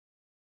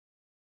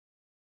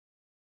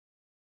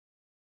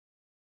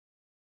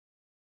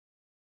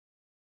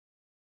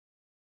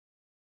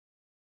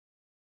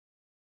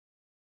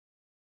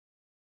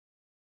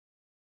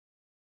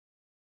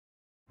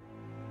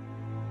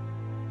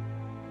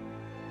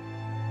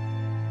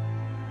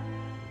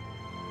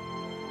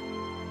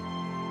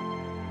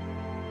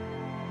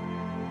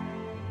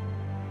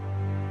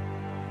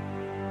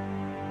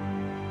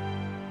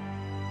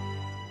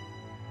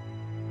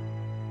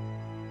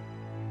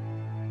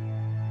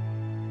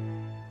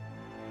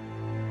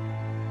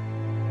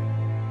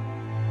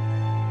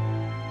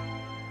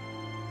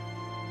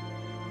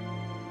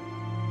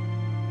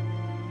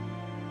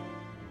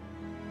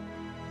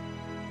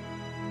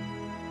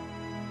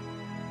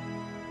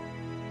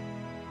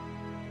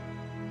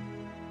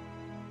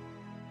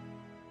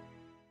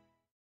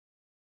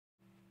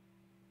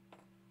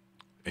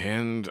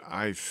And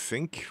I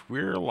think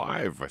we're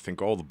live. I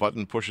think all the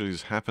button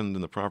pushes happened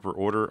in the proper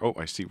order. Oh,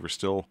 I see we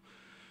still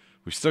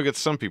get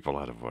some people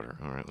out of order.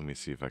 All right, let me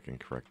see if I can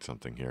correct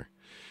something here.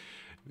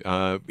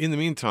 In the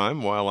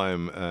meantime, while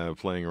I'm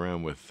playing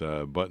around with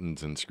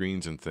buttons and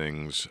screens and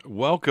things,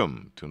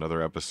 welcome to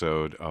another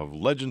episode of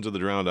Legends of the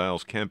Drowned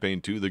Isles Campaign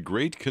 2, The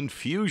Great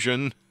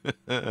Confusion.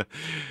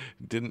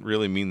 Didn't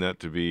really mean that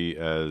to be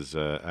as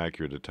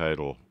accurate a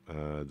title.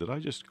 Did I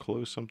just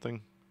close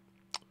something?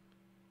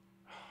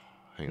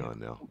 Hang on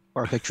now.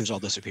 Our pictures all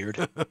disappeared.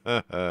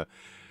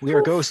 We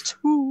are ghosts.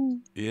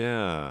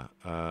 Yeah.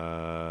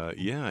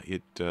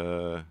 It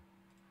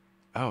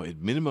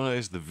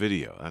minimized the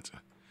video. That's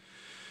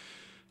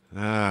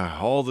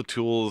all the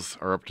tools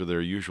are up to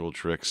their usual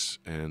tricks,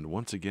 and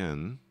once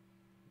again,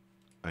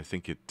 I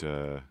think it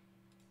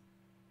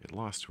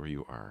lost where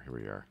you are. Here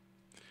we are.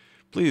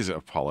 Please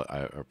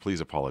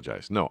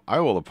apologize. No,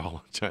 I will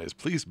apologize.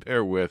 Please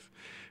bear with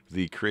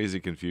the crazy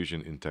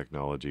confusion in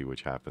technology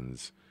which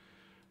happens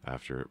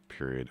after a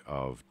period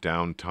of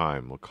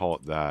downtime. We'll call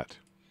it that.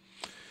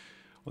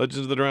 Legends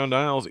of the Drowned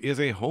Isles is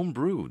a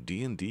homebrew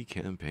D&D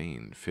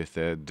campaign. 5th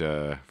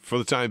Ed, for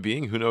the time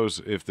being. Who knows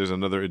if there's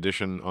another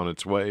edition on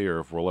its way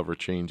or if we'll ever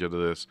change out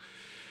of this,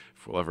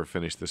 if we'll ever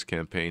finish this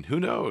campaign. Who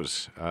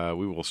knows?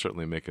 We will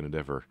certainly make an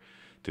endeavor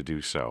to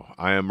do so.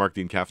 I am Mark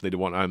Dean Caffeinated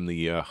One. I'm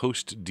the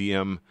host,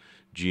 DM,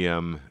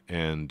 GM,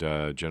 and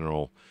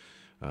general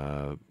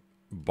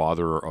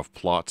botherer of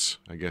plots,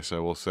 I guess I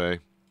will say.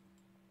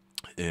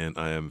 And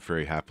I am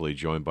very happily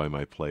joined by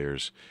my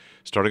players,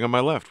 starting on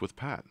my left with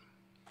Pat.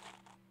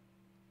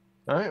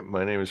 Hi,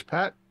 my name is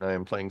Pat. I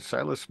am playing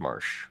Silas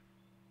Marsh.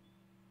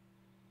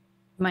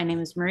 My name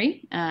is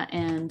Marie,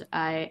 and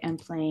I am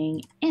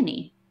playing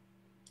Annie.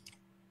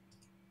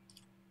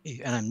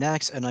 And I'm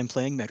Nax, and I'm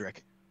playing Medric.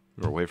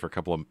 We were away for a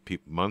couple of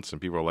months,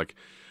 and people are like,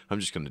 I'm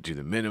just going to do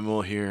the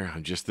minimal here.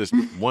 I'm just this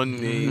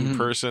one name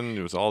person.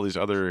 There was all these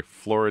other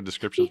florid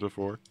descriptions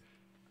before.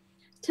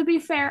 To be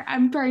fair,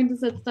 I'm trying to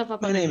set stuff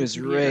up. My name is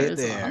right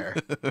there.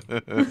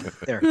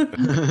 There.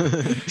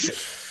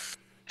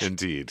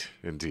 Indeed.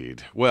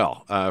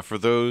 Well, for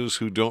those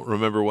who don't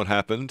remember what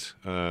happened,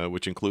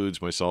 which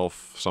includes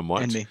myself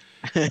somewhat, And me.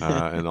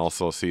 and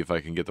also see if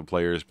I can get the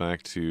players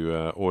back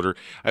to order.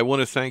 I want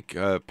to thank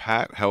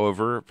Pat.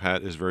 However,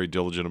 Pat is very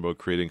diligent about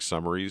creating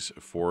summaries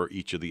for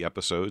each of the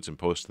episodes and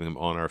posting them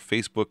on our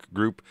Facebook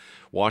group,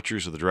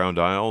 Watchers of the Drowned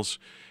Isles.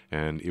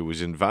 And it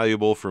was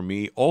invaluable for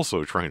me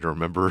also trying to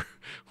remember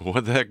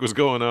what the heck was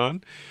going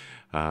on.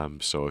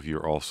 So if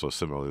you're also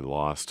similarly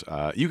lost,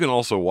 you can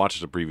also watch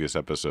the previous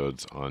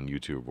episodes on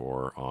YouTube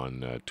or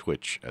on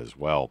Twitch as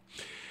well.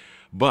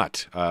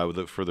 But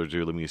without further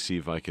ado, let me see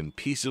if I can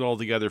piece it all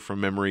together from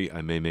memory.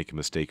 I may make a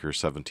mistake or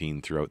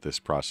 17 throughout this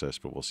process,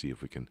 but we'll see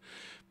if we can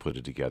put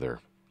it together.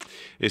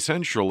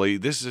 Essentially,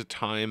 this is a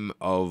time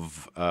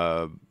of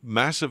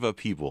massive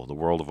upheaval in the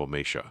world of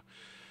Omesha.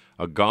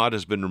 A god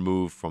has been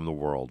removed from the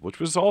world, which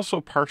was also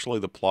partially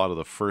the plot of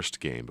the first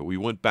game, but we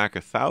went back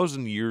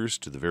 1,000 years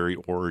to the very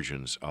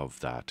origins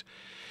of that.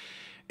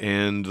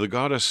 And the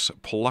goddess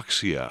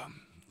Polyxia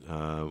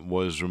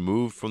was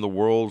removed from the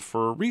world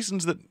for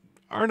reasons that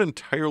aren't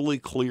entirely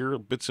clear.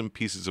 Bits and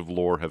pieces of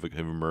lore have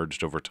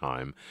emerged over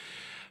time.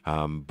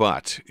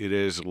 But it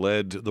has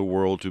led the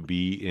world to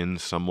be in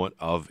somewhat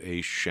of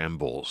a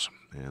shambles.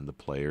 And the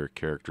player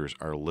characters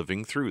are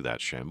living through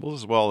that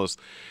shambles, as well as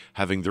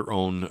having their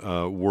own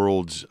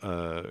worlds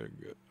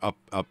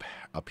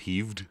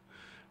upheaved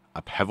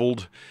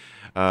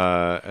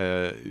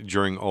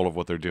during all of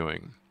what they're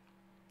doing.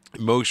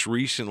 Most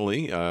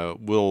recently,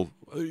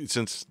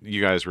 since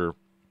you guys were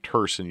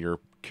terse in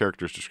your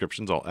characters'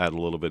 descriptions, I'll add a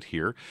little bit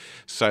here.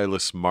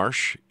 Silas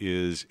Marsh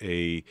is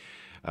a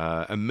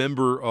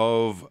member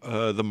of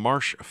the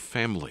Marsh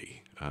family.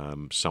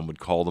 Some would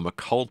call them a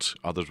cult,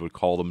 others would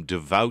call them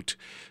devout,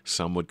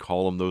 some would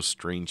call them those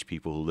strange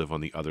people who live on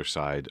the other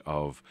side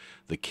of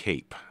the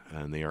Cape.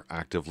 And they are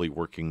actively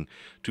working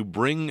to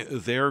bring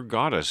their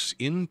goddess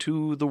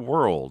into the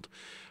world,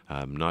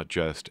 not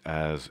just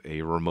as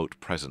a remote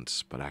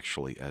presence, but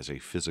actually as a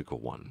physical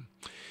one.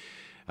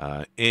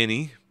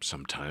 Annie,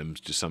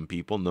 sometimes to some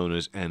people known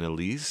as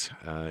Annalise,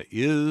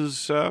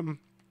 is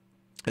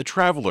a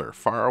traveler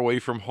far away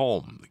from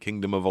home. The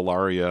kingdom of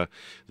Alaria,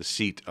 the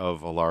seat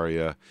of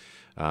Alaria,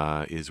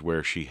 is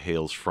where she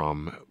hails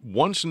from.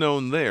 Once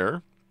known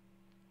there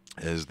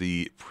as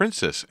the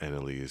Princess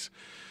Annalise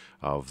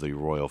of the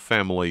royal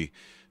family,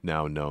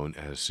 now known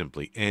as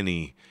simply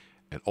Annie,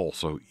 and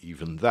also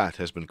even that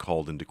has been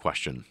called into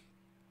question,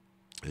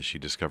 as she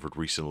discovered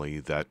recently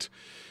that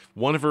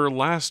one of her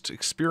last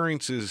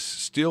experiences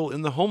still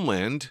in the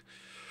homeland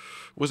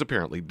was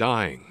apparently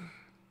dying.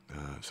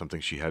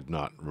 Something she had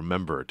not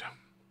remembered.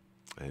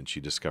 And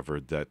she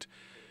discovered that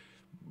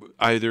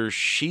either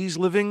she's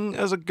living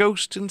as a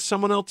ghost in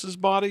someone else's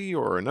body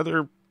or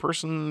another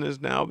person has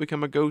now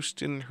become a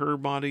ghost in her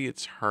body.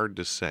 It's hard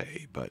to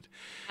say, but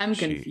I'm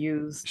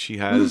confused. She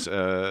has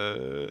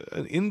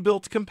an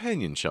inbuilt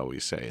companion, shall we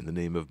say, in the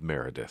name of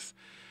Meredith.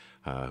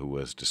 who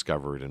was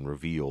discovered and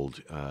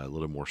revealed a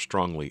little more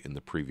strongly in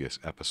the previous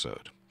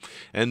episode.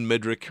 And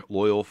Medric,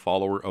 loyal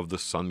follower of the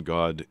sun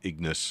god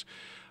Ignis,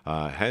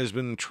 has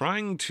been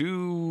trying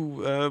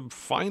to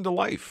find a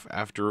life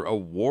after a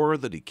war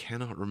that he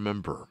cannot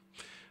remember.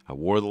 A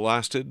war that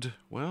lasted,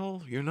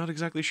 well, you're not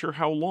exactly sure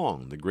how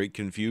long. The Great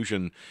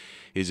Confusion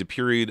is a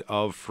period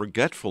of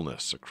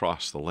forgetfulness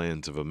across the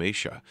lands of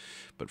Omatia.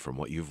 But from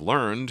what you've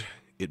learned,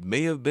 it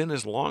may have been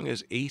as long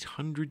as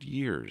 800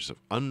 years of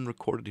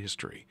unrecorded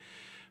history,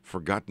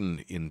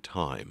 forgotten in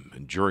time.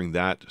 And during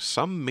that,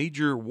 some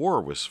major war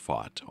was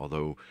fought,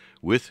 although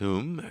with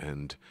whom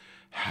and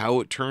how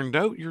it turned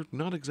out, you're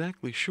not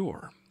exactly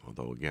sure.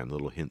 Although, again,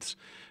 little hints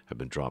have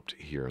been dropped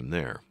here and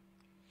there.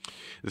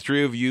 The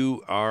three of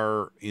you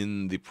are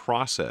in the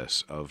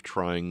process of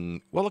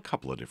trying, well, a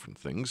couple of different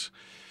things.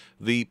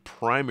 The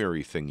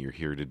primary thing you're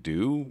here to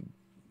do,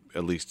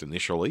 at least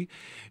initially,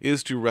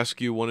 is to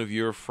rescue one of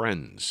your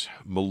friends,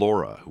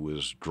 Melora, who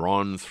was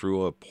drawn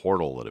through a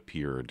portal that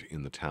appeared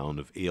in the town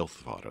of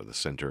Aelthvada, the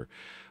center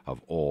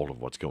of all of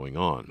what's going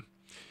on.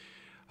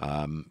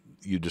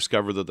 You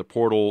discover that the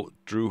portal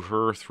drew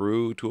her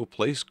through to a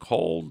place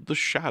called the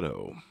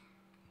Shadow,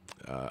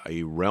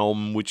 a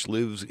realm which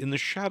lives in the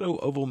shadow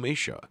of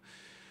Omatia.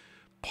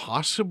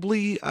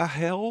 Possibly a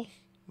hell?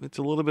 It's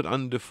a little bit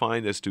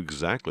undefined as to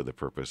exactly the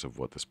purpose of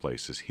what this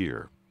place is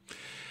here.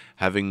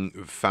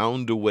 Having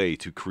found a way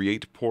to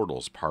create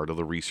portals, part of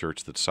the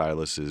research that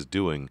Silas is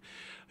doing,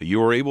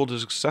 you are able to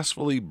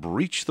successfully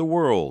breach the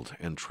world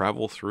and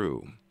travel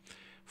through,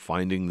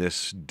 finding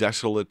this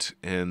desolate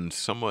and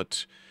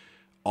somewhat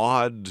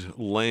odd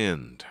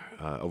land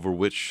over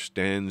which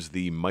stands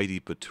the mighty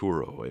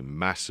Paturo, a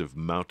massive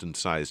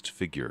mountain-sized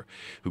figure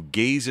who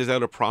gazes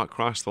out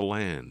across the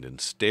land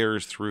and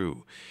stares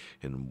through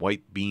in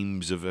white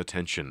beams of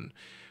attention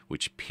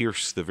which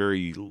pierce the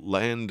very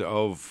land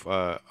of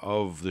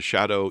the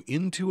shadow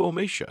into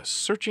Omatia,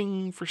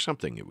 searching for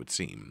something, it would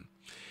seem.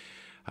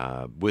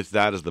 With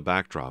that as the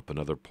backdrop and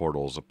other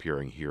portals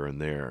appearing here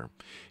and there,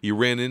 you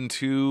ran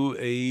into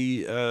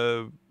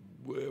a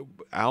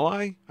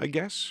ally, I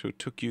guess, who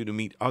took you to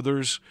meet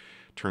others.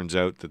 Turns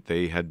out that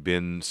they had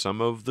been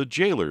some of the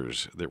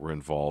jailers that were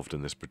involved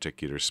in this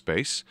particular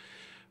space,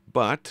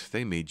 but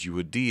they made you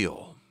a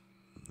deal.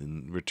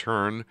 In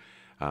return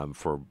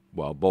for,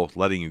 well, both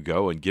letting you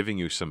go and giving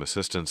you some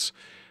assistance,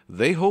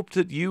 they hoped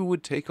that you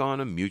would take on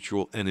a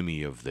mutual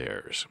enemy of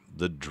theirs,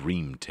 the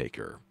Dream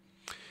Taker.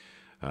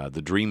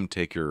 The Dream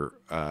Taker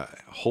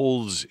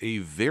holds a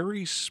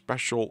very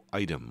special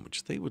item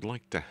which they would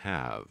like to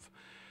have.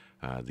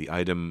 The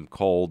item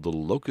called the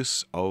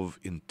Locus of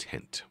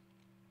Intent.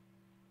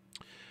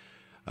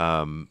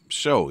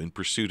 So, in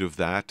pursuit of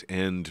that,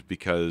 and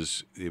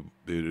because it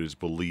is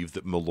believed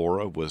that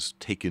Melora was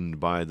taken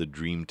by the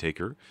Dream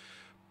Taker,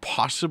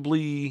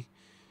 possibly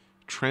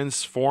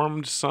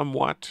transformed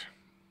somewhat,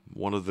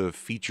 one of the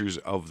features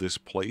of this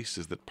place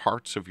is that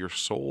parts of your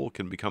soul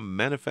can become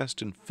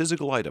manifest in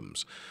physical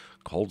items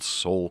called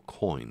soul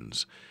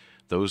coins.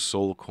 Those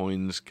soul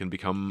coins can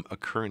become a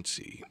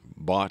currency,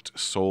 bought,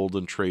 sold,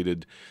 and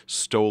traded,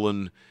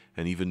 stolen,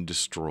 and even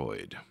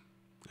destroyed.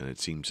 And it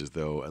seems as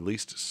though at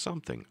least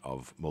something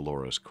of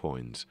Melora's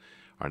coins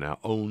are now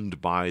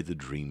owned by the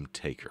Dream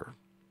Taker.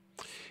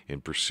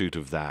 In pursuit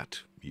of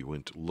that, you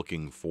went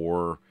looking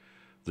for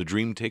the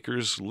Dream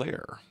Taker's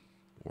lair,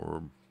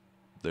 or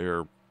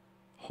their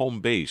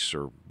home base,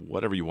 or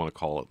whatever you want to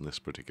call it in this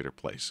particular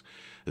place.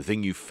 The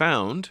thing you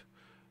found,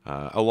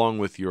 along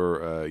with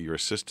your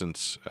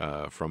assistance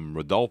from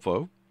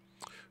Rodolfo,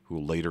 who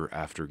later,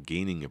 after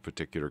gaining a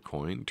particular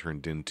coin,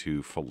 turned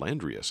into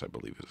Philandrius, I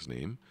believe is his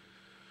name.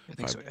 I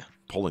think so, yeah.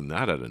 Pulling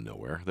that out of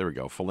nowhere. There we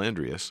go,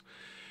 Philandrius.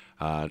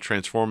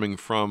 Transforming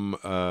from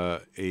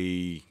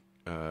I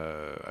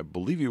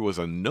believe he was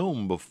a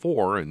gnome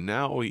before, and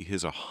now he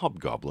is a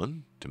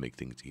hobgoblin, to make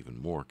things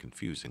even more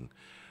confusing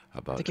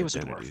about I think he was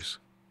identities.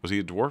 Was he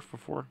a dwarf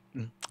before?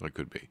 Mm. It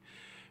could be.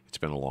 It's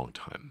been a long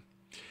time.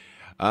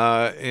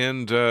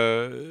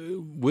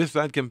 With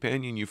that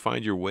companion, you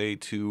find your way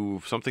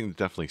to something that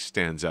definitely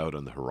stands out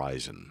on the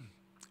horizon.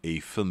 A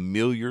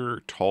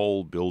familiar,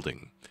 tall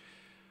building.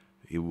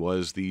 It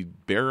was the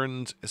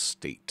Baron's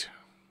estate,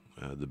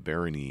 the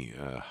barony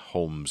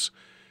homes,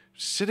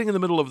 sitting in the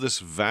middle of this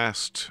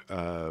vast,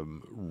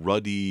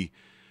 ruddy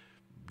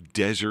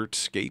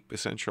desert-scape,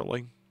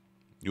 essentially.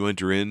 You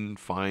enter in,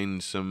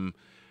 find some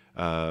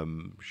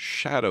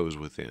shadows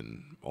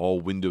within, all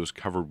windows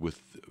covered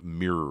with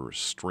mirrors,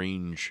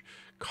 strange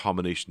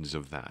combinations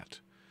of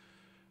that,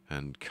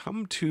 and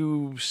come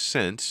to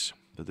sense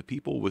that the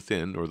people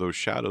within, or those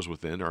shadows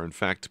within, are in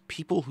fact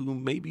people who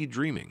may be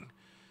dreaming,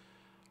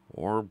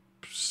 or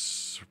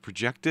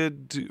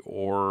projected,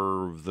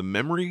 or the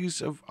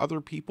memories of other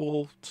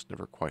people. It's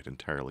never quite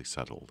entirely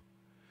settled.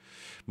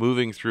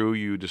 Moving through,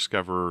 you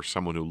discover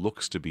someone who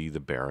looks to be the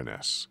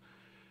Baroness,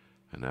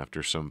 and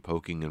after some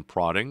poking and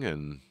prodding,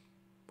 and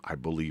I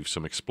believe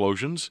some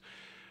explosions,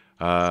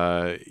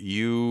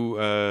 you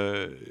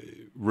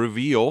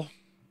reveal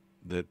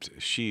that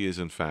she is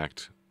in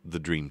fact the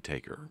Dream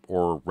Taker,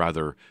 or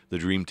rather, the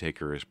Dream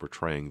Taker is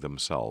portraying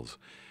themselves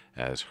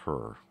as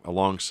her.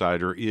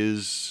 Alongside her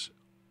is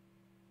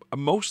a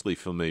mostly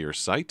familiar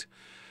sight,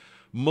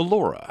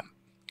 Melora,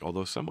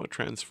 although somewhat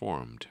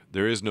transformed.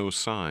 There is no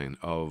sign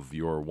of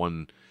your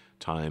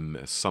one-time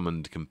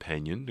summoned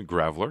companion,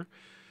 Graveler,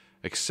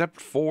 except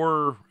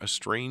for a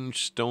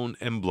strange stone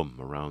emblem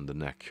around the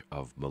neck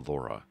of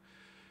Melora,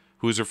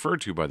 who is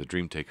referred to by the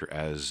Dream Taker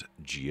as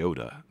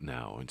Geoda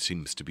now, and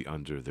seems to be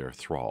under their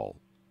thrall.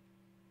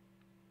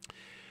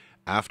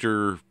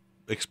 After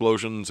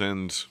explosions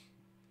and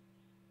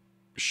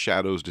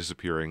shadows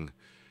disappearing,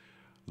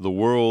 the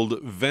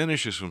world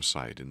vanishes from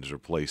sight and is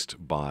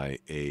replaced by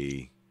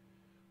a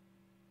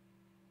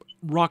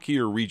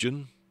rockier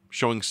region,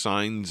 showing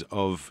signs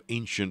of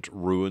ancient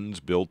ruins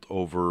built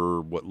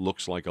over what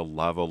looks like a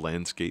lava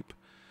landscape,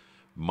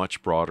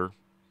 much broader,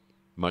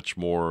 much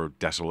more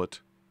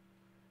desolate.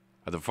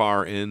 At the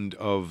far end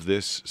of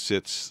this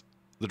sits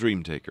the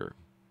Dream Taker,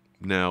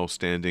 now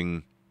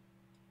standing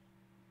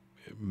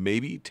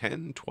maybe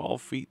 10,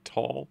 12 feet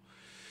tall,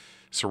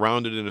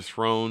 surrounded in a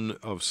throne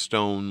of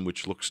stone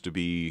which looks to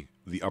be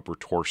the upper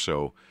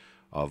torso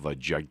of a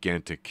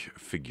gigantic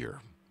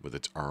figure with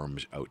its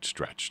arms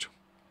outstretched.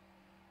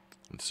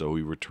 And so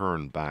we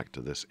return back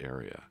to this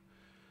area.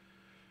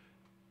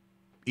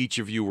 Each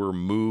of you were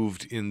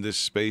moved in this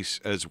space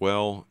as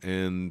well,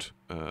 and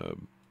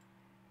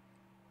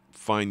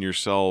find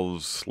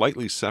yourselves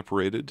slightly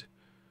separated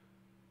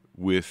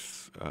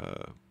with...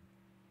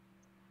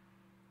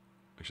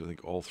 actually, I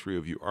think all three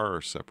of you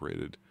are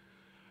separated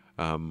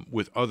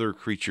with other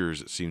creatures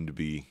that seem to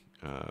be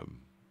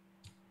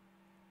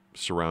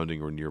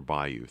surrounding or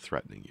nearby you,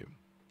 threatening you.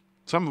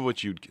 Some of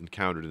which you'd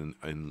encountered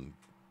in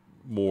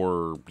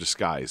more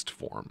disguised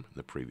form in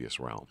the previous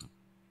realm.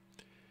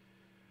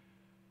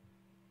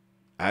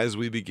 As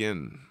we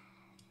begin,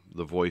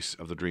 the voice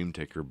of the Dream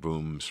Taker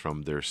booms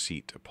from their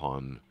seat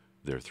upon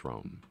their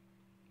throne.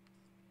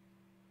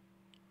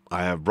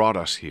 I have brought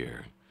us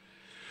here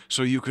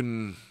so you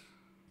can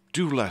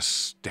do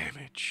less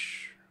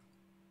damage.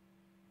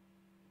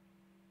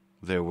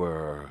 There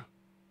were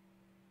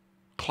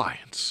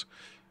clients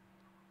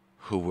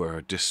who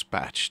were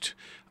dispatched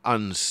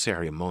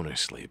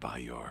unceremoniously by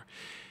your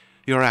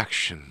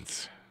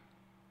actions.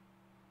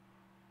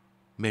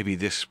 Maybe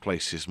this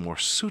place is more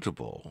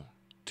suitable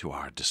to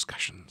our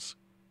discussions.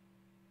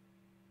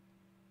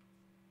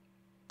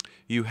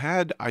 You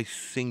had, I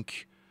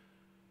think,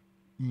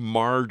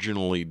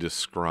 marginally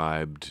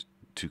described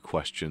to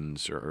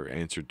questions or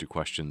answered to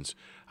questions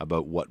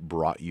about what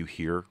brought you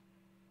here.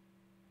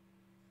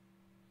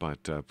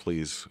 But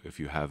please, if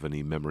you have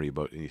any memory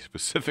about any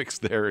specifics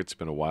there, it's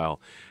been a while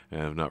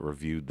and I have not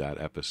reviewed that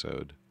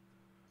episode.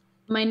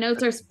 My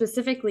notes are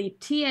specifically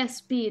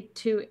TSB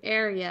to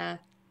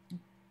area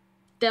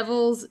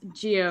Devil's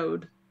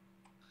Geode.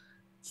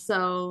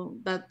 So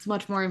that's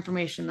much more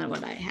information than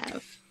what I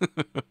have.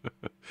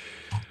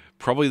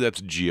 Probably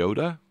that's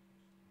Geoda.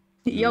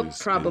 Yep,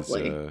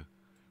 probably. Is,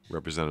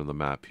 represented on the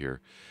map here.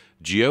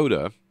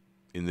 Geoda,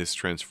 in this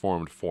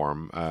transformed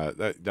form,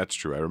 that's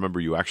true. I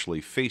remember you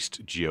actually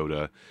faced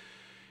Geoda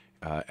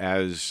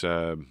as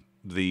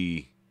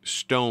the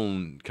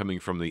stone coming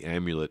from the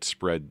amulet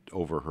spread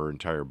over her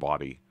entire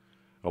body,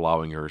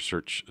 allowing her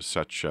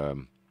such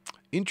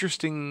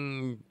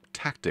interesting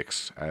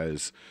tactics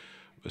as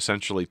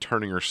essentially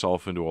turning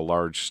herself into a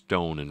large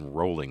stone and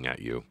rolling at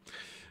you,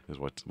 is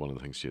what one of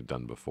the things she had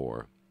done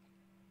before.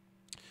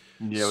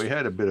 Yeah, we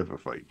had a bit of a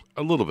fight.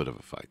 A little bit of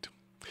a fight.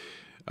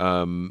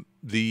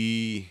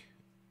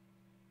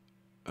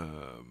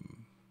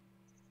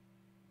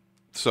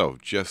 So,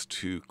 just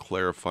to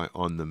clarify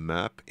on the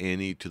map,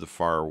 Annie to the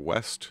far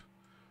west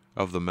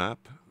of the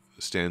map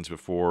stands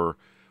before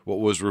what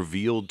was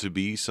revealed to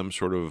be some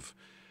sort of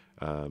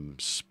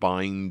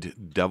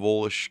spined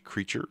devilish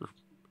creature.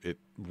 It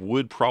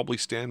would probably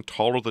stand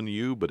taller than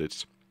you, but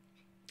it's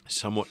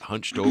somewhat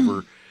hunched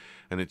over,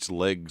 and its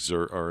legs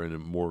are in a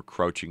more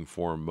crouching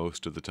form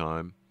most of the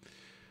time.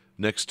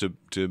 Next to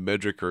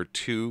Medric are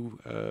two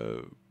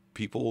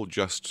people.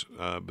 Just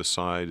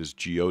beside is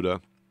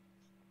Geoda,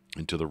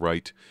 and to the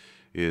right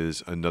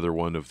is another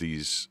one of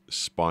these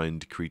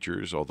spined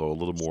creatures, although a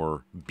little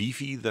more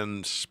beefy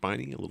than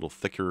spiny, a little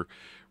thicker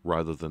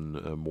rather than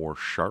more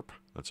sharp.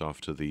 That's off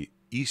to the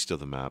east of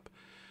the map.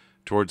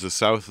 Towards the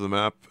south of the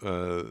map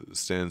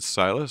stands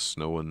Silas,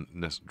 no one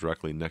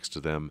directly next to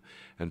them,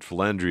 and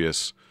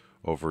Philandrius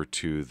over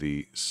to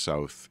the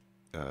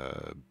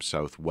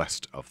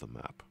southwest of the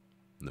map.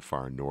 In the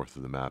far north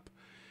of the map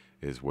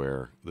is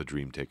where the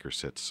Dream Taker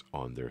sits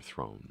on their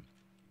throne.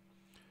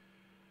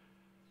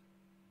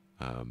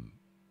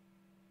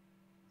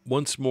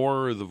 Once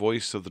more, the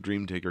voice of the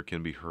Dream Taker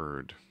can be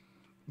heard,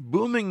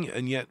 booming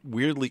and yet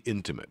weirdly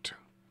intimate,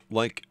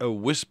 like a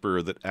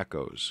whisper that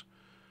echoes.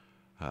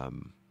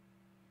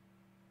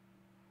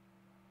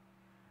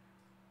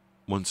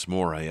 Once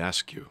more, I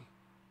ask you,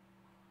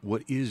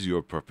 what is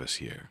your purpose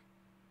here?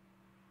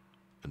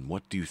 And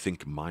what do you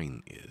think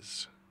mine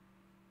is?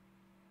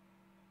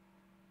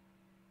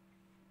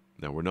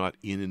 Now, we're not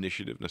in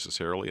initiative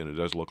necessarily, and it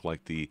does look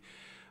like the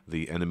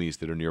enemies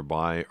that are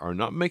nearby are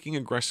not making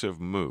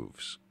aggressive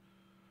moves.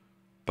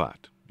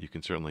 But you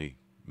can certainly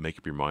make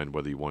up your mind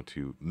whether you want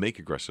to make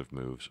aggressive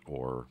moves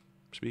or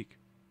speak.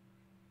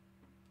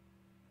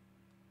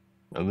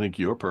 I think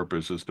your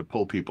purpose is to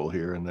pull people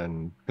here and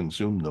then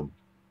consume them.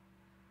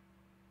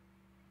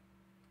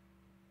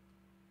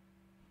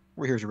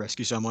 We're here to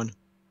rescue someone.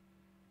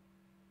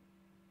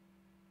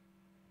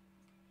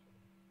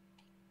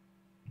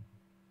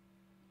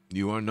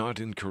 You are not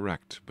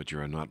incorrect, but you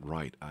are not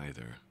right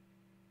either.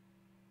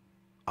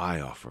 I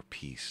offer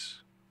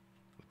peace,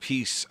 the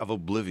peace of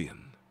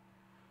oblivion,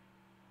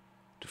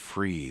 to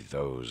free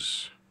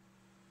those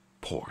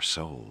poor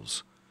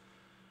souls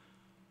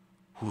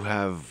who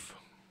have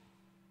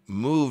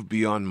moved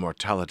beyond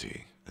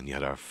mortality and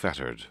yet are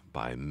fettered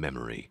by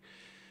memory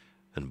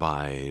and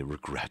by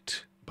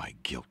regret, by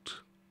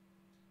guilt.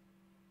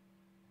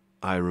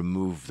 I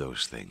remove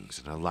those things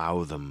and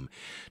allow them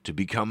to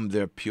become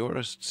their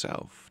purest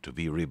self, to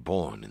be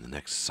reborn in the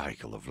next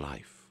cycle of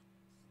life.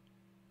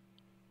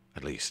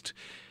 At least,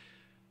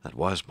 that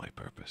was my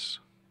purpose.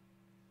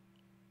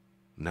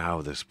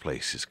 Now this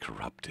place is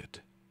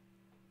corrupted.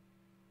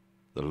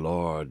 The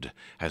Lord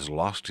has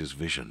lost his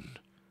vision,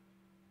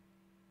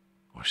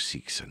 or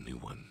seeks a new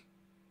one.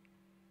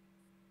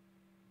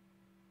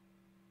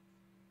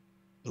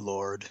 The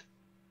Lord.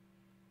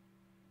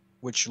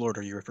 Which Lord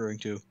are you referring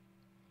to?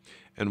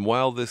 And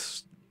while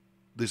this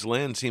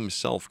land seems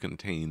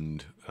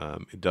self-contained,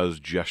 it does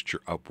gesture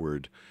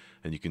upward,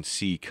 and you can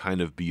see kind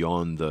of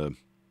beyond the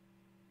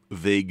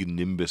vague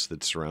nimbus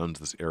that surrounds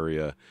this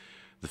area,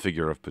 the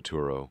figure of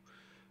Paturo,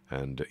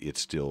 and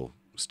it's still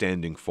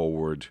standing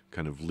forward,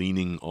 kind of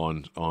leaning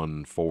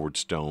on forward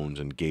stones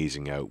and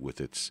gazing out with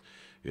its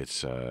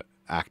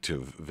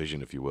active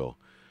vision, if you will.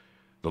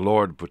 The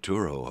Lord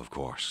Paturo, of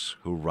course,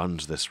 who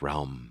runs this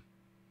realm,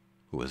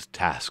 who is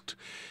tasked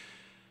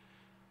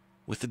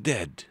with the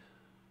dead,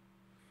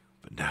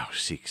 but now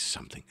seeks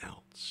something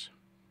else.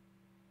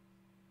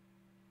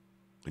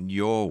 And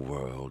your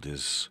world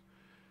is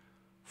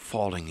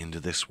falling into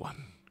this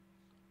one,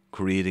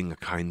 creating a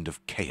kind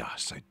of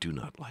chaos I do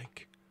not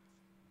like.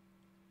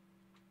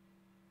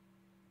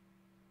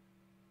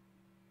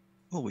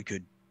 Well,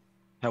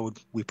 how would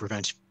we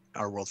prevent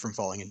our world from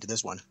falling into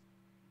this one?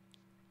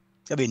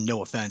 I mean,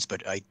 no offense,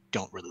 but I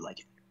don't really like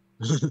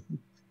it.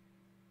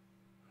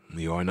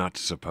 You are not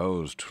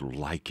supposed to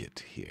like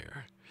it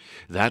here.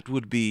 That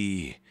would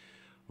be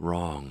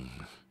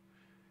wrong,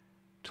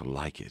 to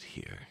like it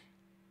here.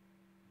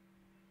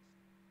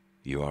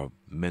 You are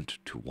meant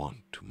to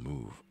want to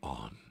move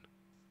on.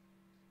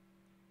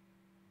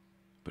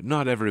 But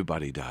not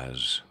everybody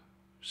does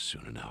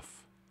soon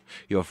enough.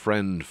 Your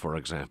friend, for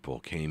example,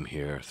 came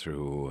here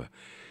through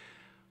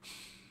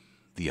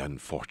the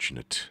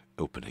unfortunate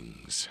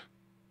openings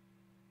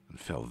and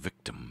fell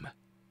victim.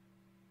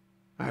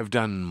 I've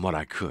done what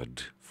I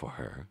could for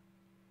her,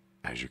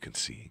 as you can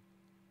see.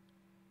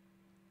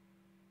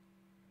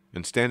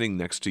 And standing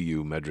next to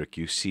you, Medric,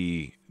 you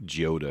see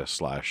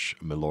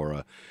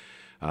Geoda/Melora,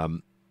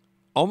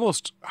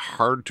 almost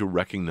hard to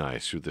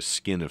recognize through the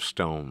skin of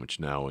stone, which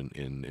now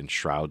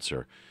enshrouds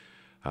her,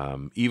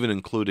 even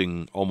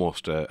including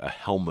almost a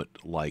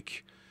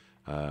helmet-like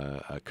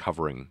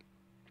covering.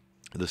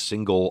 The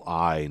single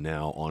eye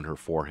now on her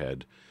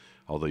forehead,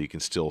 although you can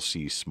still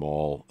see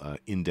small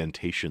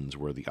indentations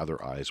where the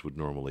other eyes would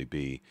normally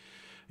be.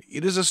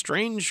 It is a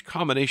strange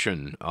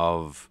combination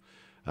of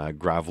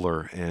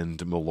Graveler and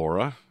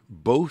Melora.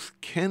 Both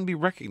can be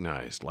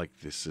recognized, like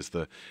this is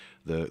the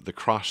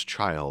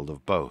cross-child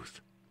of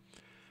both.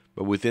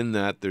 But within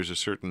that, there's a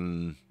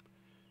certain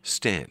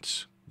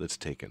stance that's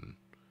taken.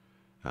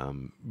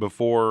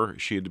 Before,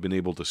 she had been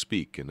able to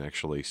speak and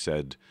actually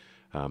said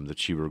that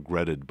she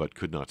regretted but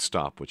could not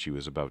stop what she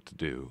was about to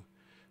do.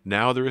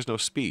 Now there is no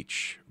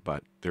speech,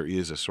 but there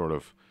is a sort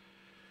of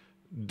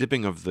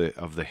dipping of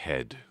the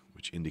head,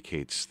 which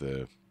indicates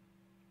the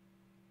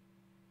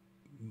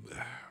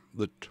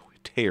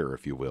tear,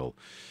 if you will,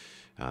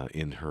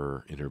 in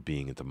her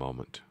being at the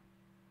moment.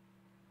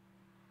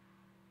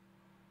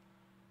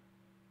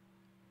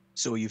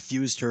 So you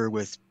fused her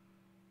with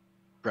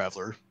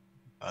Graveler,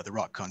 the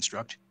rock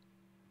construct.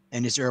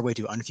 And is there a way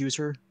to unfuse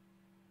her?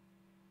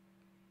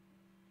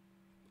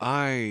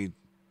 I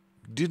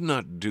did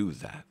not do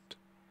that.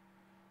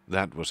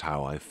 That was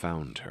how I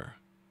found her.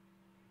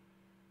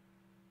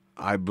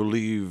 I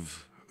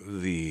believe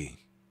the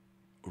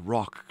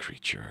rock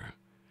creature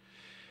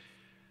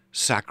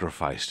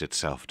sacrificed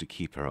itself to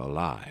keep her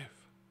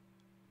alive,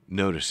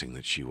 noticing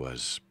that she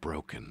was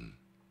broken.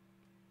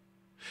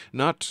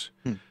 Not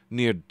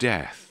near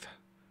death,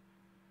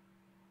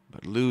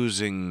 but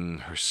losing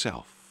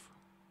herself.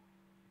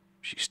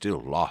 She still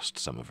lost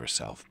some of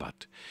herself,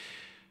 but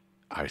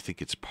I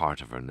think it's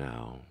part of her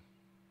now.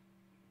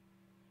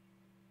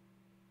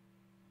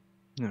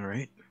 All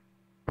right.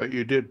 But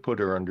you did put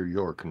her under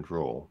your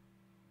control.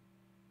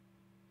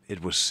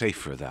 It was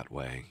safer that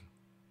way.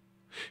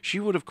 She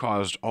would have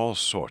caused all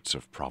sorts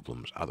of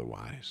problems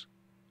otherwise.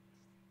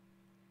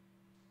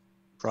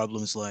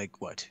 Problems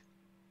like what?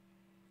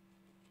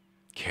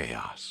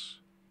 Chaos.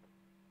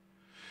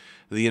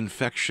 The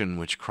infection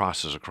which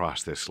crosses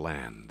across this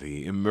land,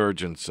 the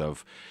emergence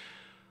of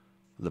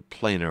the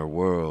planar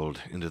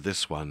world into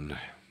this one.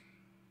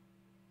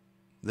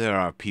 There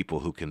are people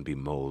who can be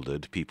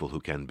molded, people who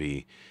can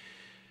be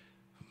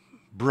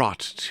brought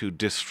to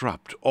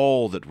disrupt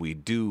all that we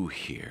do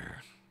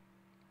here,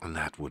 and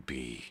that would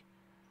be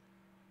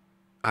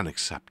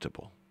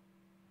unacceptable.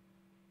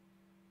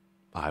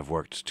 I've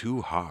worked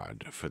too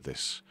hard for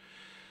this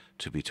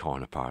to be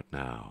torn apart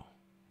now.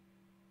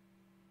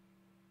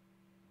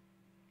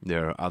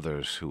 There are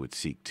others who would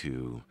seek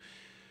to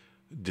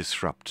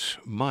disrupt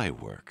my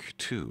work,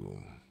 too.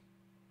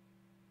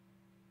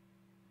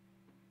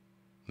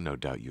 No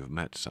doubt you've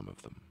met some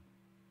of them.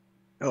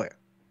 Oh, yeah.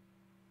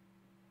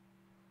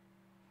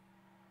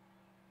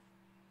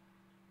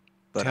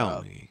 But,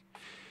 Tell me,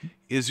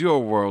 is your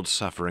world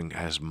suffering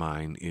as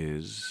mine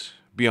is,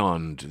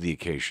 beyond the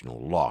occasional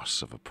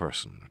loss of a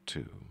person or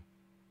two?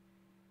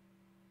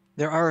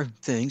 there are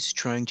things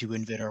trying to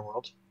invade our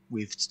world.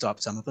 We've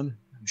stopped some of them.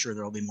 I'm sure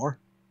there'll be more.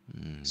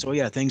 So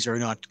yeah, things are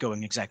not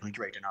going exactly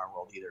great in our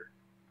world either.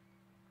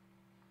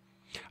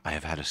 I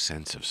have had a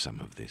sense of some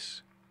of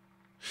this.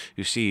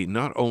 You see,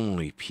 not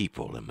only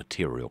people and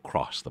material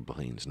cross the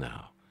plains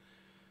now,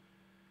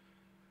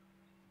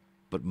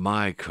 but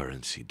my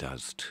currency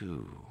does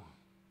too.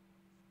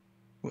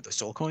 What, the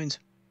soul coins?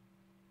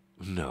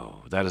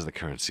 No, that is the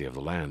currency of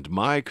the land.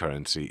 My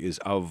currency is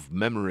of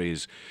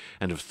memories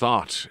and of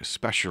thought,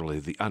 especially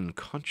the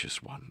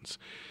unconscious ones.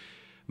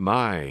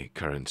 My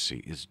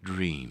currency is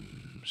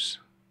dreams.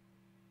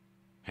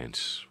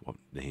 Hence, what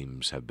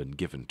names have been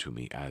given to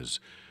me as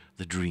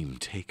the Dream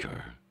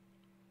Taker.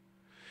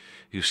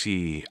 You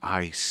see,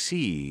 I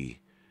see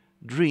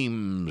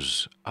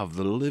dreams of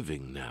the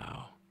living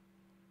now,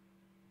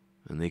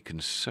 and they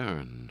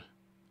concern.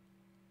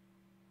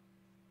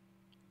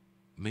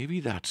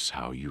 Maybe that's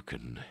how you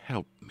can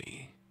help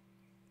me,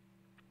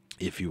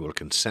 if you will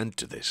consent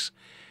to this.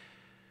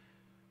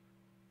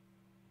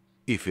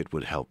 If it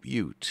would help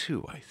you,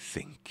 too, I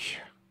think.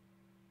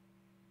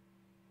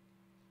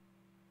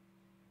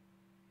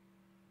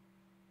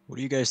 What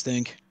do you guys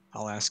think?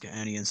 I'll ask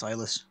Annie and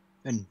Silas,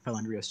 and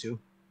Pelandrius too.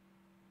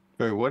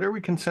 Sorry, what are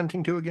we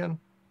consenting to again?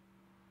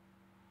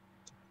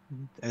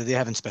 They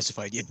haven't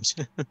specified yet.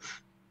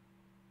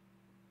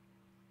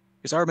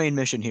 Because our main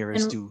mission here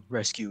is to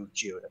rescue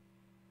Geoda.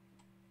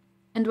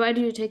 And why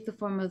do you take the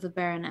form of the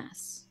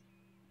Baroness?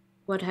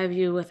 What have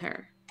you with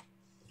her?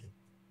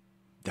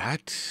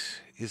 That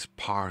is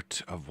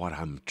part of what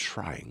I'm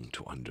trying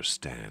to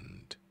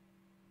understand.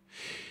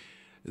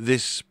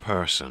 This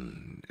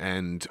person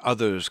and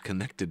others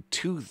connected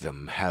to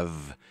them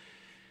have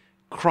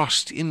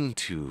crossed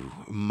into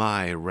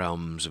my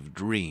realms of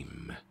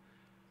dream.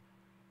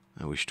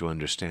 I wish to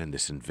understand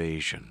this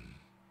invasion.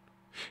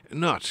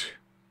 Not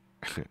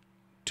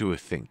to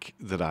think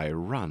that I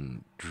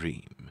run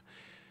dream,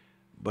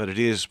 but it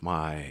is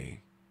my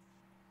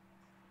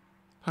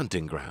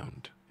hunting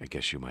ground, I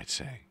guess you might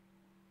say.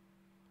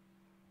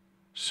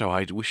 So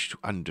I'd wish to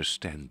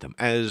understand them,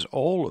 as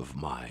all of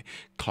my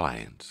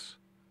clients.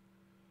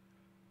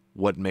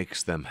 What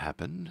makes them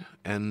happen,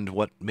 and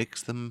what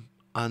makes them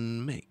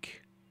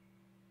unmake.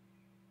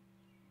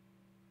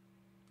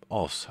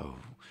 Also,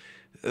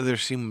 there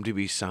seemed to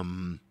be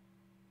some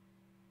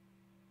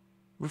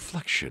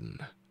reflection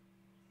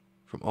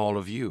from all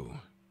of you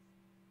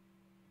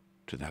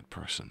to that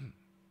person.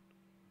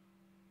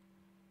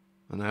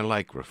 And I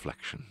like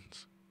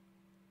reflections.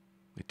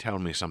 They tell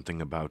me something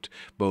about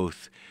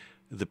both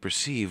the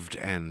perceived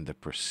and the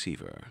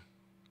perceiver.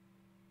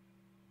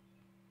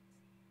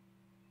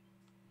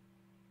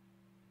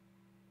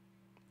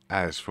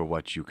 As for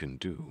what you can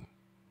do,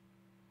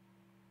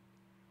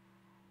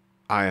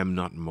 I am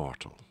not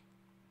mortal.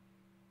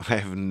 I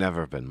have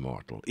never been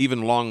mortal.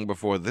 Even long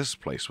before this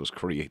place was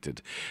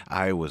created,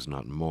 I was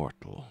not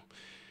mortal.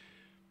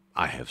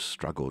 I have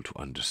struggled to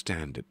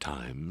understand at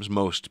times.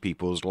 Most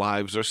people's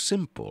lives are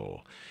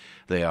simple.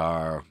 They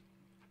are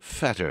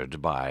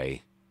fettered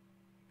by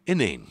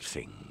inane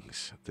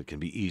things that can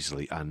be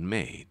easily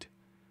unmade.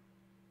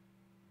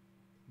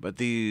 But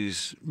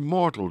these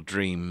mortal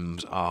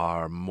dreams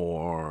are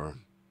more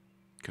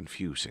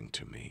confusing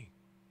to me.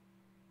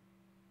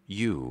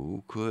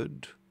 You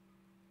could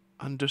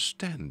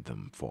understand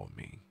them for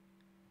me.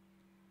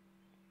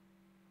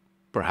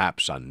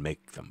 Perhaps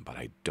unmake them, but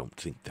I don't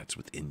think that's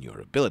within your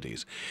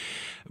abilities.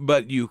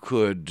 But you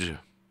could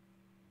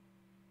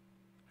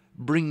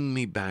bring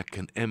me back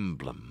an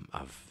emblem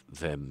of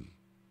them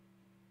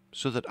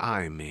so that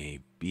I may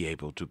be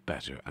able to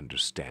better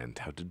understand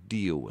how to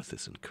deal with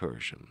this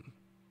incursion.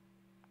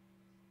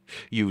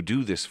 You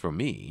do this for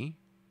me,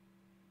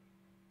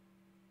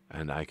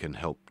 and I can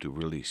help to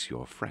release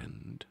your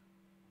friend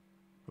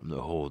from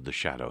the hold the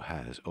shadow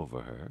has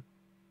over her.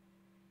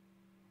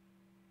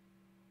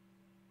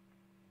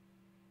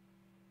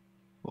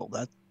 Well,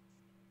 that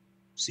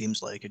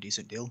seems like a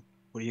decent deal.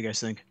 What do you guys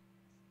think?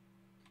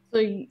 So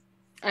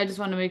I just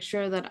want to make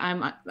sure that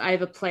I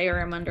have a player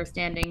I'm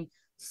understanding.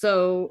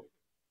 So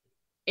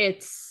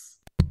it's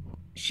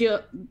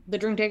the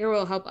dream taker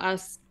will help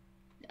us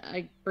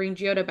bring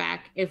Geoda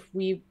back if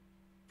we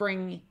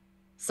bring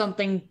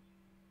something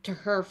to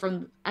her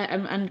from.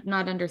 I'm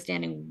not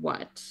understanding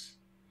what.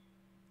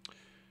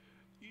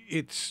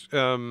 It's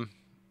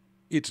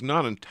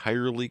not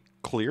entirely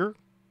clear.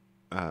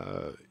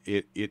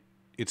 It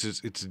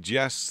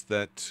suggests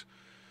that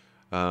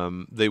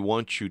they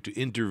want you to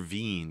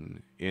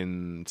intervene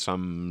in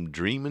some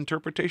dream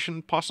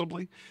interpretation,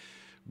 possibly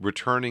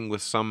returning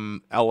with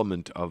some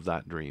element of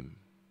that dream.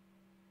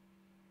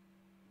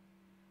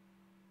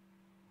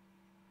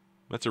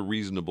 That's a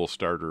reasonable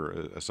starter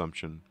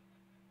assumption.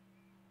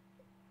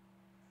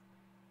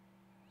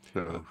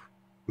 So,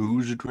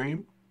 whose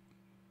dream?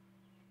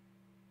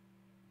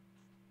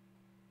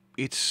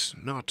 It's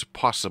not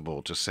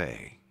possible to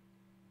say.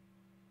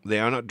 They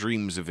are not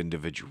dreams of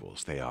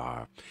individuals. They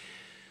are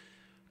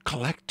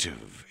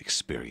collective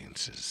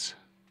experiences,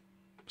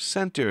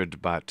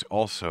 centered but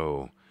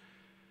also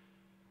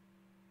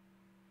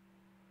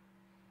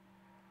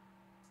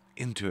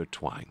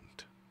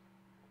intertwined.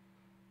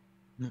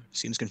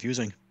 Seems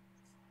confusing.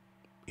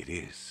 It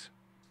is.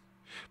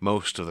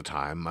 Most of the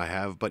time I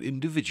have but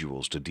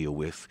individuals to deal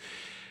with,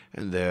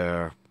 and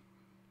they're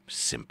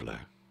simpler.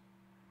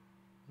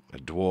 A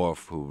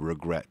dwarf who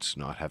regrets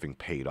not having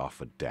paid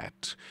off a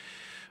debt.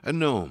 A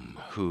gnome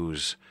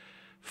whose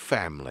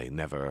family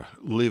never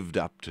lived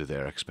up to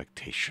their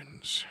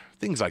expectations.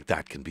 Things like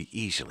that can be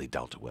easily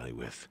dealt away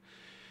with.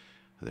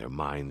 Their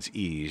minds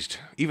eased.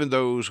 Even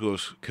those who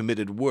have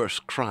committed worse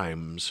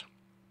crimes.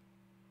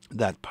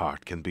 That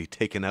part can be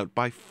taken out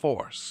by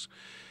force.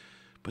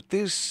 But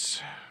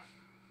this,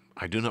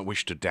 I do not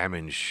wish to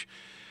damage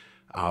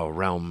our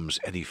realms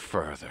any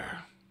further.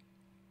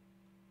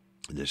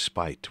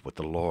 Despite what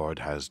the Lord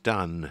has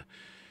done,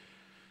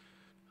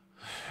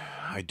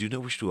 I do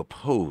not wish to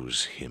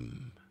oppose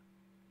him.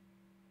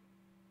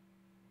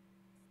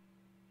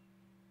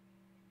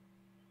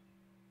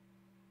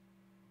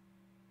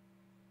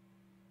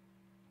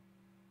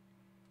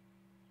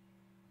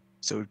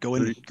 So go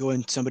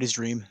in somebody's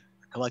dream,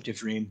 collective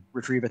dream,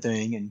 retrieve a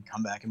thing, and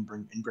come back and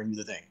bring you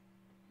the thing.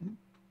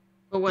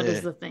 But what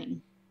is the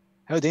thing?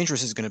 How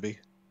dangerous is it going to be?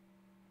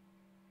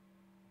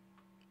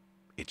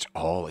 It's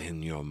all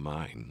in your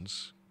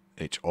minds.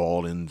 It's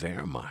all in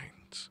their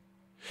minds.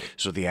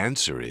 So the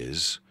answer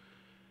is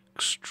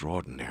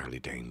extraordinarily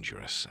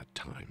dangerous at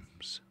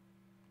times.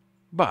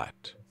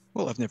 But...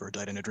 well, I've never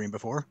died in a dream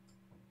before.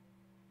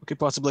 What could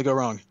possibly go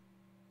wrong?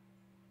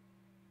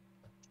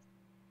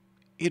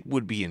 it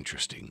would be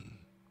interesting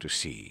to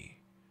see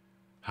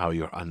how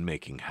your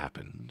unmaking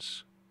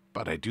happens,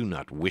 but I do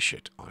not wish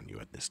it on you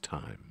at this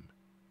time.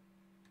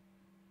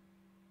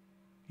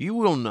 You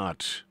will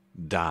not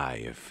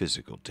die a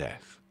physical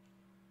death,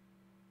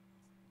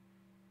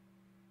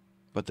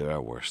 but there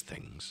are worse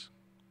things.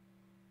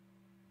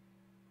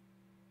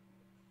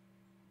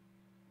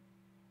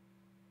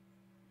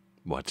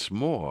 What's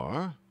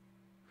more,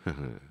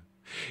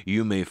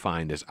 you may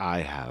find, as I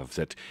have,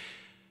 that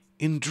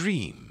in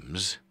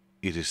dreams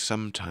it is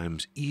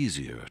sometimes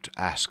easier to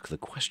ask the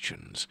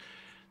questions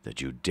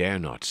that you dare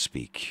not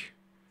speak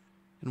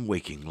in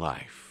waking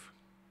life.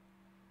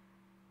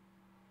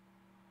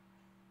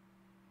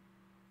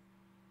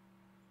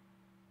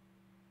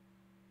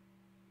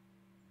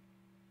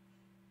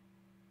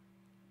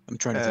 I'm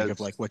trying to think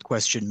of like what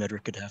question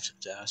Medric could have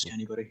to ask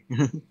anybody.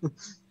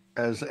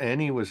 As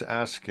Annie was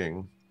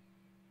asking,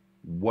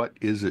 what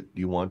is it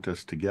you want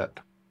us to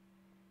get?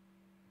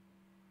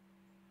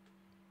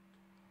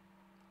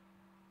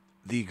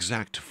 The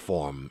exact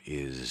form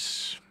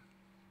is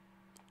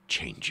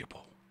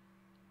changeable,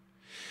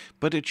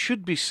 but it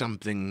should be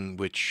something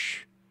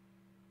which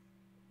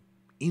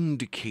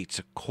indicates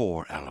a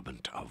core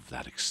element of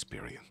that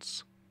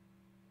experience.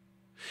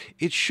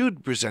 It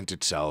should present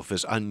itself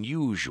as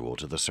unusual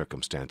to the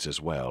circumstance as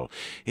well.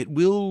 It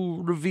will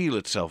reveal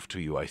itself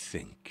to you, I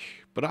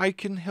think, but I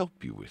can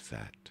help you with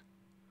that.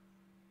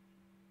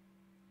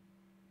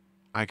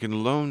 I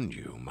can loan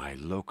you my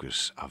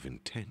locus of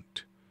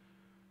intent,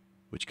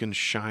 which can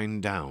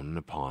shine down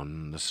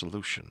upon the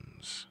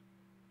solutions.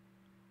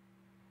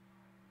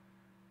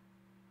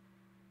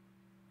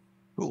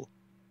 Cool.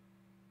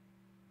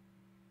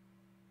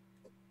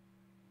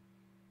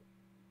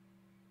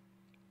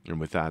 And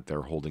with that,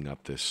 they're holding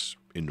up this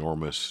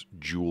enormous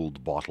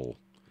jeweled bottle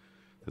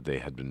that they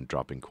had been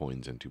dropping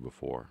coins into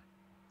before.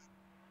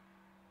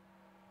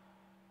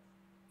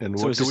 And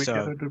So what is do we this, get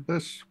out of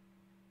this?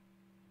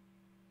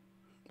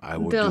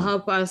 They'll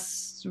help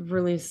us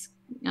release.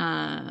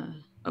 No,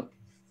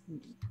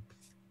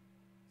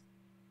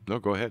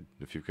 go ahead.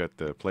 If you've got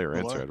the player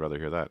answer, I'd rather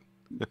hear that.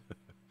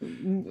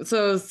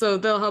 So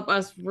they'll help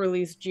us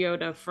release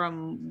Geoda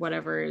from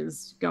whatever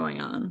is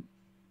going on.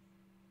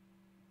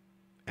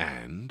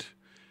 And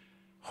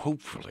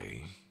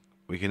hopefully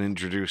we can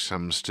introduce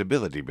some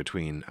stability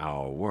between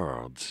our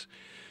worlds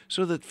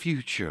so that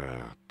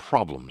future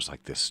problems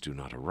like this do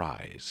not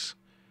arise.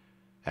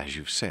 As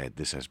you've said,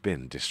 this has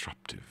been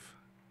disruptive.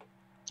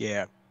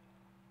 Yeah.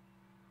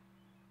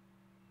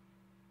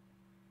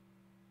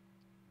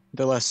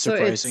 The less So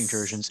surprising it's-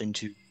 incursions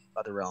into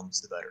other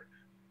realms, the better.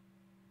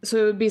 So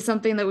it would be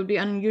something that would be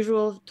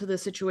unusual to the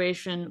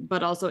situation,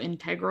 but also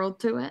integral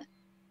to it.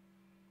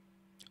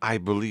 I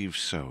believe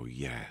so,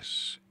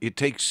 yes. It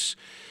takes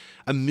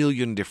a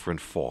million different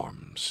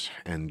forms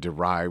and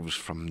derives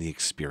from the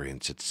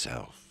experience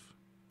itself.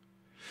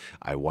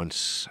 I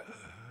once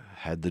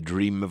had the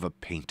dream of a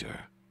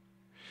painter,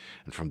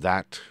 and from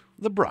that,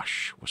 the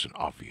brush was an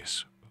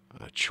obvious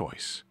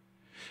choice.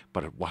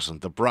 But it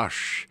wasn't the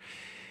brush,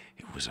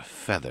 it was a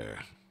feather.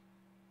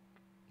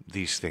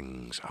 These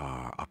things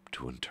are up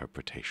to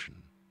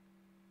interpretation.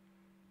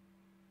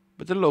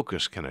 But the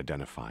locus can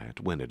identify it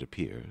when it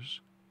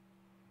appears.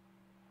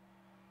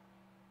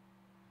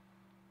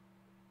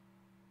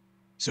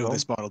 So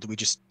this bottle,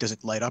 does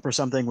it light up or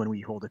something when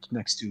we hold it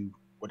next to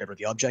whatever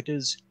the object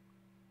is?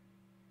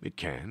 It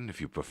can,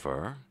 if you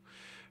prefer.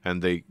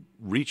 And they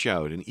reach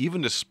out, and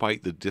even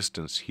despite the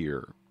distance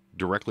here,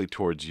 directly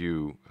towards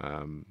you,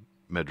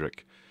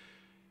 Medric,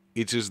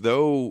 it's as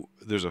though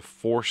there's a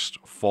forced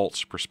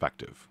false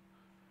perspective,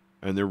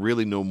 and they're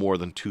really no more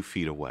than 2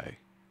 feet away.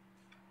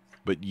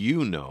 But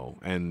you know,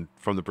 and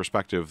from the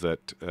perspective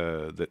that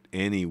that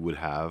Annie would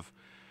have,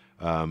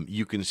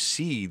 you can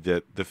see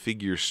that the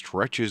figure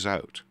stretches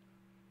out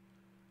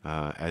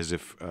as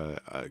if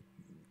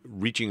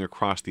reaching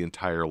across the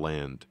entire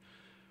land.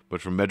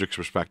 But from Medric's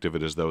perspective,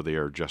 it is as though they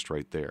are just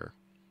right there.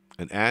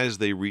 And as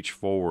they reach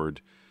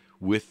forward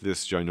with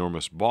this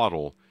ginormous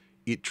bottle,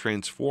 it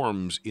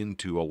transforms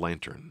into a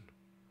lantern.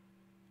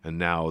 And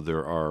now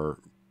there are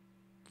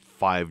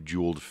 5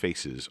 jeweled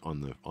faces on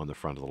the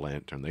front of the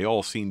lantern. They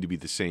all seem to be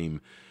the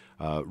same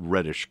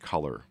reddish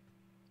color,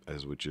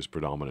 as which is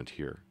predominant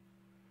here.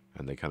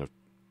 And they kind of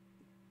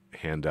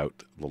hand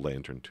out the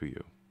lantern to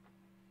you.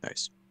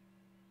 Nice.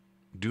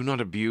 Do not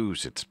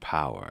abuse its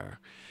power.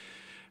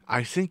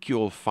 I think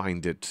you'll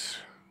find it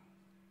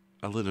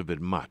a little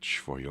bit much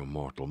for your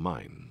mortal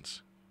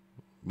minds.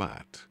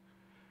 But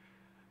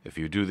if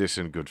you do this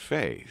in good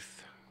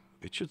faith,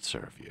 it should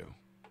serve you.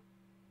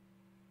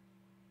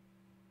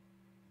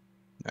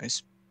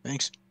 Nice.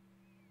 Thanks.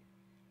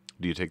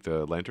 Do you take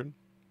the lantern?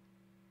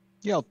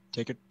 Yeah, I'll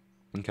take it.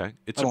 Okay.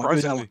 It's I won't use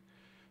it. surprisingly...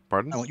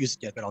 Pardon? I won't use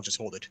it yet, but I'll just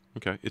hold it.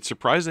 Okay. It's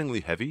surprisingly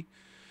heavy,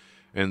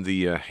 and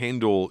the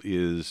handle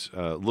is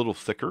a little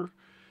thicker.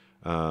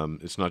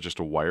 It's not just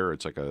a wire,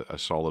 it's like a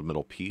solid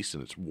metal piece,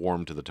 and it's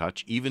warm to the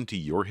touch. Even to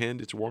your hand,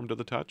 it's warm to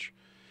the touch.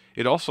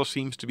 It also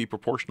seems to be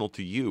proportional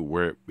to you,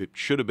 where it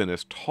should have been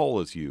as tall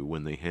as you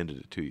when they handed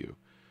it to you.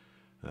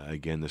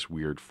 Again, this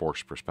weird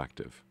forced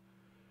perspective.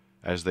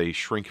 As they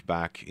shrink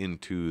back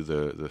into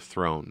the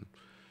throne,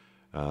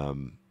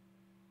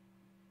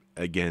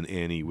 again,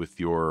 Annie, with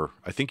your...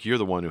 I think you're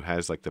the one who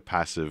has like the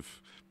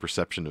passive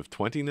perception of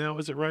 20 now,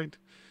 is it right?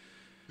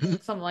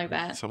 Something like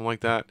that. Something like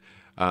that.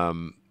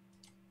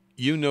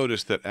 You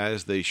notice that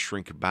as they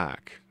shrink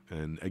back,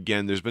 and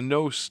again, there's been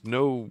no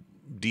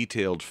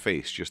detailed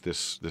face, just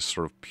this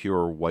sort of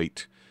pure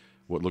white,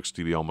 what looks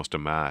to be almost a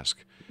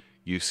mask.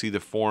 You see the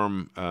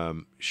form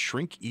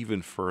shrink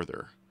even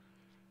further,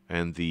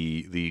 and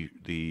the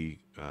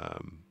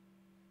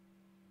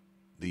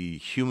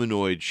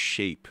humanoid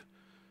shape,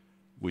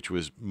 which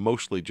was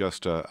mostly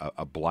just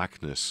a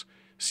blackness,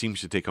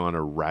 seems to take on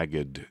a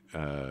ragged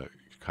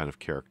kind of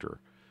character.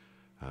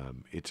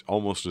 It's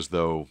almost as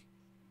though...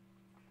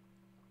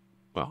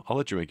 Well, I'll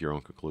let you make your own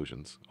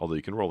conclusions, although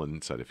you can roll an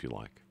insight if you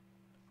like.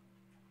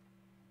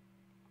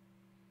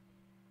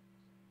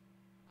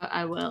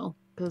 I will,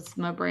 because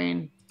my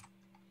brain...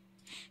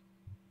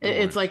 No It's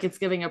worries. like it's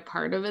giving a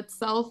part of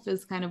itself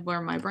is kind of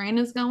where my brain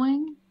is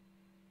going.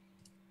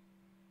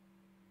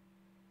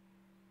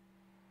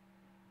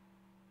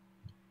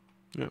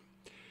 Yeah.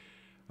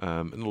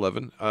 An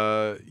 11.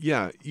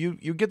 Yeah, you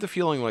get the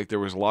feeling like there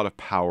was a lot of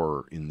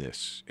power in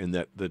this, and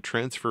that the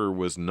transfer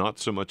was not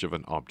so much of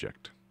an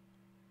object.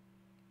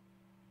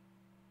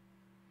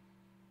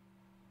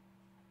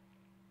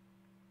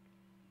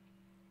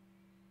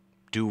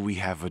 Do we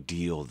have a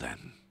deal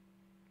then?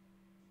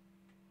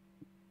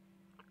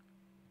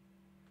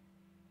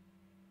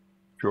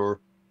 Sure.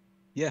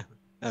 Yeah.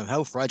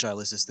 How fragile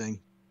is this thing?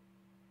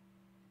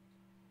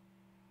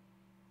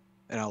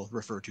 And I'll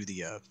refer to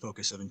the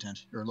focus of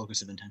intent, or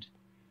locus of intent.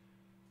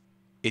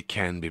 It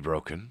can be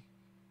broken.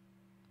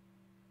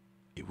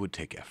 It would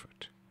take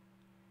effort.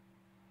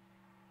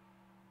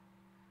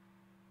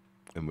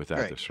 And with that,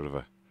 Right. there's sort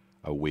of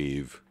a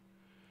wave.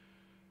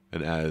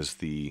 And as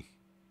the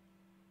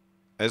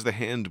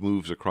hand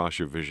moves across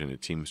your vision,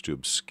 it seems to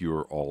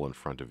obscure all in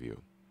front of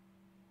you.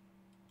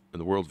 And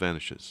the world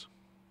vanishes,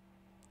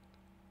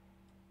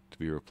 to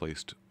be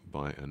replaced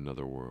by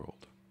another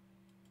world.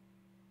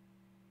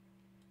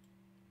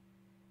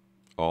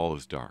 All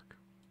is dark.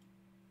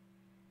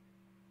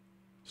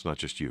 It's not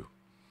just you.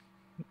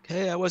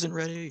 Okay, I wasn't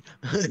ready.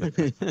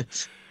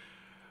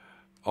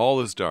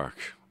 All is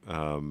dark.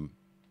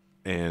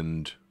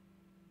 And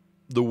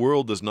the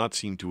world does not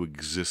seem to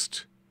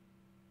exist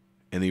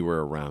anywhere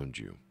around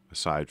you,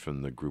 aside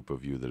from the group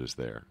of you that is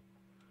there.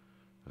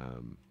 I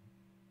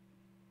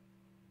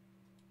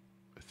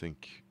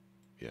think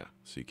Yeah,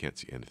 so you can't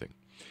see anything.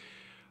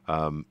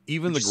 Even We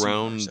the just see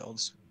ground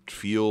ourselves.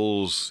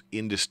 feels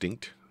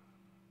indistinct.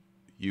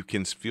 You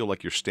can feel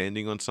like you're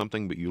standing on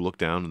something, but you look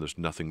down and there's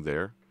nothing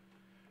there.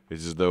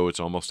 It's as though it's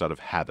almost out of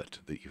habit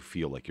that you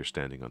feel like you're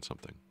standing on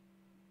something.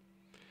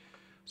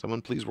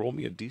 Someone please roll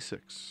me a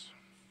d6.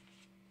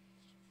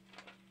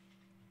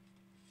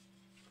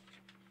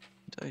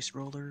 Dice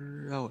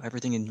roller. Oh,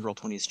 everything in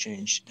Roll20 has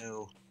changed.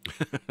 No.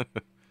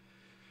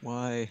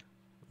 Why?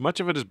 Much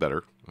of it is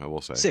better, I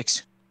will say.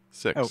 6.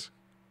 6. Oh,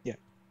 yeah.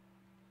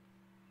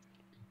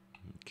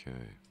 Okay.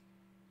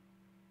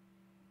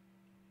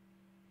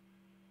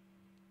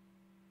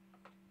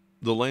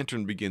 The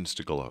lantern begins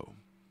to glow.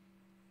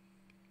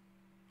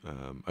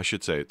 I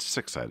should say it's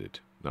 6-sided,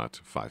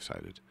 not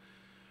 5-sided.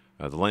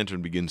 The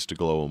lantern begins to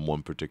glow in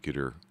one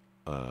particular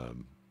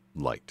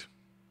light.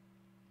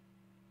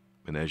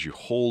 And as you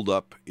hold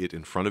up it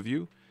in front of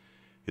you,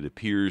 it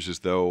appears as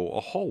though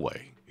a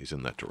hallway is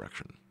in that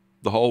direction.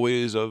 The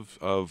hallway is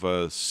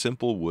of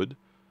simple wood.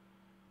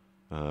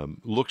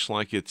 Looks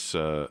like it's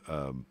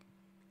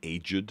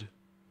aged,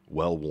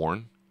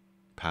 well-worn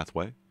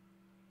pathway.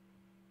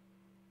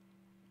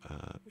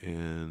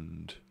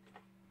 And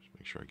just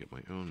make sure I get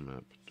my own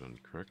map done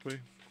correctly.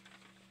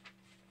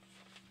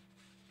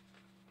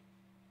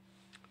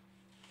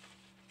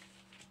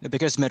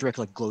 Because Medric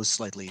like glows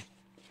slightly.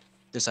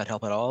 Does that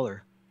help at all,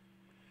 or?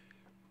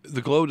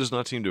 The glow does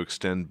not seem to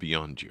extend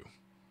beyond you.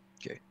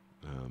 Okay.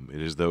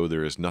 It is though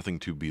there is nothing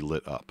to be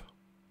lit up.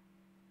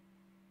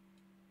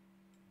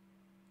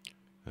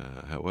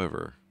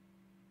 However,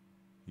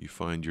 you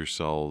find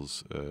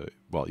yourselves,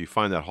 well, you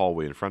find that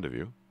hallway in front of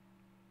you.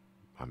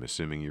 I'm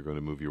assuming you're going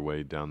to move your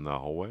way down the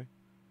hallway?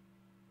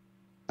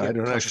 I Yeah,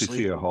 don't actually cautiously.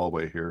 see a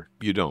hallway here.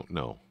 You don't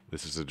know.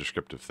 This is a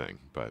descriptive thing,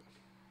 but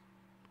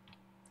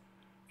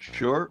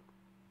Sure.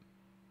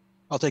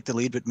 I'll take the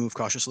lead, but move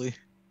cautiously.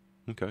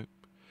 okay.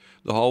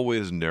 The hallway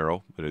is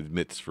narrow. It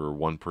admits for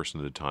one person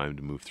at a time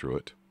to move through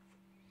it.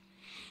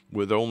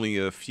 With only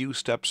a few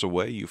steps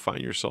away, you find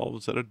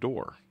yourselves at a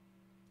door.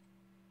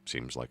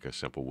 Seems like a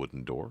simple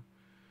wooden door.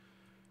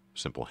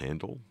 Simple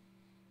handle.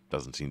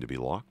 Doesn't seem to be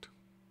locked.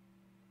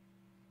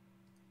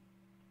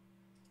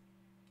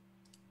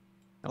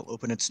 I'll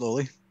open it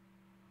slowly.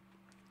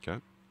 Okay.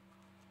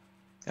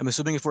 I'm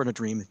assuming if we're in a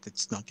dream,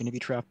 it's not going to be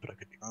trapped, but I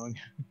could be wrong.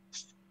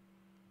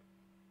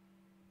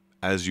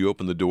 As you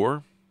open the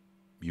door,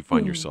 you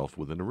find yourself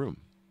within a room.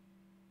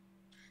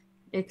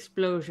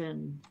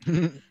 Explosion.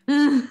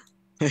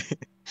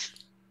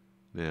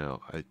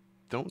 Now, I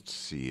don't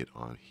see it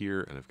on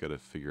here, and I've got to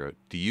figure out...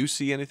 Do you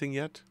see anything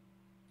yet?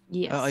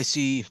 Yes. I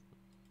see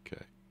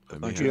Okay. a I may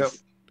bunch have,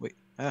 of... Wait,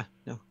 no.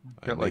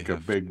 I Got may like a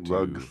have big to-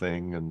 rug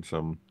thing and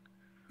some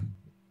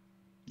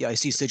Yeah, I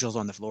see sigils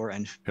on the floor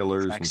and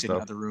pillars and cracks in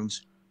stuff. other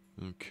rooms.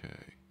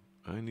 Okay.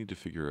 I need to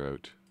figure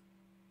out...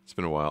 It's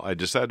been a while. I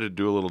decided to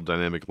do a little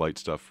dynamic light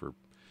stuff for...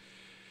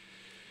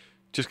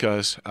 Just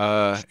cause.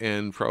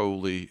 And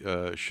probably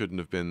shouldn't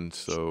have been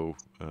so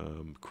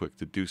quick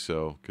to do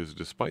so, because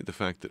despite the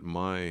fact that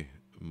my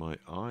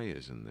eye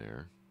is in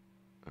there,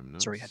 I'm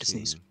not Sorry, I had to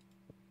sneeze.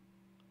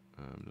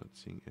 I'm not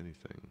seeing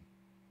anything.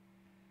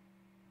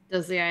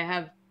 Does the eye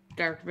have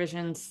dark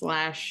vision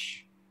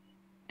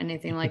 /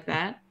 anything like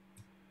that?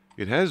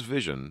 It has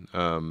vision.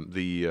 I'm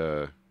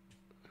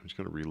just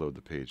going to reload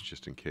the page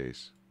just in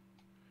case.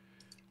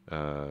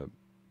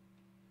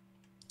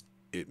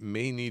 It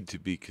may need to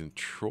be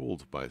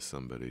controlled by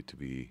somebody to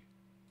be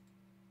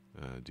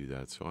do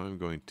that. So I'm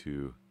going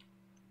to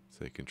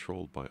say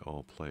controlled by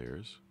all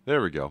players.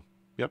 There we go.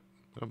 Yep.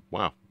 Oh,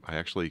 wow. I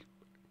actually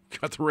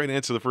got the right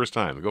answer the first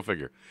time. Go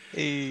figure.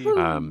 Hey.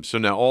 So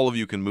now all of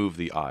you can move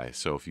the eye.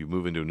 So if you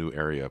move into a new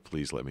area,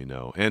 please let me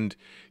know. And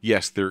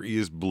yes, there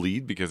is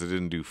bleed because I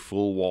didn't do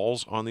full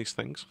walls on these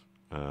things.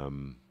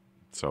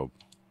 So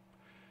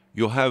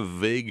you'll have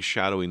vague,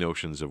 shadowy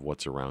notions of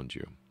what's around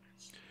you.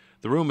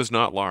 The room is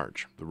not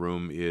large. The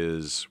room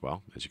is,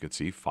 well, as you can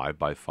see, 5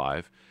 by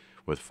 5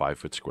 with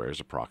 5-foot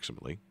squares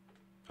approximately.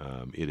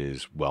 It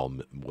is well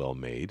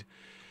made.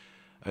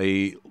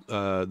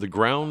 The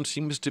ground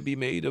seems to be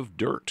made of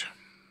dirt.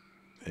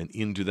 And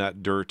into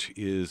that dirt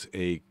is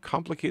a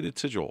complicated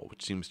sigil,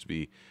 which seems to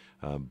be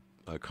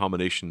a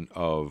combination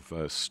of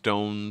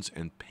stones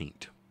and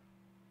paint.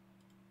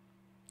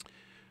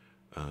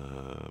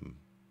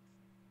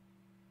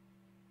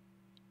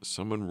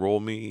 Someone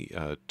roll me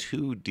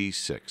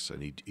 2d6. I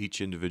need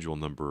each individual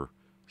number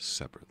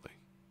separately.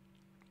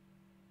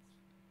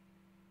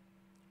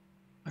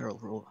 I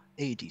roll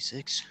a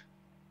d6.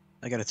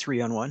 I got a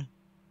 3 on one.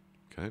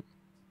 Okay.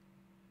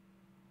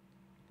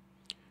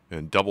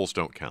 And doubles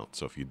don't count,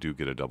 so if you do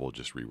get a double,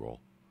 just re-roll.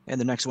 And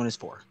the next one is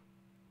 4.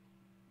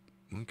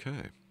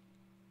 Okay.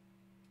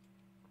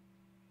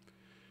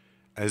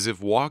 As if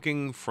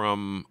walking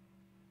from,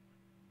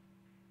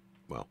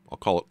 well, I'll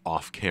call it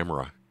off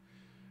camera.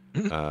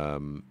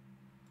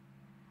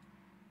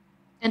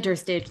 Enter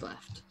stage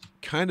left.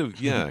 Kind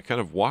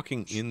of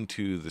walking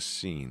into the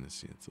scene. Let's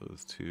see, it's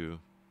those two.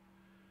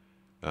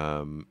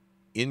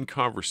 In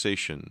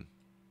conversation,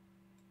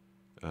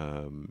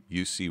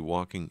 you see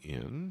walking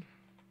in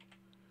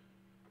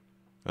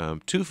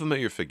two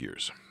familiar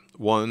figures.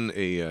 One,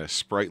 a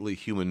sprightly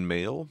human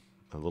male,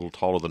 a little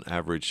taller than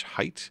average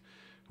height,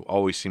 who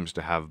always seems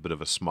to have a bit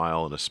of a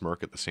smile and a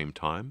smirk at the same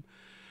time,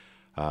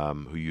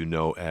 who you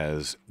know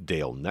as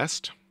Dale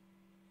Nest,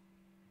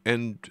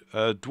 and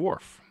a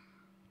dwarf,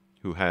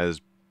 who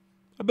has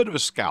a bit of a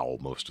scowl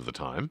most of the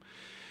time,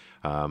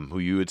 who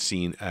you had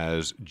seen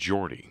as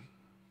Geordie,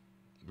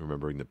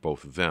 remembering that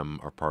both of them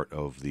are part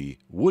of the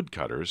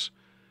woodcutters,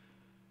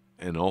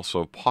 and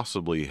also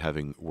possibly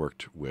having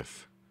worked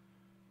with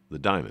the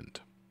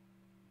diamond.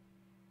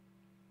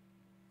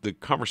 The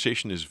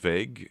conversation is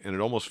vague, and it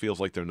almost feels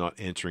like they're not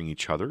answering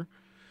each other.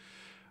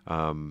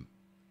 Who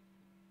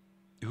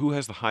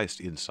has the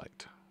highest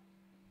insight?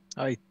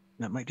 That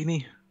might be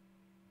me.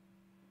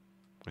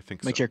 I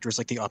think My so. character is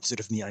like the opposite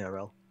of me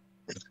IRL.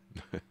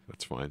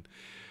 That's fine.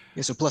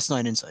 Yeah, so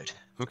 +9 insight.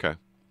 Okay.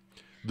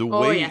 The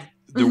Oh, way yeah.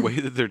 the way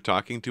that they're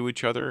talking to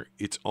each other,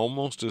 it's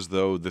almost as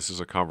though this is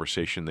a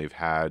conversation they've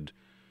had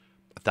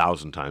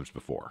 1,000 times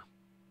before.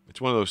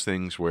 It's one of those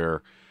things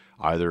where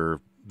either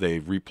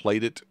they've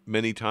replayed it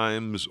many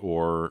times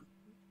or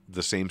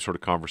the same sort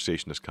of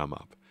conversation has come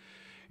up.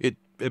 It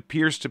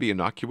appears to be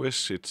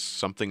innocuous. It's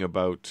something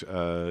about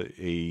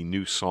a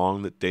new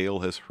song that Dale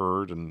has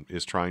heard and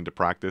is trying to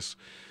practice,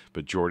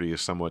 but Geordie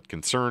is somewhat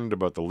concerned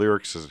about the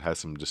lyrics as it has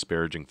some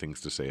disparaging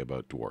things to say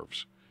about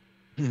dwarves.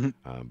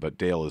 But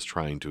Dale is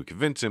trying to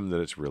convince him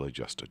that it's really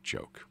just a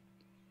joke.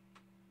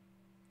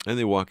 And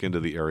they walk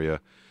into the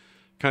area,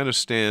 kind of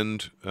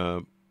stand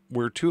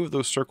where two of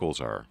those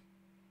circles are.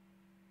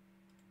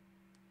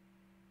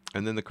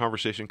 And then the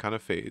conversation kind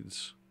of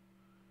fades,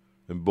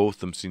 and both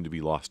of them seem to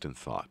be lost in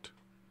thought.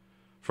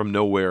 From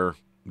nowhere,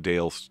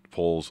 Dale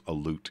pulls a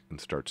lute and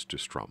starts to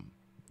strum.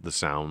 The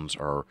sounds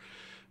are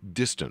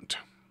distant,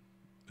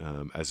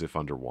 as if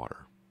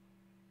underwater.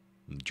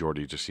 And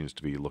Geordie just seems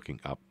to be looking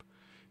up,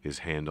 his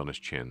hand on his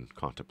chin,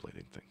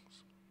 contemplating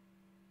things.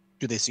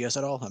 Do they see us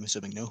at all? I'm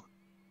assuming no.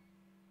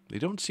 They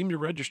don't seem to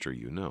register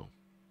you, no.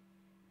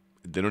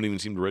 They don't even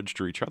seem to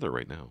register each other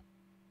right now.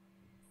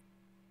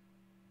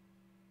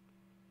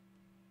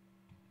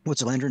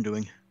 What's the lantern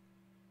doing?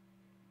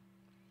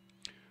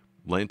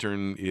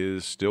 Lantern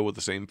is still with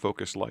the same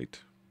focus light.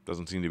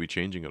 Doesn't seem to be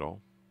changing at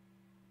all.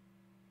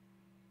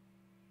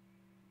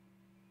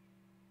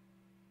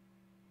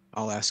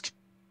 I'll ask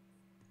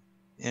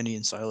Annie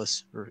and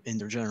Silas, or in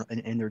their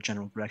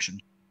general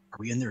direction. Are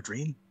we in their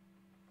dream?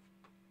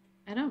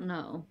 I don't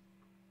know.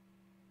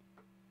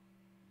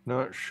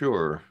 Not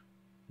sure.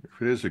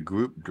 If it is a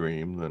group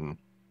dream, then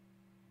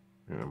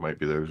it might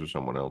be theirs or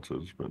someone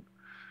else's. But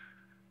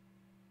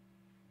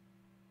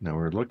now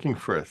we're looking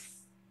for a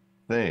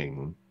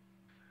thing.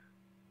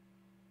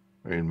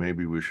 I mean,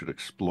 maybe we should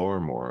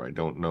explore more. I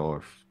don't know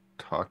if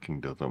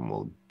talking to them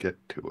will get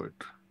to it.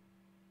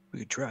 We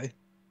could try.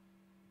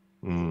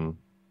 Mm.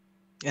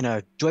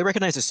 And do I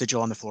recognize the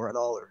sigil on the floor at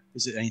all, or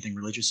is it anything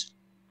religious?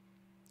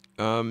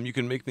 You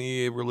can make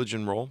me a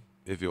religion roll.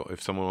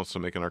 If someone wants to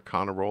make an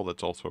arcana roll,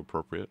 that's also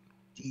appropriate.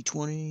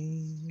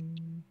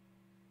 D20.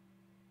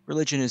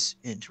 Religion is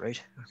int,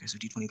 right? Okay, so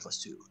D20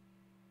 +2.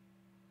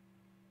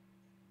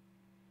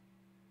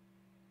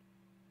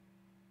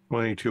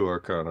 22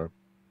 Arcana.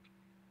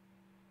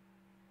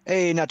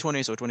 Hey, not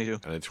 20, so 22.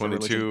 And a for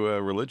religion. 22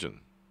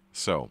 religion.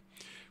 So,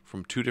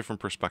 from two different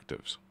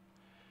perspectives.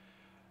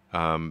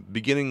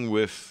 Beginning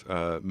with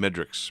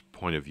Medric's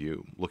point of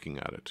view, looking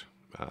at it.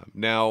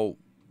 Now,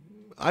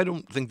 I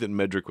don't think that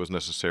Medric was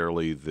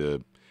necessarily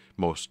the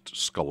most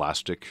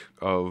scholastic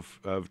of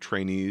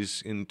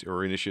trainees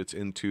or initiates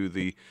into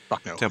the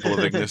Fuck no. Temple of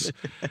Ignis.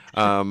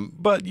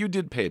 But you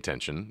did pay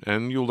attention,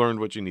 and you learned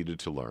what you needed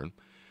to learn.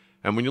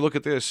 And when you look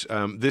at this,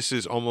 this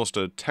is almost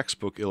a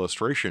textbook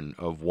illustration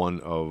of one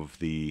of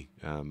the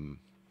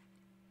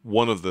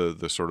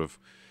sort of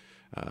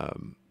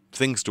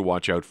things to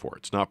watch out for.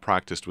 It's not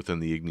practiced within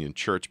the Ignian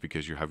Church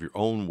because you have your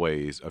own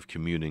ways of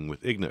communing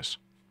with Ignis.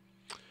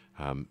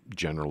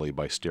 Generally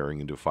by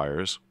staring into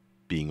fires,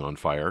 being on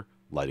fire,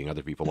 lighting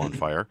other people on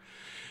fire.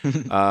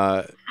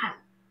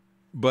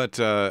 But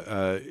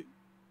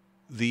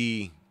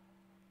the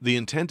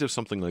intent of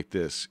something like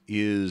this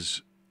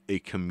is a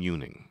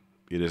communing.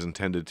 It is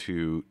intended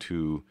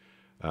to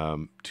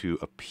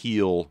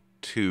appeal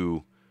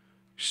to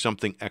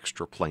something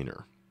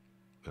extraplanar,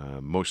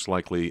 most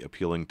likely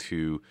appealing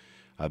to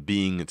a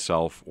being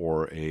itself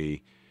or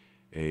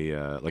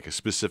like a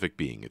specific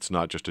being. It's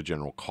not just a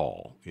general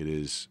call. It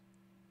is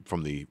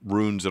from the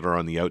runes that are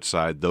on the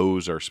outside.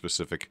 Those are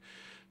specific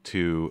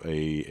to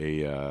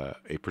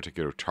a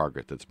particular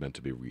target that's meant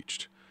to be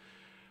reached.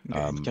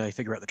 Okay, can I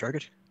figure out the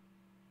target?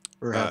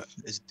 Or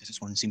does this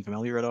one seem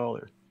familiar at all?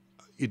 Or?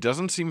 It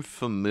doesn't seem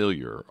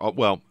familiar.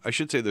 Well, I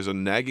should say there's a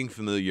nagging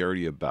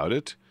familiarity about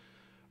it,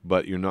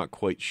 but you're not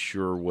quite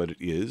sure what it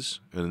is,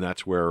 and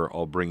that's where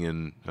I'll bring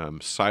in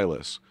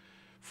Silas.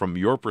 From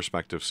your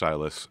perspective,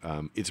 Silas,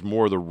 it's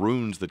more the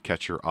runes that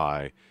catch your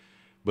eye,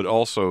 but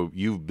also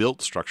you've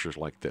built structures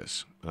like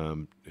this.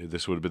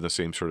 This would have been the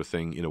same sort of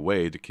thing in a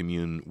way to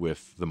commune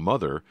with the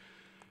mother,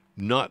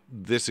 Not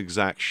this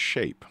exact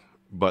shape,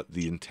 but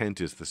the intent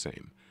is the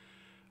same.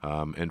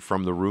 And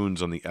from the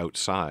runes on the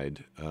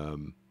outside,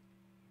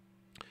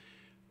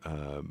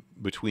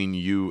 between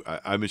you,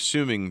 I'm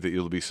assuming that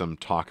there'll be some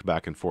talk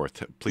back and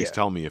forth. Please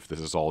tell me if this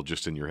is all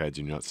just in your heads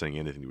and you're not saying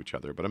anything to each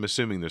other. But I'm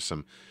assuming there's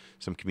some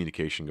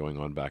communication going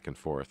on back and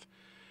forth.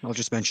 I'll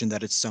just mention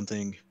that it's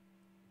something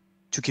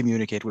to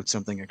communicate with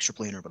something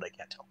extraplanar, but I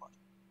can't tell what.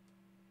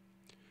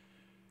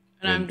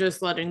 And I'm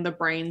just letting the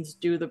brains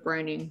do the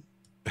braining.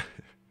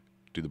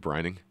 Do the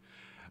brining.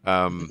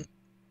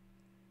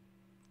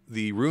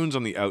 The runes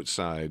on the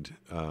outside,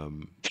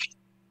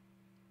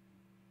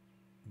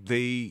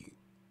 they,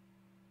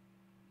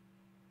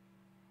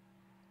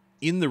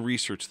 in the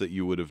research that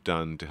you would have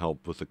done to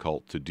help with the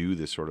cult to do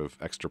this sort of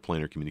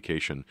extraplanar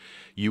communication,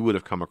 you would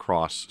have come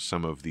across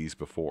some of these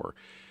before.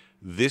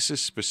 This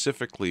is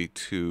specifically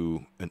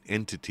to an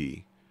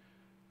entity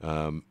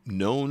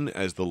known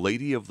as the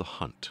Lady of the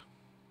Hunt.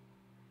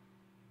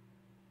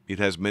 It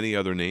has many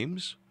other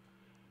names,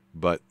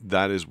 but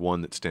that is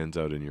one that stands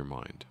out in your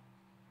mind.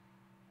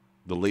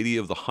 The Lady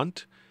of the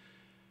Hunt,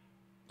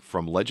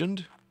 from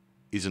legend,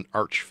 is an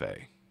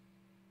archfey.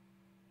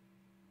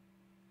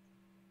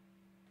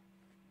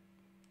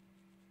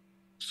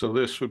 So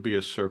this would be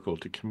a circle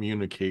to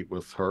communicate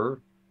with her?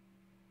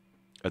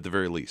 At the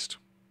very least.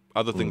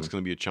 Other things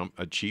can be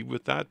achieved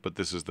with that, but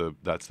that's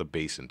the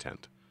base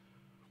intent.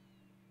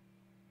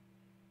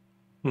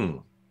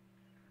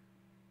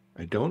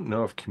 I don't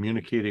know if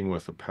communicating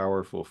with a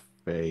powerful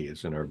fae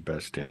is in our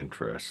best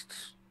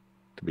interests,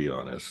 to be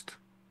honest.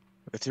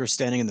 If they're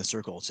standing in the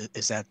circles,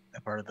 is that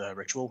a part of the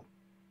ritual?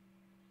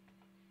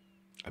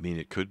 I mean,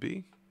 it could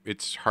be.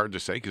 It's hard to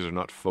say because they're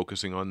not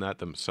focusing on that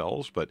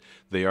themselves, but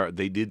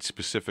they did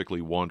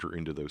specifically wander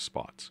into those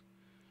spots.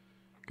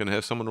 Going to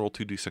have someone roll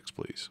 2d6,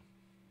 please.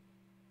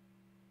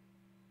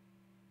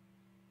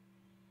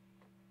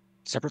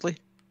 Separately?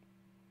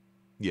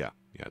 Yeah,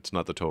 it's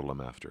not the total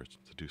I'm after. It's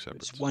the two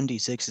separates. It's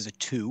 1d6 is a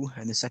 2,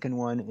 and the second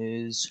one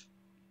is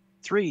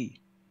 3.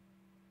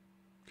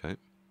 Okay.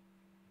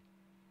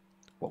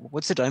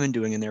 What's the diamond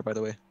doing in there, by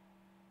the way?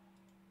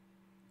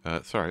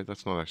 Sorry,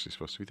 that's not actually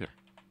supposed to be there.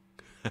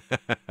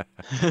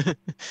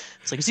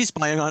 It's like, is he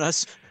spying on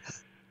us?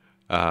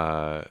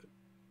 That's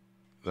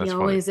he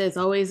always is.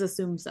 Always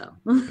assume so.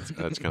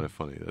 That's kind of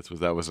funny.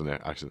 That was an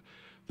accident.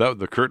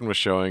 The curtain was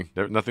showing.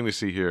 Nothing to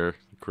see here.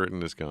 The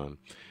curtain is gone.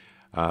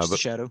 Just a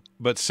shadow.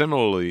 But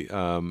similarly,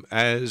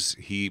 as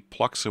he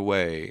plucks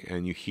away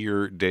and you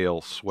hear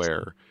Dale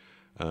swear,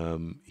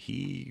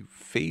 he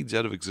fades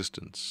out of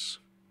existence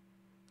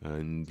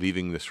and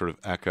leaving this sort of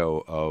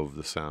echo of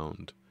the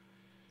sound.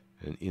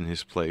 And in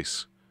his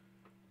place,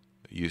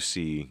 you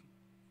see,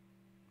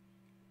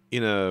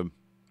 in a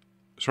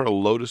sort of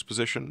lotus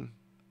position,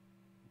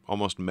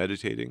 almost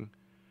meditating,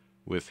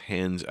 with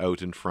hands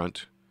out in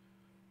front,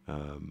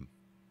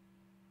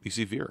 you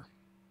see Veer,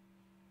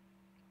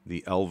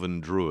 the elven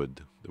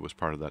druid that was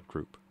part of that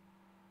group.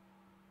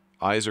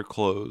 Eyes are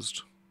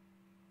closed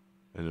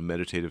in a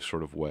meditative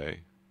sort of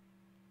way.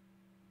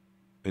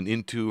 And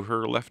into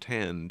her left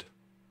hand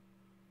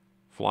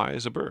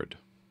flies a bird.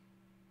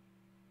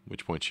 At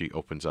which point she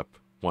opens up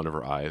one of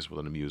her eyes with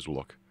an amused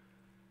look.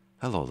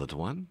 Hello, little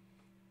one.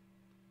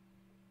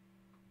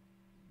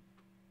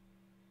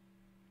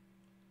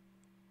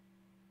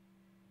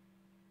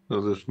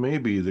 So this may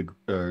be the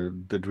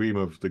dream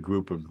of the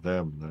group of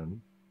them,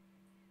 then.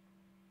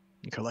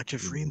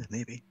 Collective dream,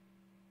 maybe.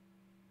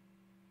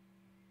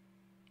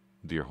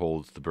 Deer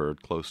holds the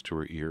bird close to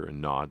her ear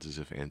and nods as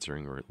if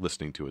answering or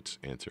listening to its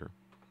answer.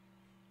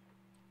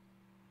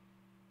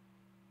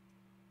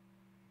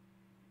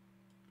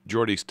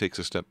 Geordie takes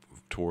a step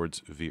towards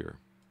Veer.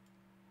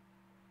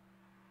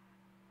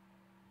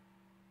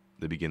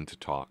 They begin to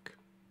talk.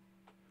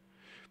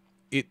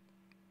 It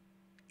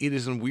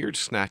is in weird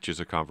snatches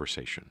of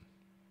conversation.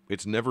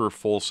 It's never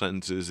full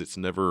sentences. It's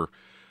never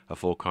a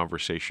full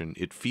conversation.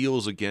 It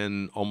feels,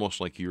 again, almost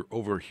like you're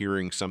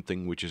overhearing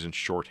something which is in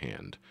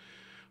shorthand,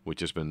 which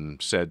has been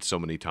said so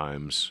many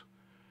times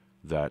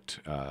that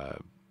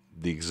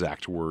the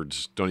exact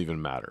words don't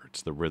even matter.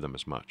 It's the rhythm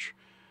as much.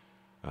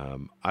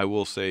 I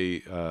will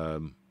say,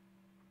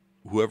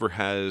 whoever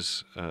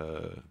has,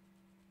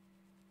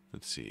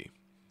 let's see,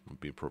 what would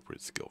be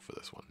appropriate skill for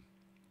this one.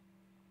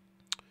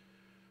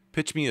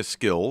 Pitch me a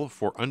skill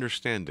for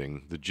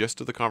understanding the gist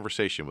of the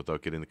conversation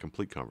without getting the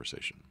complete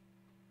conversation.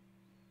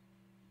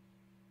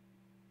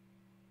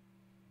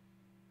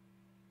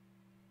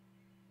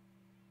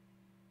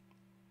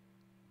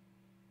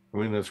 I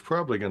mean, that's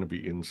probably going to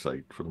be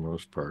insight for the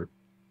most part.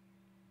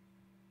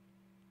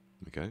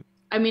 Okay.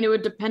 I mean, it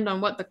would depend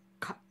on what the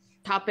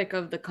topic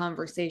of the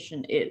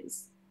conversation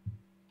is.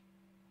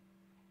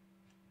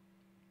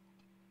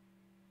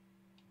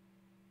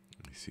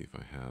 Let me see if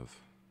I have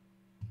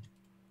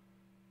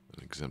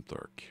an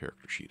exemplar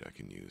character sheet I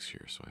can use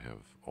here, so I have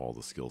all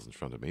the skills in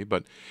front of me.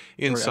 But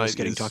insight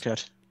getting talked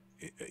at.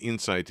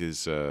 Insight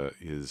is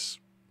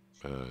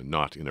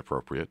not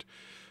inappropriate.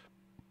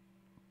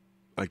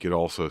 I could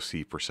also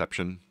see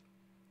perception.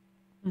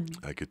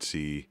 I could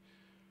see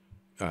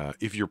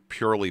if you're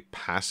purely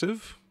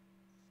passive,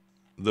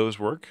 those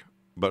work.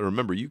 But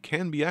remember, you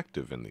can be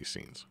active in these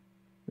scenes.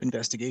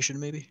 Investigation,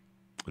 maybe?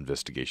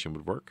 Investigation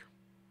would work.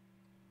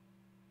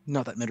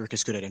 Not that Medric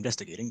is good at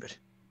investigating, but...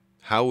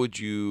 How would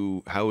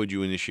you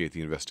initiate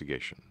the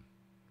investigation?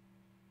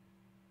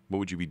 What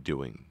would you be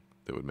doing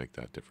that would make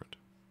that different?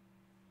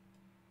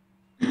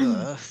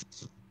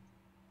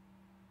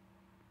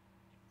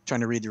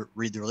 Trying to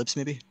read their lips,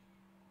 maybe?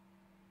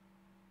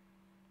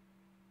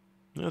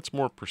 That's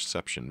more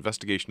perception.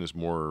 Investigation is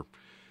more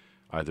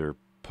either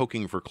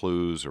poking for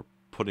clues or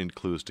putting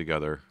clues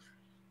together.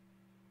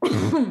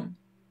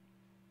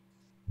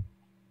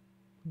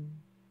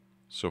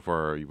 So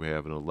far, you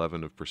have an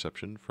 11 of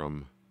perception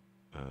from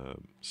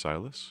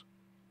Silas.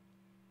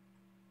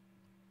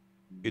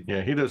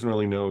 Yeah, he doesn't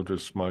really know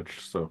just much,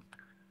 so...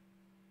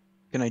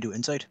 Can I do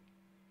insight?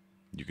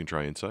 You can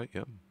try insight,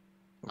 yeah.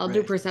 I'll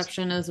do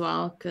perception as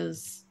well,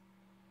 because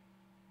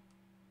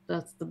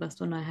that's the best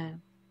one I have.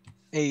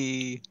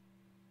 Hey.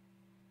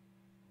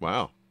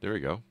 Wow, there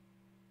you go.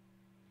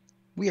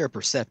 We are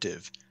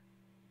perceptive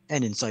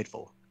and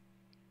insightful.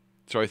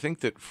 So I think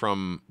that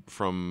from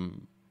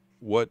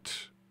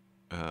what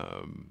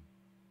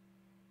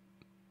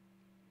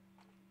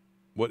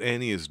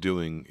Annie is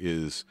doing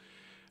is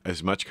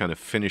as much kind of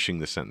finishing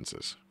the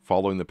sentences,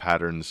 following the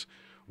patterns,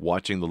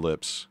 watching the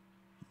lips,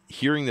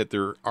 hearing that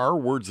there are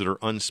words that are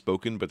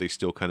unspoken, but they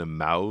still kind of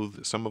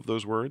mouth some of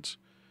those words.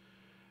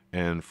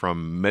 And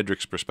from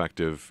Medric's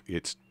perspective,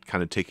 it's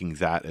kind of taking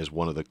that as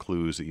one of the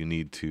clues that you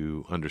need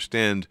to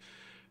understand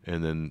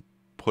and then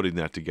putting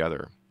that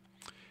together.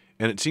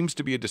 And it seems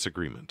to be a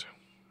disagreement.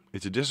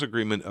 It's a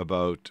disagreement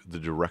about the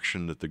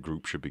direction that the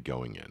group should be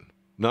going in.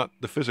 Not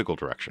the physical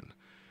direction,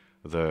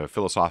 the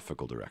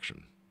philosophical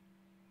direction.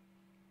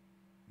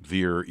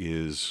 Veer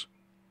is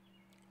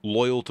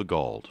loyal to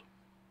Gald,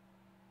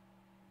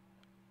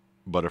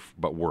 but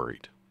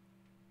worried.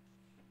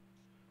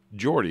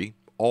 Geordie,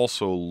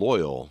 also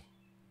loyal,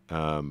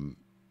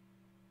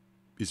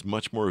 is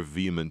much more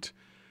vehement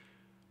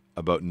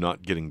about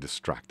not getting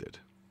distracted.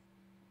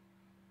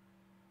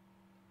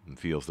 And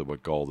feels that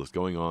what Gald is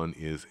going on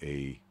is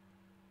a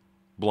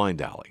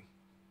blind alley.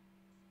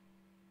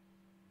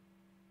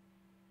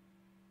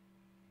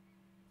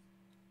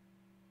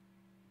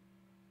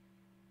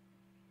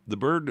 The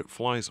bird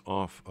flies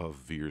off of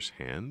Veer's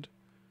hand,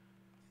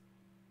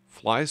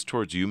 flies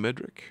towards you,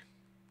 Medric,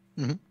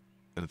 and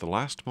at the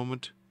last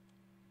moment,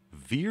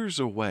 veers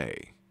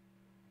away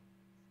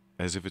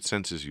as if it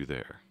senses you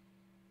there.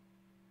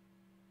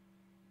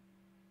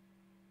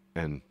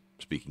 And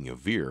speaking of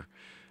Veer,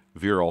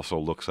 Veer also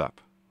looks up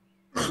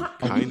and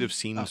kind of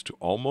seems to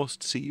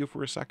almost see you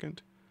for a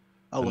second.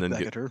 I'll look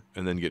back at her.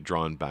 And then get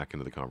drawn back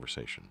into the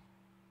conversation.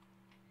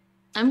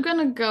 I'm going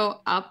to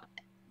go up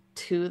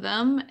to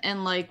them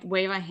and like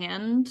wave a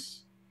hand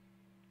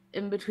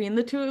in between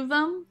the two of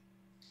them.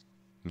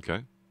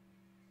 Okay.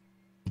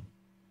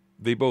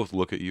 They both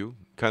look at you,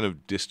 kind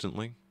of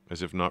distantly,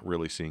 as if not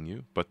really seeing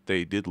you, but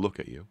they did look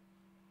at you.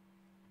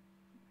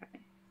 Okay.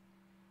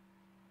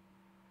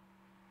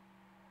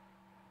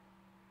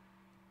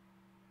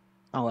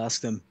 I'll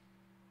ask them,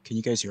 can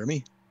you guys hear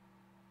me?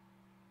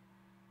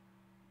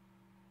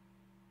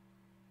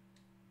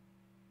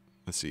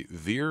 Let's see.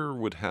 Veer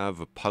would have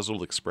a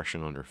puzzled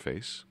expression on her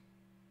face.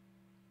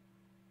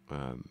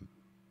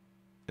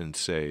 And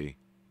say,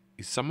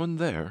 is someone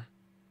there?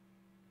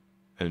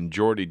 And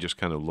Geordie just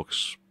kind of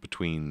looks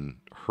between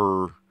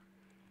her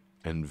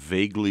and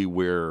vaguely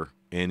where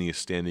Annie is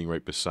standing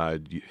right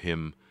beside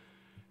him,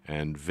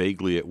 and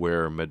vaguely at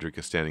where Medric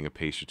is standing a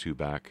pace or two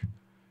back,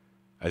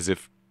 as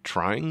if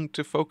trying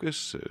to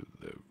focus,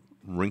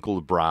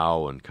 wrinkled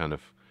brow and kind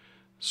of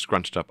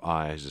scrunched up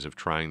eyes as if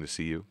trying to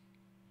see you.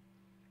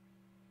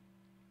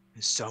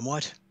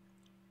 Somewhat.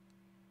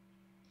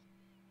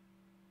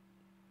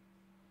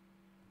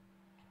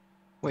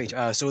 Wait,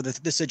 so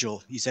the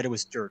sigil, you said it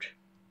was dirt.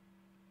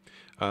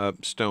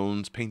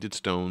 Stones, painted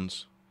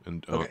stones,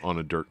 and Okay. on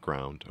a dirt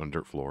ground, on a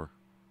dirt floor.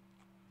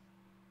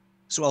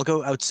 So I'll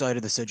go outside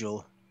of the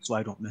sigil so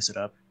I don't mess it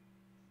up.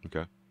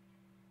 Okay.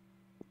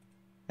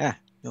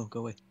 No,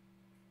 go away.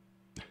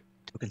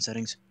 Token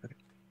settings. Okay.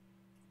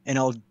 And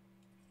I'll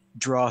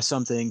draw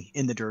something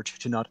in the dirt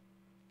to not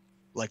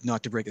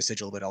to break the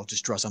sigil, but I'll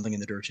just draw something in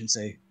the dirt and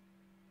say,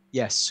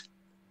 yes.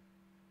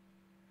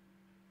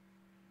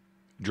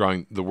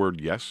 Drawing the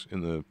word yes in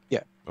the...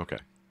 Yeah. Okay.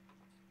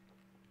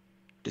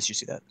 Did you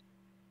see that?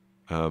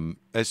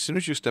 As soon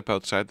as you step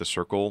outside the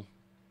circle,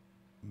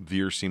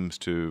 Veer seems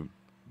to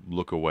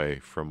look away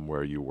from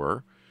where you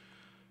were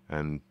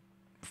and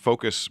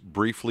focus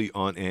briefly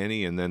on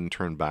Annie and then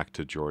turn back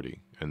to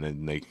Geordie. And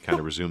then they kind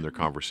of resume their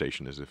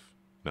conversation as if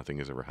nothing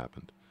has ever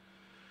happened.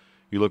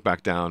 You look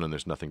back down and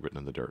there's nothing written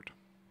in the dirt.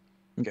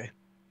 Okay.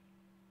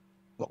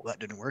 Well, that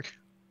didn't work.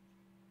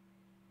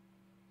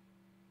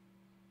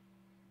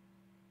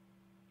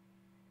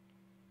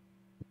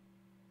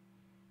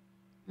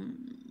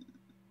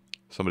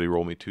 Somebody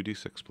roll me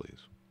 2d6,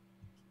 please.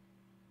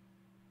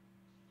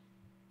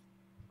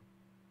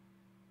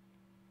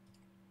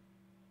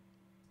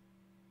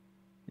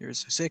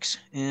 There's a 6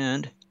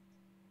 and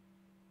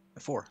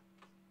a 4.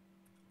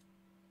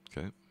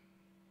 Okay.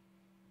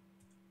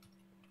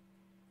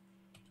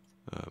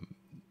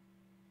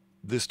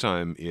 This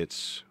time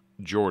it's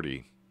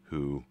Geordie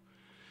who,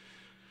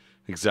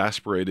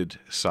 exasperated,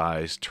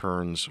 sighs,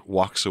 turns,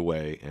 walks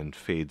away, and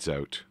fades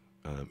out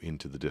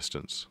into the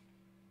distance.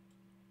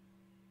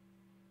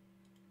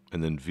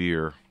 And then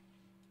Veer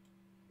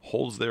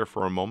holds there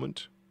for a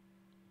moment,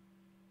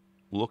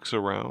 looks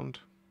around,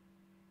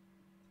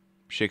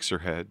 shakes her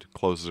head,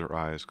 closes her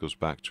eyes, goes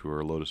back to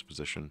her lotus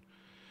position,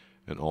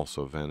 and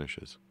also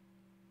vanishes.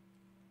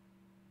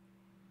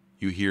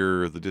 You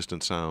hear the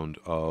distant sound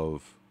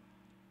of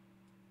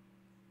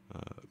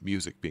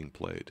music being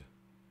played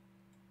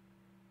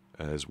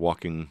as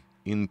walking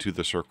into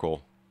the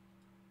circle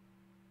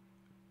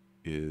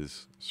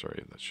is...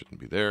 Sorry, that shouldn't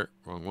be there.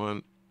 Wrong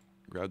one.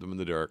 Grab them in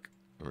the dark.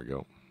 There we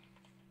go.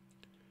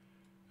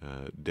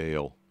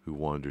 Dale, who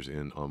wanders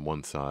in on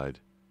one side.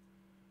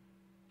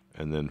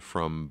 And then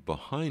from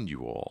behind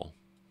you all,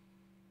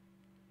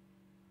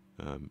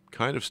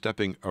 kind of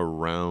stepping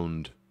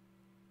around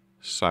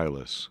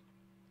Silas.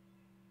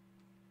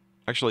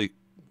 Actually,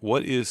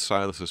 what is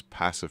Silas's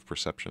passive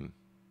perception?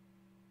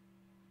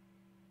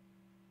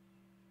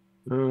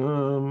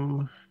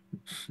 Let's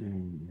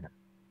see.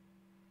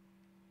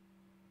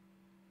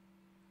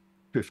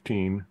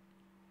 15.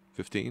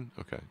 15?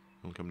 Okay.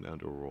 I'll come down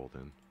to a roll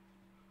then.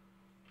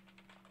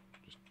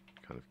 Just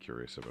kind of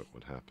curious about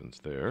what happens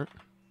there.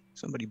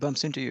 Somebody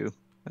bumps into you.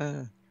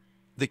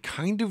 They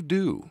kind of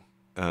do,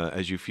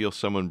 as you feel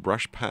someone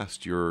brush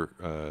past your...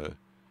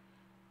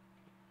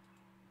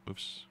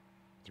 oops.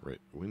 The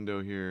right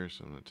window here,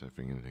 so I'm not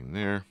typing anything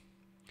there.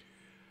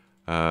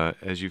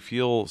 As you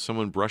feel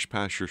someone brush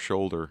past your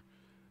shoulder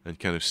and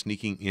kind of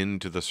sneaking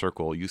into the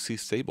circle, you see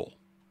Sable.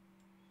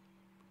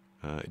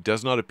 It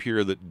does not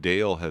appear that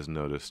Dale has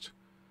noticed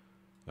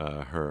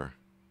her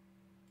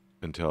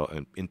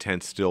until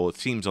intent still, it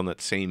seems, on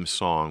that same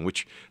song,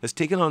 which has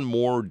taken on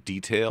more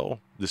detail.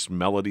 This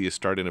melody is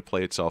starting to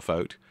play itself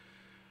out.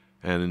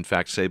 And in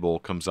fact, Sable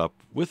comes up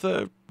with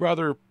a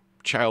rather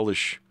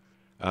childish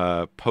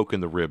poke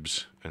in the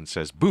ribs and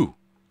says, "Boo!"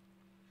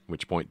 At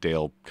which point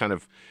Dale kind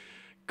of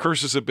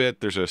curses a bit.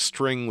 There's a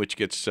string which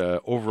gets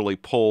overly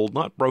pulled,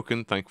 not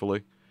broken,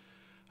 thankfully,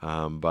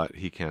 but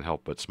he can't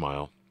help but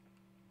smile.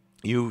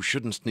 "You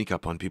shouldn't sneak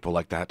up on people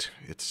like that.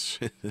 It's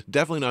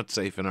definitely not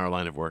safe in our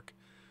line of work."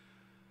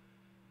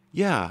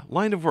 "Yeah,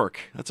 line of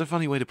work. That's a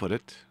funny way to put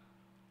it.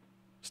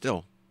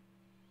 Still."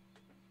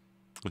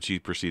 And she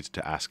proceeds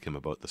to ask him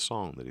about the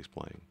song that he's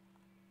playing.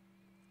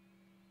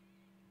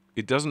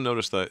 It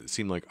doesn't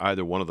seem like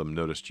either one of them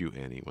noticed you,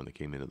 Annie, when they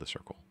came into the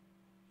circle.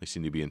 They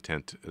seem to be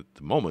intent at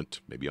the moment,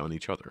 maybe on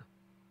each other.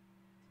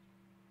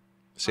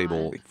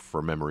 Sable,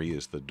 for memory,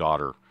 is the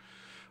daughter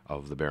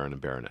of the Baron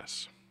and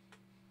Baroness.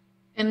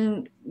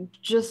 And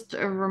just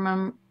a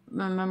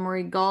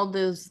memory, Gald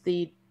is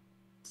the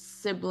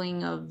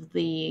sibling of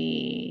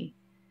the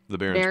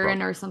Baron's Baron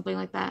brother. Or something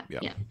like that.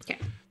 Yeah. Okay.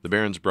 The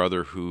Baron's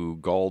brother, who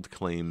Gald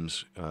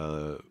claims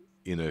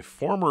in a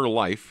former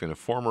life, in a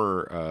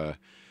former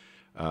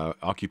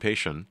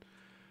occupation,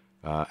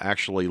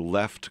 actually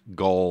left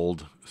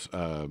Gald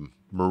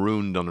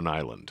marooned on an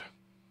island.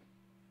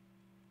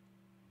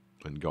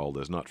 And Gald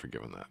has not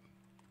forgiven that.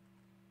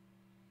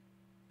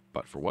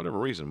 But for whatever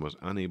reason was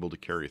unable to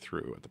carry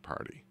through at the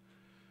party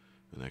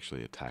and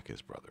actually attack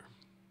his brother.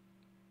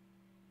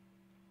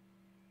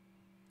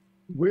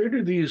 Where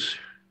do these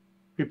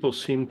people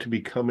seem to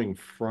be coming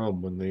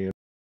from when they...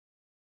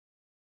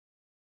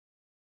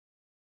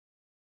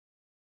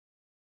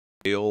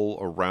 Sail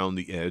around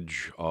the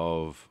edge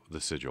of the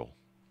sigil.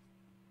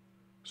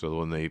 So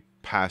when they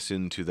pass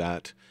into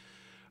that,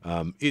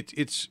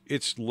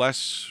 it's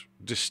less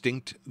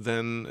distinct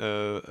than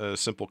a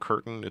simple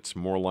curtain. It's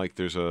more like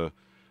there's a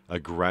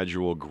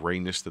gradual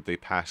grayness that they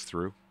pass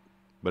through.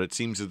 But it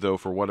seems as though,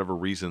 for whatever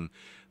reason,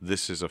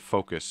 this is a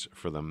focus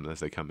for them as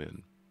they come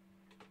in,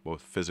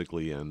 both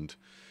physically and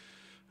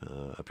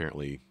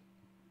apparently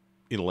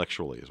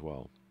intellectually as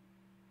well.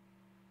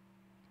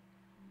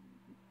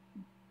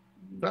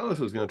 Silas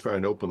is going to try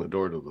and open the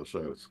door to the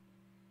south.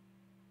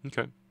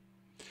 Okay.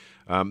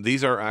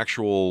 These are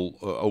actual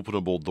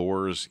openable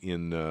doors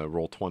in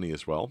Roll20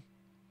 as well.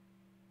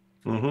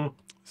 Mm-hmm.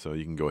 So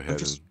you can go ahead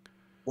and...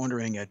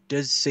 Wondering,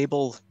 does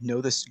Sable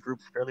know this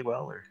group fairly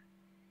well, or?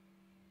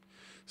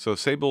 So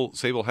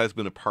Sable has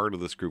been a part of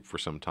this group for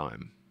some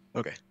time.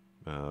 Okay.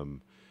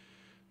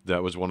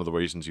 That was one of the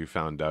reasons you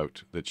found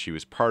out that she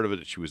was part of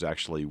it. She was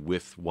actually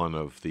with one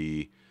of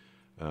the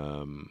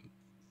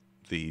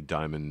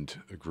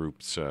Diamond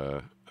Group's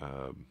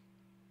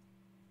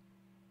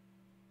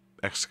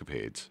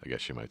escapades, I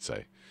guess you might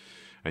say.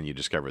 And you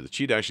discovered that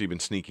she'd actually been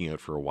sneaking out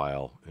for a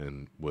while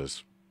and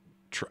was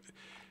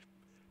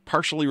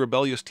partially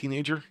rebellious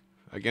teenager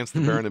against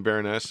the Baron and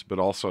Baroness, but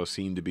also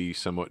seemed to be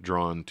somewhat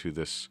drawn to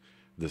this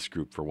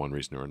group for one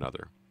reason or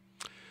another.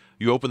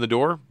 You open the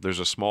door. There's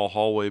a small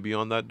hallway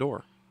beyond that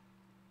door.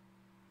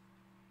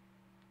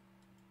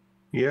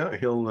 Yeah,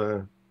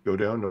 he'll go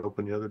down and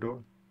open the other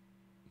door.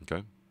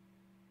 Okay.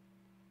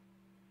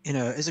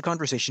 Is a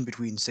conversation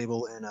between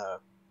Sable and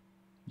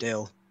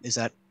Dale, is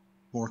that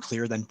more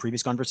clear than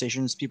previous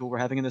conversations people were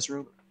having in this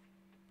room?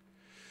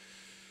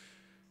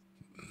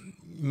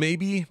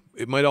 Maybe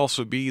it might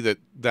also be that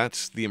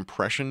that's the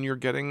impression you're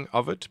getting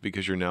of it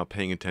because you're now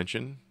paying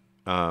attention.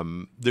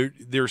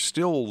 There's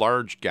still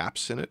large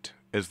gaps in it,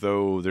 as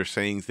though they're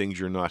saying things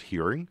you're not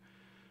hearing.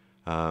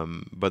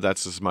 But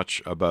that's as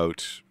much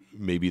about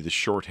maybe the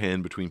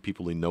shorthand between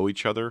people who know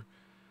each other,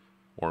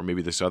 or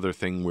maybe this other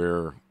thing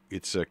where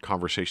it's a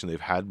conversation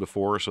they've had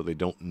before, so they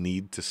don't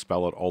need to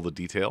spell out all the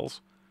details.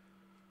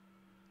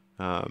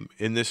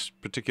 In this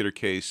particular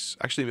case,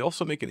 actually,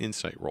 also make an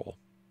insight roll.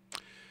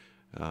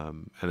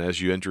 And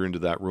as you enter into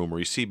that room, or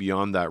you see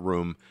beyond that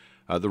room,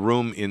 the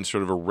room in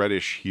sort of a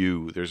reddish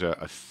hue, there's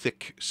a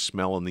thick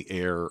smell in the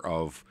air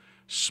of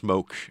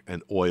smoke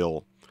and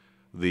oil.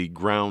 The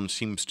ground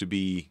seems to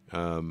be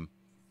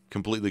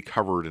completely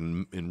covered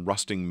in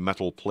rusting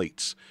metal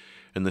plates.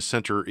 In the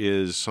center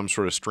is some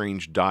sort of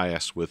strange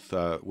dais with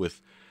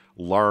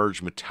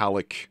large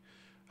metallic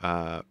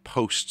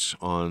posts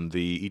on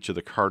each of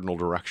the cardinal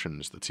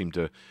directions that seem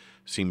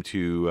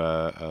to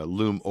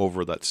loom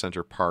over that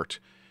center part.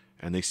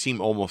 And they seem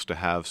almost to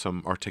have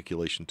some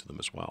articulation to them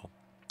as well.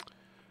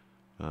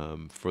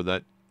 For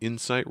that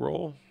insight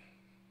roll,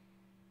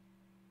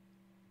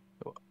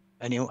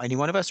 Any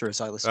one of us, or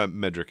Silas?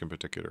 Medric in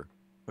particular,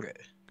 Okay.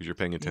 because you're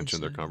paying attention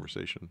to their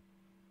conversation.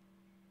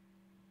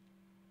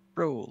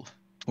 Roll.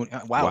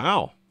 Wow.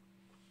 Wow.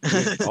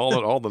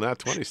 all the nat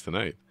 20s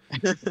tonight.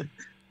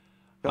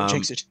 Don't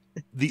jinx it.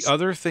 The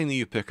other thing that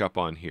you pick up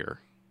on here,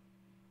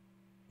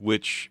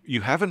 which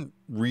you haven't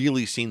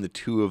really seen the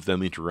two of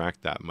them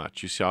interact that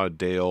much. You saw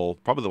Dale,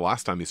 probably the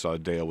last time you saw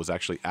Dale was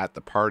actually at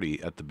the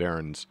party at the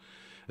Baron's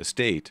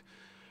estate,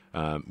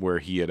 where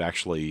he had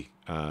actually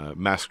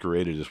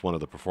masqueraded as one of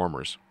the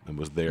performers and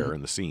was there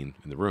in the scene,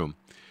 in the room.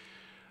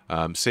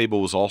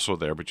 Sable was also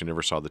there, but you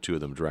never saw the two of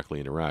them directly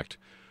interact.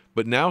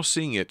 But now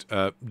seeing it,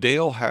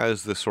 Dale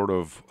has this sort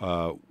of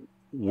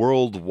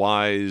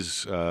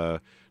world-wise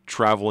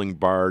traveling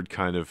bard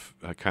kind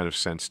of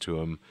sense to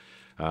him.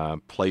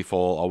 Playful,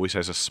 always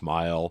has a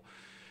smile,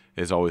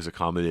 is always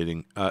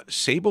accommodating.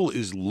 Sable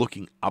is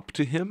looking up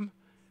to him,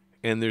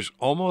 and there's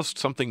almost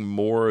something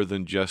more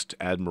than just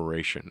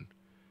admiration.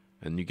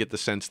 And you get the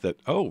sense that,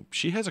 oh,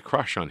 she has a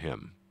crush on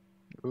him.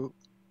 Ooh.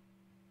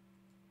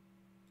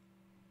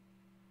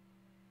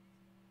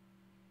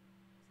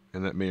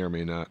 And that may or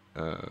may not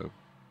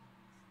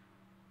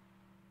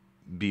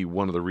be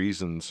one of the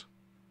reasons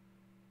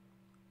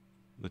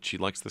that she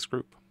likes this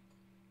group.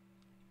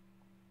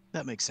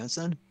 That makes sense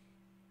then.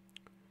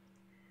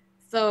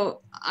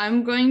 So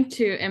I'm going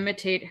to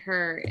imitate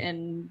her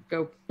and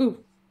go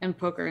boo and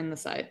poke her in the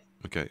side.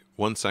 Okay,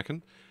 1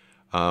 second.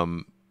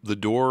 The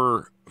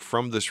door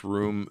from this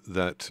room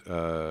that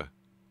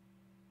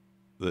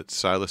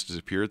Silas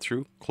disappeared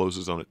through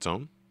closes on its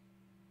own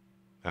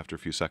after a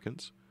few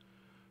seconds.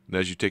 And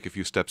as you take a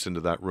few steps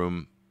into that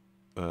room,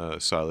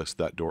 Silas,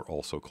 that door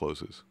also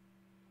closes.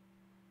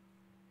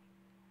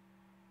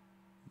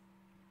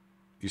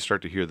 You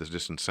start to hear this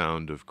distant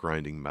sound of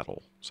grinding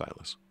metal,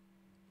 Silas.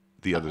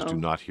 The others do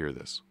not hear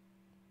this.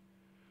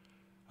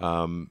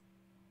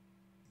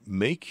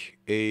 Make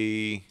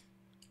an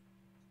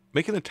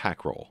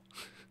attack roll.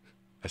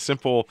 A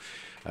simple,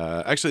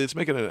 actually, let's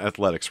make it an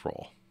athletics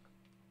roll.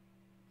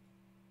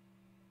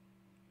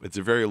 It's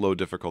a very low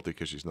difficulty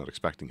because she's not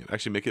expecting it.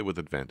 Actually, make it with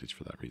advantage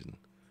for that reason.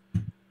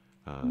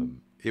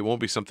 It won't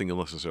be something you'll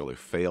necessarily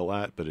fail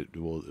at, but it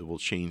will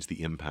change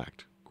the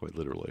impact, quite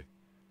literally.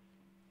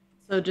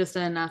 So just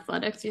in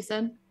athletics, you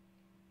said?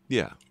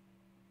 Yeah.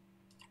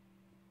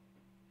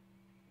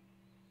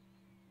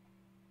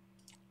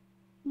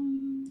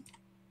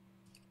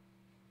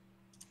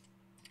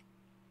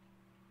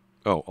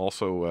 Oh,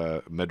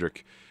 also,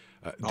 Medric,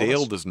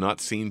 Dale does not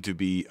seem to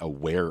be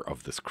aware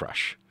of this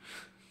crush.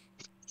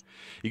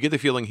 You get the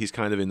feeling he's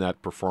kind of in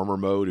that performer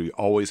mode. He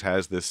always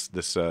has this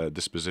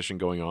disposition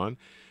going on.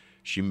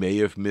 She may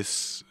have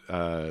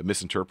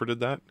misinterpreted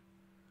that.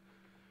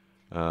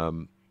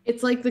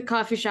 It's like the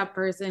coffee shop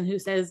person who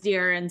says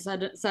dear and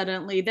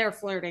suddenly they're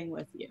flirting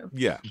with you.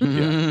 Yeah,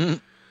 yeah.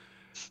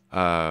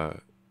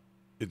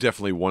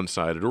 Definitely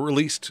one-sided, or at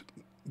least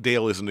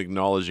Dale isn't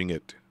acknowledging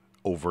it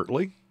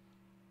overtly.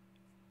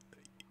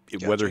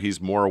 Gotcha. Whether he's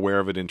more aware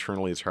of it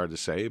internally is hard to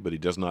say, but he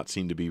does not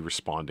seem to be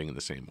responding in the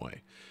same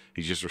way.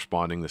 He's just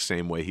responding the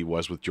same way he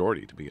was with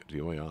Geordie, to be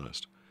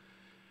honest.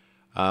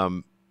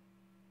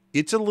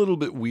 It's a little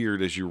bit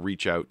weird as you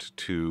reach out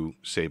to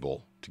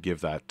Sable to give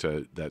that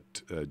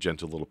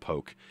gentle little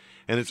poke.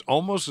 And it's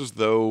almost as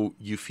though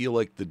you feel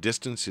like the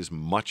distance is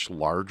much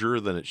larger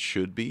than it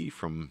should be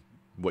from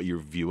what you're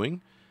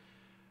viewing.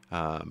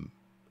 And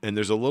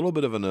there's a little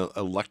bit of an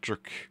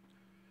electric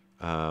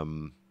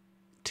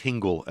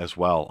tingle as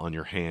well on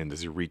your hand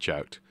as you reach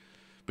out.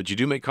 But you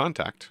do make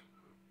contact.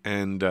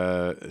 And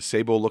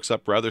Sable looks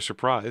up rather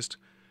surprised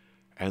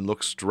and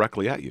looks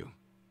directly at you.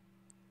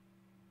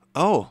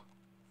 Oh,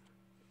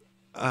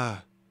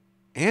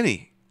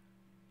 Annie.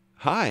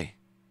 Hi.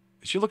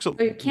 She looks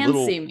You can't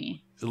see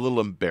me. a little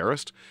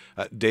embarrassed.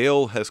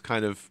 Dale has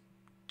kind of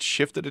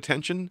shifted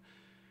attention,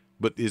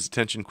 but his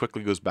attention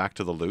quickly goes back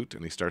to the lute,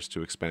 and he starts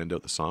to expand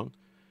out the song.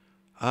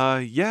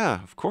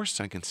 Yeah, of course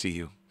I can see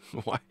you.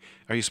 Why?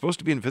 Are you supposed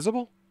to be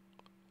invisible?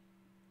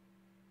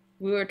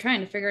 We were trying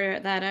to figure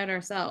that out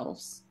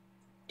ourselves.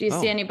 Do you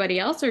see Oh. anybody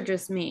else or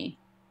just me?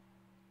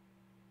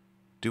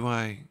 Do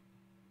I?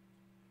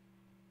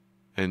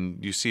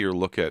 And you see her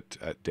look at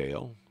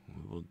Dale.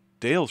 Well,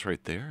 Dale's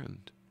right there,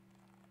 and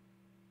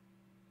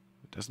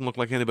it doesn't look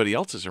like anybody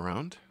else is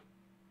around.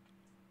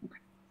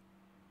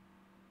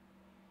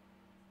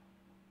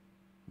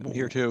 I'm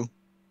here too.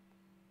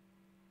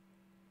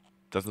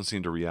 Doesn't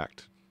seem to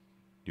react.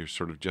 You're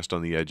sort of just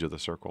on the edge of the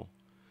circle.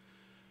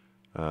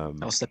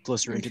 I'll step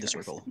closer into the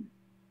circle. Interesting.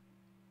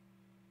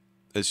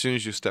 As soon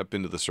as you step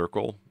into the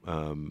circle,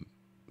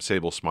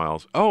 Sable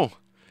smiles. Oh,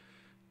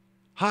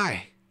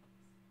 hi.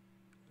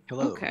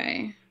 Hello.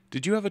 Okay.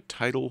 Did you have a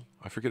title?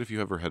 I forget if you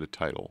ever had a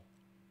title.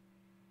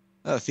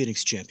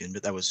 Phoenix Champion,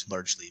 but that was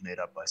largely made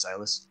up by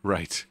Silas.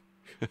 Right.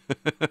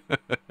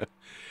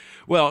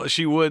 Well,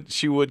 she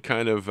would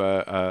kind of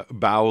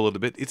bow a little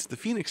bit. It's the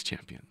Phoenix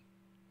Champion.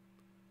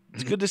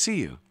 It's good to see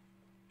you.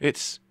 And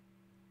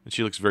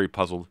she looks very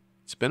puzzled.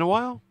 It's been a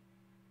while?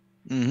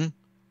 Mm-hmm.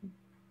 I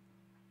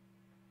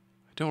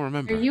don't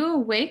remember. Are you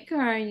awake or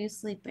are you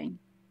sleeping?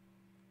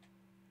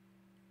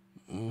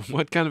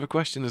 What kind of a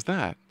question is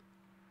that?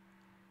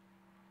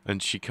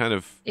 And she kind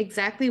of,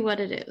 Exactly what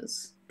it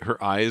is.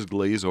 her eyes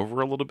glaze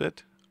over a little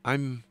bit. I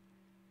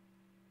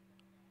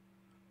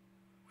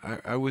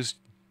was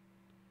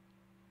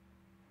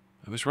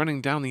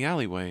running down the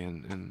alleyway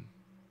and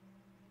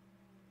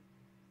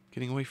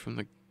getting away from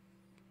the...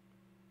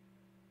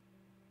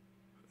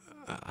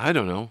 I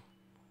don't know.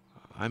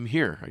 I'm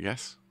here, I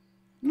guess.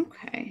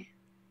 Okay.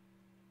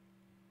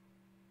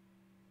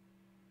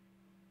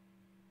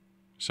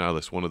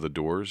 Silas, one of the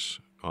doors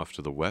off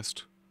to the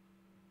west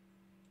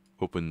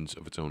opens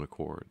of its own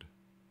accord.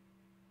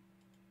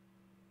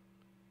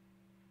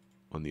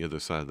 On the other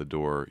side of the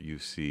door, you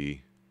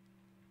see...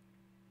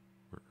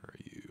 Where are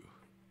you?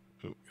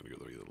 Oh, gotta go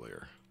to the other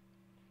layer.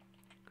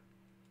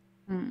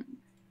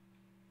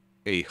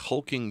 A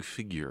hulking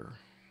figure.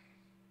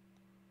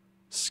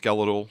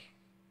 Skeletal,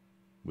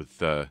 with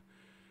the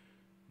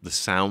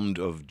sound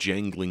of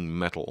jangling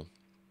metal.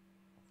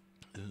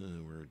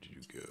 Where did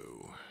you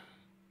go?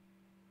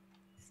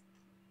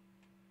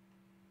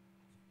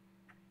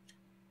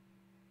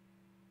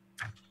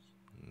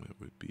 That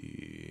would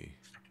be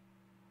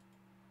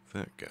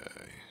that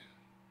guy.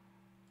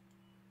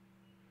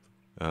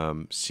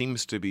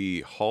 Seems to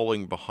be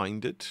hauling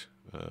behind it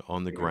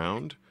on the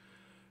ground.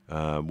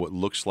 What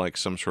looks like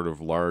some sort of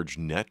large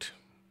net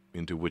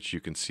into which you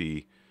can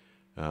see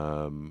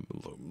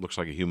looks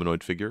like a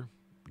humanoid figure,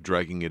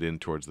 dragging it in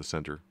towards the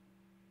center.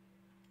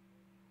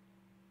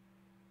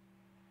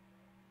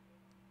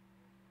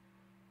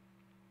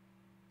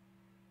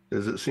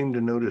 Does it seem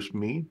to notice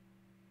me?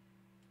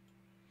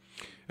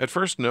 At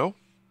first, no.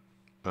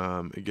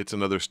 It gets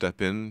another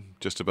step in,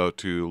 just about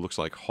to, looks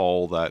like,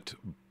 haul that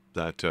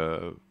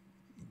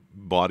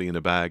body in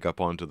a bag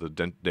up onto the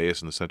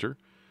dais in the center.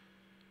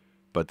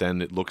 But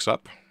then it looks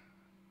up,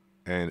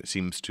 and it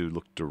seems to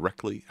look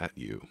directly at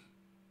you.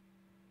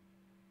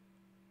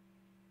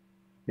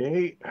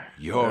 Hey.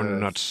 You're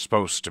not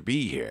supposed to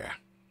be here.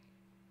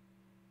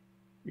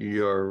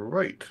 You're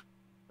right.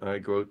 I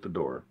go out the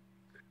door.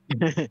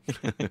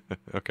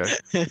 Okay.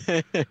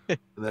 And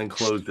then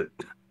closed it.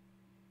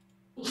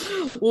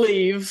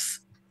 Leaves.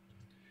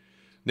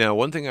 Now,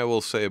 one thing I will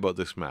say about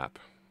this map,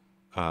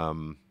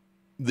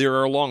 there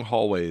are long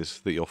hallways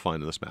that you'll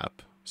find in this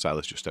map.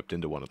 Silas just stepped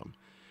into one of them.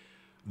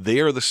 They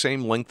are the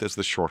same length as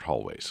the short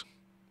hallways.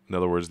 In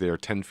other words, they are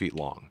 10 feet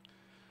long.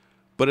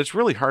 But it's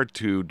really hard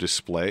to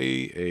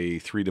display a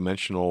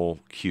three-dimensional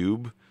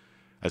cube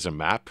as a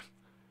map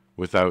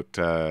without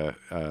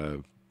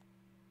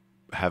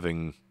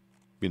having,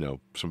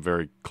 some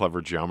very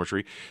clever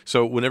geometry.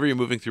 So whenever you're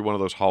moving through one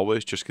of those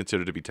hallways, just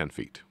consider it to be 10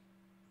 feet.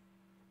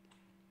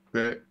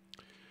 Okay.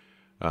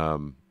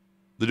 The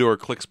door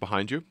clicks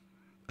behind you,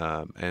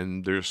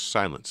 and there's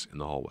silence in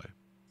the hallway.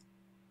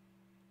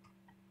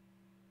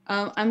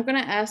 I'm going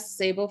to ask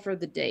Sable for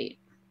the date.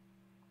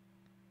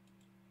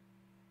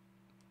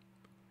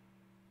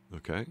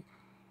 Okay.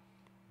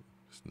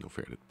 It's no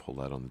fair to pull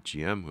that on the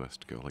GM, who has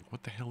to go like,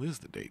 what the hell is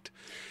the date?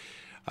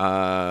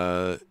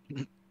 Well,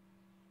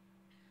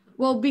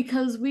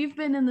 because we've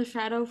been in the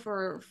shadow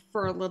for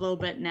a little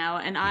bit now,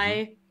 and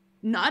I,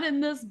 not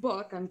in this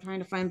book, I'm trying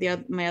to find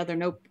my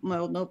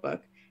old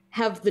notebook,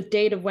 have the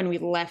date of when we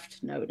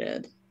left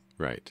noted.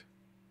 Right.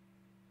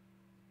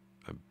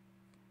 I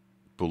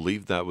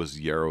believe that was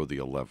Yarrow the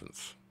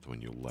 11th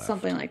when you left.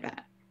 Something like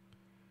that.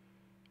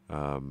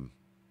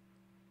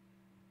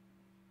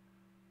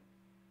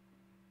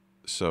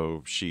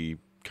 So she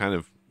kind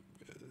of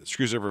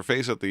screws up her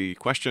face at the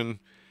question.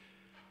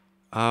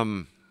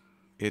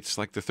 It's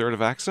like the 3rd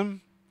of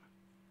Axum?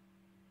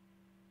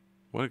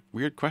 What a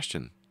weird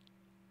question.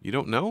 You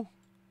don't know?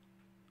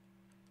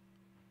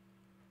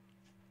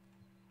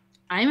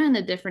 I'm in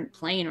a different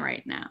plane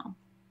right now.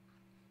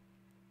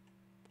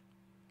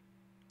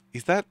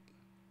 Is that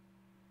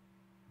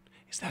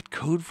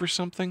code for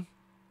something?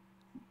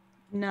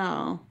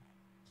 No.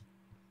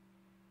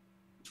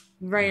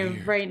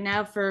 Weird. Right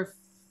now for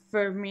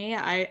me,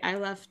 I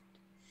left.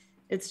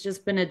 It's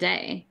just been a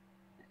day,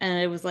 and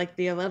it was like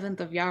the 11th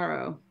of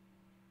Yarrow.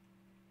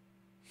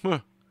 Huh.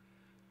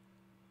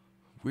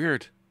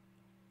 Weird.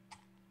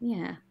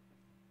 Yeah.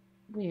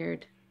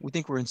 Weird. We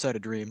think we're inside a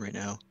dream right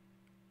now.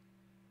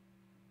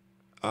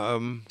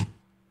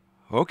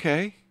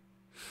 Okay.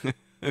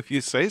 If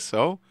you say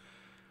so.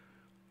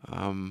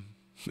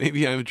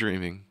 Maybe I'm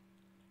dreaming.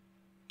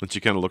 And she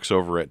kind of looks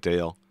over at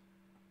Dale.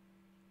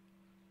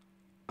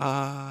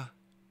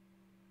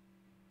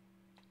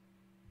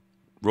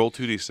 Roll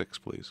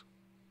 2d6, please.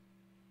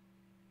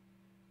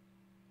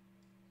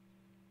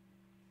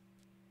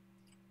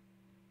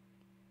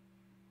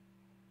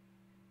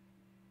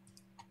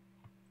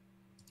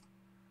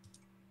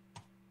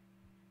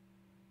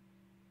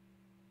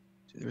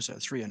 So there's a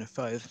 3 and a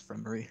 5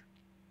 from Marie.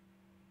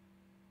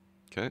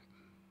 Okay.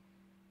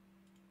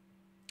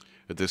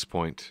 At this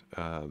point,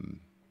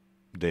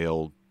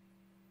 Dale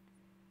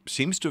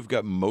seems to have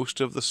got most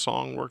of the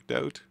song worked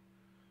out.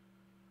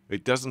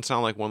 It doesn't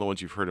sound like one of the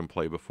ones you've heard him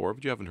play before,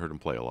 but you haven't heard him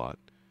play a lot.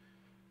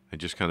 It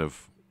just kind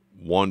of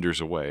wanders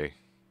away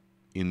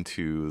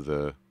into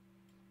the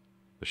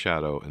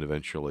shadow and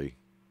eventually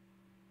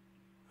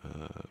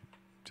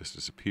just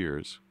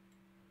disappears.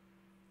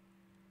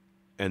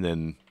 And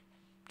then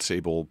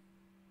Sable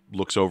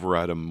looks over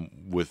at him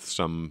with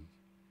some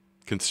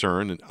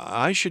concern and,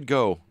 I should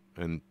go,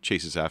 and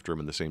chases after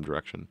him in the same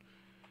direction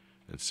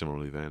and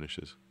similarly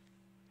vanishes.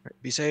 All right,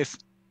 be safe.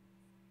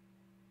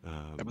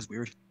 That was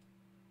weird.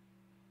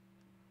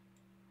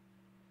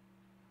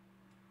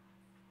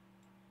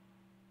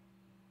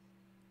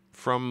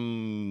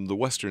 From the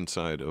western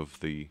side of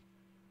the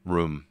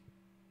room,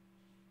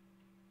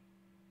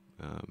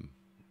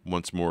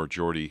 once more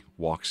Geordie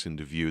walks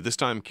into view, this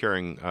time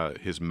carrying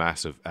his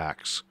massive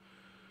axe.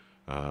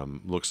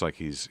 Looks like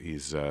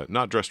he's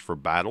not dressed for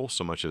battle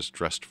so much as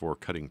dressed for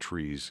cutting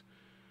trees.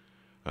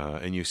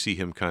 And you see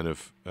him kind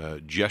of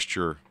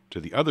gesture to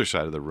the other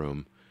side of the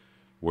room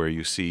where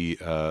you see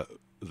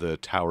the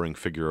towering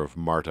figure of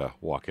Marta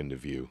walk into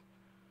view.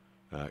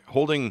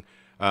 Holding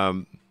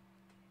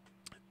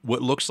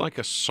what looks like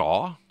a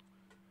saw.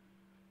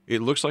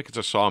 It looks like it's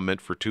a saw meant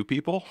for two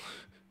people.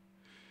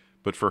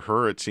 But for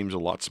her, it seems a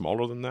lot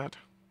smaller than that.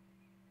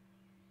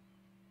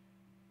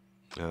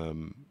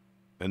 And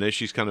as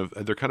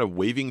they're kind of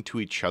waving to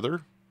each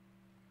other.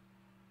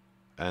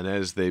 And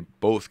as they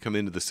both come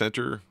into the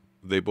center,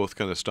 they both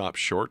kind of stop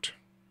short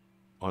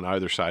on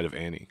either side of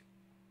Annie.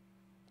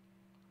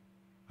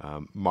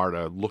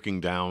 Marta looking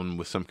down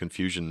with some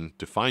confusion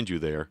to find you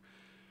there.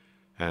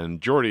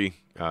 And Geordie,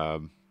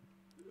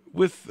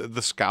 with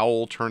the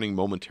scowl turning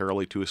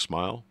momentarily to a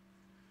smile.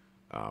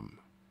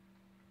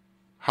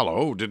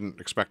 Hello,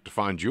 didn't expect to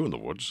find you in the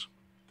woods.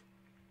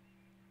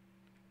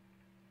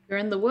 You're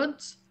in the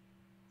woods?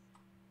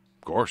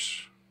 Of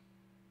course.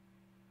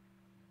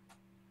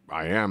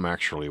 I am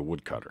actually a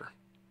woodcutter.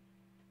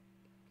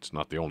 It's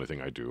not the only thing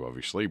I do,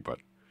 obviously, but...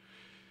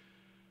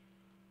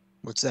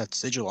 What's that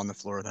sigil on the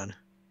floor, then?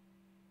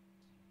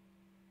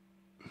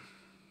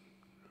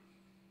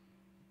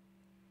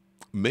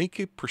 Make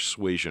a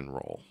persuasion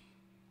roll.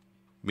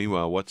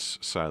 Meanwhile, what's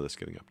Silas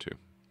getting up to?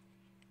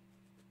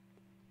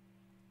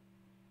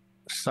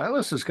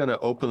 Silas is going to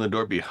open the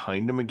door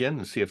behind him again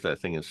and see if that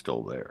thing is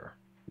still there.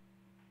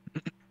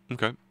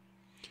 Okay.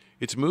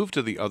 It's moved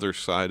to the other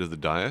side of the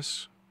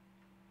dais.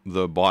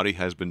 The body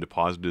has been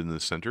deposited in the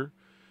center.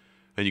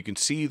 And you can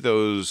see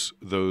those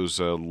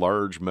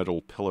large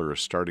metal pillars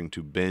starting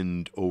to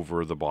bend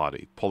over the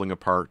body, pulling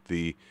apart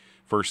the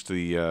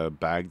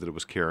bag that it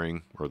was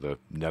carrying, or the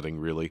netting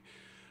really,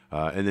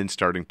 and then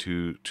starting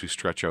to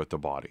stretch out the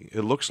body.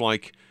 It looks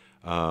like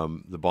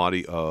the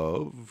body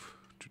of...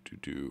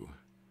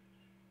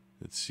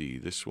 Let's see,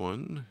 this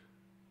one.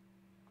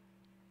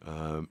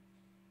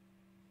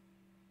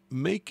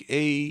 Make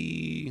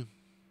a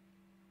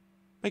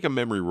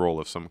memory roll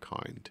of some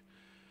kind.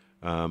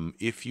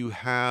 If you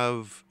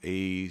have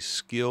a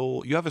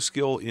skill,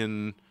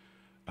 in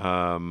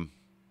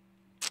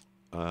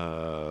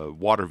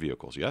water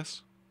vehicles,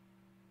 yes?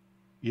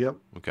 Yep.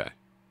 Okay.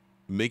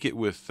 Make it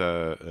with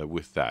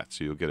that,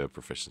 so you'll get a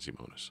proficiency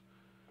bonus.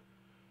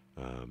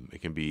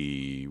 It can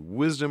be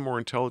wisdom or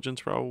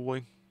intelligence,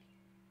 probably.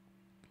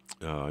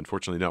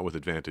 Unfortunately, not with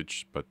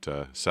advantage, but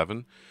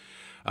 7.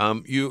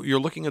 You're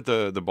looking at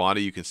the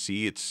body. You can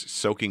see it's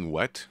soaking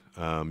wet.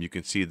 You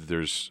can see that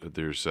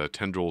there's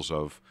tendrils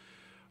of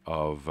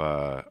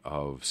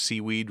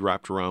seaweed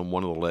wrapped around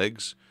one of the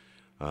legs.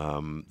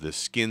 The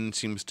skin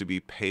seems to be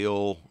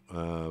pale.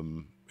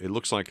 It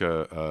looks like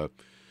a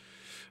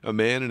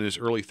man in his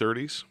early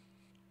 30s.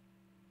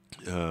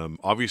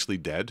 Obviously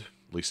dead,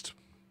 at least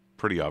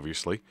pretty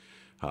obviously.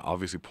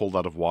 Obviously pulled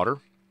out of water.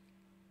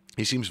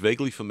 He seems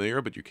vaguely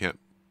familiar, but you can't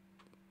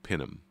pin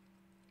him.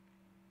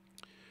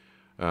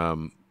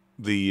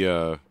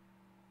 The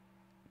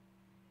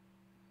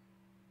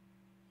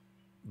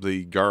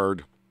The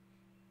guard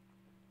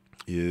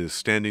is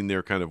standing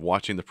there kind of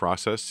watching the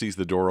process, sees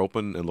the door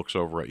open, and looks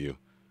over at you.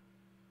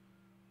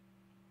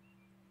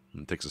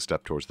 And takes a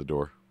step towards the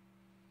door.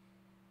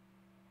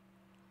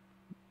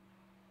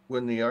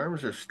 When the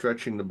arms are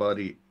stretching the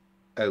body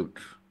out,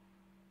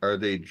 are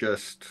they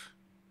just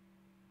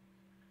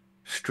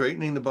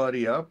straightening the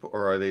body up,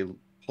 or are they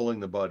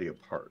pulling the body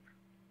apart?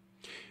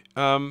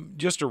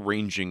 Just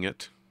arranging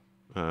it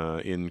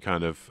in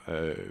kind of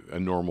a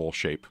normal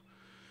shape.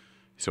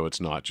 So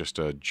it's not just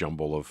a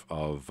jumble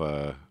of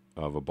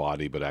a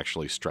body, but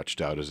actually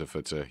stretched out as if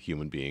it's a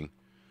human being.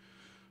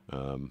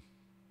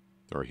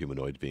 Or a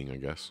humanoid being, I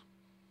guess.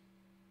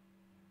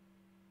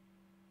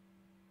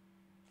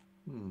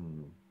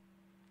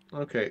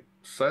 Okay,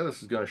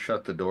 Silas is going to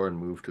shut the door and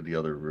move to the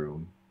other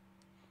room.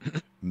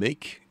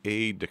 Make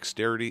a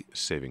dexterity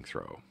saving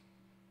throw.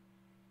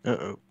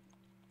 Uh-oh.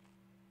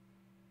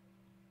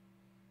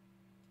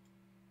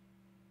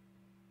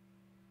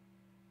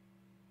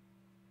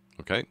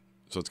 Okay,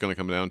 so it's going to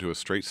come down to a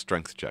straight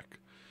strength check.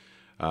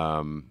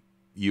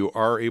 You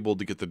are able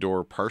to get the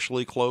door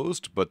partially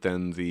closed, but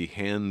then the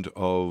hand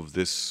of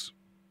this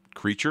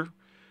creature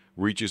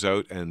reaches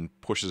out and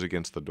pushes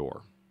against the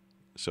door.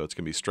 So it's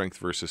going to be strength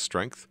versus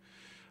strength.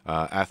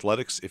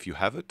 Athletics, if you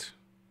have it.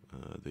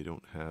 They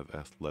don't have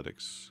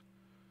athletics.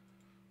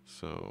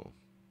 So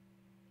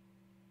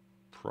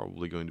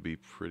probably going to be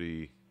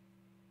pretty...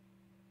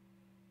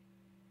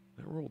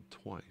 That rolled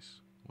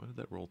twice. Why did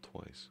that roll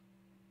twice?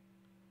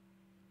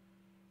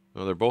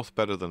 No, they're both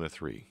better than a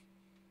 3.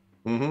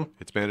 Mm-hmm.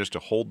 It's managed to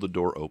hold the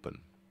door open.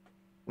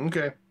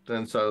 Okay,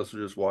 then Silas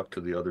will just walk to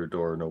the other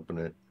door and open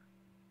it.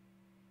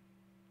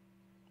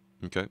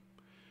 Okay.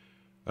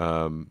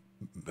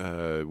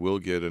 We'll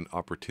get an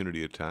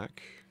opportunity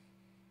attack.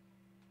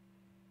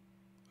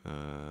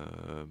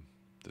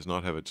 Does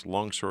not have its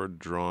longsword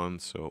drawn,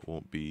 so it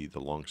won't be the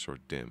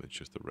longsword damage,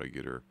 just the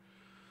regular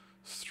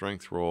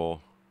strength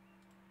roll.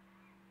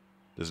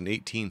 Does an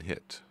 18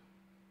 hit?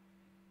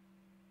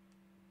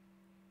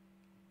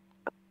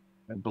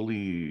 I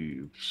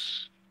believe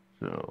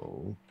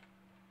so.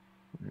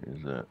 Where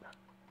is that?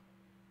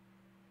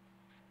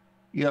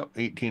 Yep,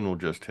 18 will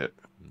just hit.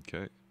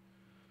 Okay.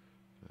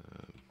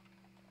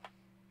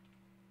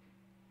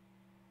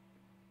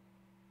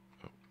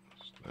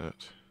 That.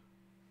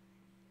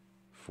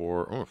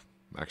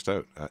 Maxed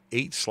out.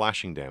 8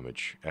 slashing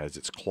damage as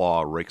its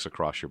claw rakes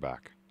across your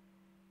back.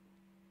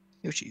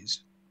 Oh,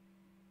 jeez.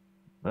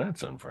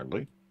 That's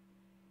unfriendly.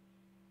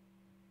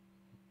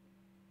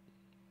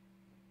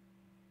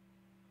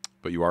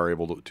 But you are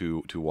able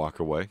to walk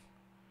away.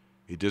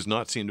 It does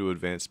not seem to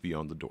advance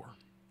beyond the door.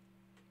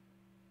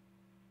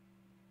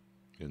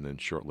 And then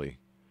shortly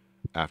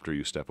after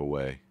you step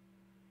away,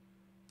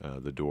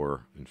 the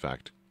door, in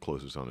fact,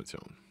 closes on its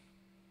own.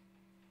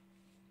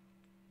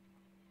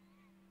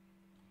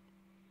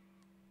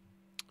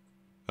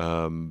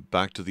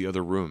 Back to the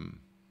other room,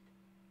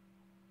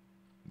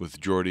 with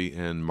Geordie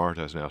and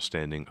Marta now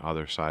standing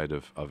either side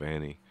of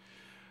Annie.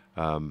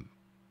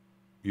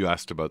 You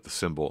asked about the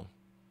symbol.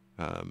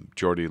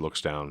 Geordie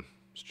looks down.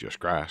 It's just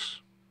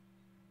grass.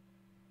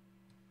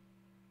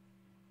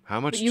 How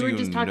much do you know? You were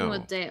just talking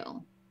with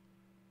Dale.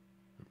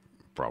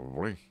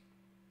 Probably.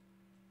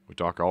 We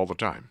talk all the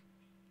time.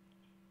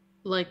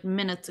 Like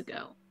minutes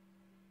ago.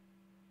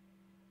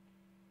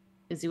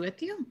 Is he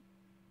with you?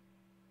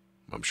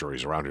 I'm sure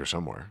he's around here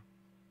somewhere.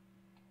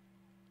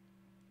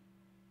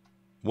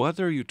 What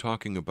are you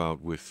talking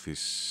about with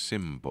this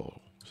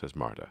symbol? Says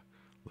Marta,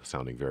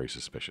 sounding very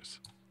suspicious.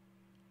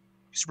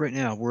 So right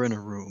now, we're in a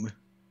room.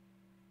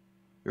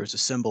 There's a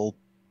symbol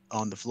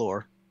on the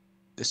floor.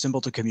 The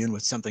symbol to commune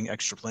with something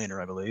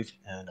extraplanar, I believe.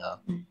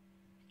 And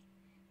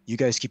you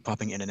guys keep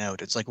popping in and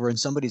out. It's like we're in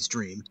somebody's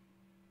dream.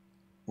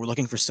 We're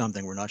looking for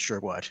something. We're not sure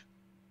what.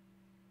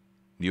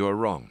 You are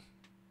wrong.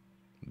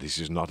 This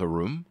is not a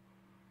room.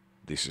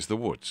 This is the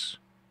woods.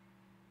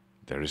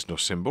 There is no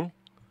symbol.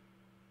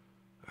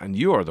 And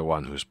you are the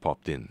one who's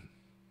popped in.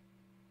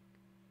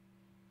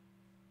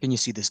 Can you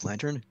see this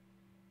lantern?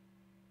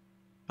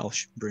 I'll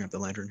bring up the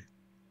lantern.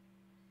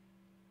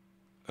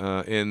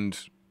 And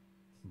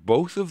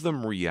both of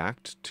them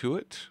react to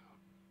it,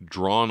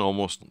 drawn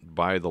almost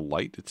by the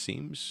light, it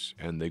seems,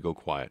 and they go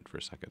quiet for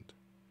a second,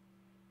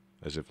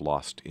 as if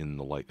lost in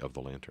the light of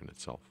the lantern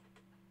itself.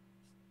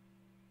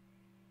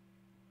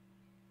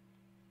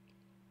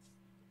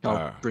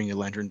 I'll bring the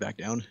lantern back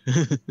down.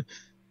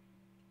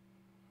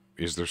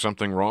 Is there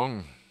something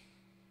wrong?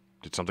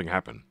 Did something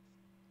happen?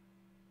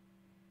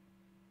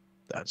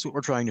 That's what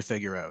we're trying to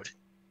figure out.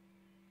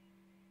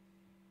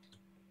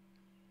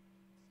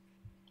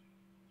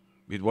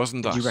 It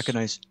wasn't us.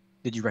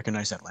 Did you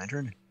recognize that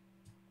lantern?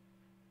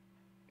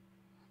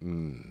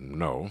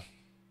 No.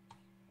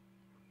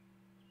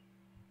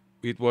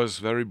 It was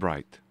very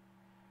bright.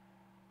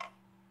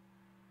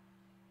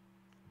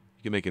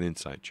 You can make an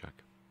insight check.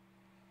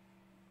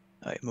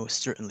 I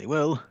most certainly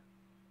will.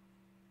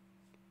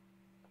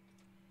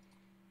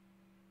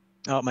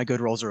 Oh, my good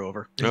rolls are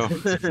over. Oh.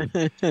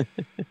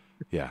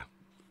 Yeah.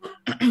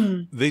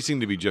 They seem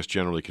to be just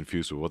generally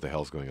confused with what the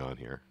hell's going on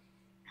here.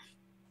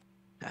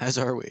 As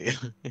are we.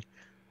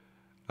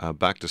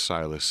 Back to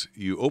Silas.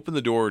 You open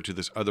the door to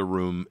this other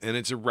room, and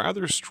it's a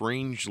rather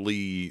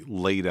strangely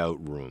laid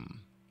out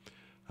room.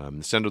 In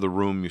the center of the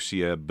room, you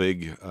see a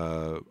big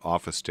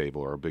office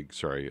table, or a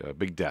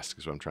big desk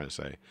is what I'm trying to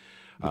say.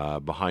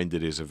 Behind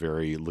it is a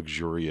very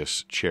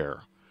luxurious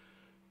chair.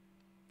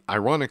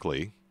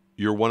 Ironically,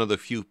 you're one of the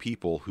few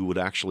people who would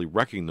actually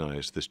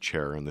recognize this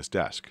chair and this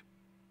desk,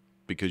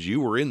 because you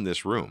were in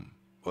this room.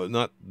 Well,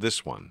 not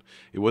this one.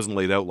 It wasn't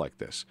laid out like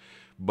this.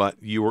 But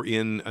you were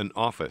in an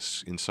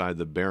office inside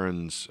the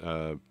Baron's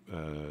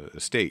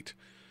estate,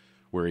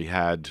 where he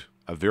had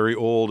a very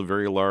old,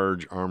 very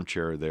large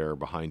armchair there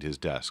behind his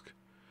desk.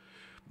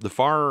 The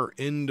far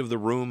end of the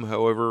room,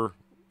 however,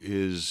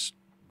 is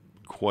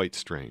quite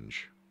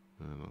strange.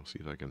 I'll see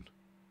if I can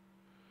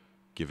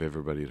give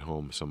everybody at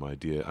home some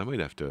idea. I might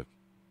have to...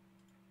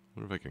 I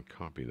wonder if I can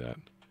copy that.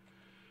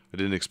 I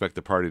didn't expect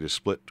the party to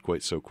split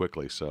quite so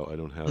quickly, so I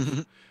don't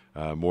have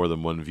more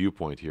than one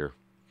viewpoint here.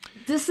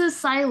 This is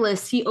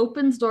Silas. He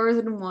opens doors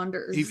and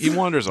wanders. He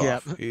wanders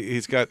off. Yep.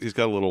 He's got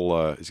a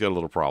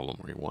little problem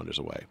where he wanders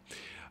away.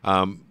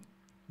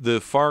 The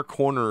far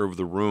corner of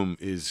the room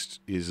is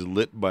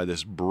lit by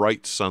this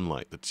bright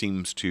sunlight that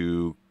seems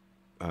to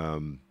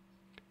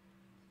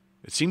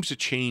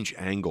change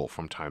angle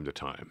from time to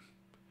time.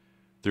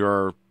 There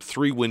are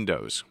 3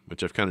 windows,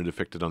 which I've kind of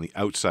depicted on the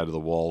outside of the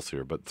walls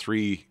here, but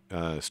 3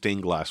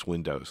 stained glass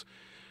windows,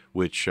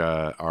 which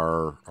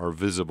are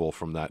visible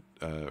from that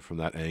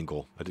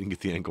angle. I didn't get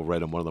the angle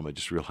right on one of them. I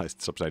just realized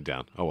it's upside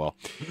down. Oh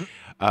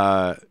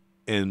well.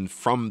 And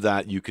from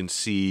that, you can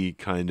see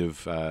kind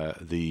of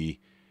the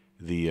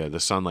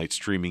sunlight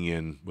streaming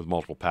in with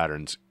multiple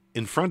patterns.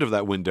 In front of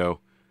that window,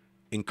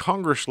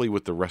 incongruously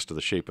with the rest of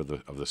the shape of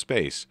the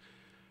space,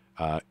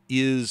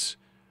 is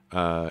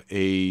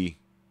a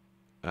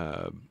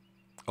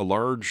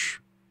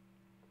large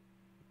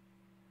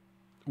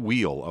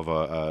wheel of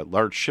a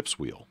large ship's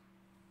wheel.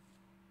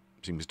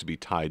 Seems to be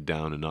tied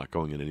down and not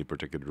going in any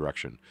particular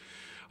direction.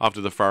 Off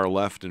to the far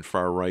left and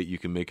far right, you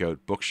can make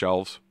out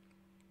bookshelves.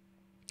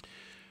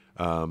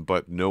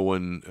 But no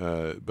one.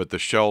 But the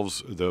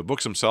shelves, the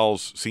books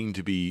themselves, seem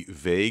to be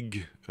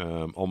vague,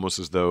 almost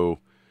as though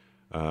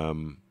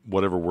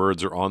whatever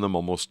words are on them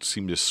almost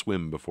seem to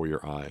swim before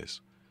your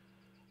eyes.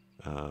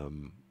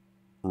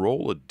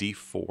 Roll a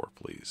d4,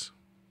 please.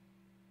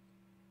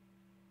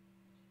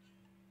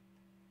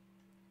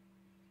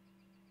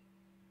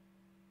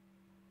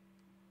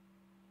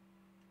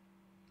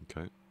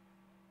 Okay.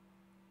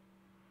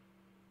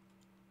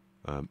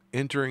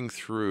 Entering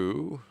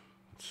through,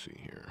 let's see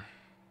here.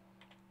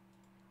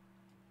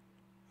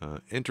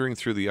 Entering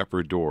through the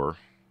upper door,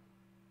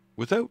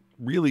 without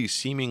really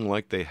seeming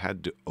like they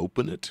had to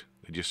open it,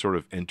 they just sort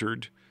of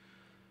entered.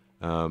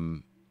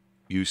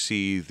 You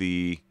see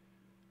the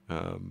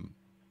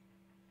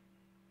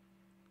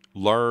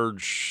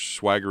large,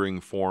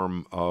 swaggering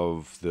form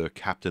of the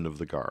captain of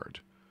the guard,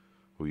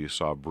 who you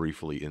saw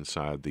briefly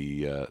inside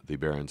the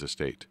Baron's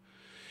estate.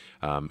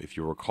 If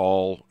you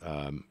recall,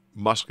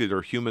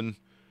 muscular human,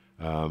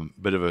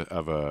 bit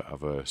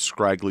of a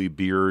scraggly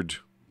beard,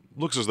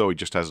 looks as though he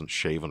just hasn't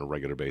shaved on a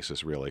regular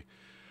basis, really.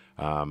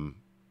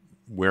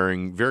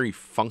 Wearing very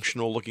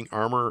functional-looking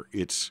armor.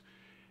 It's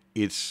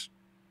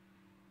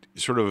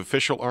sort of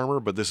official armor,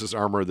 but this is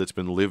armor that's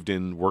been lived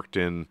in, worked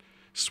in,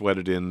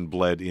 sweated in,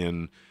 bled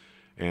in,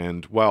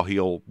 and while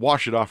he'll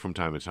wash it off from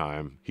time to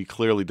time, he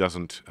clearly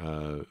doesn't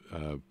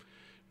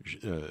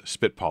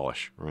spit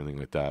polish or anything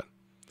like that.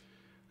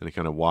 And he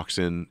kind of walks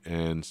in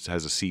and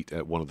has a seat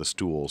at one of the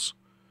stools.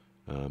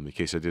 In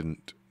case I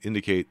didn't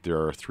indicate,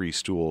 there are 3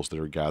 stools that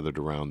are gathered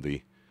around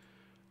the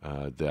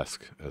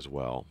desk as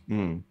well.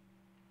 Kind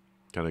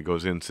of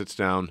goes in, sits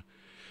down,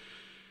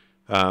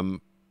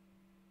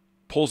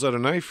 pulls out a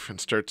knife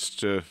and starts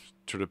to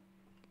sort of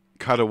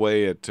cut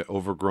away at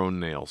overgrown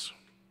nails.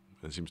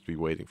 And seems to be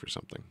waiting for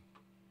something.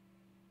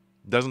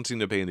 Doesn't seem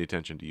to pay any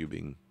attention to you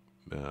being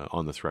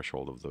on the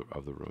threshold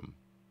of the room.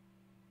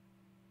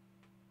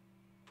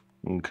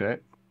 Okay.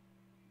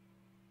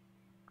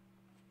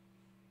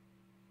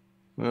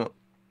 Well,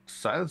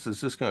 Silas is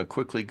just going to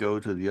quickly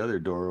go to the other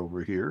door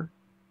over here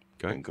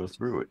and go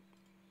through it.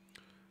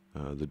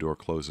 The door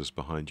closes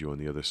behind you on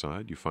the other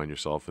side. You find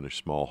yourself in a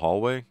small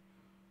hallway.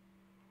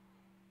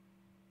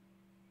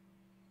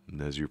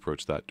 And as you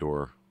approach that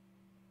door,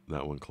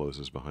 that one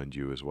closes behind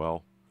you as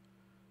well.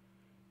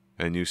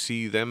 And you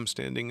see them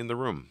standing in the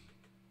room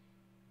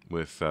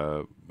with,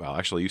 well,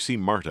 actually, you see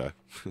Marta,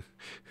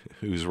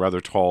 who's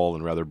rather tall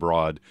and rather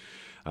broad,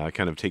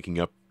 kind of taking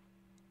up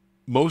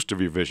most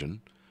of your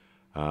vision.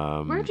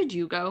 Where did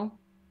you go?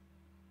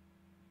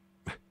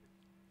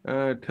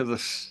 To the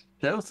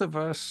south of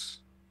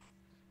us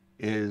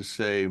is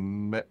a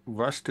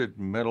rusted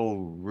metal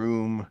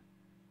room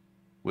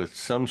with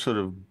some sort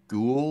of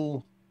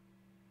ghoul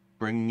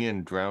bringing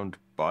in drowned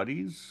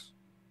bodies.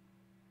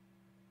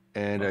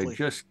 And Lovely. I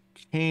just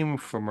came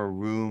from a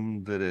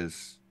room that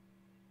is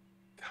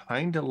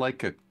kind of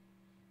like a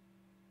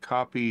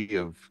copy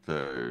of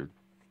the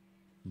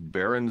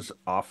Baron's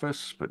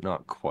office, but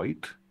not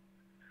quite.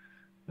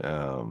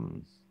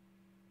 Can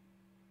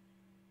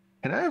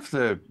I have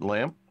the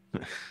lamp?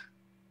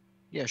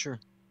 Yeah, sure.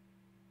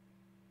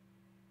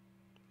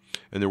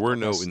 And there were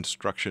no Yes.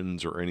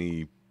 instructions or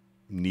any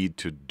need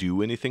to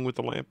do anything with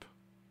the lamp.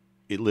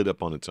 It lit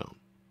up on its own.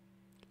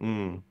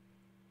 Mm.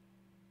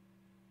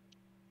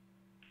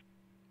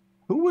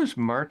 Who was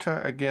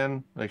Marta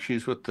again? Like,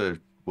 she's with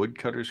the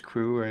woodcutters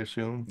crew, I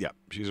assume? Yeah,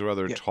 she's a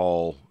rather Yeah.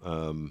 tall.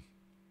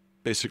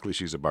 Basically,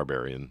 she's a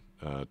barbarian,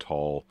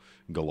 tall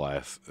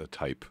Goliath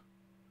type.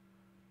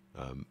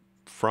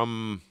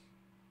 From,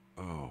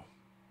 oh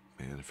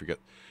man, I forget.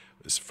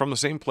 It's from the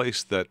same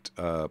place that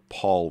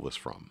Paul was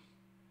from.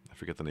 I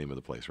forget the name of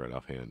the place right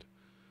offhand.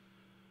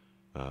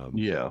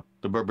 Yeah,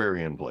 the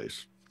barbarian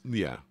place.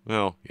 Yeah,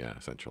 well, yeah,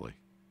 essentially.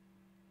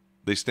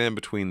 They stand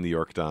between the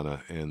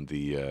Orkdana and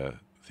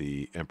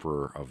the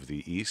Emperor of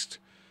the East,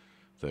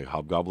 the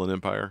Hobgoblin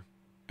Empire,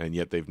 and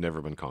yet they've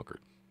never been conquered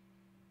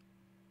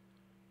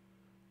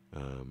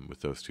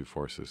with those two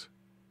forces.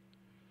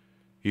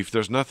 If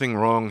there's nothing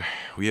wrong,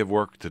 we have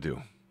work to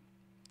do,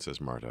 says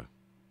Marta.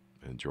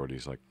 And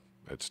Geordie's like,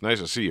 it's nice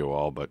to see you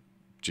all, but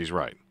she's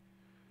right.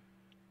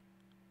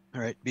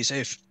 All right, be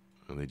safe.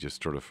 And they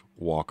just sort of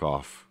walk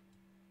off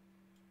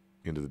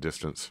into the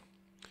distance.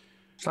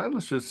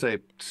 Silas just say,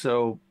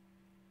 so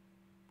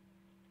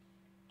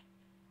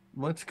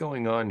what's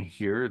going on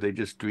here? Are they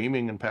just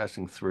dreaming and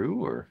passing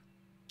through, or?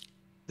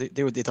 They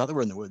thought they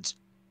were in the woods.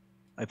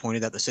 I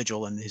pointed at the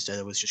sigil, and he said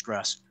it was just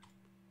grass.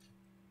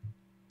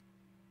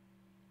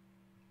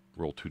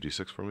 Roll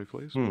 2d6 for me,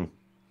 please.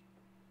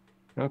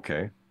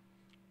 Okay.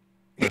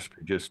 Must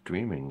be just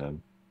dreaming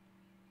then.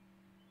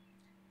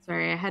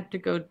 Sorry, I had to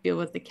go deal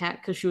with the cat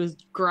because she was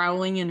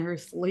growling in her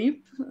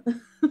sleep.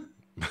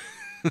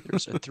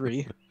 There's a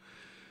 3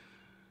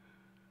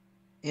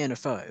 and a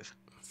 5.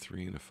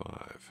 3 and a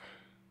 5.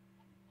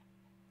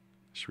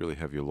 Should really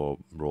have you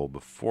roll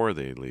before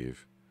they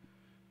leave.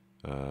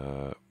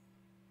 Oh,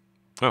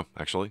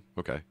 actually,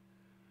 okay.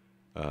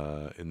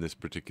 In this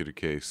particular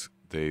case,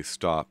 they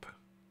stop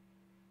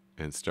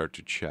and start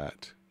to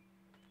chat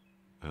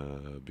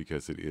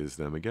because it is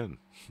them again.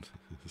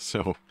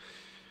 So,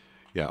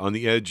 yeah, on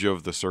the edge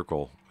of the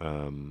circle,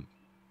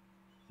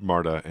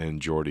 Marta and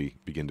Geordie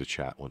begin to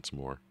chat once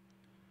more.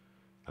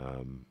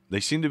 They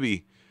seem to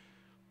be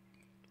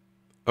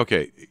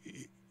okay.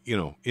 You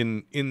know,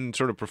 in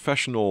sort of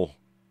professional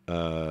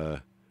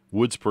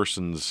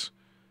woodspersons'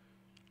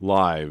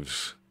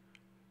 lives,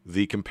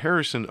 the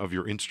comparison of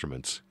your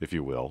instruments, if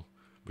you will,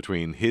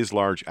 between his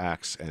large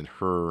axe and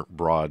her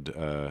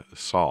broad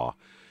saw,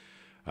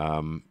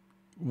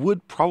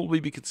 would probably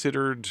be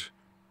considered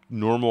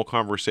normal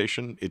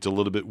conversation. It's a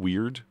little bit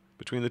weird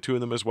between the two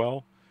of them as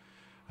well.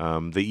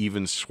 They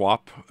even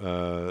swap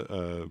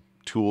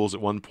tools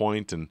at one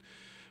point, and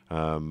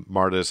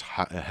Marta's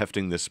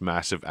hefting this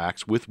massive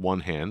axe with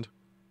one hand,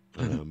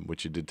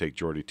 which it did take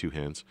Geordie 2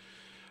 hands,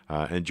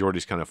 and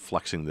Geordie's kind of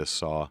flexing this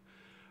saw.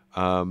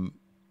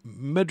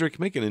 Medric,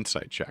 make an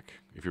insight check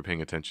if you're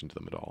paying attention to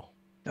them at all.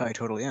 I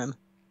totally am.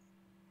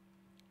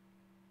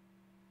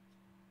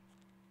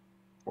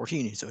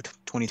 14, so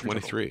 23.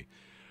 23.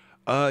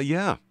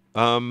 Yeah.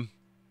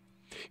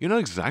 You're not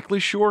exactly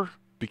sure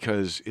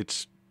because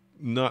it's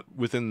not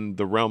within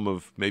the realm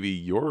of maybe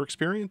your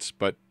experience,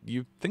 but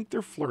you think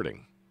they're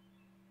flirting.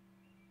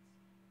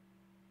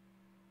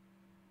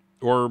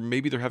 Or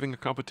maybe they're having a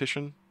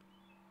competition.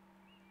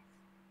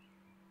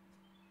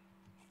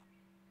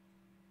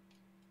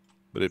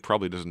 But it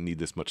probably doesn't need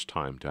this much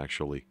time to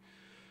actually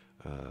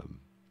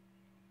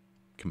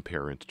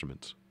compare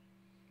instruments.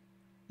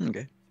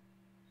 Okay.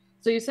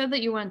 So you said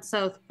that you went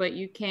south, but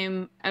you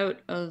came out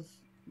of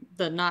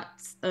the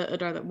a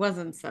door that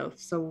wasn't south.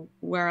 So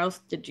where else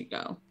did you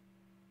go?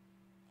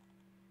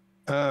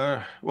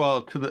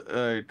 Well, to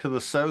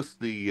the south,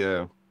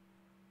 the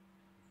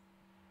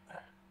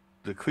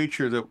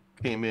creature that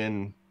came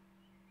in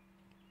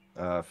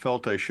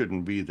felt I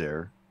shouldn't be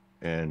there,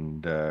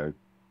 and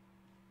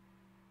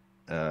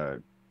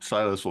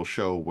Silas will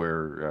show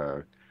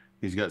where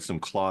he's got some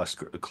claw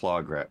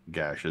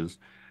gashes.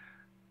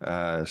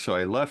 So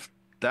I left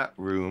that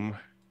room,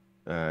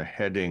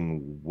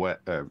 heading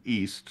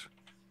east,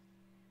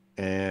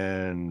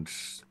 and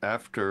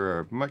after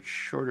a much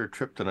shorter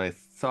trip than I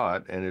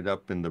thought, ended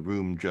up in the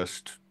room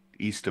just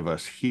east of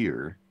us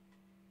here.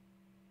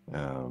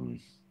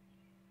 And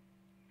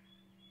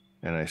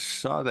I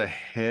saw the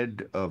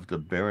head of the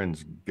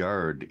Baron's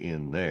guard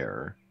in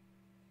there,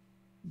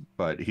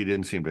 but he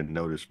didn't seem to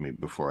notice me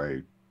before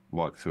I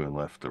walked through and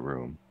left the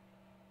room.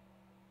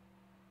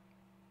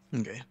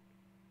 Okay.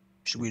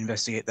 Should we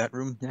investigate that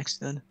room next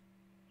then?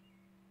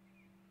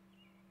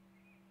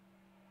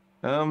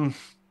 I mean,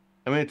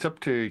 it's up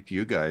to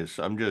you guys.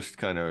 I'm just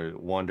kind of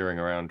wandering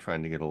around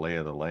trying to get a lay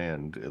of the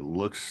land. It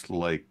looks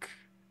like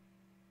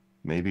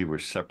maybe we're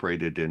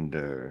separated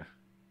into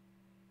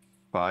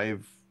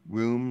 5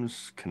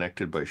 rooms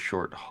connected by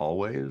short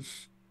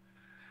hallways.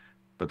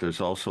 But there's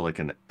also like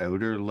an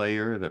outer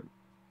layer that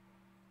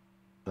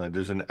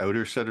There's an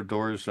outer set of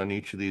doors on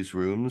each of these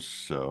rooms,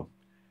 so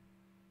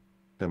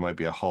there might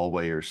be a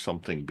hallway or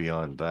something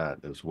beyond that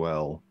as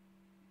well.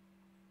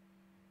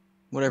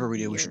 Whatever we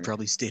do, we should Weird.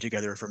 probably stay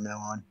together from now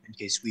on in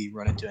case we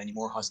run into any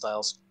more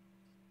hostiles.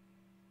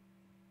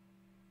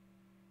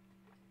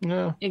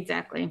 Yeah.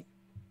 Exactly.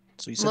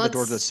 So you said the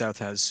door to the Let's- south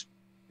has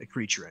a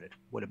creature in it.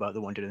 What about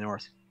the one to the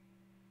north?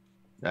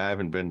 I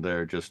haven't been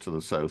there, just to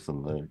the south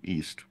and the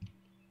east.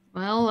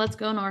 Well, let's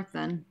go north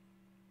then.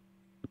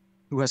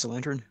 Who has a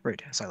lantern?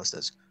 Right, Silas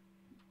does.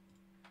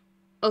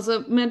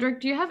 Also, Medric,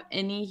 do you have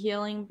any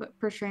healing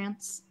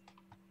perchance?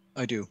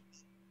 I do.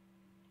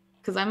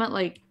 Because I'm at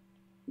like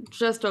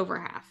just over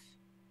half.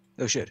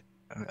 Oh shit.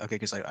 Okay,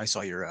 because I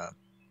saw your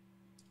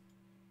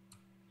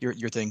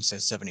thing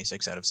says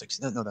 76 out of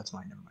 60. No, that's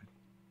mine. Never mind.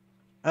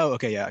 Oh,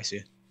 okay, yeah, I see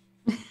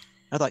it.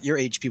 I thought your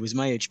HP was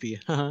my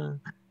HP.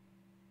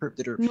 Herp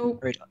the derp.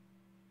 Nope. Right.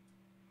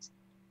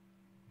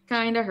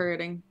 Kind of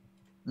hurting.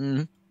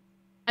 Mm-hmm.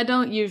 I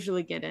don't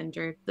usually get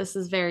injured. This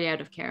is very out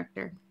of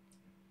character.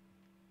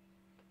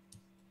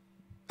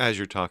 As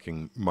you're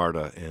talking,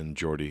 Marta and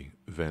Geordie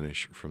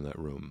vanish from that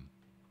room.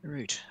 All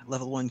right.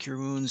 Level 1 cure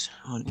wounds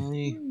on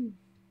A.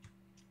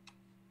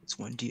 It's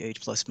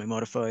 1d8 plus my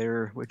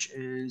modifier, which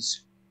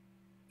is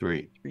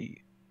 3.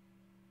 3.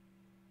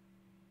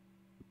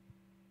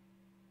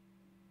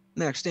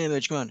 Max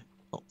damage, come on.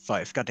 Oh,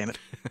 5. God damn it.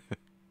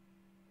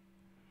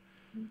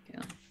 Okay.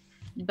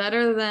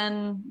 Better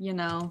than,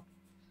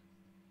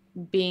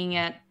 being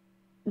at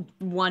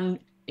 1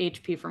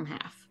 HP from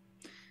half.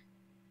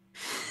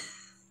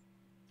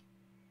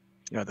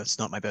 Yeah, that's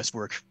not my best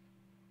work.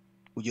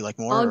 Would you like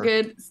more? All or-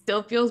 good.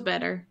 Still feels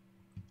better.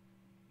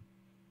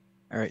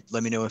 All right.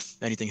 Let me know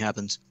if anything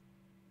happens.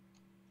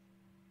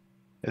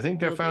 I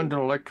think I Will found do.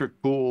 an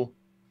electric pool.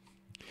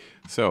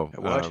 So,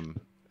 What?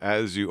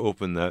 as you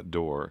open that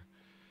door,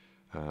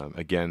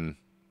 again,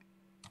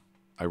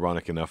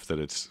 ironic enough that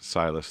it's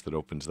Silas that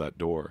opens that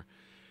door.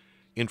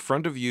 In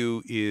front of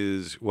you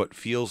is what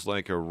feels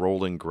like a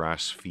rolling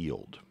grass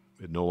field.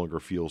 It no longer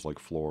feels like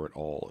floor at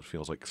all. It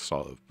feels like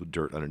solid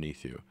dirt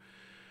underneath you.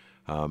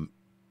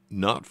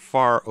 Not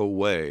far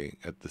away,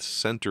 at the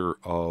center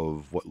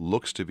of what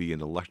looks to be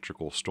an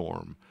electrical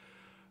storm,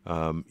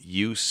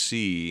 you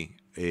see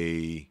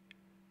a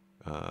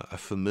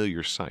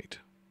familiar sight.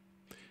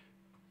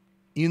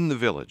 In the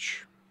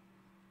village,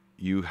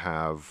 you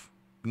have,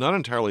 not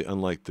entirely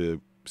unlike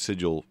the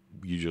sigil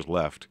you just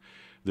left,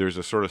 there's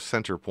a sort of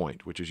center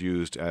point, which is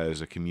used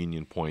as a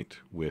communion point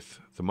with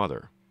the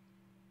mother.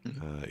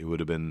 It would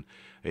have been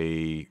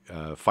a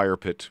fire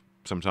pit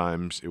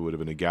sometimes. It would have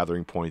been a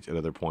gathering point at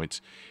other points.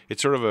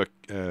 It's sort of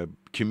a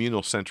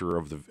communal center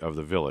of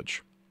the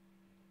village.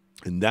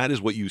 And that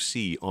is what you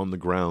see on the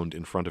ground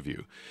in front of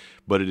you.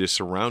 But it is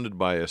surrounded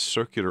by a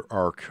circular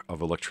arc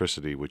of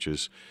electricity, which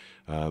is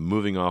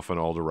moving off in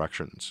all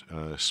directions,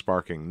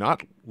 sparking.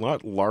 Not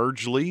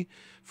largely,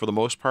 for the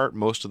most part.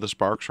 Most of the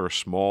sparks are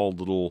small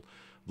little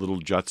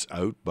juts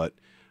out, but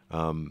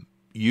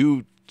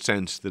you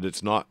sense that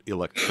it's not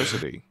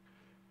electricity.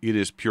 It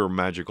is pure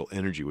magical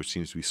energy, which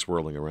seems to be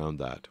swirling around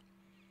that.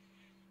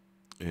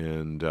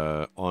 And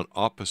on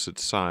opposite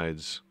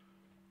sides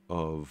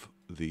of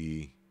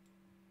the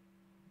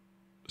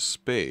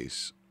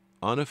space,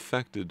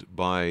 unaffected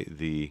by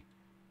the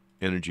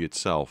energy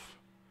itself,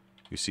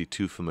 you see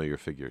 2 familiar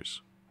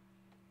figures.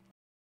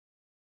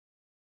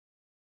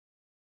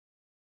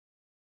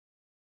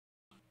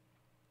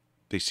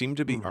 They seem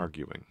to be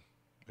arguing.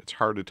 It's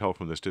hard to tell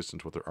from this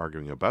distance what they're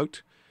arguing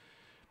about.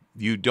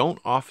 You don't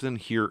often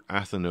hear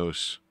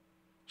Athenos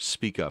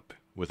speak up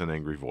with an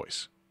angry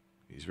voice.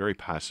 He's very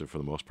passive for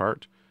the most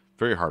part,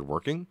 very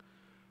hardworking,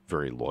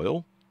 very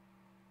loyal,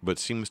 but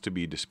seems to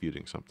be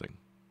disputing something.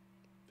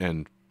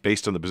 And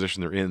based on the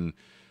position they're in,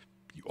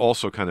 you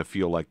also kind of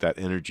feel like that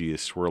energy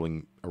is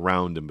swirling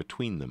around and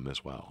between them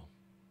as well.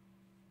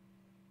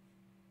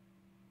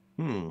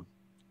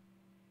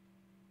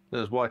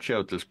 Says, watch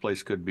out, this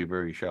place could be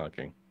very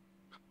shocking.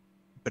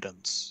 But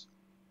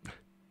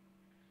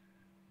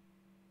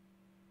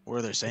what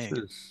are they saying?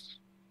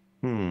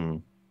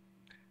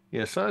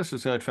 Yeah, Silas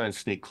is going to try and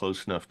sneak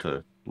close enough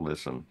to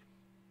listen.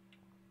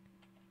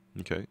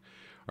 Okay.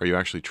 Are you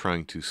actually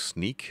trying to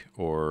sneak,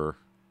 or...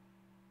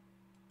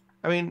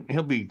 I mean,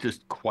 he'll be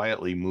just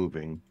quietly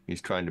moving.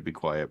 He's trying to be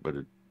quiet, but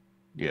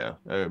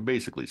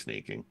basically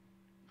sneaking.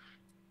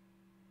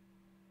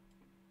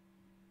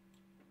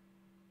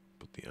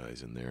 Put the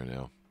eyes in there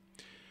now.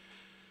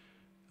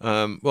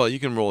 Well, you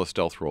can roll a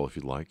stealth roll if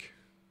you'd like.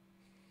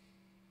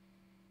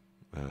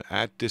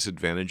 At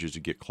disadvantage as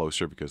you get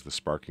closer, because the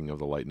sparking of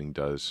the lightning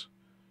does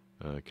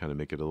kind of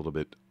make it a little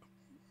bit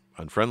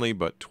unfriendly,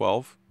 but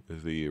 12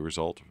 is the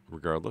result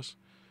regardless.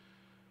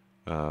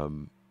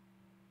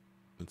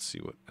 Let's see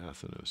what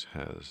Athenos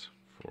has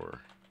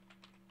for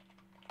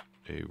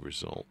a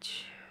result.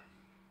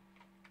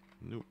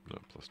 Nope,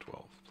 not plus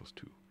 12, plus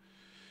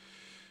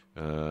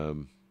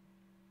 2.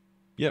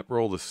 Yep,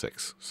 roll a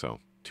 6. So,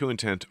 2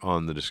 intent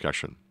on the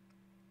discussion.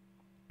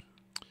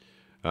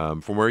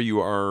 From where you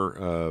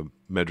are,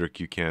 Medric,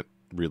 you can't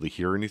really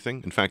hear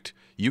anything. In fact,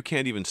 you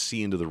can't even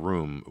see into the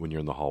room when you're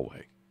in the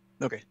hallway.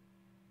 Okay.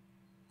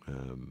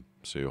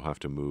 So you'll have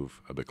to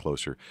move a bit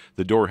closer.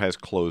 The door has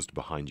closed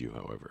behind you,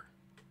 however.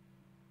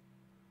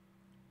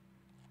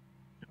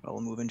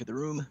 I'll move into the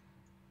room.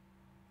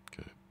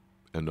 Okay.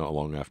 And not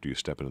long after you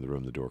step into the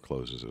room, the door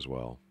closes as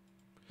well.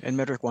 And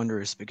Medric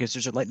wonders, because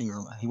there's a lightning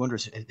room, he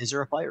wonders, is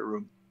there a fire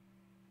room?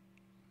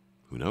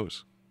 Who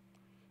knows?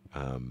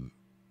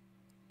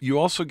 You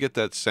also get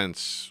that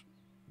sense,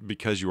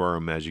 because you are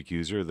a magic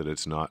user, that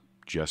it's not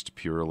just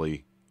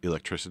purely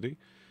electricity,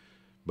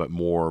 but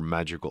more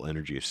magical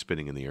energy is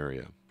spinning in the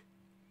area.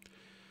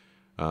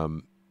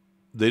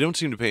 They don't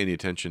seem to pay any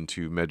attention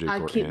to Medric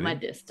or I keep Annie. my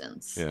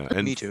distance. Yeah,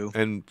 and Me too.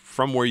 And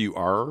from where you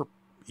are,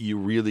 you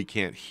really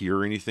can't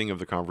hear anything of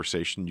the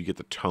conversation. You get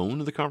the tone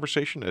of the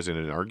conversation, as in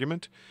an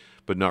argument,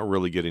 but not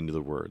really getting to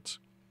the words.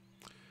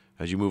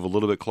 As you move a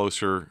little bit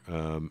closer,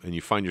 and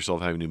you find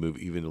yourself having to move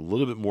even a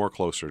little bit more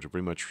closer to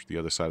pretty much the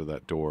other side of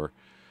that door,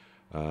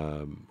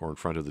 or in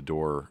front of the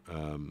door,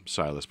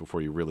 Silas,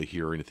 before you really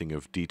hear anything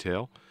of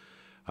detail.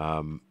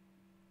 I'm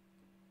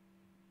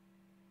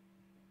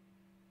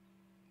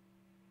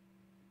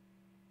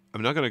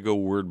not going to go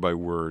word by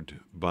word,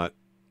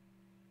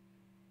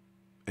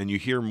 and you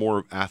hear more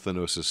of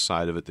Athenos'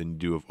 side of it than you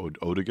do of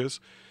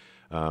Odega's.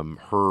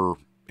 Her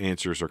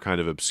answers are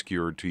kind of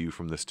obscured to you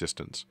from this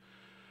distance.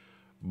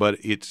 But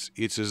it's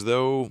as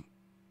though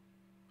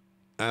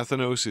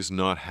Athenos is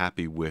not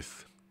happy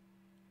with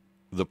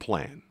the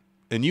plan.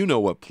 And you know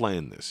what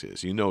plan this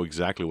is. You know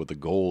exactly what the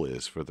goal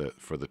is for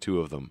the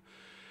two of them.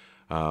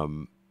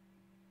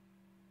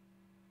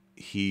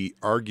 He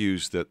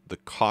argues that the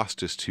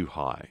cost is too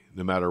high.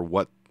 No matter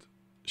what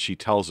she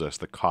tells us,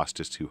 the cost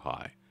is too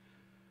high.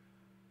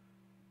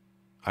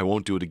 I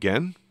won't do it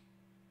again.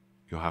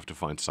 You'll have to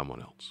find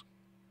someone else.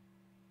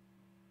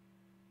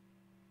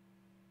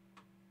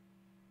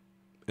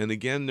 And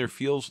again, there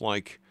feels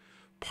like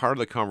part of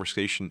the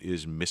conversation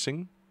is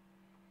missing,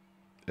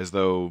 as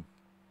though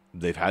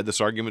they've had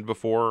this argument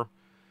before.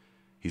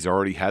 He's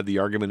already had the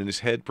argument in his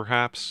head,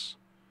 perhaps,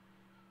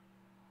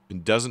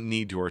 and doesn't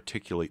need to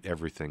articulate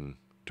everything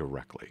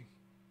directly.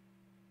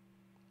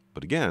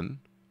 But again,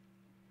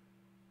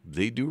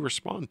 they do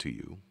respond to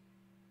you.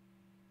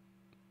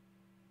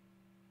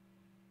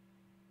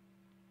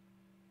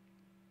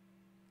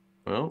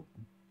 Well,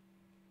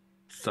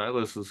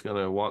 Silas is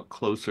going to walk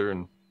closer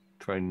and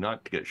try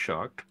not to get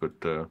shocked, but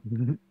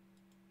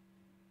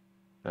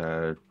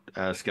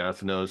ask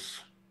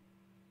Athenos,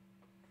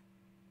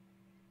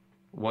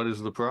 what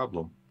is the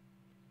problem?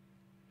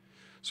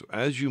 So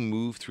as you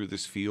move through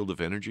this field of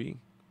energy,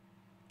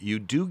 you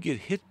do get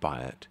hit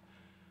by it,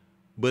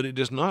 but it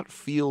does not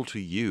feel to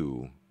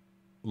you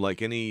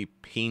like any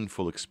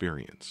painful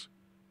experience.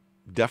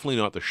 Definitely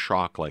not the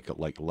shock like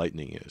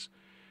lightning is.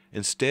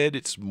 Instead,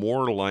 it's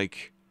more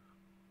like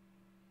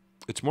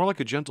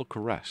a gentle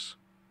caress.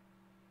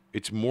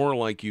 It's more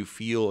like you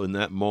feel in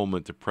that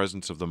moment the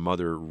presence of the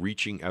mother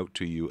reaching out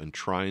to you and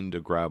trying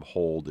to grab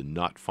hold and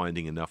not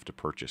finding enough to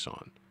purchase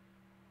on.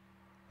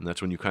 And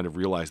that's when you kind of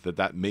realize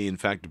that may in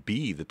fact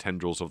be the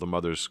tendrils of the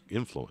mother's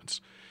influence.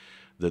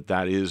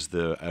 That is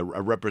a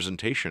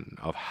representation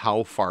of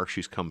how far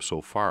she's come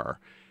so far,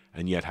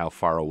 and yet how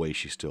far away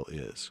she still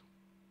is.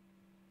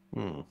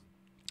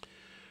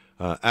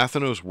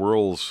 Athenos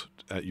whirls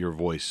at your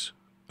voice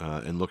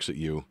and looks at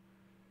you,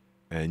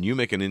 and you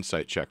make an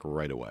insight check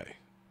right away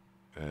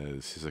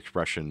as his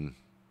expression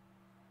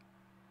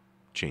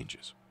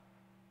changes.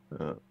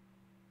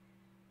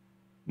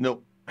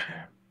 Nope.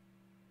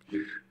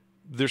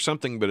 There's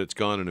something, but it's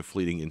gone in a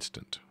fleeting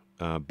instant.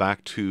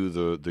 Back to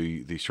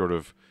the sort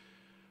of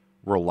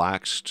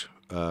relaxed,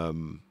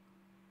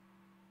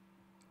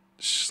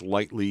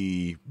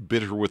 slightly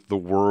bitter with the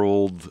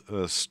world,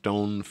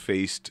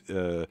 stone-faced.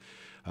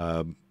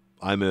 I'm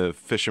a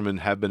fisherman,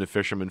 have been a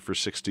fisherman for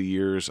 60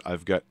 years.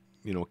 I've got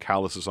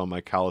calluses on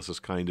my calluses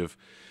kind of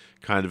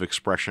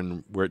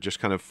expression where it just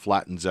kind of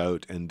flattens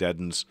out and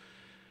deadens.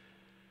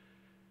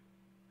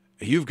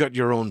 You've got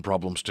your own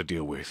problems to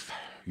deal with.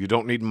 You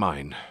don't need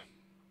mine.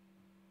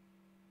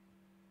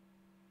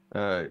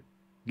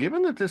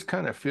 Given that this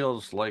kind of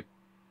feels like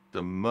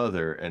the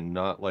mother and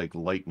not like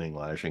lightning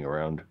lashing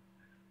around,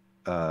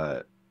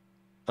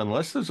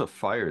 unless there's a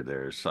fire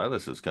there,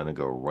 Silas is going to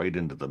go right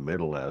into the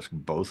middle and ask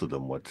both of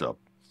them what's up.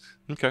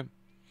 Okay.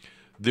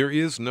 There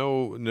is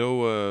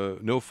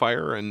no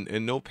fire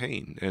and no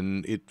pain,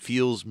 and it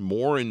feels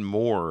more and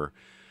more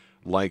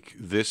like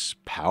this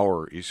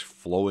power is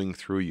flowing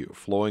through you,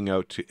 flowing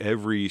out to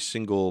every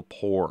single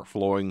pore,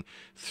 flowing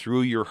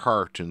through your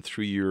heart and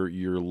through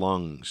your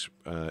lungs.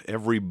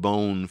 Every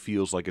bone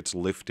feels like it's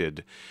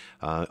lifted.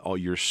 All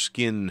your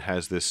skin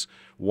has this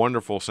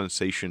wonderful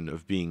sensation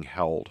of being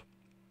held.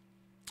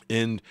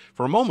 And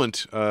for a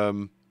moment,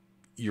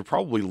 you're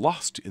probably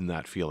lost in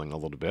that feeling a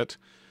little bit,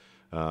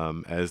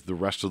 as the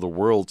rest of the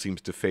world seems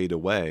to fade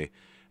away.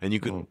 And you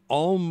can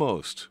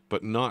almost,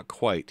 but not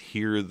quite,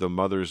 hear the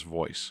mother's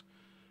voice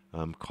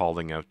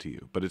calling out to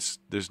you. But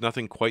there's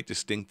nothing quite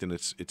distinct, and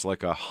it's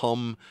like a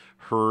hum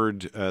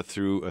heard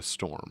through a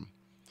storm.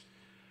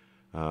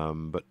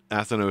 But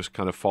Athenos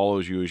kind of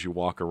follows you as you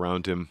walk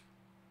around him.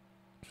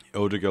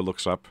 Odiga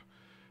looks up,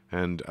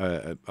 and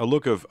a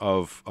look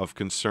of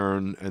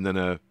concern, and then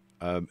an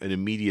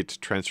immediate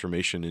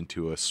transformation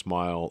into a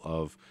smile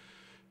of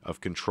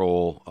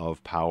control,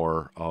 of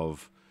power,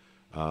 of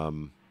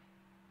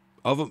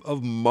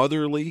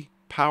motherly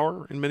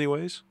power in many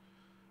ways.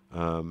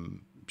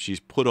 She's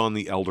put on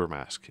the elder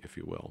mask, if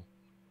you will.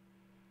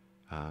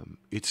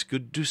 It's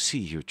good to see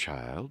you,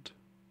 child.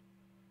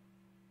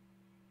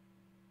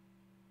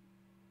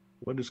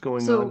 What is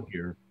going on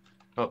here?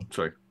 Oh,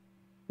 sorry.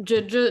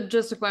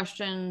 Just a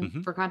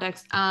question for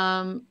context.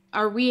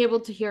 Are we able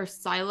to hear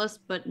Silas,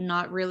 but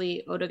not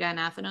really Odiga and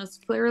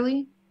Athenos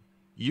clearly?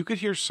 You could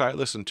hear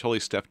Silas until he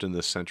stepped in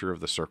the center of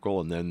the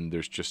circle, and then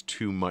there's just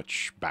too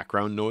much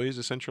background noise,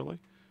 essentially.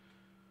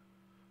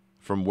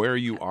 From where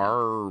you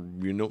are,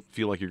 you don't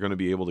feel like you're going to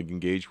be able to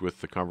engage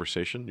with the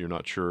conversation. You're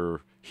not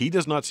sure. He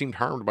does not seem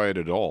harmed by it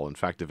at all. In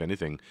fact, if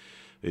anything,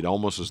 it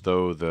almost as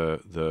though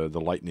the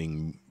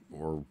lightning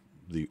or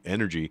the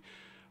energy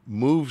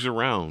moves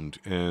around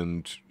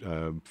and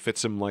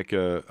fits him like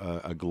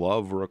a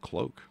glove or a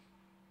cloak.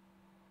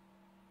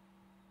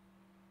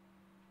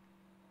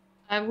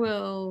 I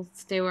will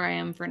stay where I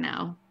am for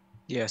now.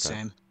 Yeah,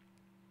 same.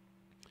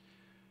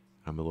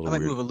 I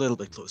might move a little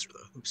bit closer,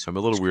 though. Oops. I'm a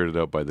little weirded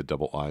out by the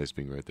double eyes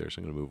being right there, so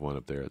I'm going to move one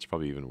up there. It's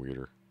probably even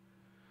weirder.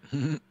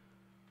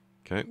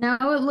 Okay. Now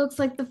it looks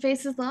like the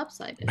face is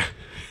lopsided.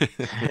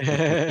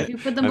 If you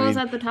put them both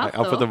at the top,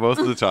 I'll put them both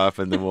at the top,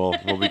 and then we'll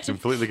be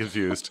completely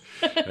confused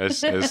as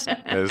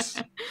Silas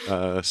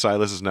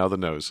is now the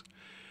nose,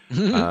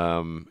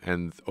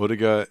 and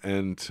Odiga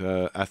and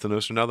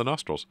Athenos are now the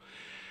nostrils.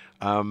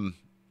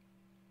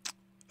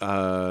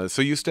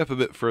 So you step a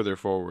bit further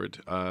forward.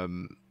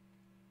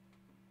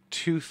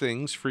 Two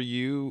things for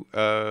you,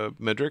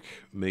 Medric.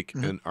 Make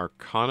an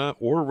Arcana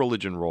or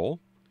Religion roll.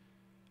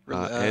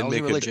 And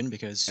make religion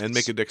because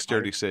make a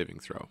dexterity saving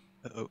throw.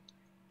 Uh-oh.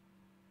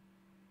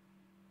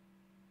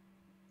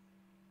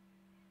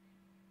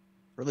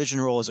 Religion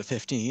roll is a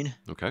 15.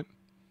 Okay.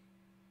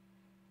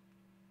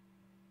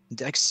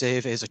 Dex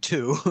save is a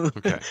 2.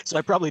 Okay. So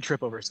I probably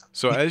trip over something.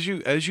 So as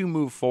you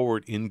move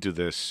forward into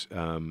this,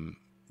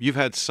 you've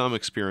had some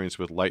experience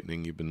with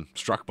lightning. You've been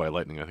struck by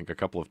lightning, I think, a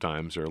couple of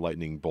times, or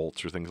lightning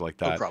bolts or things like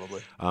that. Oh,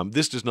 probably.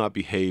 This does not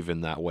behave in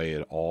that way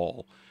at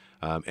all.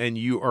 And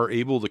you are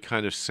able to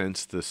kind of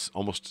sense this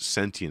almost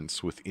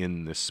sentience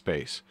within this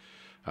space.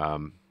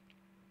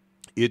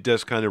 It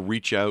does kind of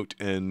reach out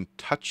and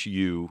touch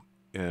you,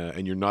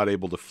 and you're not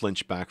able to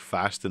flinch back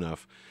fast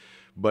enough.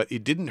 But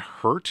it didn't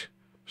hurt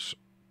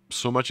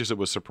so much as it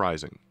was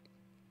surprising.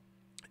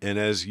 And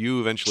as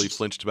you eventually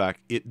flinched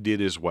back, it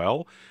did as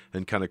well,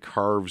 and kind of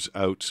carves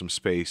out some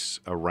space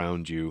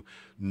around you,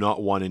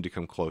 not wanting to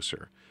come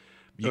closer.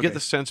 You get the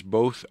sense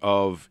both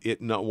of it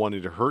not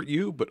wanting to hurt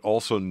you, but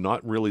also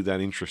not really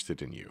that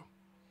interested in you.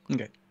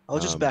 Okay. I'll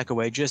just back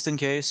away just in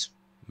case.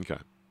 Okay.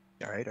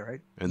 All right.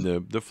 And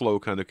the flow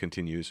kind of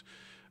continues,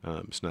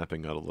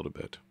 snapping out a little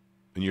bit.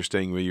 And you're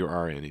staying where you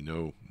are, Annie.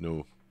 No,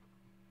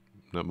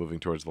 not moving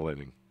towards the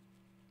lightning.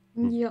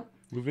 Yep.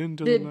 Move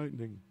into the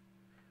lightning.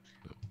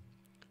 No.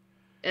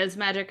 It's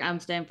magic. I'm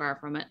staying far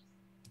from it.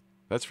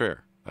 That's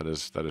fair. That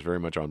is very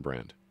much on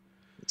brand.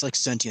 It's like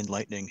sentient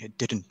lightning. It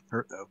didn't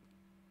hurt, though.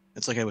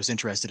 It's like I was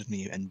interested in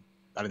me, and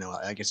I don't know.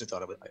 I guess it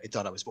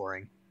thought I was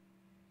boring.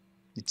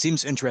 It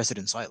seems interested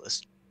in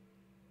Silas.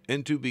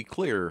 And to be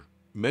clear,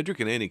 Medric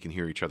and Annie can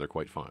hear each other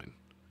quite fine,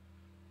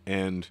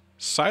 and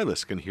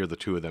Silas can hear the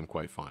two of them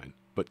quite fine,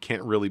 but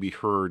can't really be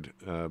heard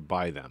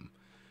by them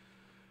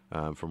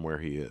from where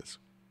he is,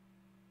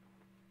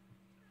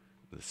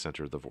 the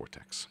center of the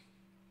vortex.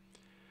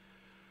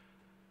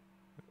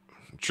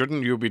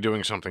 Shouldn't you be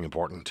doing something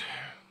important?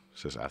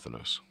 Says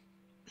Athenos.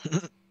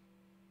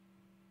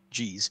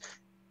 Jeez.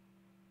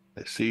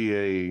 I see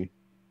a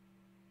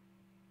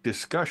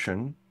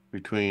discussion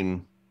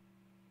between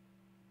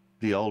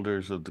the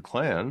elders of the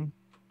clan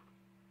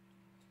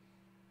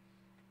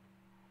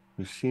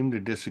who seem to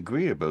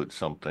disagree about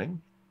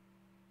something.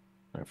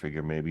 I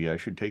figure maybe I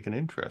should take an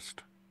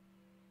interest.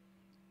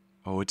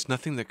 Oh, it's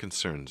nothing that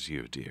concerns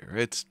you, dear.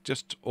 It's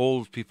just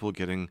old people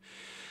getting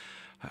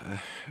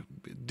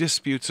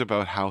disputes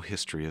about how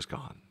history has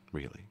gone,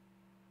 really.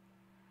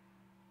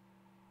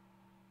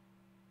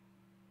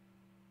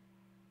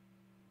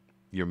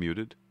 You're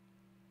muted.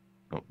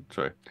 Oh,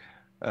 sorry.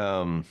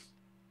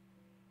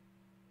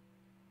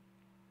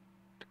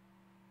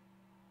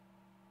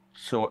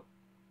 So,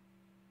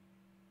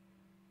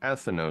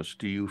 Athenos,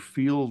 do you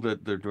feel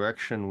that the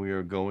direction we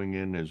are going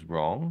in is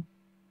wrong?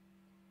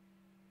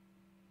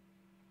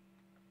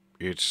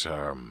 It's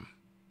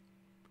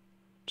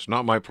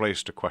not my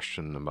place to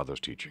question the mother's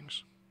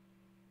teachings.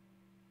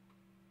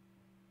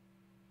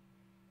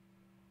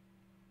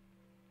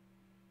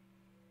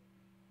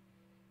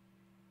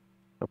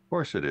 Of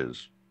course it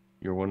is.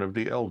 You're one of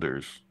the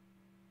elders.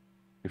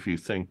 If you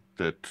think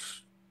that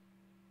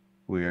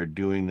we are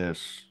doing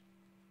this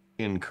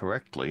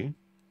incorrectly,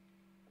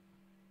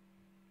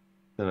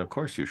 then of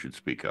course you should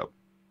speak up.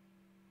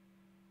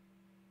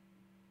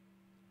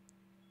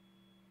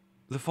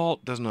 The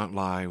fault does not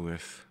lie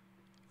with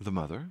the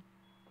mother.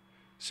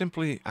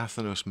 Simply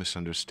Athenos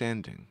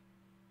misunderstanding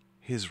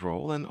his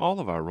role and all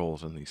of our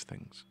roles in these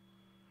things.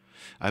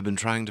 I've been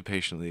trying to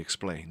patiently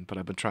explain, but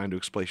I've been trying to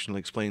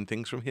explain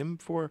things from him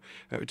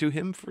to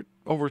him for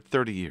over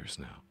 30 years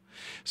now.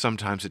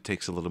 Sometimes it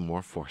takes a little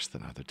more force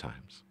than other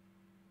times.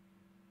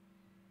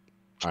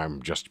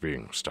 I'm just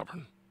being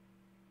stubborn.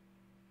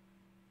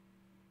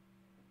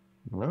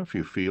 Well, if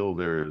you feel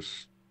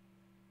there's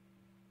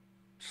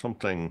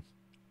something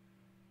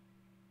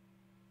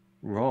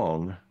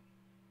wrong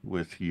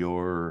with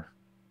your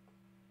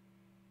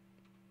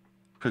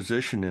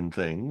position in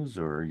things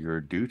or your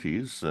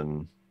duties,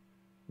 then,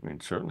 I mean,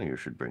 certainly you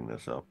should bring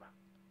this up.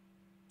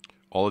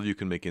 All of you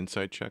can make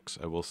insight checks.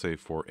 I will say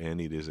for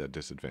Annie it is at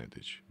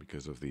disadvantage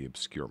because of the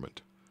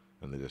obscurement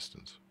and the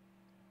distance.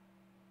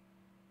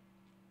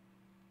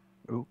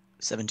 Ooh,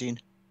 17.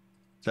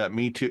 Is that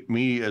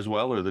me as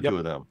well, or the two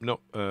of them? No,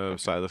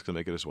 Silas can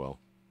make it as well.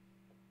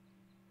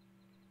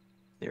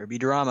 There be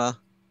drama.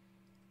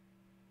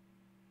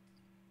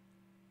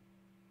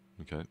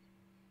 Okay.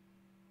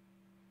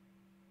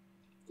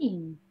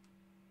 Hmm.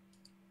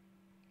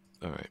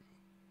 All right.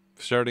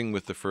 Starting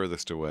with the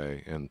furthest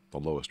away and the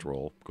lowest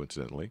roll,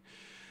 coincidentally.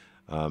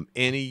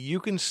 Annie, you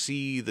can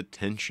see the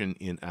tension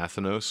in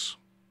Athenos.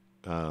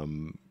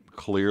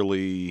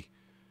 Clearly,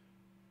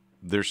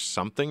 there's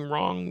something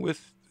wrong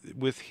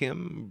with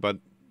him, but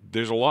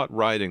there's a lot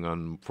riding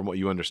on, from what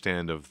you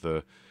understand of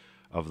the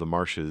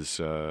Marsh's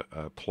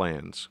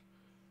plans.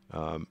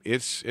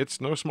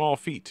 It's no small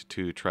feat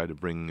to try to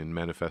bring and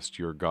manifest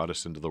your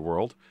goddess into the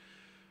world,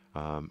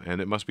 and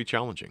it must be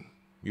challenging.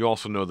 You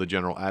also know the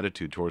general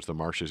attitude towards the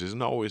Marshes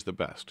isn't always the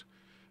best,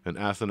 and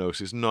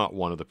Athenos is not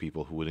one of the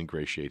people who would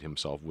ingratiate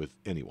himself with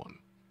anyone.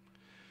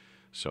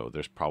 So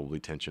there's probably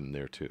tension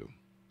there too.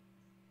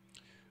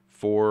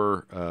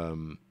 For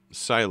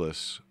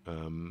Silas,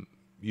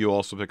 you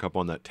also pick up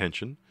on that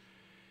tension.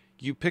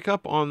 You pick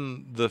up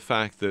on the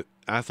fact that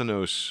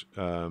Athenos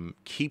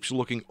keeps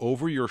looking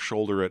over your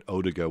shoulder at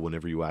Odiga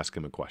whenever you ask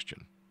him a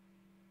question.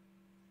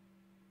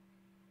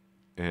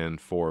 And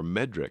for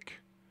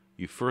Medric,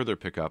 you further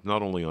pick up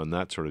not only on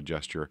that sort of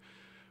gesture,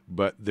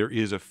 but there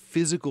is a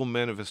physical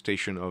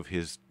manifestation of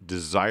his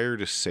desire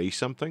to say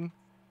something,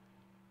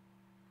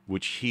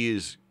 which he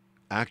is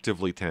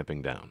actively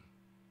tamping down.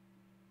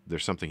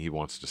 There's something he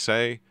wants to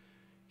say.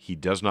 He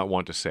does not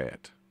want to say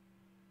it.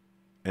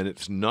 And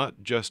it's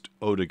not just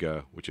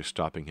Odiga which is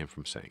stopping him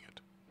from saying it.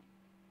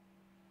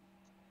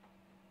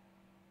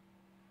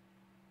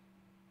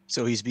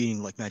 So he's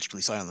being like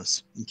magically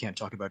silenced. You can't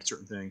talk about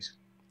certain things.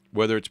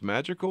 Whether it's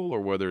magical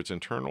or whether it's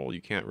internal, you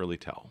can't really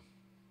tell.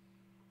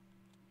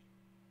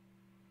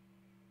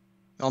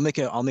 I'll make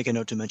a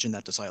note to mention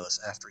that to Silas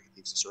after he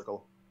leaves the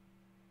circle.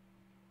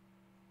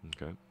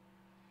 Okay.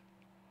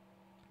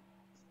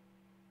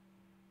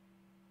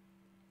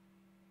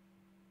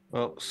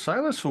 Well,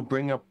 Silas will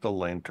bring up the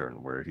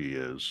lantern where he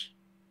is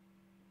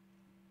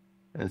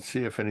and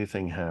see if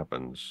anything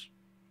happens.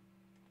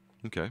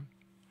 Okay.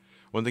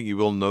 One thing you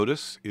will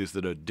notice is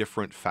that a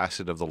different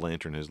facet of the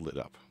lantern has lit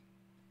up.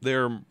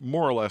 They're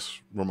more or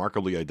less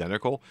remarkably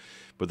identical,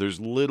 but there's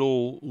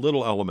little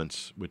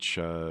elements which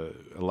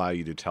allow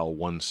you to tell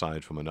one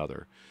side from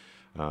another.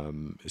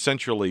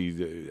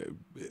 Essentially,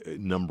 a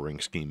numbering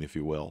scheme, if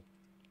you will.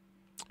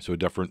 So a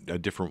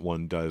different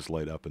one does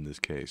light up in this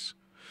case.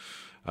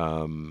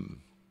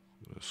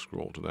 Let's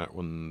scroll to that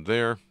one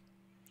there.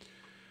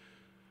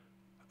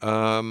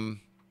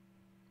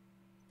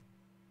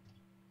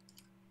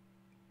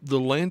 The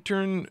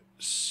lantern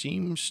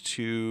seems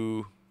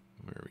to...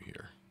 Where are we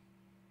here?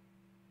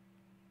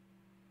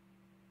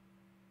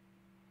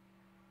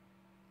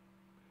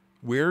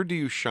 Where do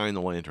you shine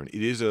the lantern?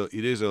 It is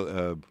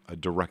a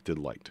directed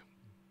light.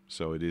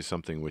 So it is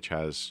something which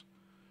has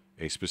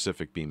a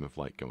specific beam of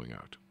light going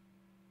out.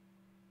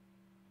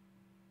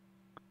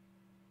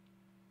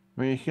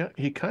 I mean,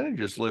 he kind of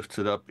just lifts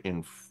it up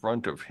in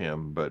front of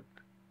him, but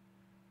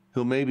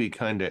he'll maybe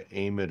kind of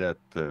aim it at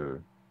the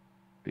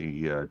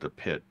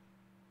pit.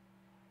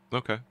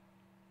 Okay.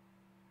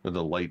 Or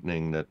the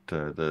lightning that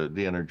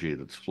the energy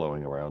that's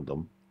flowing around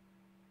them.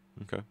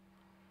 Okay.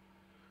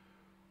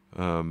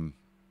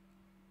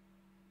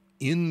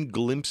 In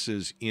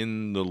glimpses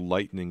in the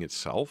lightning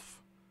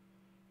itself,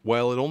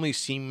 while it only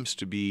seems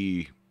to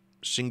be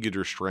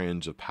singular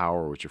strands of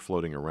power which are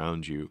floating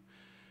around you,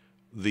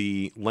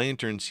 the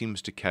lantern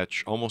seems to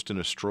catch, almost in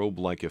a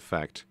strobe-like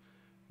effect,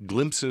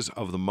 glimpses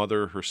of the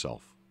mother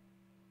herself,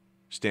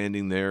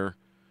 standing there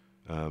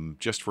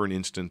just for an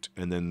instant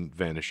and then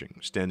vanishing,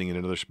 standing in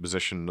another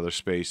position, another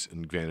space,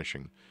 and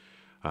vanishing.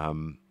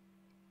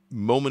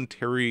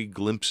 Momentary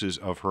glimpses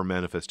of her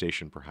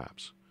manifestation,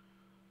 perhaps.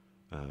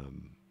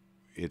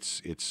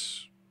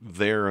 It's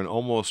there, and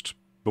almost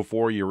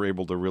before you're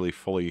able to really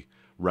fully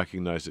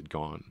recognize it,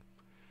 gone.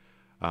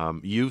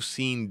 You've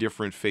seen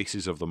different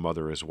faces of the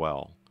mother as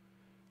well.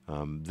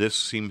 This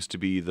seems to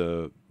be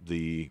the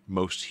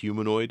most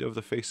humanoid of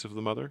the face of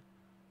the mother.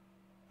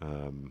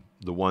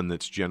 The one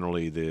that's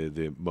generally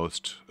the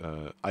most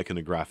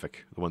iconographic,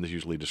 the one that's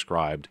usually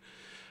described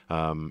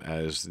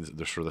as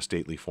the sort of the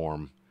stately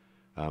form,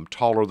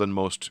 taller than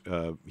most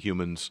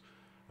humans,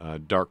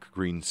 dark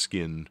green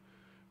skin,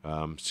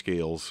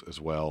 scales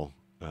as well,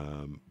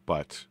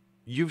 but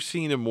you've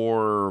seen a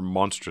more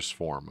monstrous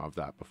form of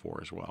that before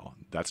as well.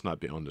 That's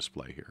not on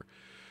display here.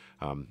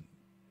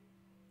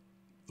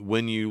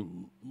 When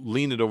you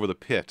lean it over the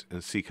pit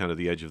and see kind of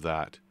the edge of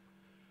that,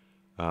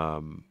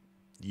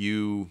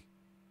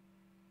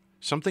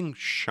 something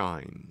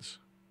shines,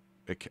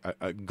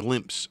 a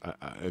glimpse,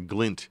 a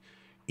glint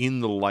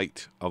in the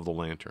light of the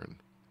lantern.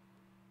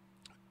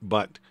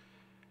 But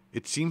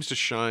it seems to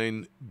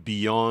shine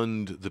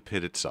beyond the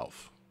pit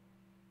itself.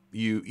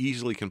 You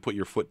easily can put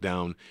your foot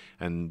down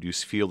and you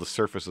feel the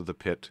surface of the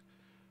pit,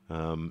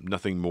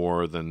 nothing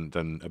more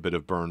than a bit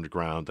of burned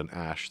ground and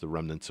ash, the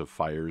remnants of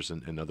fires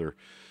and other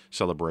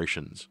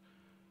celebrations.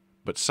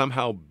 But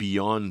somehow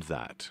beyond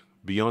that,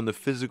 beyond the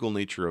physical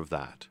nature of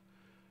that,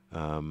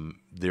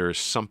 there is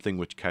something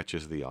which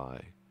catches the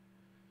eye.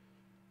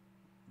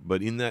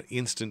 But in that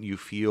instant, you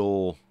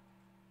feel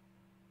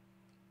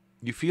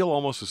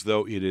almost as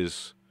though it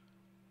is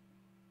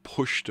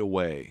pushed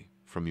away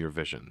from your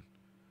vision,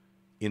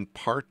 in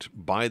part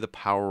by the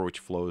power which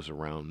flows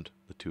around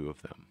the two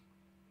of them.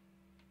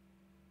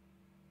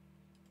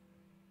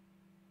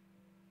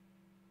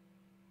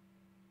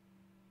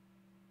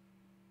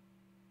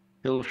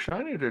 He'll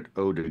shine it at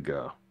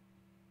Odiga.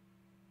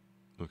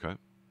 Okay.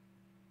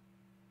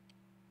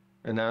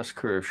 And ask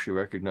her if she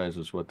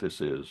recognizes what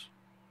this is.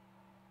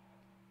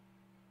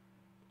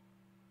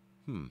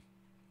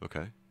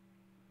 Okay.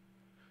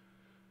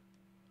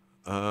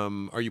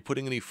 Are you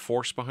putting any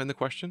force behind the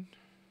question?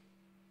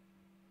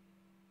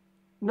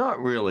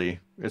 Not really.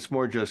 It's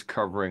more just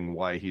covering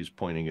why he's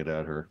pointing it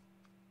at her.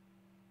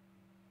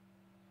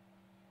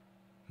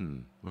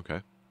 Okay.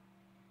 I'll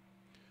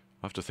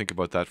have to think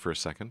about that for a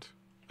second.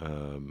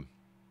 That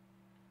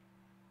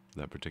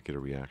particular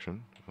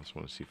reaction. I just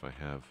want to see if I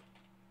have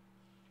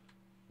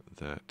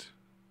that.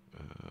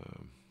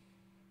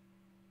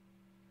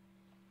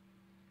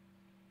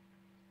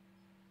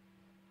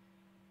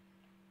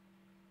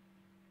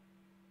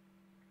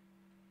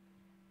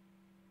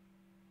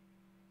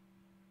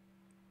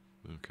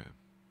 Okay.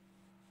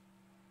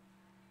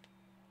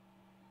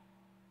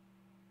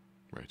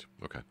 Right.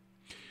 Okay.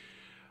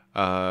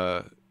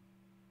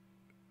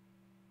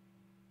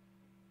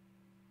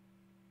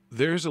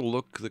 There's a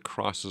look that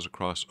crosses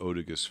across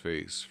Odiga's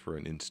face for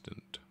an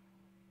instant.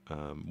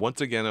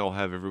 Once again, I'll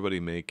have everybody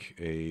make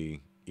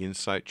a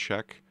insight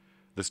check.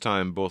 This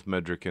time, both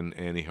Medric and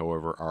Annie,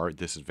 however, are at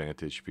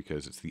disadvantage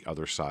because it's the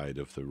other side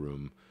of the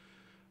room,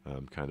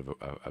 kind of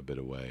a bit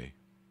away.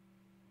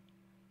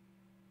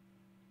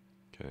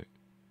 Okay.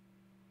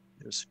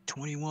 There's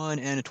 21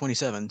 and a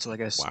 27, so I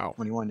guess Wow.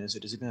 21 is a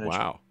disadvantage.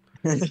 Wow.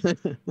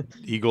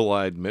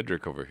 Eagle-eyed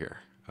Medric over here.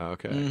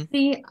 Okay. Mhm.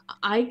 See,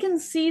 I can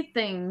see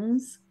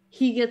things.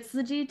 He gets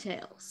the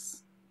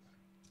details.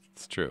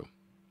 It's true.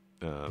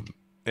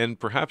 And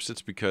perhaps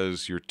it's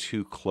because you're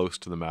too close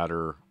to the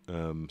matter,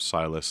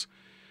 Silas.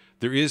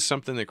 There is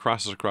something that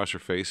crosses across your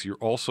face. You're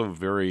also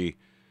very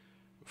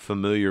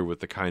familiar with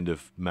the kind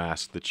of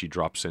mask that she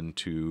drops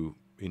into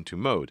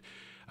mode.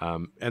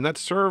 And that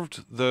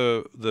served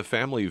the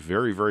family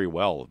very, very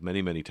well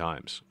many, many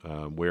times,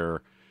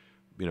 where,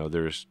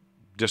 there's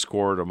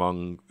discord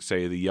among,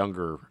 say, the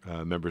younger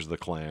members of the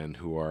clan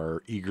who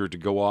are eager to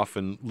go off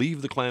and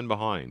leave the clan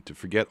behind, to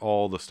forget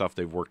all the stuff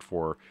they've worked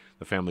for,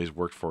 the family's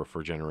worked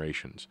for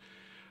generations.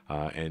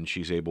 And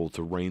she's able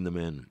to rein them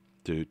in,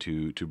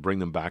 to bring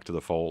them back to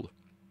the fold.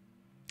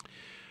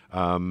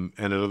 And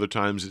at other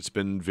times, it's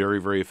been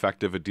very, very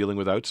effective at dealing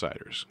with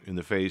outsiders in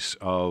the face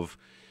of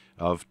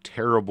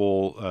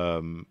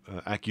terrible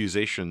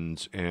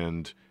accusations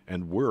and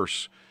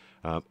worse.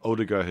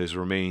 Odiga has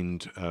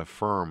remained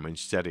firm and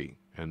steady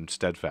and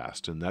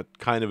steadfast, and that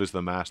kind of is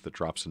the mask that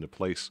drops into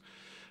place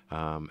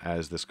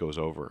as this goes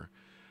over.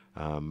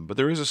 But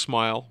there is a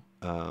smile.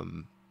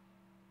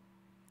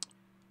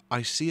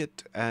 I see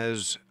it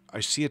as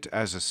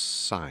a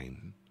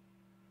sign,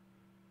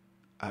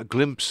 a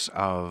glimpse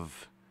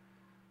of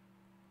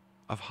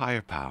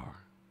higher power.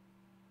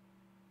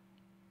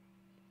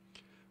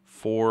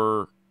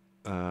 For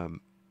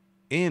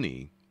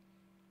Annie,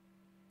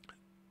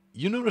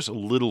 you notice a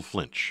little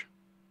flinch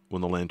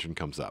when the lantern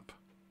comes up.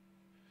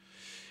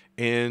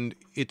 And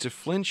it's a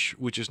flinch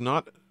which is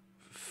not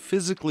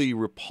physically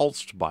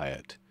repulsed by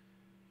it.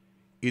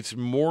 It's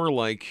more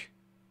like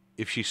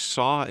if she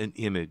saw an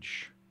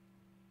image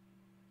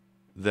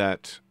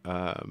that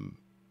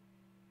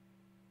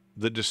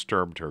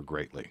disturbed her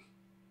greatly.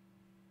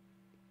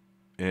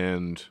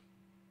 And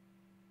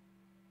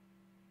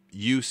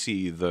you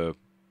see the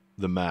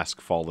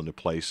mask fall into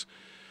place,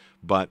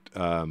 but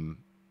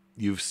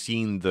you've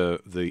seen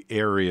the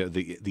area,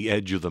 the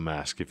edge of the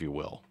mask, if you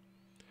will.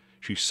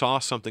 She saw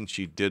something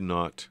she did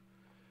not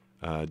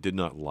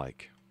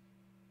like,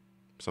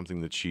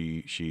 something that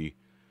she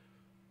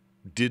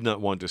did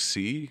not want to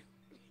see.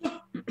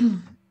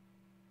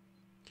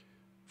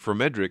 For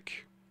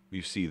Medric,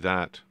 you see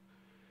that.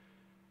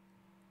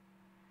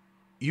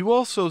 You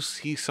also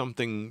see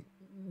something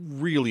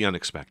really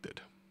unexpected.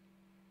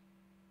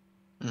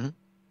 Mm-hmm.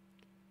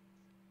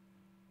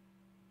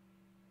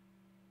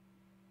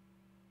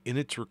 In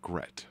its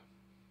regret,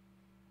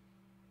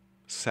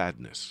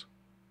 sadness.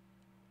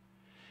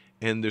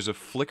 And there's a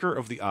flicker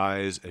of the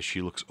eyes as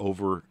she looks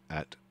over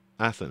at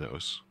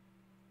Athenos.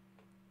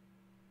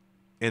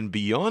 And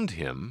beyond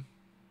him,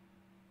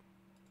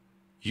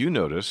 you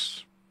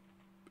notice,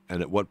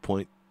 and at what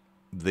point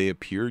they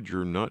appeared,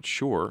 you're not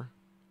sure,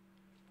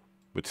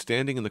 but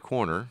standing in the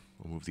corner,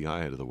 I'll move the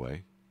eye out of the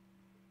way,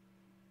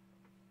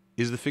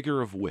 is the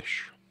figure of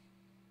Wish.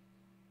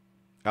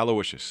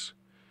 Aloysius.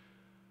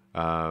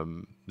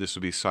 This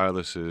would be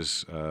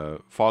Silas's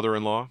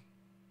father-in-law,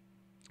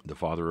 the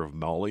father of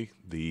Molly,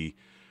 the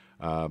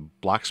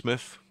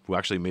blacksmith who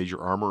actually made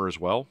your armor as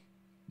well.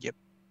 Yep.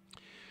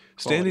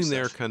 Standing Quality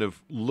there stuff. kind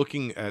of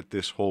looking at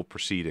this whole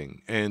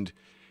proceeding. And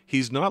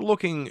he's not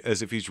looking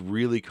as if he's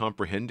really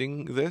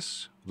comprehending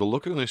this. The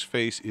look on his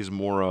face is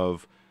more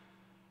of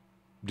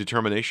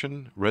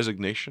determination,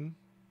 resignation,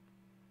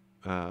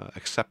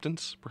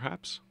 acceptance,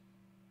 perhaps.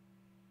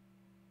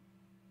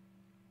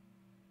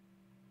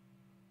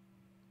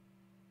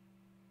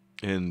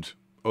 And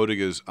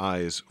Odiga's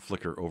eyes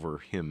flicker over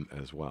him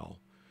as well.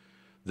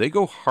 They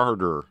go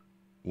harder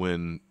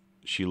when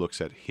she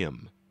looks at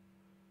him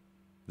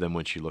than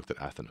when she looked at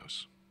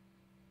Athenos.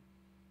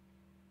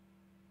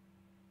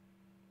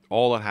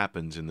 All that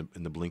happens in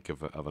the blink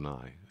of an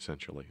eye,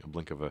 essentially. A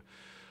blink of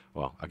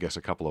well, I guess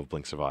a couple of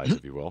blinks of eyes,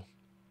 if you will.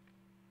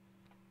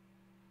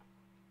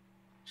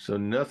 So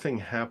nothing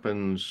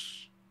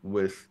happens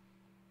with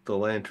the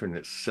lantern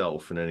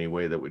itself in any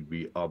way that would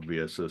be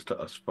obvious as to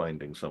us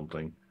finding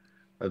something,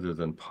 other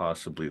than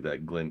possibly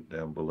that glint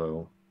down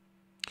below.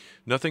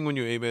 Nothing when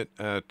you aim it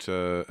at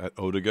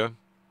Odiga.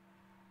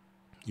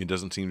 It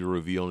doesn't seem to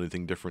reveal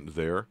anything different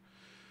there.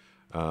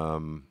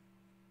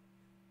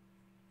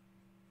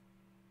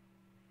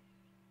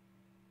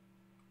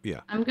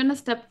 Yeah. I'm gonna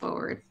step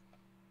forward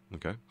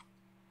Okay.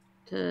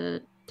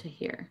 to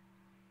here.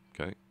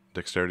 Okay.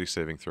 Dexterity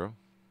saving throw.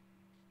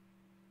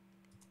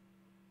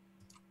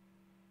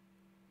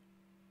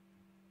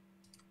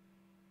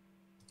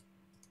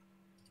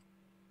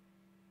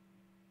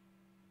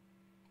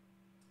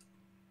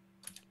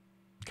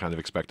 Kind of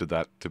expected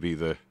that to be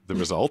the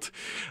result.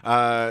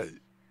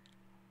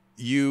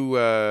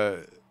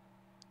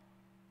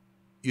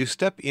 You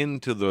step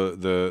into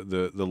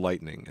the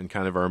lightning and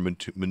kind of are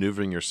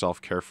maneuvering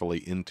yourself carefully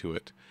into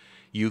it.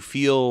 You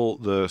feel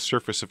the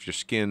surface of your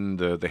skin,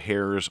 the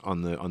hairs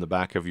on the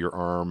back of your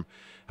arm,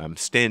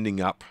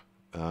 standing up,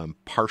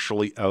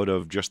 partially out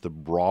of just the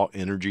raw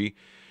energy.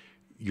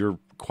 You're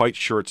quite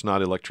sure it's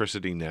not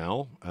electricity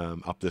now.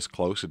 Up this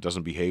close, it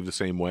doesn't behave the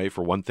same way.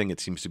 For one thing, it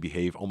seems to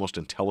behave almost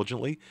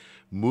intelligently,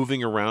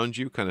 moving around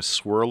you, kind of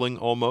swirling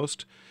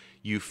almost.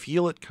 You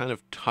feel it kind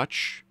of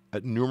touch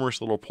at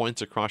numerous little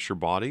points across your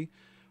body,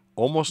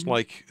 almost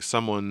like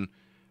someone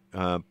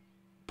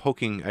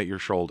poking at your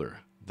shoulder,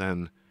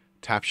 then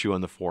taps you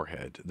on the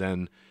forehead,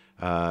 then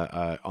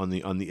on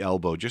the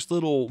elbow, just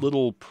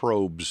little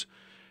probes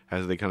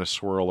as they kind of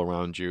swirl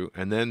around you,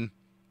 and then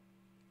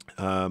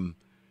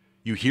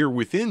you hear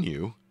within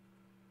you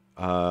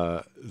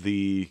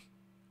the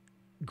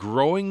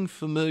growing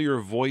familiar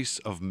voice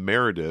of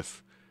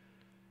Meredith.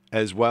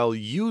 As while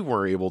you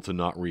were able to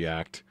not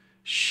react,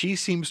 she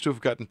seems to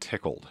have gotten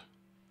tickled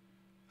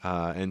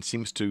and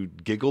seems to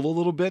giggle a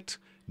little bit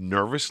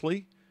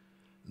nervously.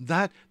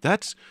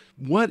 That's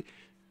what...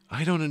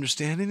 I don't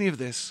understand any of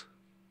this.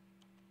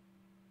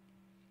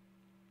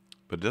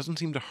 But it doesn't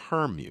seem to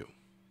harm you.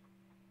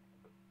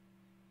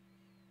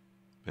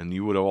 And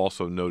you would have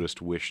also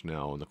noticed Wish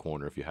now in the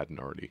corner if you hadn't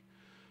already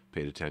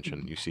paid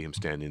attention. You see him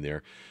standing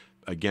there.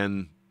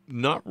 Again,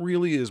 not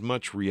really as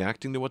much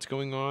reacting to what's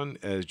going on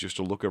as just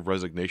a look of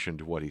resignation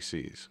to what he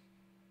sees.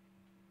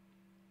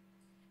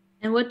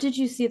 And what did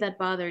you see that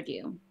bothered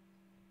you?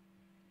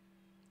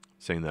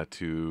 Saying that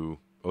to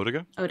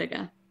Odiga?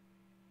 Odiga.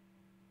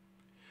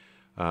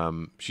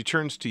 She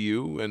turns to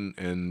you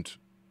and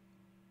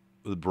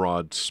the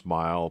broad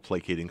smile,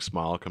 placating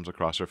smile comes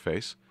across her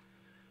face.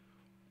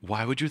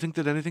 Why would you think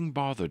that anything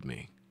bothered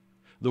me?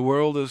 The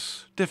world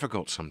is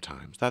difficult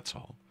sometimes, that's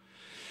all.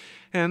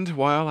 And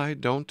while I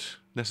don't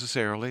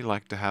necessarily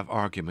like to have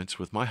arguments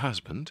with my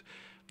husband,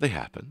 they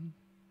happen.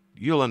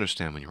 You'll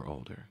understand when you're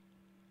older.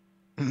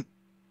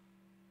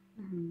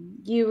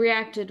 You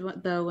reacted,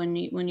 though, when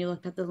you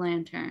looked at the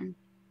lantern.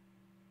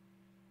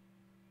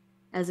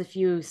 As if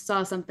you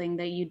saw something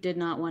that you did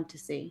not want to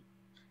see.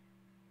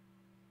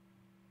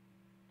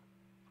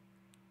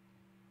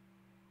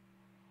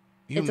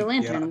 It's a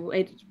lantern.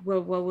 Yeah.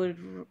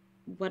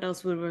 What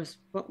else would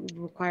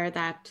require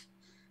that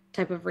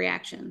type of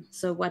reaction?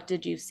 So what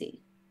did you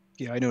see?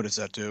 Yeah, I noticed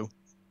that too.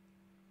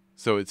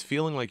 So it's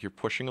feeling like you're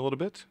pushing a little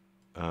bit.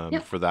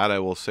 Yep. For that, I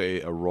will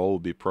say a roll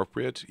would be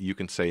appropriate. You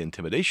can say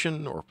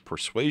intimidation or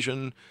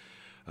persuasion,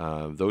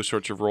 those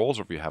sorts of rolls.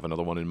 Or if you have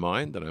another one in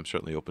mind, then I'm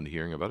certainly open to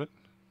hearing about it.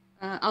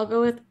 I'll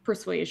go with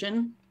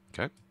persuasion.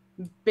 Okay.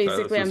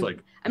 Basically, Silas is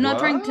like, I'm not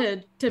trying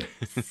 "What?" to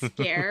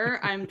scare.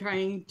 I'm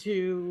trying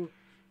to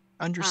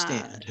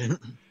Understand.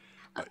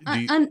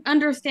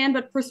 understand,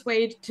 but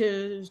persuade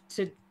to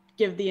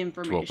give the To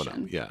open up,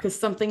 information. yeah. Because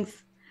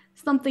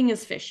something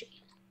is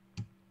fishy.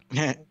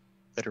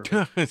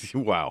 Literally.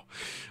 Wow.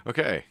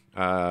 Okay.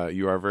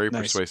 You are very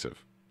Nice.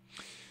 persuasive.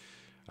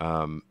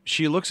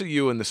 She looks at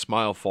you and the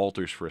smile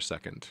falters for a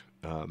second.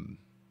 And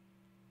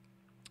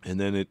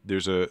then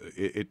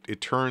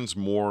it turns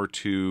more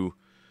to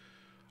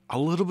a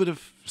little bit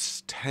of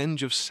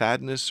tinge of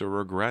sadness or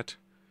regret.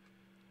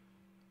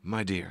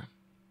 My dear,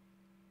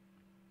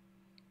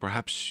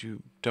 perhaps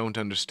you don't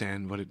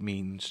understand what it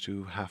means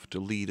to have to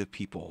lead a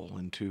people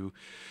into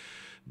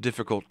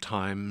difficult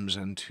times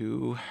and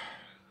to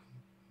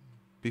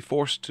be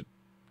forced to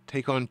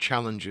take on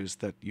challenges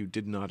that you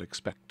did not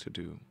expect to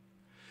do.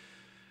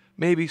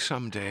 Maybe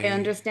someday. I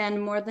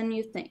understand more than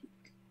you think.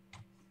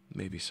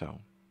 Maybe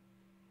so.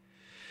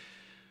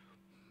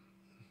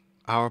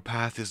 Our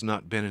path has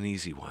not been an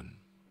easy one.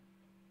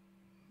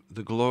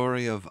 The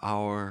glory of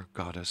our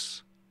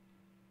goddess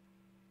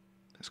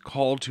has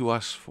called to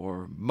us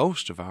for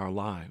most of our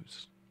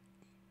lives.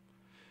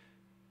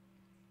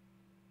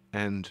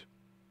 And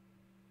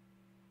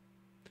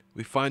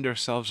we find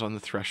ourselves on the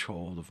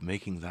threshold of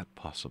making that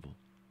possible.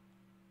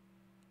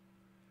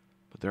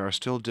 But there are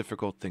still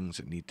difficult things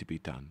that need to be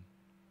done.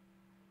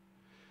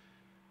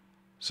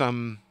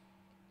 Some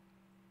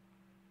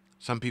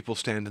people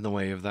stand in the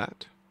way of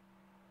that.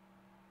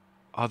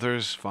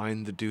 Others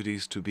find the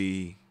duties to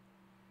be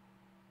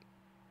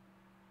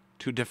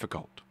too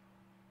difficult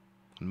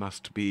and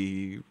must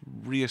be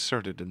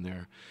reasserted in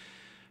their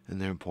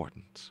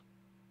importance.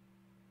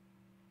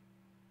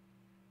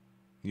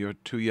 You're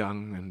too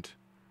young and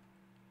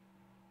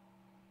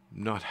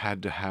not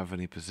had to have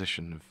any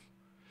position of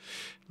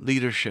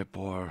leadership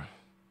or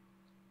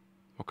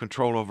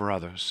control over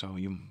others, so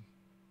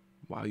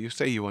while you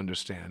say you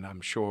understand,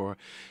 I'm sure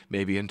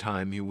maybe in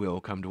time you will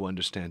come to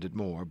understand it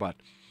more, but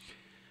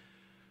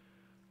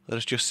let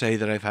us just say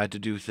that I've had to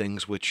do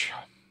things which,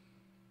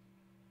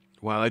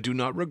 while I do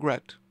not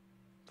regret,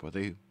 for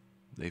they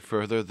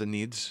further the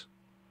needs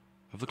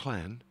of the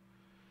clan,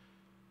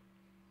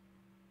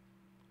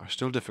 are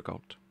still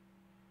difficult,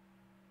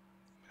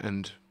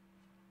 and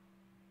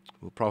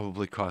will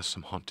probably cause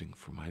some haunting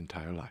for my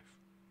entire life.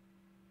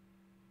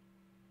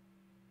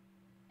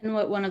 And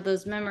what one of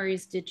those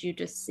memories did you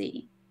just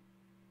see?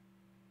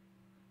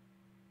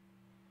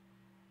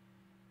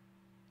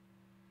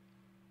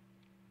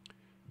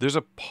 There's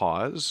a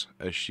pause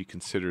as she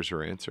considers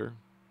her answer.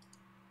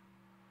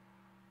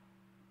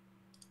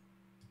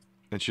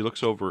 And she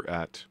looks over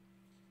at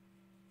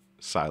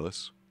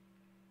Silas,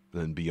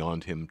 then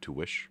beyond him to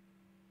Wish.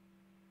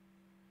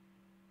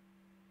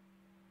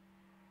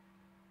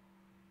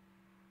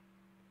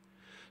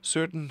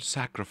 Certain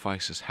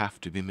sacrifices have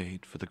to be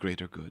made for the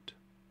greater good.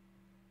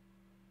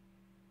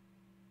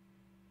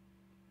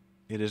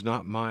 It is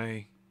not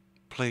my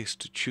place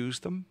to choose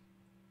them,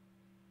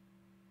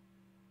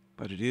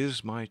 but it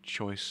is my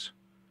choice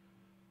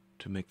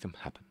to make them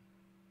happen.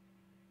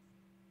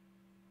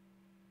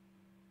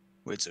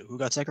 Wait, so who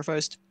got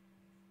sacrificed?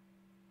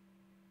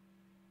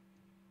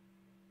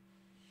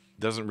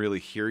 Doesn't really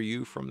hear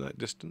you from that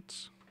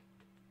distance,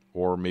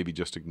 or maybe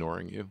just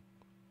ignoring you.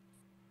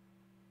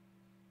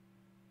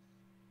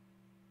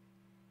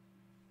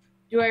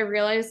 Do I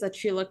realize that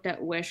she looked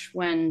at Wish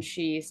when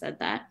she said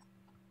that?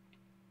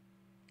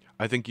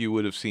 I think you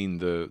would have seen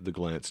the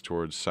glance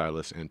towards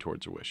Silas and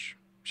towards Wish.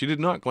 She did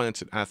not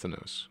glance at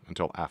Athenos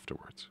until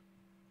afterwards.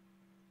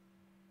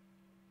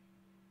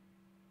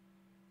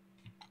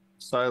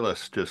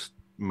 Silas just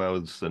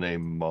mouths the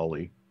name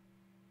Molly.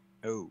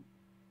 Oh.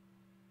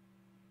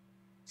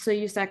 So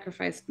you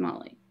sacrificed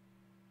Molly.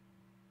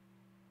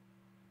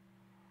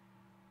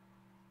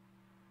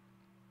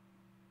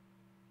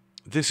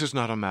 This is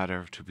not a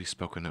matter to be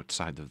spoken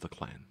outside of the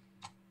clan.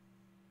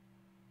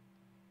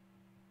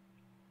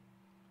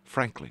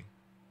 Frankly,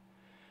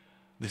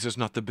 this is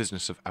not the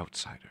business of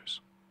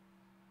outsiders.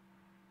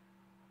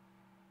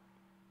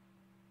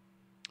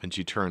 And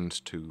she turns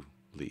to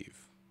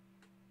leave.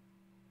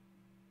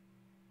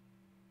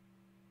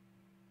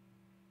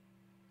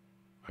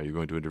 Are you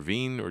going to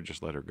intervene or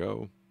just let her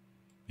go?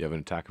 You have an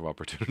attack of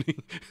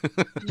opportunity.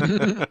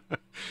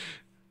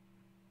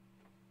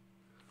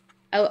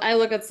 I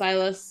look at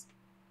Silas.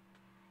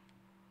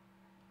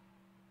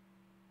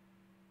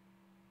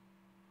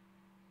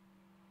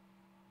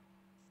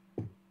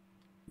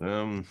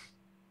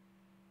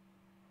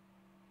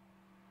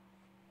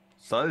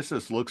 Silas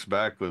just looks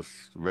back with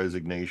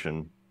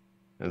resignation,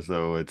 as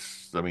though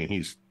it's, I mean,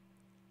 he's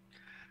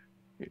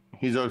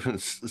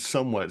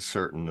somewhat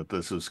certain that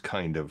this is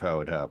kind of how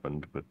it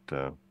happened, but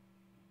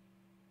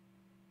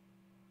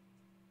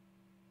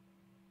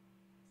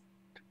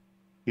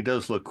he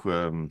does look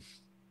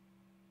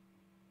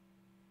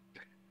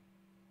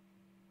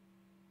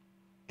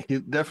he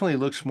definitely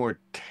looks more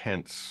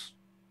tense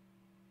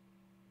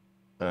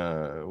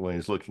when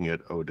he's looking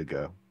at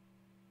Odiga.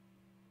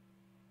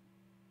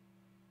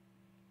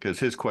 Because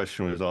his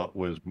question was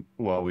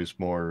always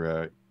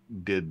more,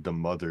 did the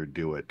mother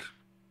do it?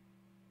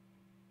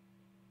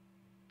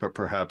 But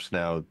perhaps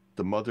now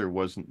the mother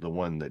wasn't the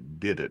one that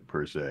did it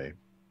per se.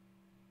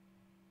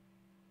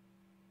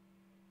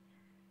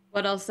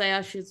 What I'll say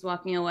as she's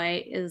walking away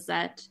is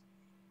that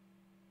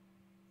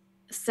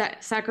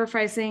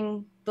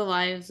sacrificing the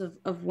lives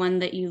of one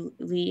that you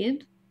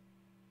lead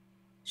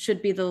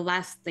should be the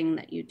last thing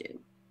that you do.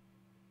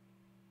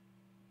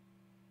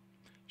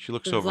 She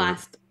looks The over.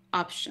 last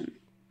option.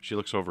 She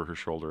looks over her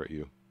shoulder at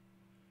you.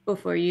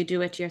 Before you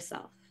do it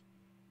yourself.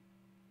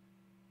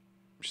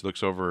 She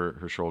looks over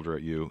her shoulder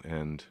at you,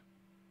 and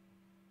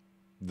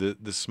the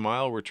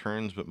smile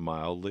returns, but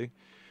mildly.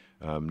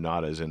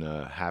 Not as in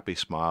a happy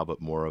smile,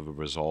 but more of a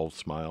resolved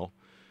smile.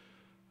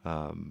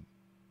 And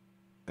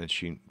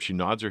she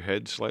nods her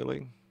head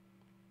slightly.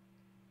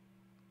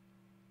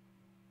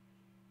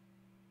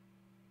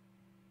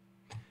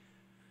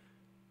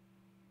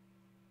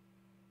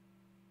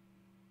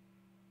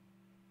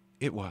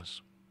 It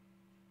was.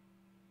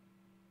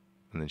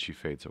 And then she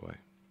fades away.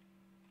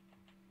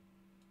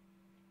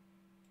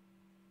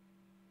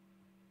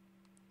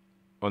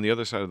 On the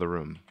other side of the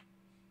room,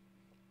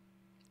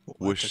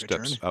 Wish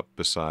steps up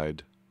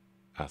beside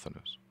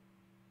Athenos.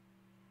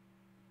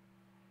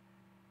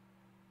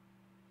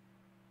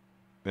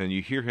 And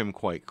you hear him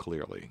quite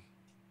clearly.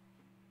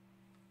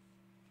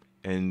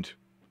 And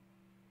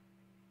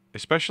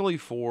especially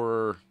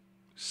for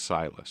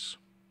Silas,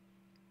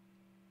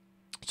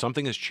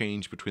 something has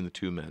changed between the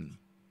two men.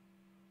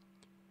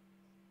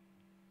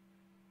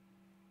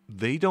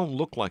 They don't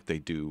look like they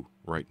do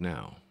right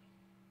now.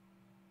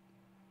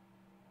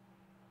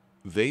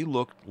 They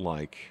look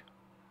like...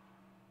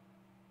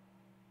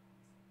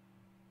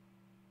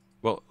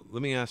 Well,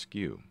 let me ask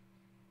you.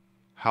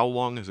 How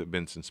long has it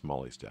been since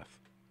Molly's death?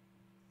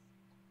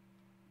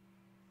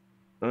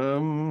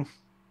 A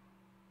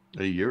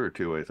year or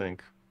two, I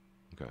think.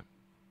 Okay.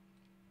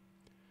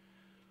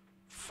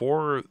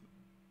 For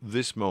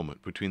this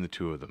moment between the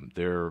two of them,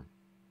 their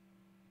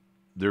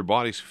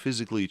bodies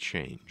physically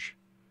change.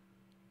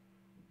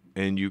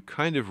 And you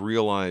kind of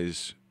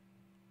realize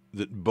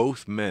that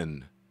both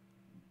men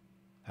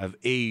have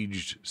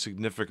aged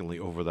significantly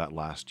over that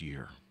last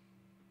year.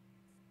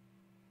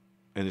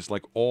 And it's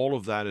like all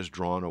of that is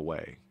drawn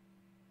away.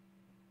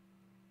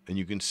 And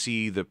you can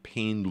see the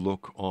pained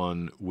look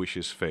on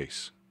Wish's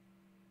face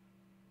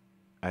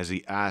as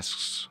he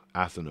asks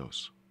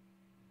Athenos,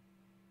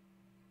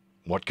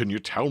 "What can you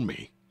tell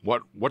me?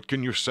 What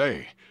can you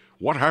say?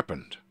 What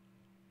happened?"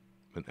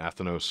 And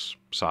Athenos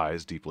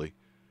sighs deeply.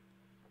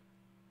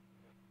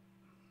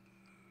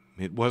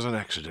 "It was an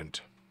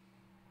accident.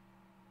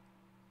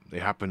 They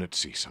happen at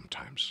sea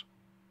sometimes.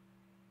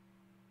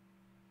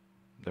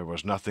 There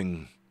was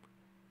nothing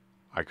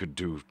I could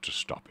do to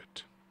stop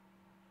it."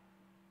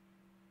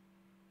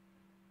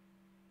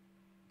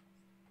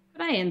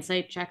 Could I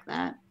insight check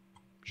that?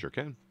 Sure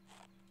can.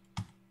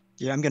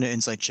 Yeah, I'm going to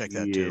insight check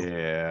that too.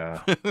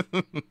 Yeah.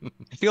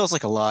 It feels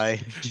like a lie.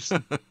 Just... Oh,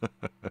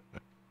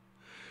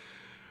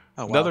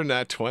 wow. Another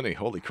nat 20.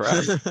 Holy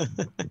crap.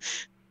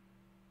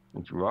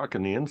 It's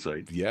rocking the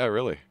insight. Yeah,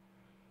 really.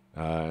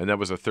 And that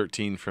was a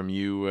 13 from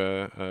you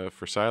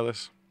for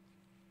Silas?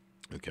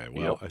 Okay,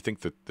 well, Yep. I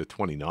think that the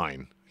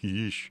 29.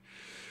 Yeesh.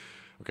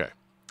 Okay.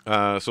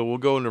 So we'll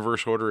go in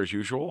reverse order as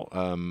usual.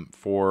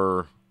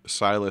 For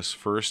Silas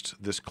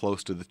first, this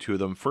close to the two of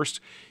them.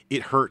 First,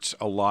 it hurts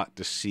a lot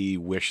to see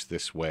Wish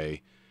this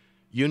way.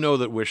 You know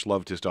that Wish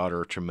loved his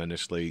daughter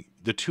tremendously.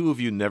 The two of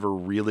you never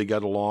really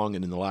got along,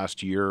 and in the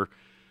last year,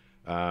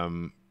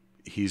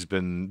 he's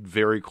been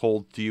very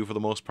cold to you for the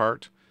most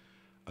part.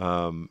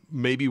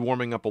 Maybe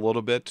warming up a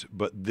little bit,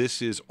 but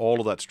this is all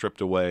of that stripped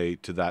away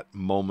to that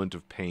moment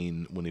of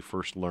pain when he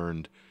first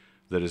learned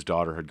that his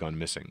daughter had gone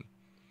missing.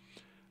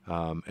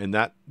 And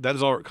that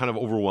is all kind of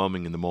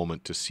overwhelming in the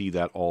moment to see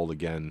that all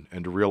again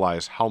and to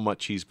realize how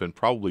much he's been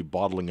probably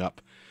bottling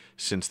up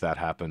since that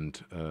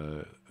happened,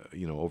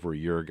 over a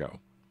year ago.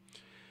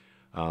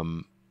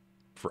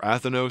 For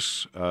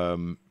Athenos,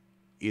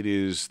 it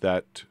is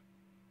that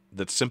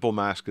simple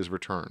mask is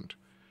returned.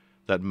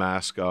 That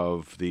mask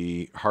of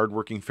the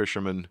hardworking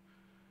fisherman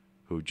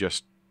who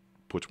just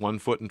puts one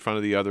foot in front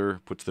of the other,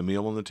 puts the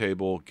meal on the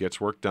table,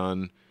 gets work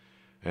done,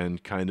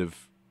 and kind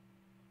of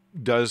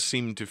does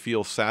seem to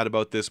feel sad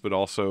about this, but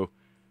also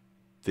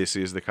this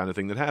is the kind of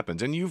thing that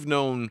happens. And you've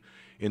known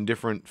in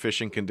different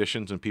fishing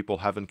conditions and people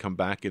haven't come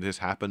back, it has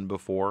happened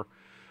before.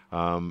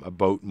 A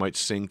boat might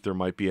sink, there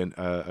might be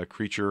a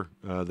creature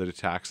that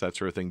attacks, that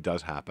sort of thing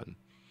does happen.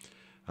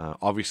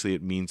 Obviously,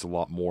 it means a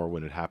lot more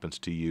when it happens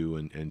to you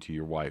and to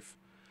your wife.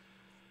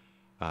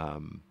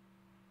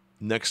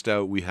 Next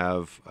out, we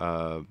have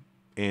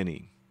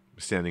Annie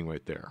standing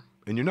right there.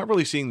 And you're not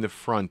really seeing the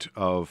front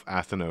of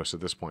Athenos at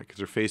this point because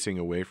they're facing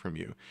away from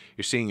you.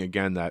 You're seeing,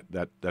 again,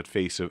 that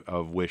face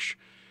of Wish.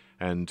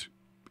 And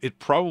it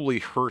probably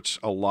hurts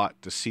a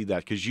lot to see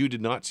that because you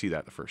did not see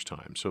that the first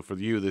time. So for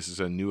you, this is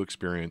a new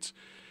experience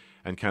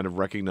and kind of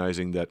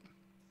recognizing that,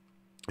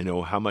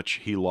 how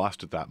much he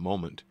lost at that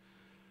moment.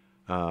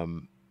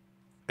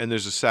 And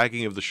there's a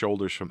sagging of the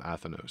shoulders from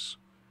Athenos.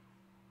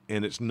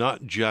 And it's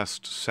not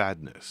just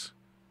sadness.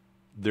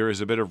 There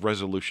is a bit of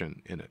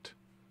resolution in it.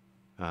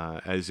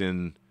 As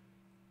in,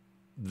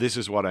 this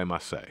is what I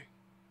must say.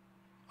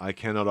 I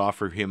cannot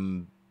offer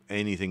him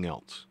anything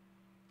else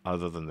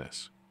other than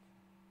this.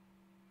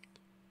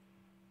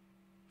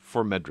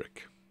 For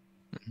Medric,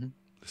 the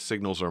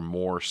signals are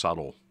more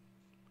subtle.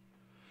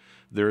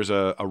 There's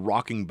a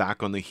rocking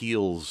back on the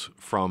heels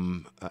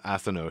from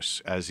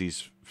Athenos as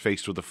he's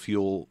faced with the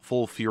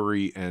full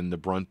fury and the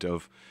brunt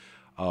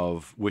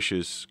of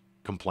Wish's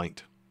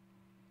complaint.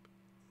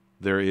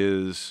 There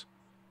is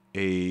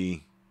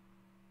a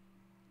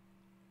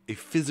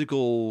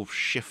physical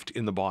shift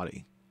in the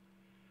body.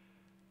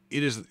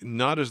 It is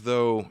not as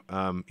though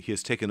he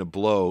has taken a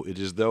blow. It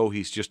is as though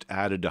he's just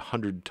added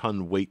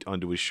 100-ton weight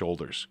onto his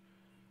shoulders.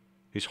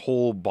 His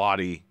whole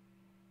body,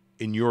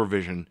 in your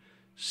vision,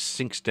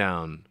 sinks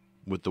down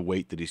with the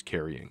weight that he's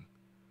carrying.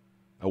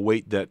 A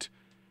weight that,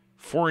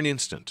 for an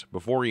instant,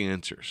 before he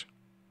answers,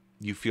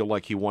 you feel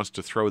like he wants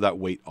to throw that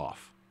weight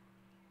off.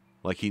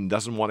 Like he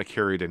doesn't want to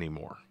carry it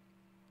anymore.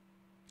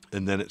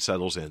 And then it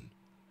settles in.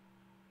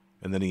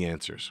 And then he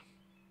answers.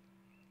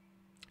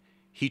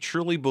 He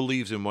truly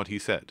believes in what he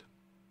said,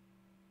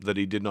 that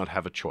he did not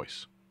have a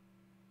choice.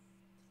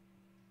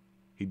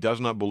 He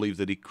does not believe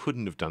that he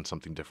couldn't have done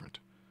something different.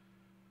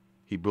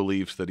 He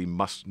believes that he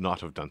must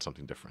not have done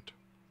something different.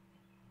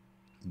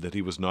 That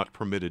he was not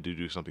permitted to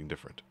do something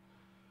different.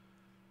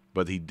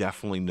 But he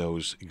definitely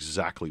knows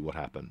exactly what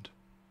happened.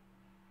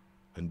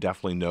 And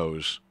definitely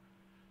knows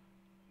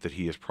that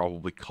he is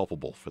probably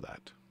culpable for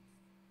that.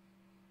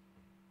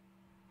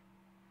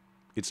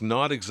 It's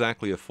not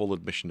exactly a full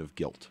admission of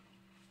guilt,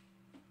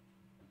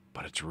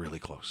 but it's really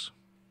close.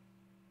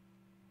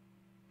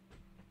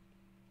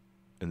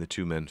 And the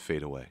two men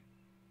fade away.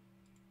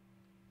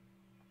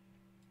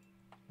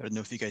 I don't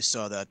know if you guys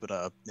saw that, but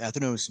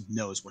Athenos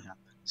knows what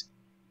happened.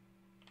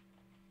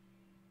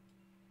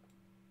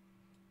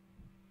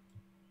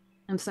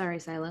 I'm sorry,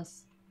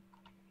 Silas.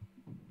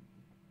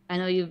 I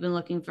know you've been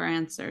looking for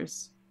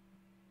answers.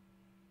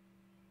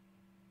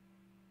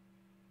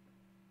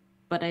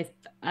 But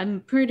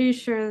I'm pretty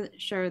sure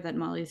that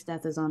Molly's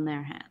death is on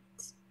their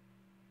hands.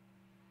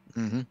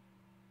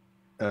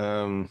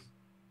 Mm-hmm.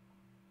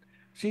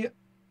 See,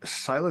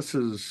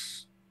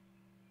 Silas's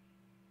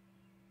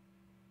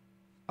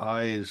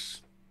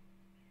eyes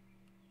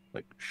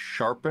like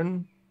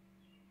sharpen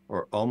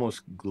or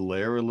almost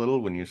glare a little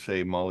when you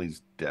say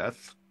Molly's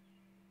death.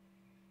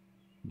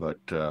 But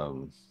I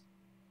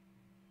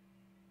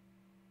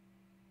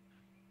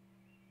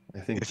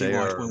think if they you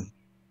want, are...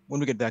 when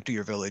we get back to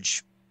your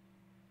village,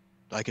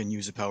 I can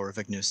use the power of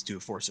Ignis to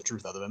force the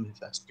truth out of him, if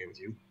that's okay with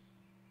you.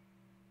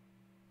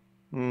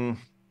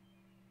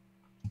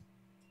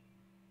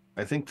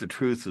 I think the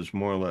truth is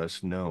more or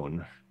less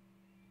known.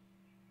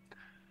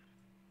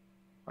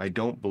 I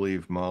don't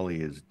believe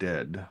Molly is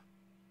dead.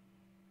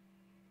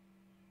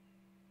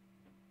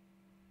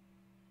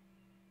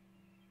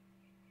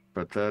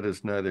 But that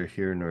is neither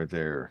here nor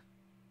there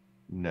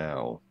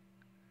now.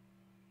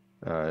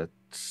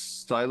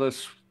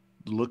 Silas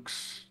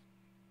looks...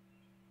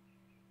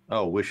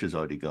 Oh, Wish is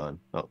already gone.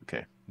 Oh,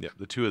 okay. Yeah,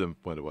 the two of them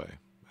went away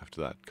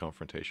after that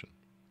confrontation.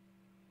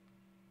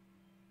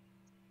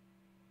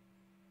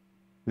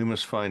 We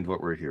must find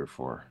what we're here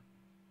for.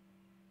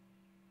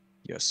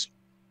 Yes.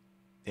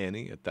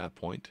 Annie, at that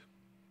point,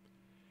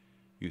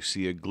 you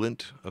see a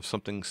glint of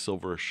something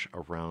silverish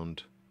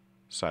around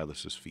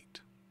Silas's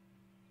feet.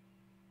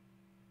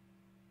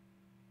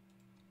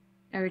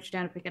 I reach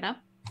down to pick it up.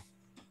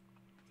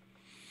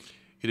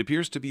 It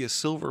appears to be a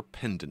silver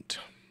pendant.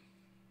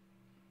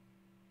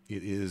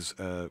 It is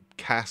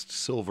cast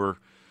silver,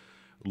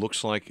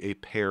 looks like a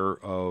pair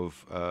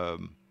of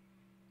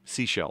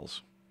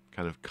seashells,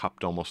 kind of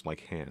cupped almost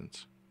like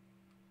hands.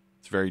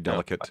 It's very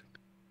delicate.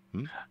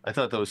 I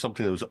thought that was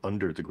something that was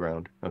under the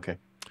ground. Okay.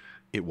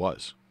 It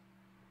was.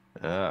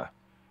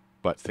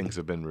 But things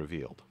have been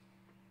revealed.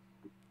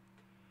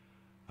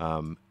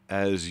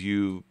 As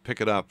you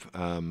pick it up,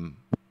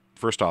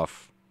 first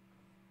off,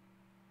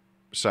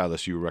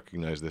 Silas, you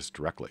recognize this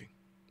directly.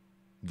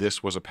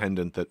 This was a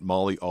pendant that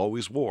Molly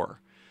always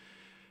wore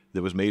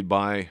that was made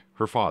by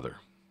her father.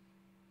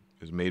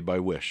 It was made by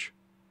Wish.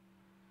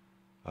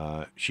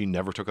 She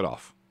never took it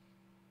off.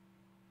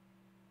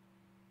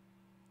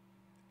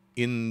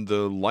 In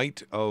the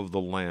light of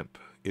the lamp,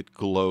 it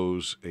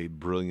glows a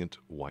brilliant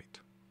white.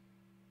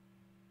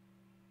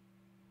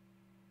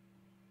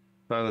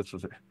 Silas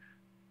was...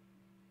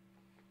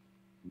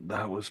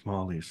 That was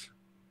Molly's.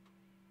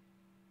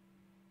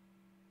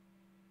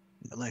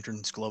 The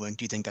lantern's glowing.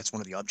 Do you think that's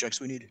one of the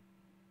objects we need?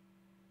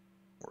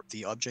 Or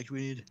the object we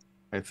need?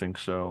 I think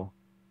so.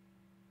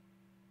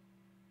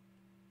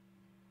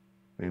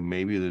 I mean,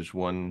 maybe there's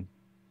one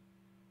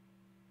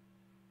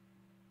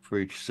for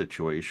each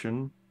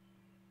situation.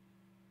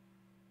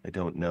 I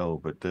don't know,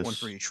 but this... One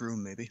for each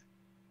room, maybe.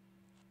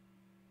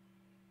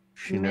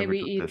 She never Maybe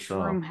took each this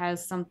off. room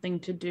has something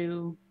to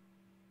do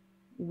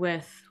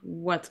with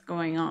what's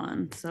going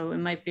on. So it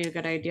might be a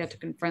good idea to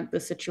confront the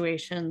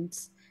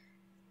situations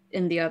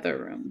in the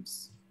other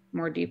rooms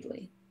more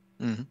deeply.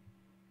 Mm-hmm.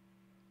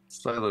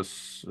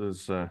 Silas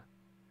is,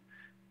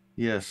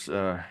 yes,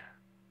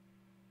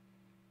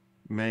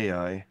 may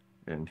I?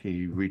 And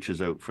he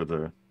reaches out for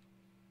the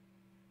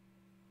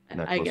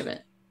necklace. I give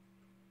it.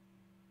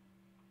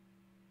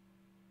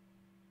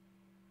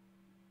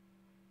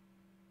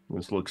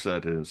 Just looks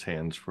at his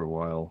hands for a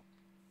while.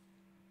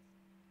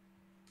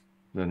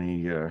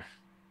 Then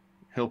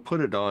he'll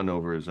put it on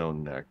over his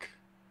own neck.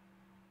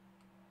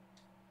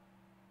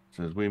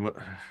 Says we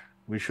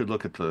should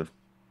look at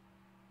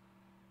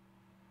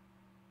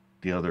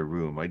the other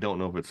room. I don't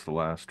know if it's the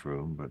last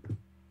room, but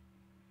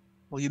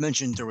Well, you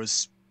mentioned there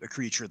was a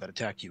creature that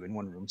attacked you in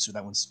one room, so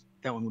that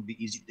one would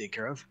be easy to take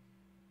care of.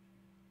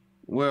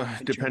 well,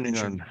 In depending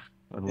terms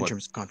on in what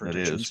terms of that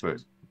confrontation, I is, but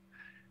suppose.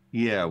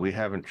 yeah, we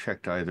haven't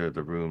checked either of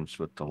the rooms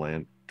with the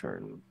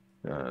lantern.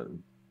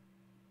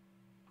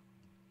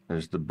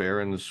 There's the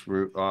Baron's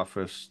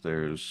office.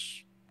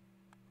 There's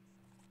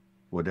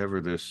whatever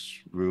this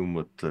room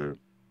with the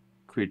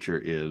creature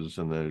is,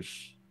 and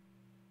there's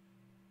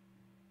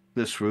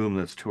this room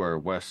that's to our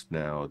west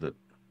now that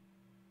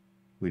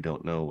we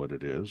don't know what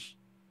it is.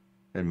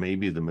 And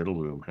maybe the middle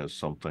room has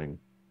something.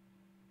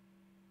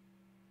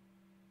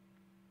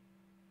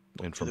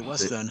 And To the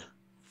west, then.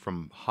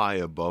 from high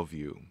above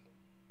you,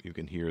 you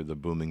can hear the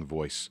booming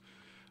voice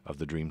of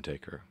the Dream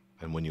Taker.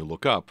 And when you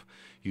look up,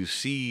 you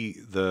see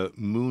the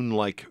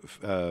moon-like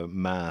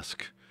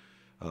mask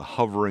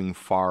hovering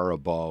far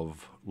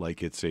above,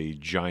 like it's a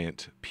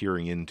giant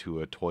peering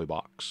into a toy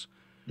box.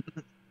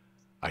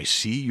 I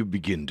see you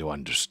begin to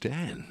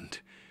understand.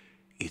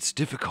 It's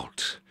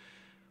difficult.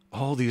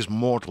 All these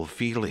mortal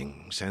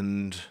feelings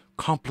and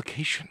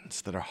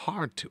complications that are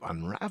hard to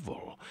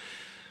unravel.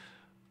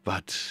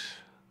 But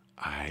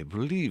I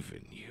believe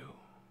in you.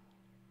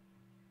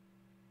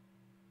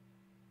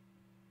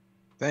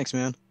 Thanks,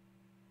 man.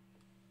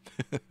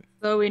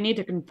 So we need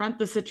to confront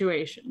the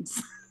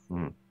situations.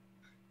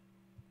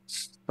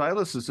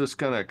 Silas is just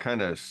gonna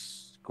kind of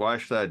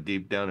squash that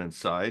deep down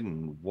inside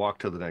and walk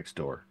to the next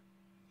door.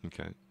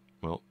 Okay.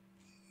 Well,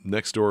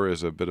 next door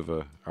is a bit of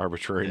a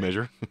arbitrary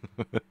measure.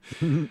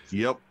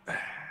 Yep.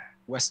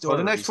 West door. Well,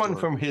 the or next east one door?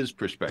 from his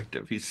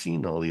perspective. He's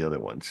seen all the other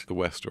ones. The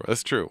west door.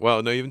 That's true.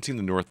 Well, no, you haven't seen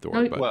the north door.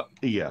 Oh, But, Well,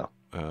 yeah.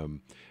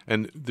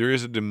 and there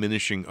is a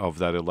diminishing of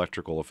that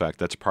electrical effect.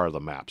 That's part of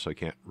the map, so I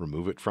can't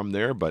remove it from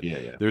there. But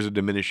Yeah. there's a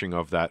diminishing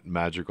of that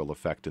magical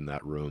effect in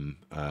that room.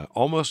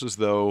 Almost as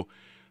though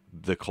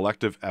the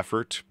collective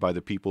effort by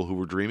the people who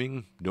were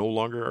dreaming no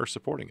longer are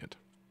supporting it.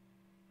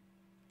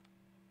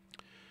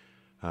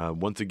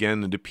 Once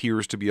again, it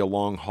appears to be a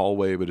long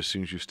hallway, but as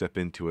soon as you step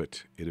into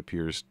it,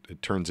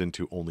 it turns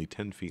into only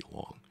 10 feet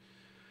long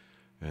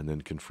and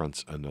then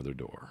confronts another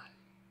door.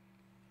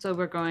 So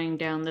we're going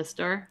down this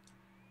door.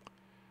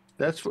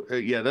 That's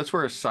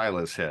where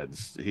Silas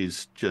heads.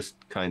 He's just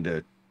kind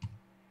of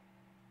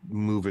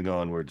moving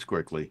onwards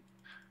quickly.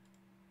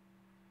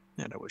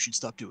 And I wish he'd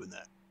stop doing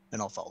that.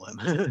 And I'll follow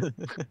him.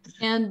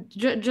 And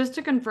just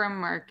to confirm,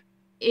 Mark,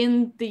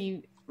 in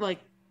the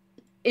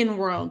in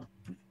world,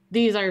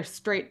 these are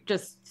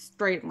just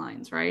straight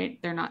lines, right?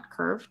 They're not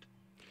curved.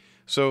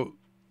 So,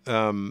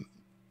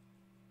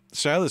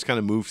 Silas kind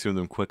of moved through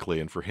them quickly,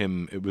 and for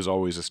him, it was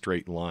always a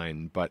straight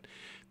line. But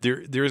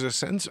there's a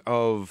sense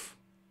of,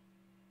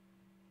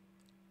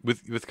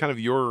 with kind of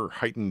your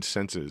heightened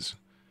senses,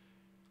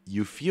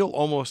 you feel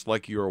almost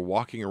like you're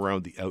walking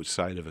around the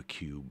outside of a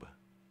cube.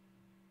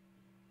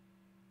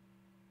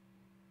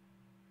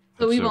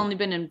 So we've only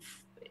been in,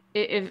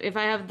 if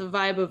I have the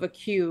vibe of a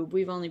cube,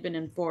 we've only been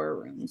in 4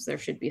 rooms. There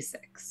should be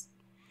 6.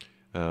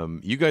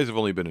 You guys have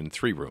only been in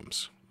 3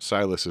 rooms.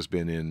 Silas has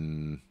been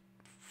in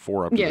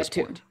 4 up to this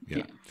 2. point.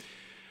 Yeah.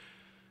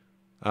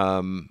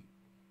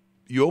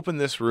 You open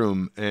this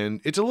room, and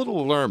it's a little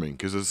alarming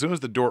because as soon as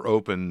the door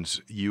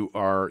opens,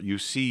 you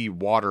see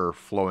water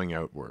flowing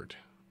outward.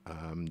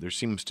 There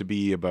seems to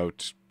be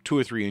about 2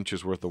 or 3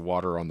 inches worth of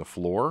water on the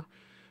floor,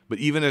 but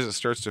even as it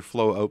starts to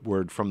flow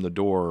outward from the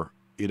door,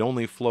 it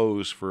only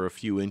flows for a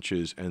few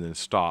inches and then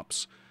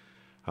stops,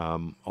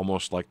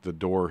 almost like the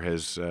door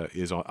is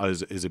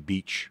a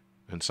beach,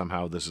 and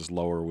somehow this is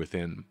lower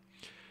within.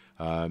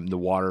 The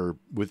water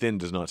within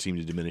does not seem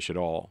to diminish at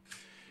all.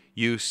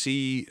 You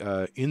see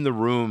in the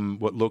room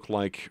what look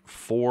like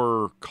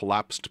 4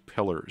 collapsed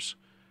pillars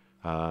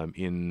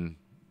in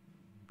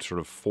sort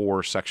of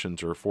 4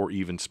 sections or 4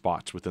 even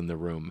spots within the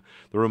room.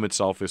 The room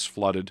itself is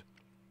flooded.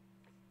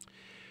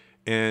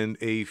 And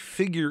a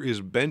figure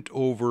is bent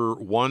over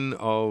one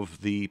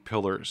of the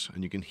pillars,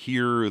 and you can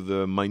hear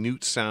the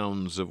minute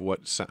sounds of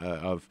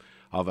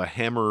of a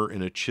hammer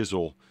and a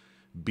chisel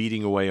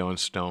beating away on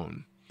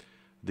stone.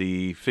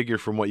 The figure,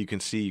 from what you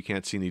can see, you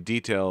can't see any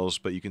details,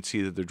 but you can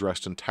see that they're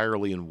dressed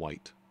entirely in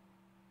white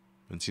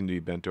and seem to be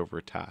bent over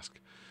a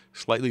task,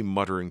 slightly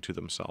muttering to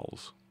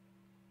themselves.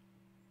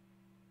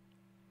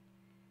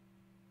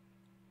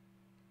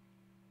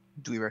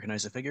 Do we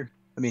recognize the figure?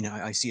 I mean,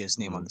 I see his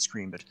name on the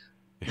screen, but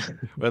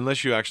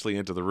Unless you actually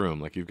enter the room,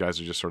 like you guys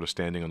are just sort of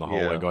standing in the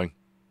hallway Yeah. going,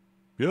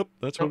 "Yep,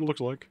 that's what it looks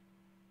like."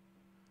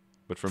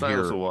 But from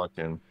Silas here, will walk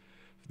in.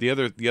 the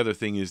other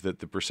thing is that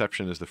the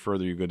perception is the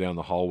further you go down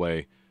the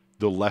hallway,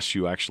 the less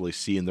you actually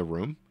see in the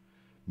room,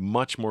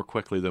 much more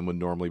quickly than would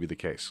normally be the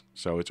case.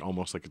 So it's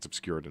almost like it's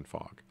obscured in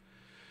fog.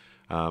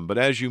 But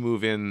as you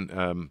move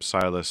in,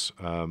 Silas,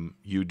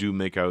 you do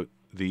make out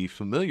the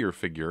familiar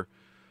figure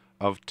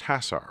of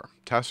Tassar.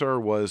 Tassar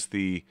was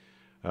the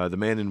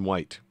man in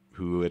white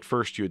who at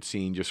first you had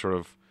seen just sort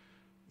of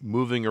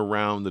moving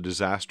around the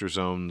disaster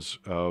zones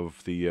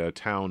of the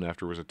town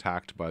after it was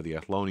attacked by the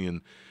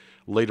Athlonian.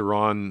 Later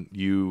on,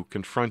 you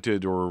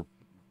confronted or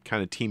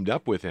kind of teamed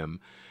up with him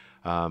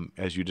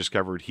as you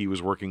discovered he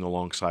was working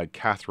alongside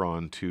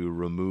Cathron to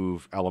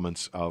remove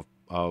elements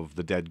of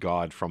the dead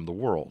god from the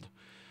world.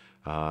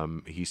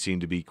 He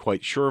seemed to be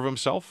quite sure of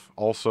himself,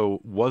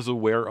 also was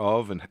aware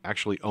of and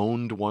actually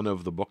owned one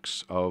of the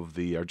books of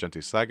the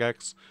Argente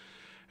Sagax,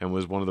 and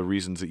was one of the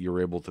reasons that you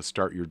were able to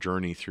start your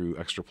journey through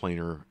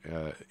extraplanar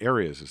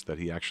areas, is that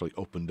he actually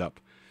opened up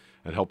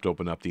and helped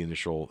open up the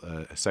initial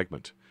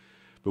segment.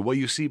 But what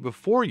you see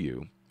before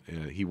you,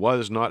 he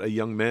was not a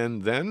young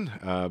man then,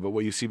 but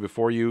what you see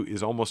before you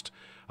is almost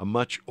a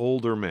much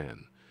older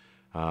man.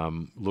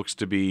 Looks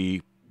to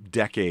be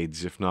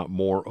decades, if not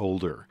more,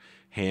 older.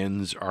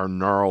 Hands are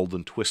gnarled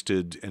and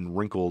twisted and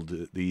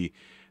wrinkled. The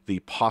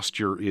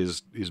posture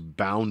is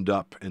bound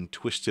up and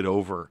twisted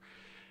over.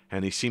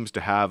 And he seems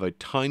to have a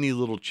tiny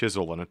little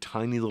chisel and a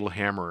tiny little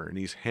hammer, and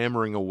he's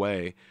hammering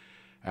away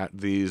at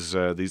these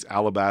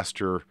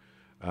alabaster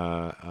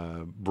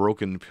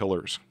broken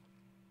pillars,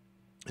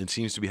 and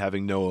seems to be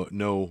having no.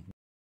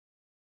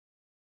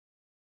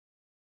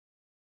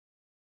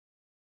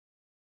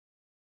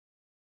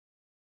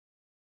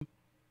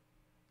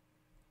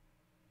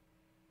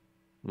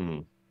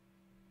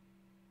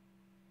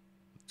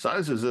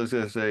 Silas is going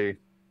to say,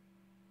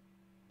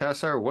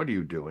 Tassar, what are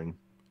you doing?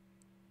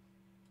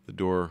 The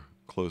door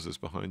closes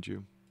behind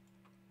you.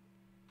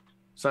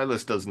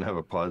 Silas doesn't have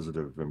a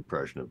positive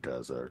impression of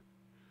Tassar.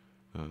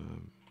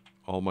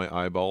 All my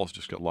eyeballs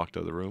just got locked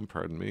out of the room.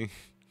 Pardon me.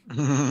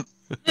 I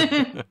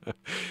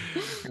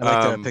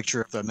like the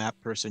picture of the map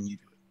person.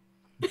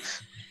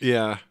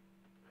 Yeah.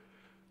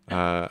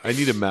 I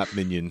need a map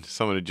minion.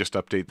 Someone to just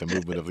update the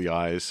movement of the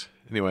eyes.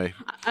 Anyway.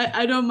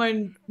 I don't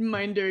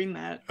mind doing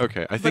that.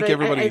 Okay. I think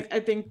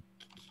I think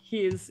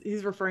he's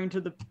referring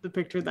to the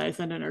picture that I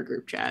sent in our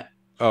group chat.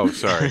 Oh,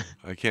 sorry.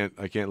 I can't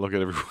look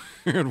at everywhere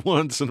at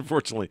once,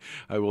 unfortunately.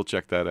 I will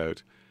check that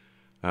out.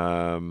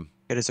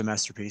 It is a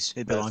masterpiece.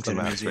 It belongs in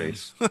a museum.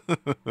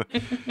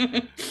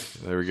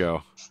 There we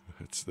go.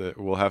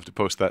 We'll have to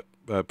post that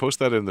in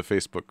the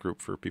Facebook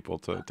group for people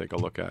to take a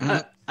look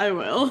at. I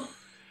will.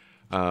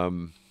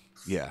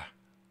 Yeah.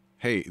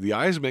 Hey, the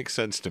eyes make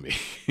sense to me.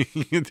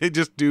 They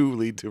just do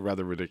lead to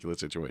rather ridiculous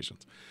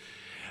situations.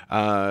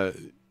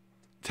 Tassar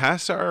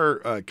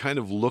kind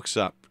of looks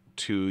up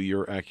to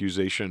your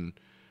accusation,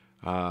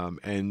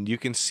 and you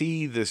can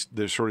see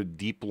the sort of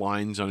deep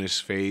lines on his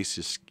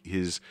face.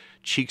 His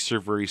cheeks are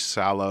very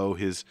sallow.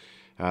 His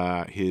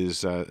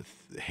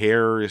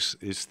hair is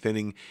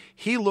thinning.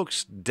 He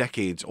looks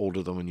decades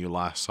older than when you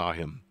last saw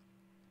him.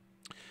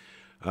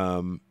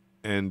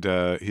 And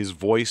his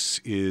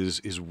voice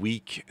is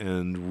weak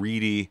and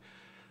reedy.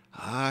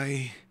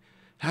 I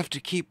have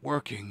to keep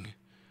working.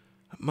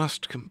 I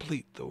must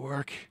complete the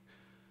work.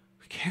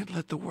 I can't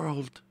let the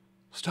world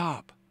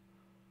stop.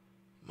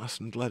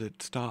 Mustn't let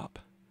it stop.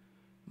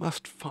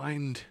 Must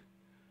find.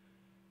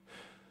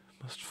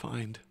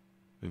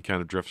 And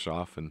kind of drifts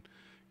off and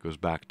goes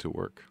back to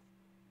work.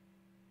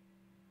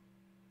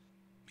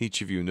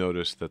 Each of you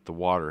notice that the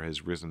water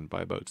has risen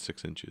by about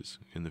 6 inches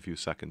in the few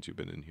seconds you've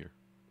been in here.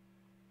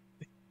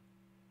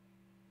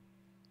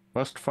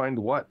 Must find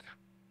what?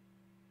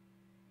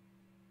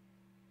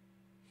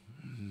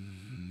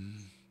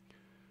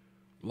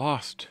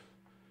 Lost.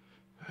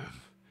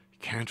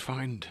 Can't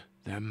find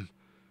them.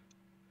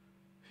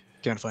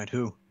 Can't find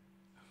who.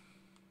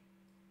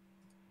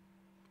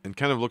 And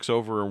kind of looks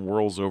over and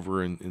whirls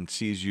over and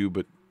sees you,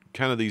 but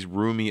kind of these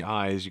roomy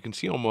eyes. You can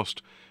see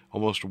almost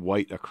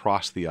white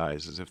across the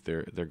eyes, as if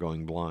they're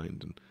going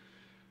blind.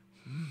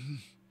 And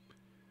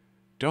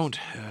don't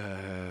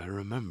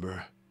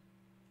remember.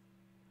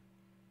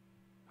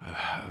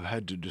 I've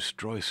had to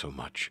destroy so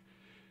much.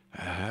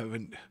 I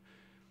haven't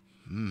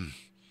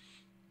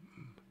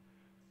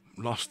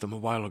lost them a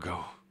while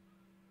ago.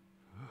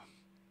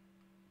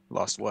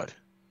 Lost what?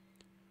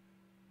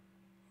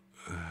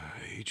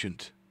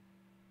 Agent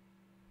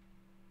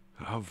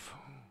of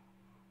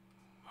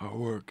our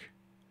work.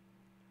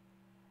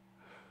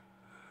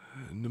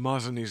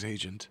 Nemazani's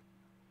agent.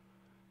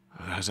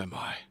 As am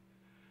I.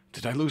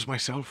 Did I lose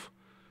myself?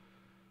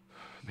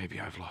 Maybe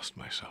I've lost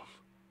myself.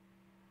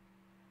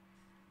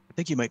 I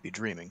think you might be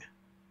dreaming.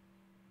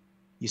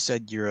 You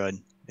said you're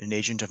an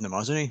agent of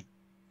Nemazani?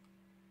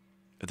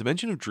 At the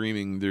mention of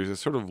dreaming, there's a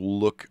sort of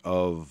look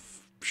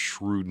of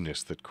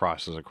shrewdness that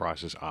crosses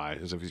across his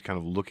eyes, as if he's kind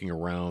of looking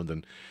around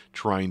and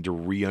trying to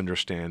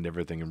re-understand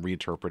everything and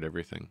reinterpret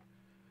everything.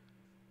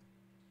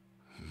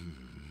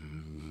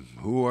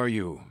 Who are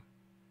you?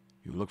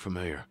 You look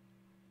familiar.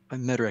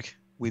 I'm Medric.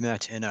 We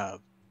met in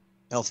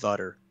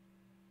Elfvater,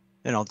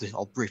 and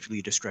I'll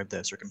briefly describe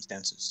the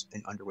circumstances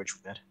under which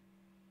we met.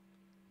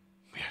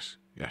 Yes.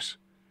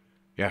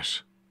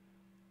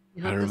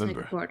 You I helped us make a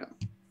remember. portal.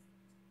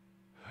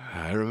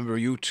 I remember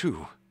you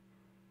too.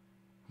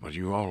 But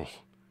you all...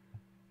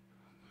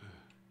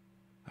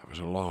 That was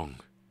a long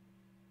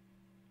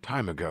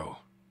time ago,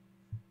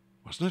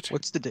 wasn't it?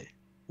 What's the day?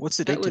 What's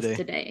the That date was today?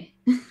 today.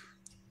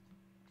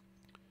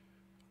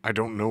 I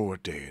don't know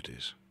what day it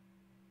is.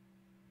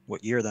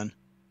 What year then?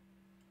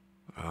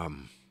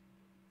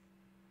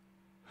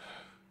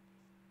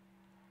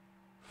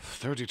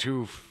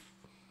 32...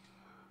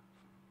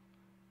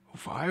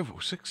 05,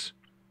 06?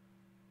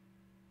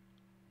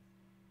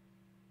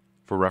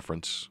 For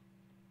reference,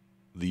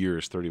 the year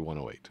is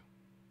 3108.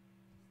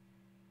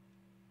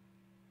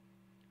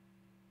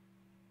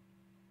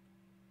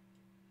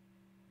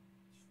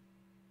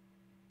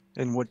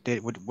 And what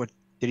date? What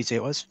did he say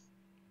it was?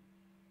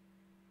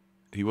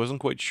 He wasn't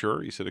quite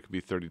sure. He said it could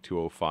be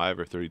 3205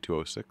 or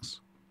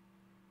 3206,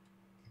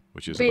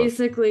 which is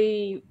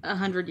Basically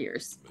 100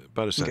 years.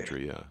 about a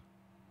century, yeah.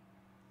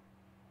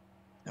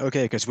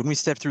 Okay, because when we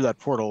stepped through that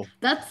portal,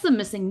 That's the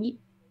missing.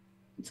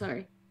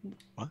 Sorry.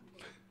 What?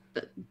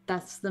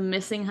 That's the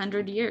missing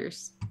 100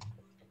 years.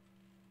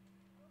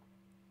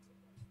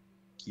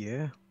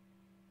 yeah.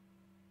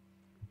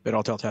 But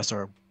I'll tell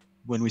Tassar,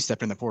 when we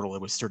stepped in the portal,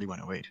 it was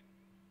 3108.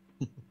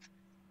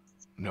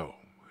 No,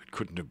 it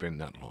couldn't have been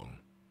that long.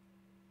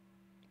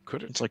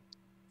 Could it? It's like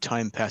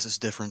time passes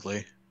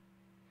differently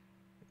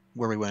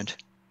where we went.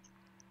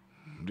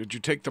 Did you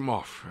take them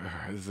off?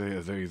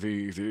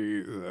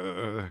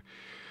 The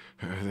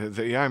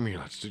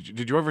amulets.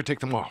 Did you ever take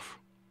them off?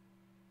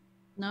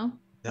 No?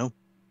 No.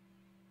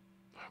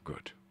 Oh,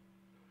 good.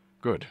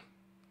 Good.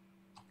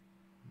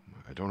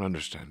 I don't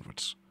understand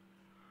what's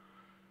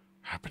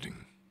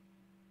happening.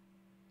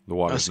 The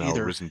water's Us now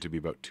either. risen to be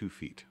about 2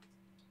 feet.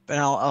 But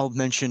I'll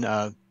mention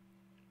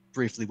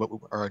briefly what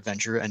our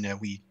adventure, and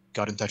we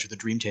got in touch with the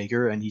Dream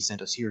Taker, and he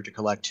sent us here to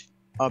collect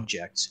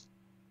objects.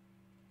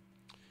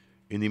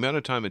 In the amount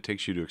of time it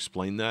takes you to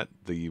explain that,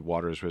 the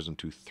water has risen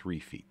to 3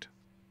 feet.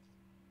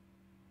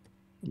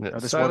 Yeah,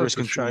 This water is Silas is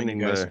consuming shining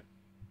you guys.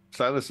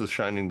 Silas is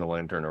shining the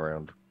lantern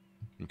around.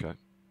 Okay.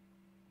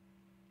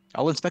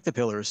 I'll inspect the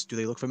pillars. Do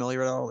they look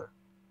familiar at all?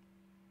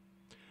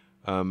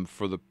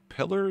 For the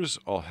pillars,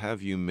 I'll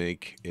have you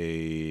make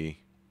a...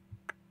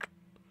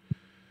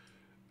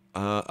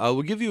 I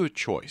will give you a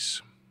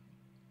choice.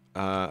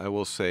 I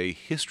will say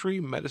history,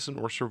 medicine,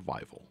 or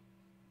survival.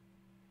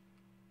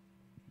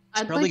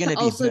 I'd probably like to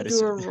gonna be also do a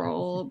medicine.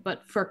 roll,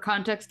 but for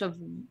context of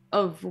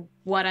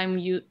what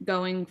I'm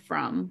going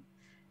from.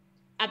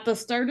 At the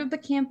start of the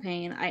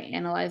campaign, I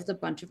analyzed a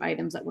bunch of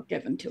items that were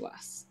given to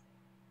us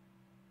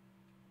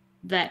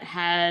that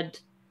had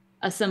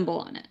a symbol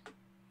on it.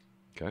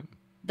 Okay.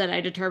 That I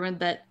determined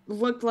that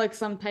looked like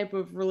some type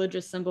of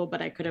religious symbol,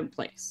 but I couldn't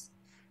place.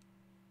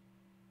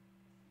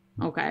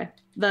 Okay.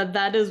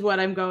 That is what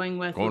I'm going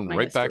with. Going my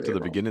right back to the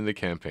roll. beginning of the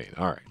campaign.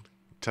 All right.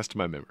 Test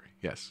my memory.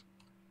 Yes.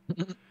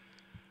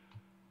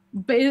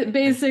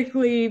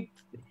 Basically,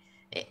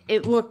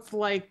 it looked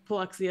like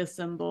Paluxia's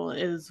symbol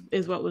is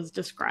what was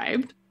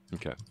described.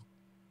 Okay.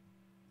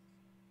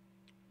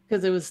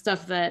 Because it was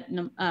stuff that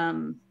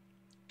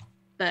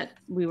that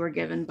we were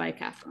given by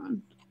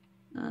Caphron.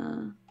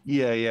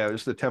 Yeah, it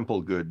was the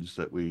temple goods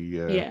that we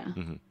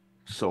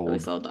sold. That we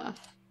sold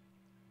off.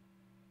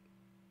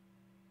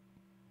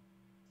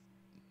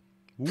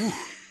 Ooh.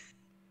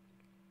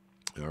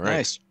 All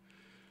right.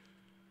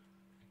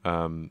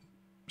 Nice.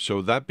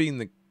 So that being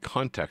the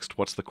context,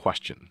 what's the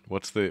question?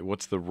 What's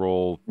the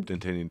role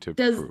intending to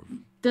prove?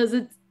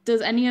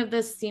 Does any of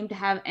this seem to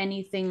have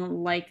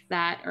anything like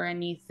that or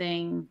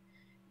anything?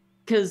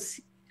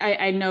 Because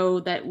I know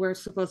that we're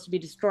supposed to be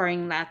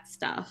destroying that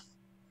stuff.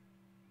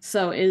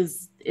 So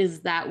is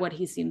that what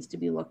he seems to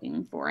be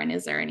looking for? And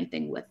is there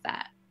anything with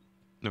that?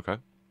 Okay.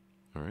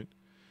 All right.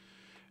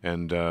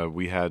 And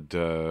we had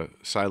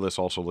Silas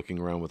also looking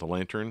around with a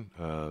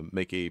lantern.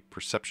 Make a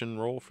perception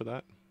roll for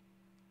that.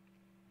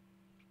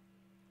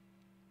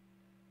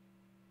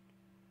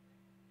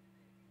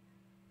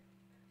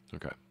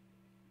 Okay.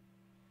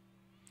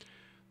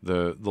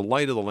 The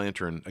light of the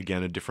lantern,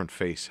 again, a different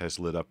face has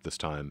lit up this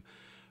time.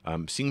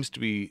 Seems to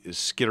be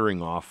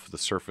skittering off the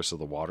surface of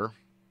the water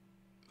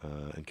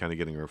and kind of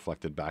getting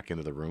reflected back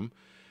into the room,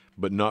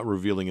 but not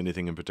revealing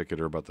anything in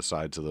particular about the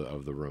sides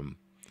of the room.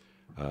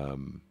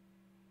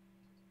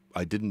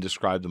 I didn't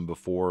describe them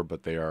before,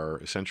 but they are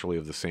essentially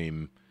of the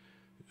same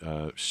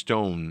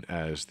stone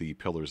as the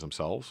pillars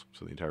themselves.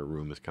 So the entire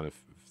room is kind of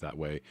that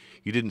way.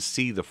 You didn't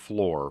see the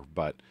floor,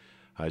 but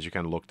as you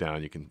kind of look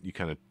down, you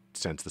kind of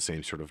sense the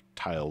same sort of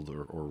tiled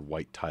or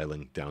white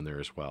tiling down there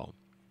as well.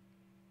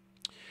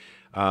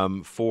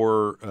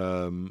 For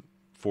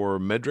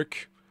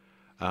Medric,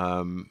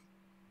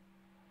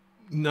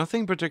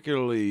 nothing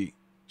particularly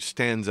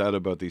stands out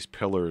about these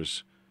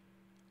pillars,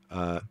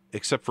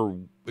 except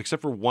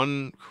for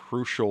one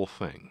crucial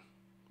thing.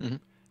 Mm-hmm.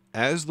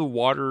 As the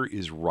water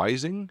is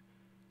rising,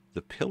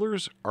 the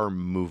pillars are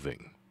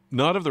moving.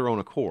 Not of their own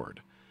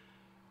accord,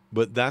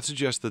 but that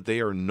suggests that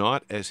they are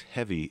not as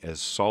heavy as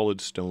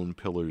solid stone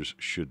pillars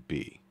should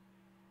be.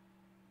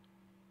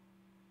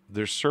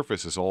 Their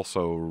surface is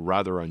also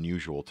rather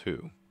unusual,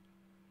 too.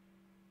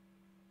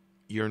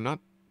 You're not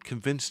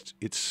convinced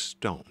it's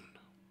stone.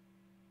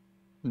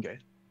 Okay.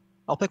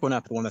 I'll pick one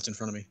up, the one that's in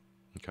front of me.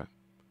 Okay.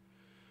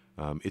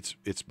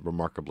 It's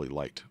remarkably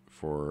light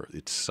for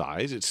its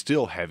size. It's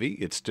still heavy.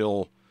 It's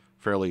still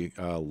fairly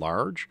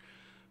large,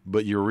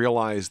 but you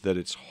realize that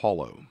it's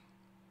hollow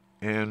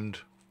and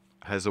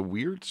has a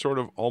weird sort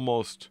of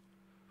almost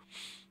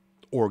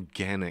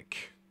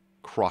organic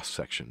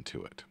cross-section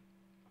to it.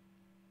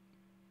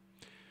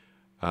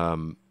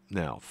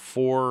 Now,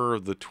 for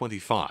the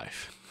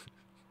 25,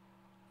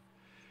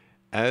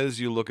 as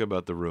you look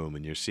about the room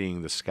and you're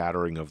seeing the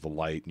scattering of the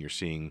light and you're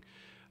seeing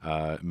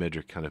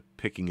Medric kind of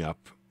picking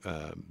up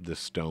this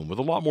stone with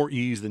a lot more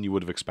ease than you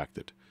would have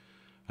expected.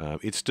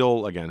 It's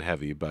still, again,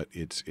 heavy, but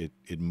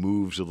it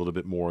moves a little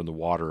bit more in the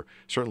water.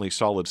 Certainly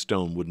solid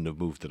stone wouldn't have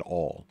moved at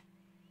all.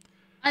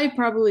 I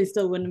probably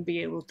still wouldn't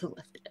be able to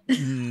lift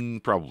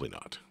it. Probably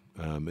not.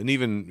 And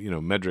even,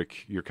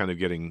 Medric, you're kind of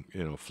getting,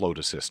 float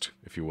assist,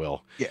 if you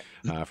will,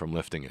 from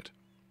lifting it,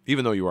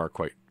 even though you are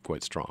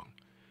quite strong.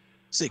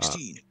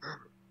 16.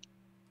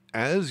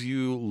 As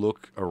you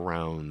look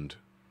around,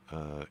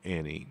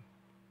 Annie,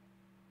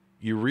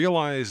 you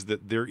realize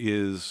that there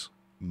is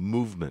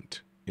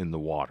movement in the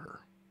water.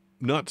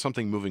 Not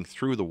something moving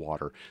through the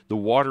water. The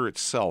water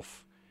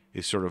itself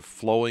is sort of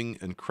flowing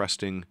and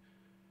cresting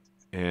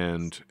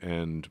and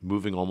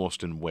moving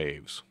almost in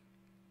waves.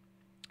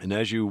 And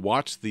as you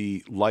watch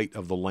the light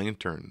of the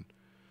lantern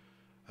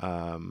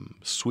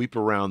sweep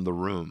around the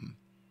room,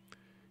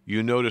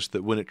 you notice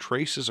that when it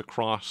traces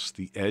across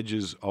the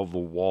edges of the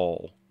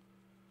wall,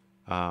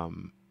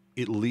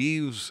 it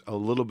leaves a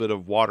little bit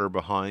of water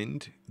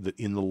behind that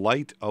in the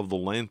light of the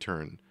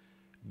lantern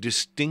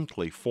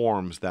distinctly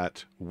forms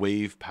that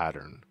wave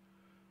pattern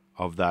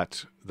of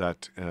that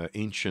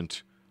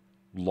ancient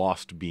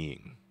lost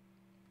being.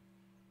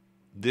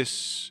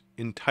 This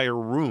entire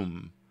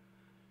room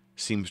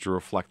seems to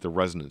reflect the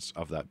resonance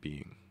of that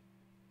being.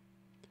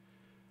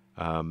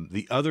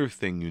 The other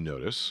thing you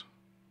notice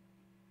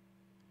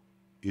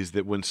is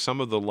that when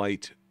some of the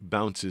light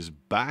bounces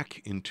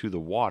back into the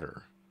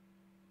water,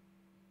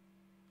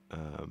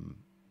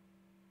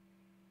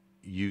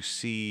 you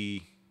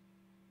see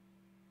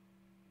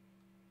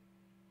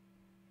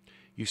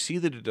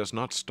that it does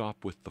not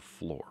stop with the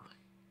floor.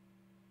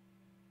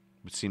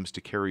 It seems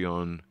to carry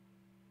on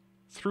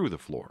through the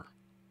floor.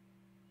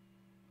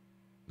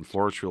 The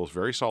floor feels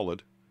very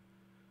solid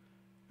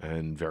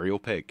and very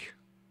opaque,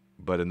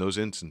 but in those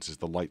instances,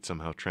 the light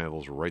somehow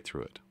travels right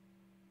through it.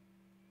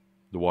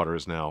 The water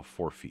is now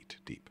 4 feet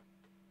deep.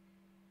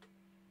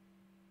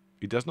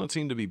 It does not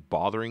seem to be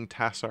bothering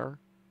Tassar.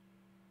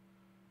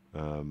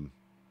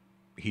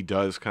 He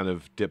does kind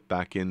of dip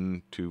back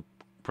in to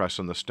press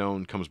on the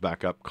stone, comes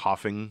back up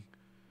coughing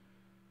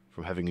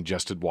from having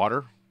ingested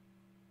water,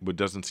 but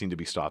doesn't seem to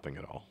be stopping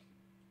at all.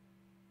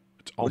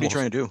 It's What are you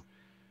trying to do?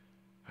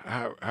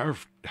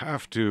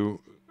 Have to.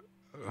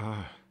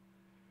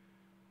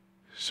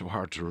 So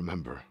hard to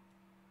remember.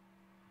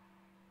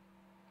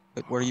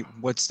 But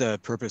what's the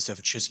purpose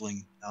of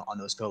chiseling on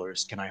those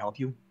pillars? Can I help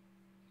you?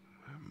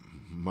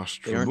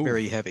 Must They aren't remove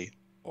very heavy.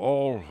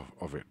 all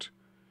of it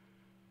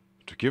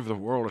to give the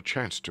world a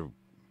chance to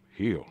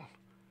heal.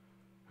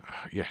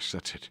 Yes,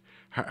 that's it.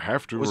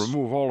 Have to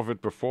remove all of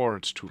it before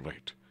it's too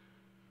late.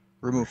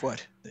 Remove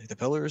what? The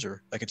pillars,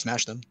 or I could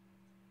smash them?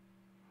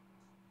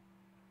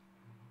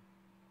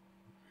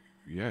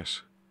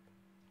 Yes.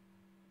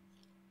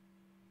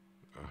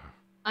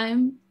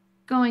 I'm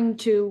going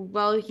to,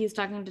 while he's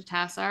talking to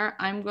Tassar,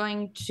 I'm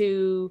going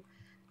to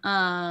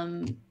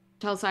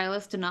tell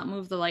Silas to not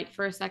move the light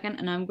for a second,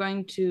 and I'm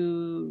going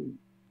to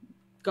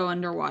go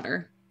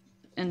underwater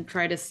and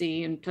try to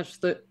see and touch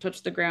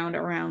the ground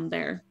around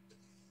there.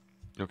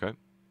 Okay.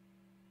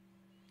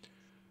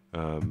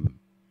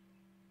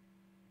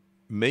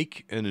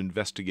 Make an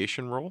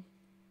investigation roll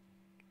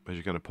as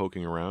you're kind of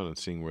poking around and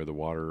seeing where the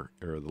water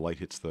or the light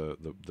hits the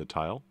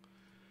tile.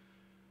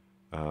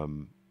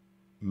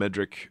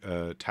 Medric,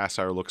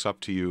 Tassar looks up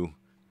to you.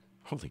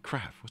 Holy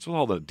crap! What's with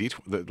all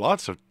the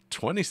lots of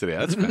 20s today?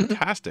 That's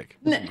fantastic.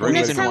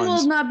 Next time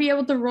we'll not be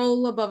able to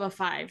roll above a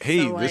 5.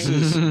 Hey,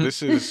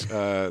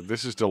 so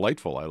this is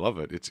delightful. I love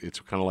it. It's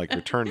kind of like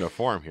return to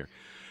form here.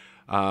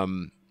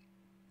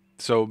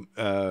 So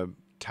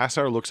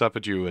Tassar looks up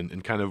at you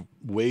and kind of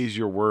weighs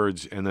your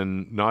words and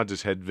then nods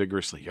his head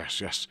vigorously.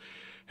 Yes.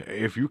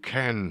 If you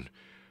can,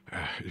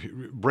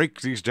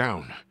 break these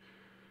down.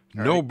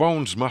 All No right.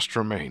 bones must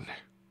remain.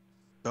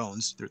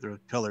 Bones? They're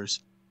pillars.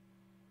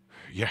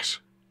 Yes.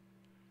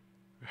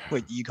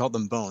 Wait, you called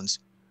them bones?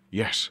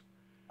 Yes.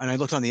 And I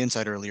looked on the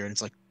inside earlier, and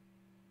it's like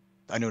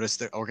I noticed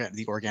the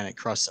organic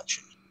cross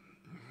section.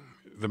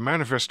 The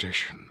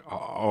manifestation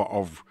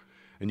of,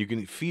 and you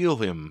can feel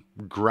him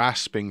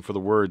grasping for the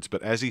words,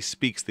 but as he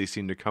speaks, they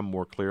seem to come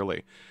more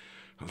clearly.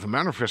 The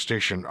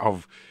manifestation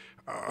of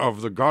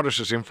the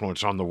goddess's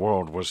influence on the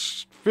world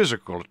was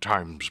physical at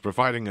times,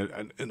 providing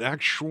an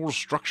actual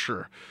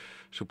structure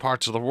to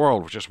parts of the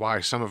world, which is why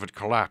some of it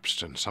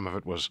collapsed and some of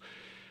it was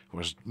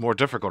more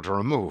difficult to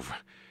remove.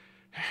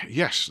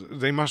 Yes,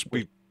 they must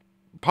be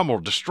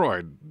pummeled,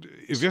 destroyed,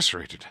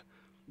 eviscerated.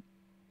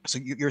 So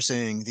you're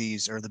saying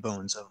these are the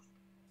bones of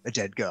a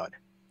dead god?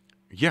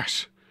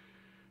 Yes.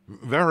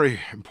 Very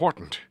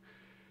important.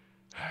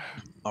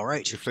 All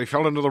right. If they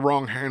fell into the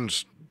wrong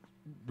hands,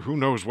 who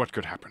knows what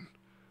could happen?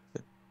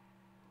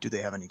 Do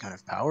they have any kind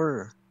of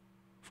power?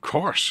 Of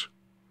course.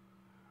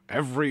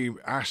 Every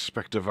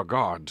aspect of a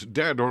god,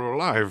 dead or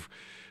alive,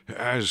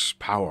 has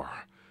power.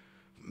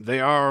 They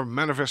are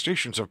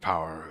manifestations of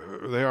power.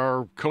 They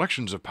are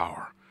collections of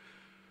power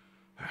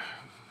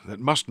that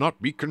must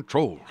not be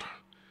controlled.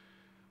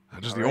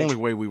 That is the only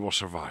way we will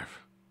survive.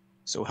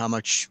 So how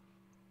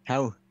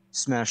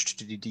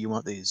smashed do you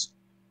want these?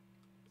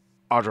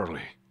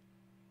 Utterly.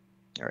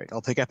 All right,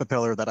 I'll pick up a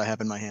pillar that I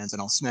have in my hands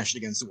and I'll smash it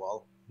against the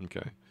wall.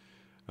 Okay.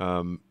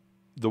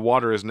 The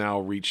water has now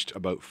reached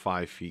about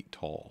 5 feet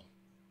tall.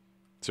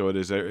 So it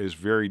is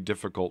very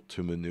difficult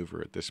to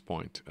maneuver at this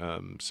point.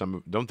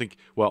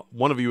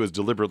 One of you is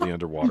deliberately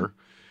underwater.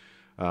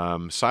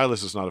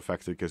 Silas is not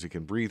affected because he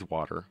can breathe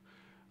water.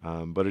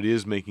 But it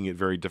is making it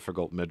very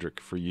difficult, Medric,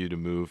 for you to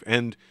move.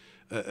 And,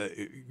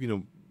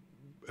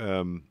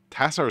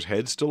 Tassar's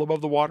head's still above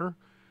the water.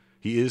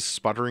 He is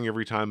sputtering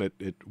every time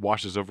it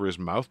washes over his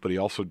mouth, but he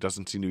also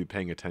doesn't seem to be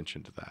paying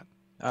attention to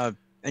that.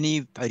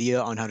 Any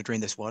idea on how to drain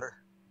this water?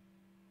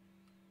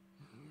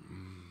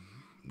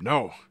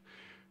 No.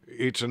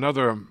 It's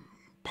another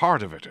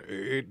part of it.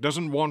 It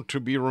doesn't want to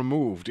be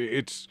removed.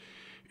 It's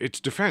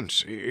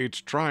defense. It's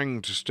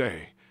trying to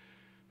stay.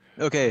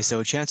 Okay,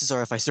 so chances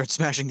are if I start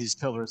smashing these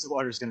pillars, the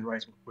water's going to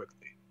rise more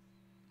quickly.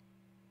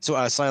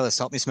 So, Silas,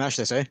 help me smash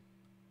this, eh?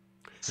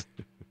 So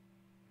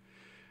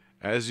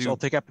I'll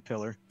pick up a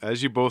pillar.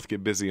 As you both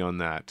get busy on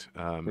that,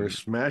 we're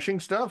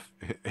smashing stuff.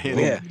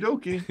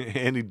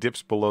 Andy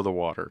dips below the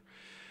water,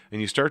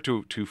 and you start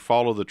to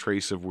follow the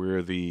trace of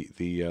where the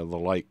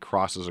light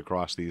crosses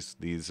across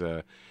these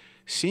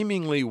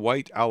seemingly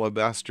white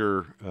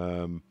alabaster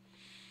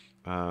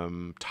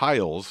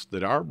tiles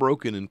that are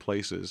broken in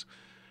places,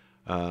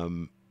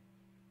 and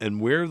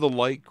where the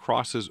light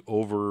crosses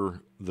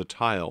over the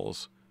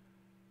tiles,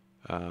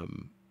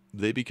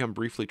 they become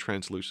briefly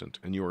translucent,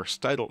 and you are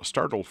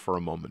startled for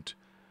a moment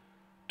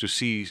to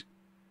see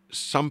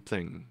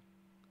something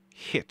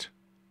hit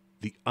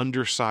the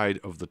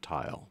underside of the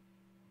tile.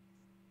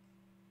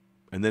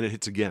 And then it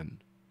hits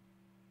again.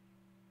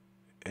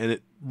 And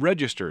it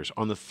registers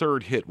on the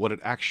third hit what it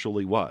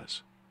actually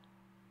was.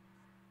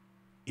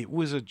 It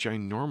was a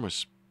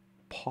ginormous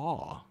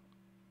paw.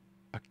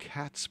 A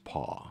cat's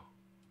paw.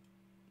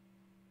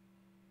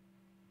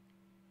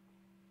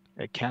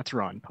 A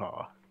Catron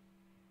paw.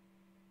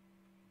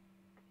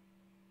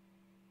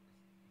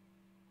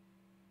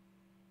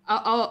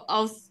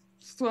 I'll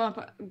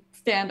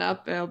stand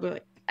up and I'll be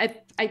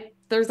like,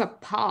 there's a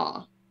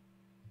paw.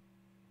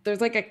 There's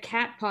like a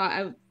cat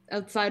paw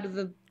outside of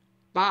the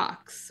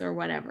box or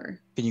whatever.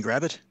 Can you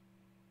grab it?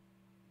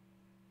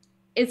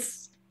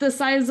 It's the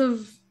size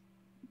of...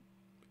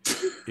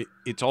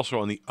 It's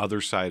also on the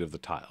other side of the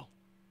tile.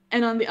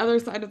 And on the other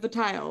side of the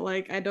tile,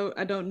 like I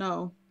don't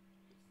know.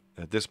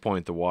 At this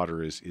point, the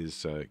water is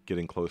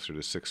getting closer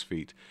to 6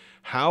 feet.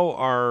 How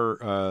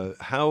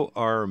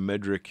are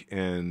Medric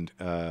and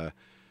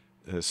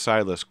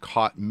Silas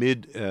caught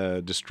mid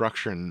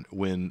destruction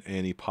when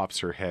Annie pops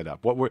her head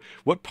up?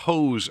 What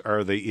pose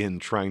are they in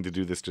trying to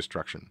do this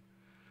destruction?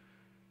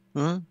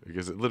 Huh?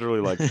 Because it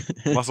literally like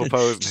muscle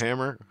pose and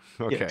hammer.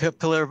 Okay, yeah,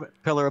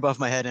 pillar above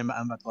my head, and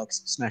I'm about to like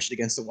smash it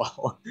against the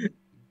wall.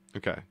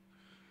 Okay.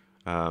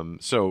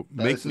 So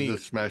make me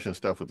smashing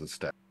stuff with the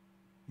staff.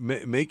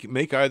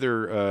 Make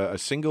either a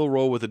single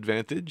roll with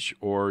advantage,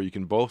 or you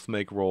can both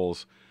make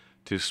rolls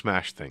to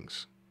smash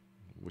things,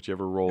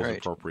 whichever roll is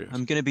appropriate.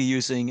 I'm going to be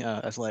using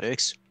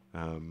athletics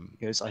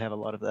because I have a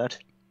lot of that.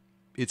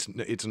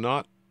 It's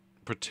not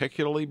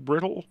particularly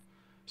brittle,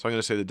 so I'm going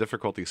to say the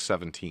difficulty is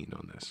 17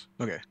 on this.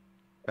 Okay.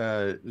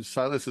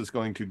 Silas is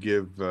going to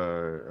give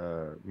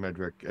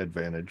Medric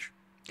advantage.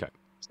 Okay.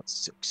 So that's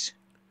 6.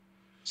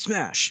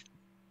 Smash.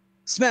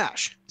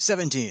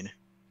 17.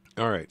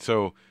 All right.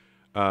 So,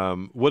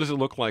 what does it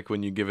look like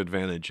when you give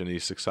advantage and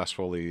he's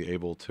successfully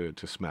able to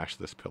smash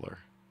this pillar?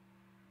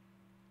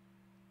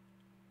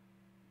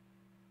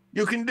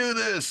 You can do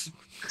this.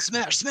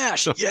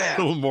 Smash. A Yeah.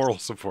 little moral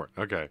support.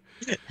 Okay.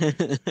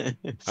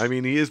 I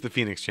mean, he is the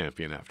Phoenix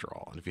champion after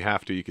all. And if you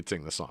have to, you could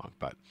sing the song.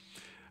 But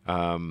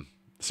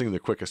sing the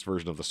quickest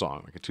version of the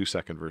song, like a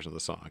 2-second version of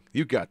the song.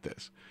 You got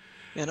this.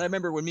 And I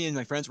remember when me and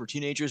my friends were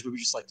teenagers, we would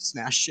just like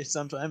smash shit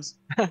sometimes.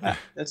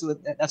 That's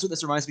what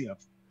this reminds me of.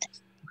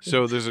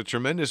 So there's a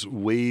tremendous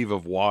wave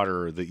of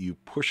water that you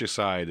push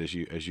aside as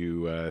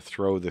you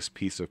throw this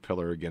piece of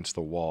pillar against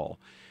the wall.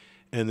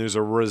 And there's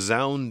a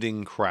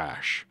resounding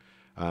crash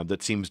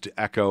that seems to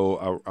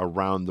echo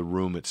around the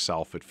room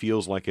itself. It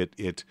feels like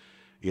it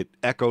It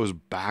echoes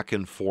back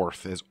and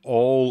forth as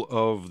all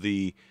of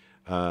the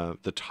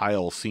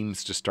tile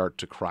seems to start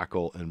to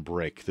crackle and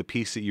break. The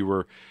piece that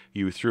you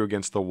threw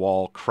against the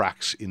wall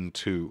cracks in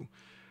two,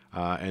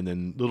 and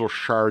then little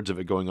shards of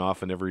it going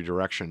off in every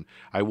direction.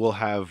 I will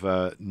have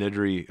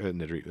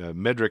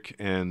Medric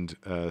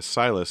and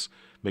Silas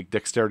make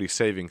dexterity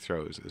saving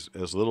throws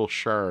as little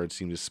shards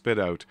seem to spit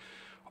out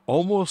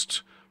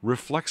almost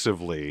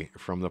reflexively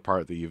from the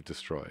part that you've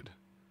destroyed.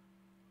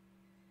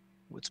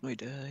 What's my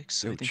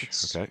dex? I think Ouch.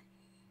 it's Okay.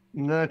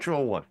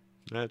 Natural 1.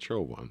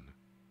 Natural 1.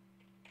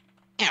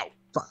 Ow!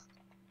 Fuck.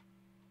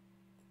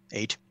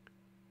 8.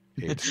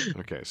 8.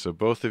 Okay, so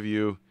both of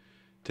you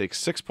take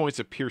 6 points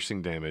of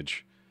piercing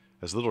damage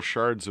as little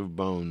shards of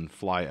bone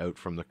fly out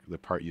from the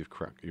part you've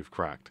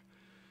cracked.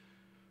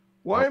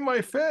 Why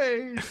my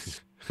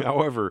face?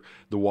 However,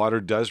 the water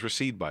does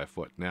recede by a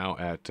foot, now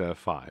at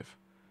 5.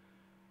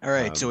 All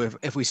right, so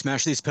if we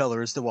smash these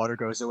pillars, the water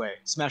goes away.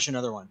 Smash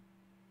another one.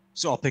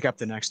 So I'll pick up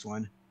the next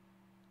one.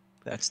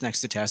 That's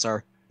next to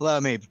Tassar. Allow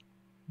me.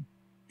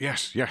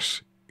 Yes,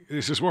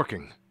 this is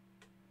working.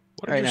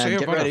 What did All right, you say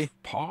get about ready. a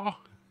paw?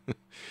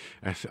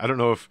 I don't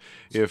know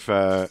if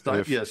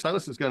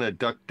Silas is going to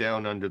duck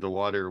down under the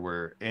water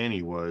where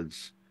Annie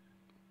was.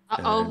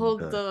 I'll And,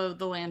 hold the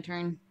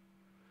lantern.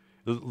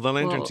 the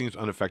lantern Well- seems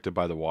unaffected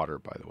by the water,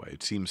 by the way.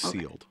 It seems Okay.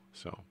 sealed.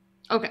 So,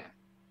 Okay.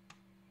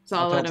 So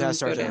I'll I'll let tell him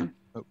Tassar go to- down.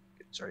 Oh,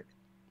 sorry.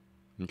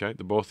 okay,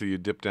 the both of you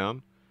dip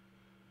down.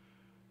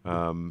 Yep,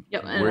 and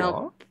Where-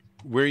 I'll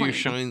Where you point.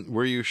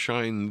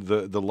 shine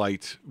the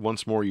light,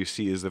 once more you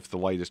see as if the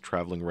light is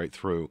traveling right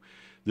through.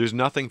 There's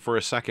nothing for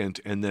a second,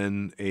 and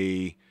then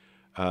a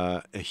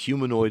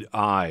humanoid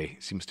eye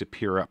seems to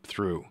peer up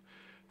through,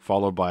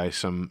 followed by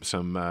some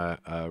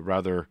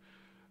rather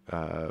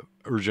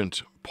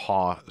urgent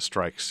paw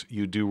strikes.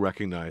 You do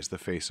recognize the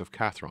face of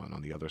Cathron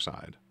on the other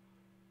side.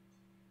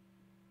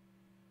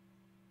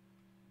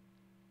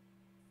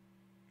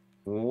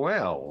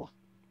 Well,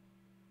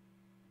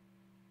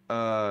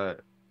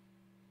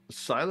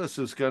 Silas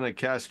is going to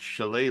cast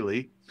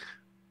Shillelagh.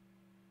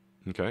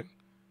 Okay,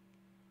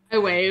 I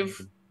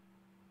wave.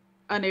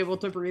 Unable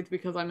to breathe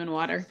because I'm in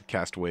water.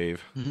 cast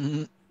wave.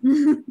 Yeah,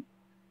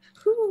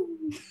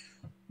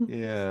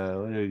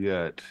 what do we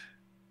got?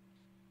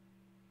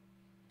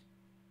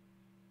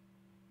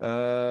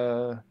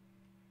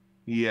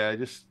 Yeah,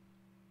 just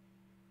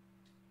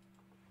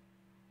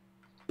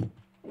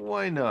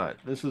why not?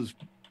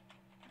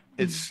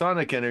 It's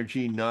sonic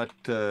energy, not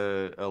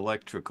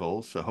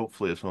electrical, so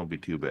hopefully this won't be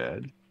too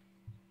bad.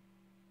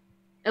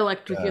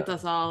 Electrocute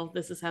us all.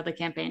 This is how the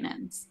campaign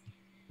ends.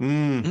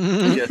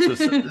 Yeah,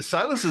 so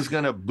Silas is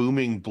gonna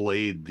booming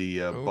blade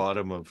the Oh.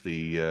 bottom of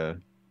the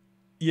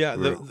Yeah,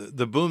 Room.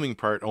 the booming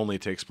part only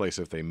takes place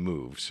if they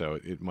move, so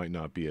it might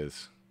not be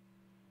as.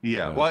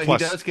 well,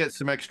 plus- he does get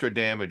some extra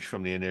damage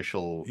from the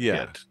initial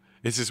Yeah. hit.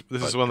 This is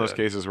But, one of those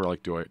cases where,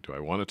 like, do I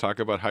want to talk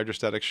about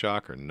hydrostatic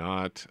shock or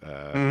not?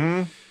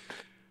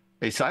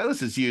 Hey,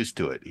 Silas is used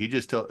to it. He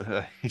just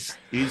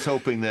he's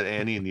hoping that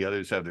Annie and the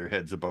others have their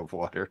heads above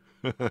water.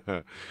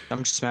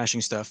 I'm just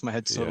smashing stuff. My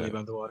head's totally Yeah.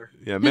 above the water.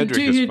 Yeah, Medric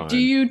is fine. Do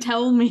you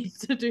tell me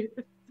to do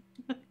it?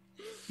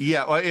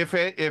 Yeah, well,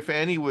 if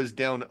Annie was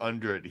down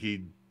under it,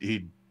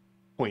 he'd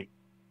point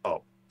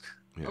up,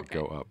 Yeah, Okay.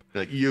 go up.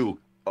 like you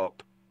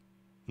up.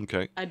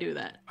 Okay. I do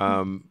that.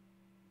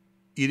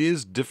 It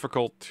is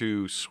difficult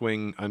to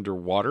swing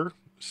underwater,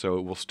 so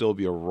it will still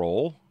be a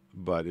roll,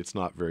 but it's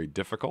not very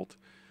difficult.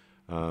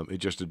 It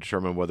just to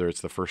determine whether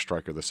it's the first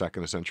strike or the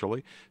second,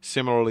 essentially.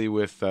 Similarly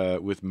with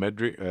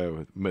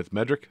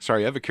Medric.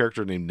 Sorry, I have a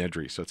character named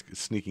Nedry, so it's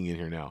sneaking in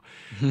here now.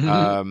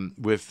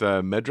 With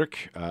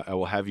Medric, I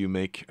will have you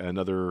make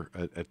another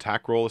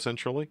attack roll,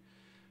 essentially,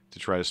 to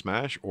try to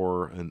smash,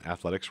 or an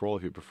athletics roll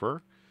if you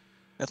prefer.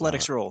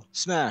 Athletics roll.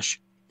 Smash.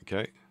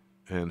 Okay.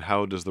 And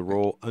how does the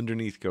roll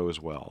underneath go as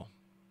well?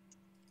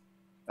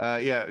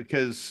 Yeah,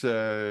 because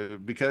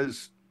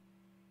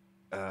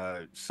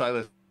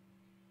Silas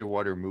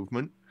underwater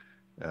movement,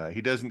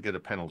 he doesn't get a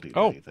penalty to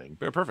anything.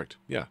 Yeah, perfect.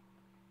 Yeah.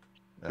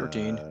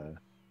 13.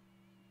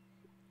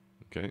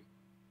 Okay.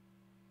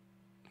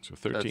 So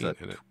That's 13 a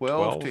and a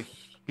 12 to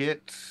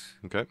hit.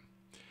 Okay.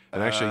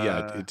 And actually,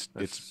 yeah, let's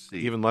it's see.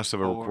 even less of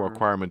a 4.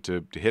 requirement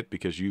to hit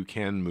because you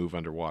can move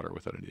underwater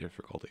without any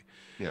difficulty.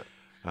 Yeah.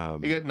 You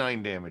get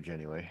 9 damage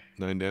anyway.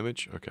 9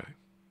 damage? Okay.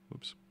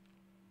 Whoops.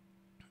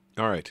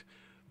 All right.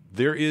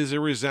 There is a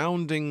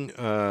resounding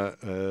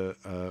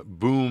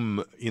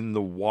boom in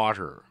the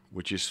water,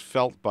 which is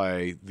felt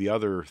by the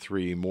other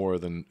 3 more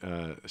than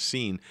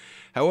seen.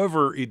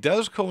 However, it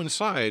does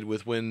coincide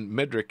with when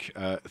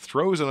Medric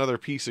throws another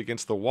piece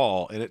against the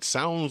wall, and it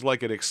sounds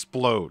like it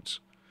explodes.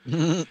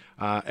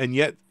 And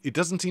yet, it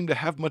doesn't seem to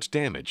have much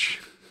damage,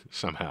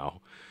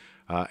 somehow.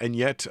 And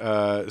yet,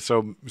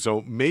 so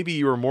maybe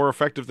you were more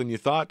effective than you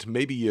thought.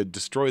 Maybe you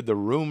destroyed the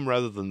room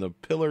rather than the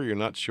pillar. You're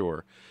not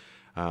sure.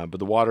 But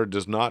the water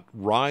does not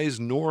rise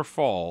nor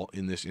fall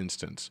in this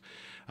instance.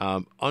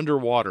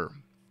 Underwater,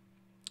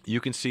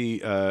 you can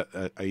see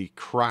a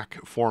crack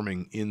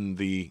forming in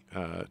the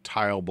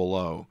tile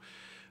below.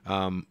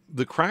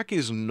 The crack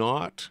is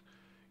not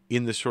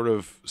in the sort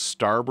of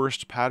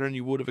starburst pattern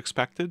you would have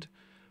expected,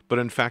 but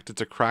in fact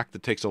it's a crack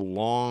that takes a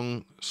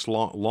long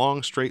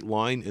straight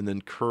line and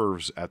then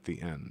curves at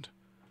the end.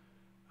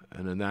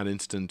 And in that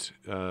instant,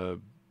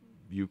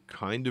 you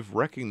kind of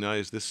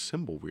recognize this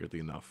symbol, weirdly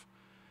enough.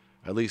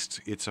 At least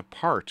it's a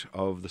part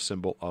of the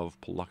symbol of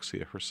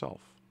Paluxia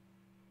herself.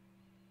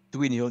 Do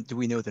we know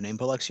the name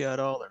Paluxia at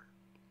all? Or?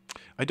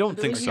 I don't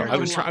think so. you're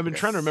I've been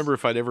trying to remember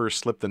if I'd ever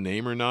slipped the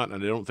name or not,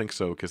 and I don't think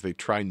so, because they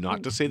try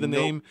not to say the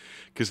name,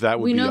 because that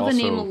would we be know also...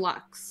 the name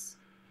Lux.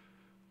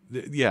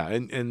 Yeah,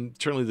 and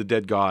certainly the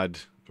dead god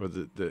or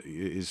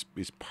is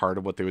part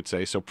of what they would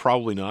say. So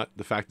probably not.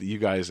 The fact that you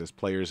guys as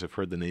players have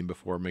heard the name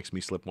before makes me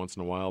slip once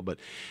in a while, but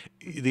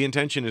the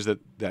intention is that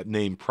that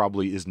name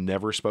probably is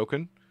never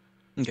spoken.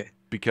 Okay.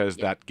 Because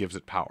that gives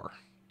it power,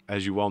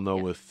 as you well know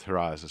with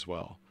Hiraz as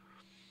well.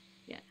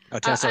 Yeah. Oh,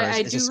 Tessa, I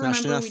is do it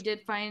smashed remember enough? we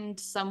did find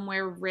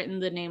somewhere written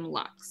the name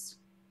Lux.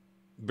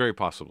 Very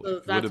possibly. So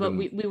that's what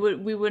we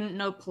wouldn't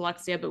know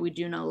Paluxia, but we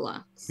do know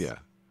Lux. Yeah.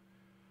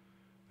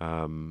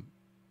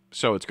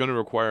 So it's going to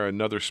require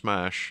another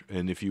smash,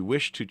 and if you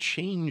wish to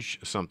change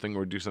something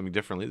or do something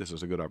differently, this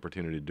is a good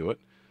opportunity to do it.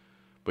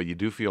 But you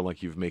do feel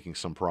like you're making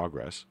some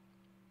progress.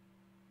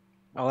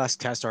 I'll ask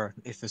Tastar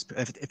if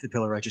the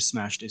pillar I just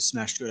smashed is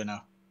smashed good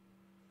enough.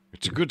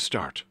 It's a good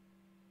start.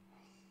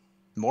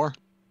 More?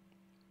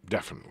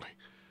 Definitely.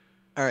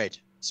 All right.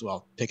 So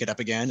I'll pick it up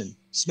again and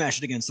smash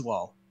it against the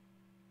wall.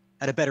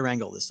 At a better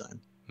angle this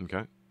time.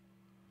 Okay.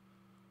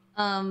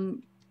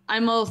 I'm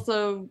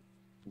also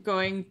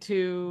going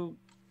to,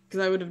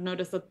 because I would have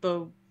noticed that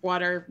the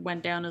water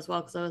went down as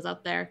well because I was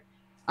up there.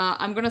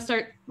 I'm going to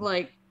start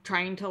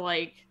trying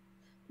to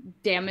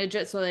damage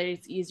it so that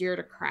it's easier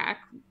to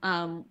crack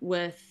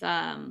with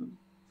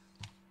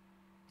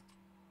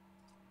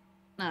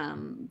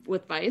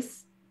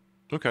Vice.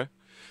 Okay.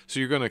 So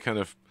you're going to kind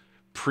of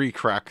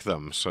pre-crack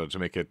them so to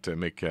make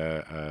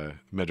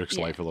Medric's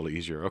life a little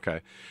easier.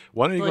 Okay.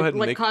 Why don't you go ahead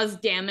and cause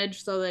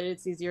damage so that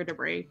it's easier to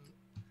break.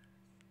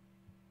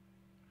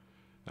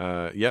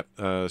 Yep.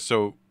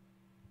 So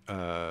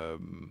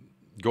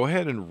go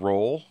ahead and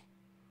roll.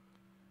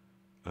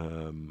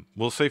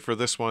 We'll say for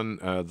this one,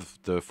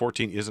 the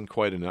 14 isn't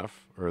quite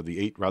enough, or the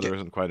 8 rather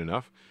isn't quite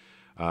enough.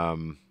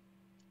 But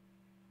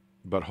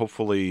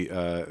hopefully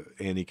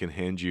Annie can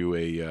hand you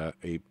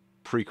a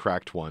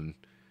pre-cracked one.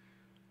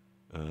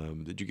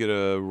 Did you get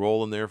a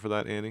roll in there for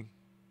that, Annie?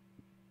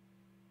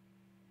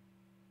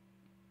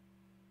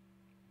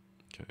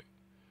 Okay.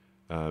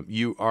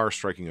 You are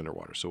striking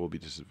underwater, so it will be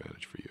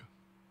disadvantage for you.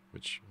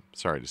 Which,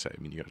 sorry to say,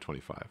 I mean, you got a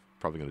 25.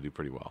 Probably going to do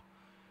pretty well.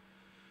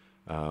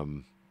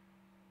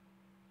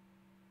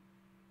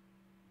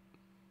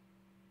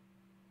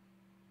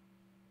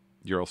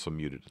 You're also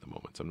muted at the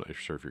moment, so I'm not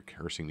sure if you're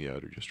cursing me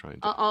out or just trying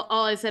to...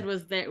 All I said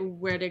was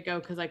where to go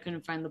because I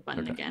couldn't find the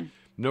button again.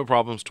 No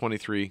problems,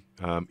 23.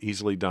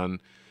 Easily done.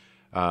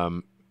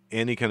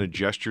 Annie kind of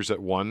gestures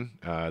at one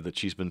that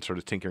she's been sort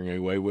of tinkering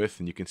away with,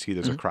 and you can see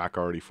there's a crack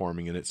already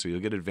forming in it, so you'll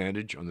get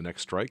advantage on the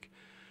next strike.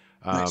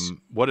 Nice.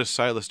 What is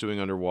Silas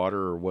doing underwater,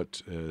 or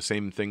what?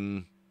 Same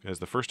thing as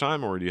the first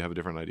time, or do you have a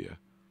different idea?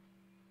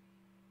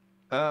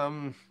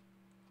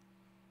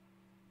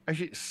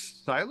 Actually,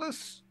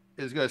 Silas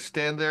is going to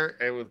stand there,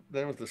 and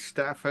with the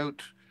staff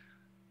out,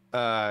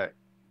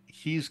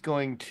 he's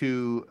going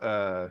to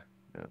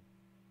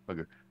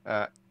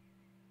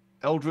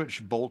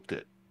Eldritch Bolt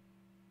it.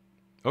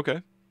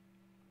 Okay.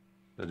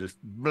 So just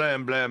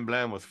blam, blam,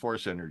 blam with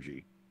force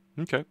energy.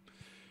 Okay.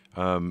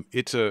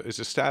 It's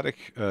a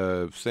static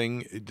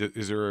thing.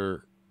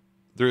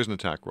 There is an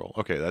attack roll.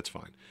 Okay, that's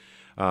fine.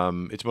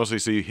 It's mostly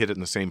so you hit it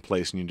in the same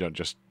place and you don't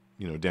just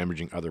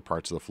damaging other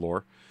parts of the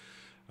floor.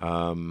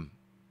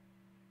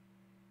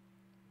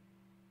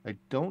 I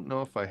don't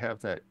know if I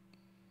have that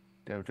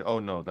damage. Oh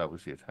no, that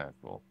was the attack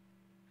roll.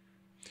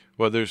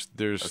 Well, there's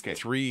okay.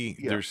 three.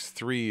 Yeah. There's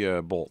 3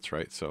 bolts,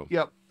 right? So.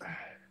 Yep.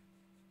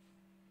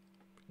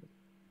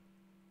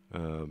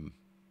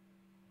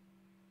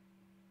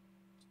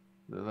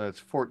 That's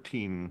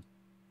 14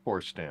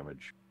 force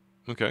damage.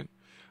 Okay.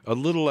 A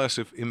little less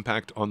of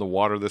impact on the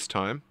water this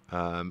time,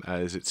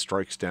 as it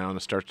strikes down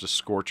and starts to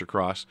scorch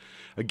across.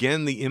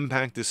 Again, the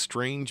impact is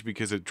strange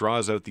because it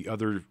draws out the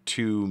other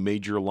 2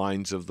 major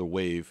lines of the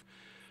wave.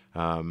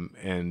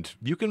 And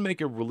you can make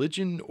a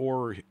religion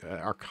or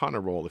arcana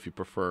roll if you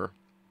prefer.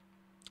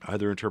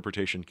 Either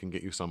interpretation can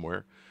get you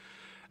somewhere.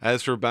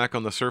 As for back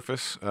on the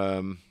surface,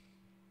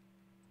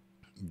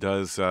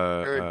 does...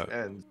 pair of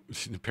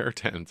 10s. Pair of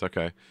 10s,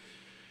 okay.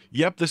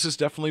 Yep, this is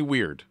definitely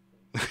weird.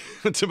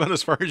 It's about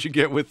as far as you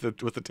get with the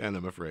 10,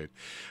 I'm afraid.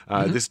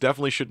 This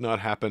definitely should not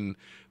happen.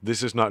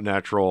 This is not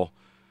natural.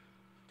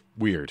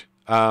 Weird.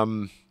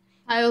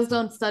 Tiles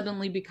don't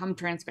suddenly become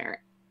transparent.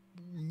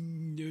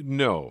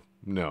 No.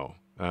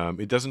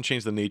 It doesn't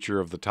change the nature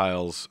of the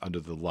tiles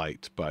under the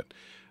light, but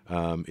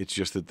it's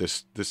just that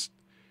this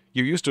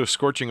you're used to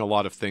scorching a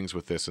lot of things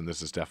with this, and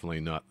this is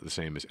definitely not the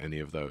same as any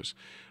of those.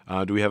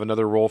 Do we have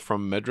another roll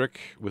from Medric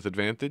with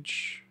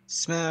advantage?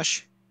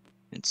 Smash.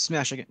 And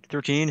smash again.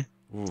 13.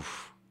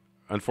 Oof.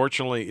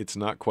 Unfortunately, it's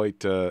not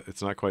quite.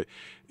 It's not quite.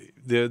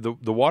 The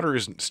water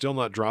is still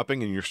not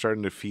dropping, and you're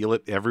starting to feel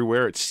it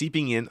everywhere. It's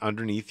seeping in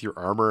underneath your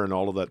armor and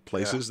all of that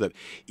places. That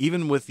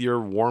even with your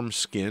warm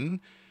skin,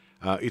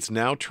 it's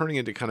now turning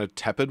into kind of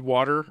tepid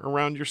water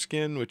around your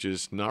skin, which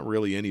is not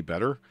really any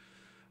better.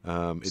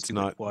 It's Stupid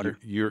not water.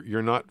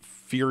 You're not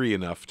fiery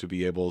enough to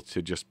be able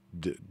to just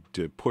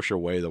to push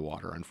away the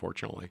water.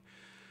 Unfortunately.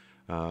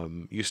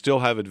 You still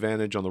have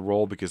advantage on the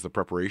roll because the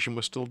preparation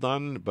was still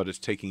done, but it's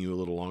taking you a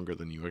little longer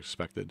than you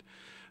expected.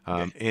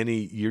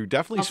 Annie, you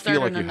definitely I'll feel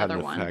start like you had an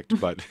another one. effect,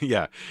 but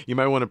yeah, you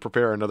might want to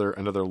prepare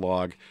another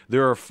log.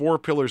 There are 4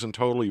 pillars in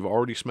total. You've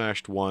already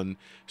smashed one,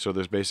 so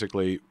there's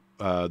basically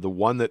the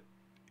one that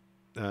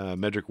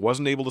Medric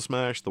wasn't able to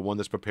smash, the one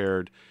that's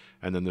prepared,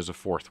 and then there's a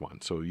 4th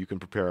one. So you can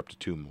prepare up to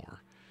 2 more.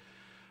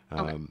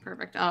 Okay,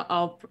 perfect.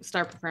 I'll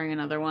start preparing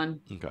another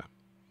one. Okay.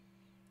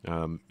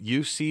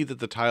 You see that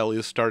the tile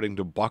is starting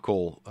to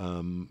buckle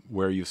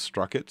where you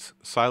struck it,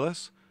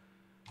 Silas.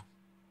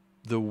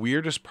 The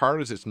weirdest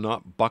part is it's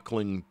not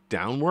buckling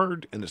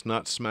downward and it's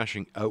not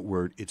smashing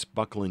outward. It's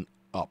buckling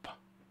up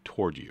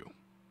toward you.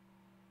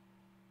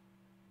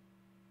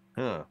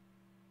 Huh.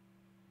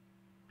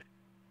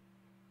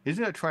 He's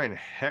going to try and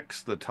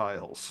hex the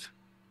tiles.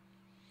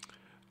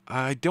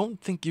 I don't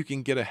think you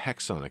can get a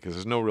hex on it because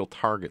there's no real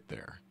target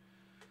there.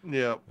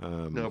 Yep,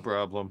 no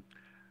problem.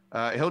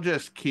 He'll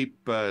just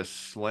keep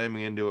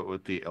slamming into it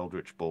with the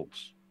Eldritch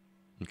Bolts.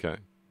 Okay.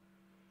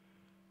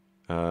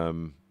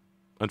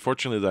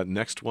 Unfortunately, that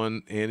next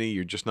one, Annie,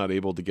 you're just not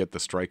able to get the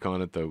strike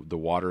on it. The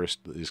water is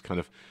kind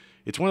of...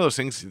 It's one of those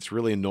things, it's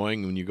really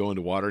annoying when you go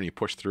into water and you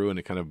push through and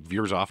it kind of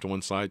veers off to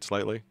one side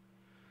slightly.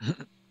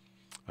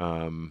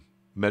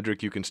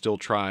 Medric, you can still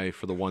try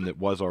for the one that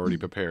was already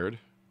prepared.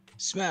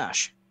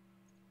 Smash.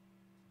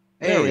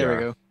 There Hey, we there are.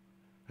 we go.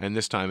 And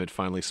this time it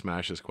finally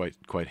smashes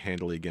quite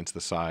handily against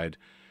the side.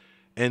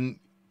 And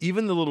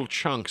even the little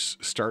chunks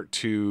start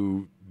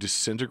to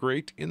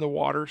disintegrate in the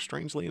water,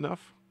 strangely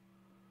enough.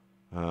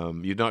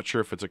 You're not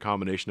sure if it's a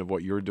combination of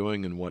what you're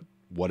doing and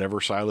whatever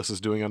Silas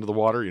is doing under the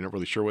water. You're not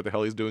really sure what the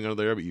hell he's doing under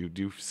there, but you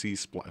do see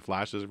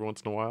flashes every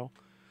once in a while.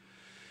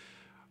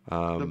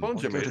 The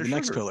bones are Go made to of the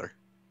next sugar.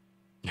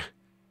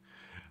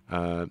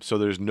 pillar. So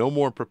there's no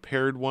more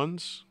prepared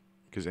ones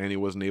because Annie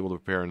wasn't able to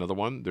prepare another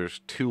one.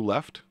 There's 2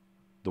 left.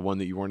 The one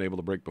that you weren't able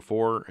to break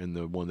before and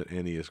the one that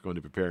Annie is going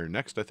to prepare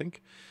next, I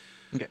think.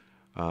 Okay.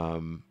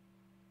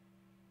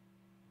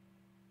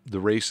 The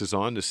race is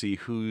on to see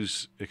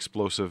whose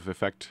explosive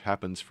effect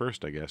happens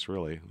first, I guess,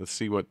 really. Let's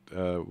see what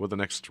the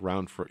next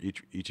round for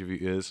each of you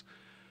is.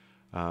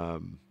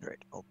 All right,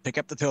 I'll pick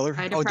up the pillar.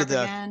 Try to Oh, prep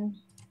again.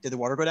 did the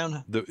water go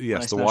down?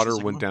 Yes, the smashed water the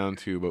second went one? down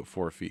to about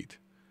 4 feet.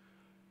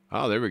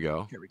 Oh, there we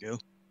go. Here we go.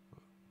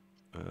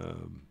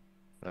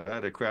 I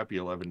had a crappy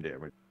 11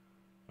 damage.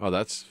 Oh,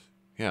 that's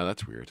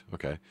weird.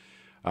 Okay.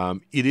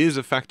 It is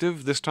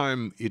effective. This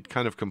time it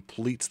kind of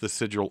completes the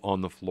sigil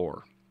on the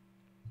floor.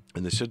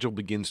 And the sigil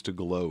begins to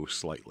glow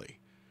slightly.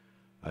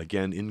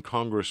 Again,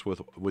 incongruous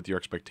with your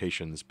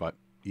expectations, but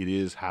it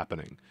is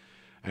happening.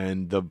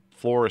 And the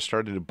floor is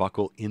starting to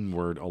buckle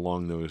inward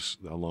along those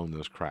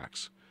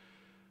cracks.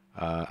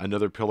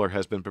 Another pillar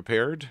has been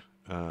prepared.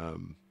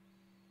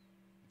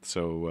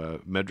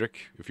 So, Medric,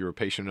 if you were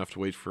patient enough to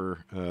wait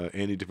for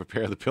Andy to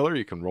prepare the pillar,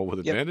 you can roll with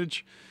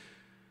advantage.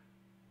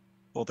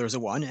 Well, there's a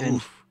 1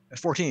 and a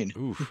 14.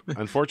 Oof.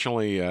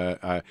 Unfortunately,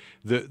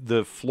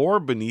 the floor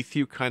beneath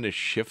you kind of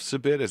shifts a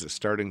bit as it's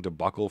starting to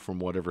buckle from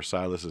whatever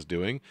Silas is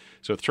doing.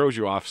 So it throws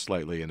you off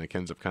slightly, and it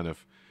ends up kind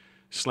of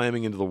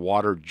slamming into the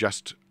water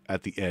just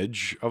at the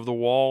edge of the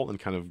wall and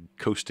kind of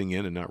coasting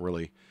in and not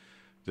really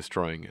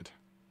destroying it.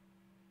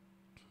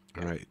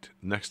 All right.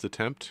 Next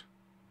attempt.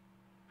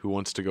 Who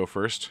wants to go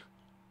first?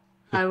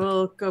 I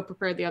will go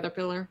prepare the other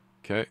pillar.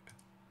 Okay.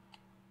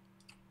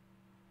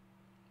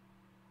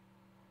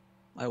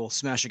 I will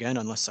smash again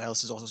unless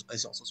Silas is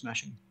also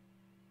smashing.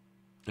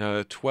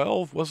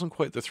 12 wasn't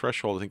quite the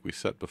threshold I think we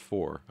set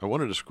before. I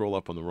wanted to scroll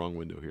up on the wrong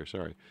window here.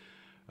 Sorry.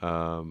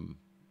 So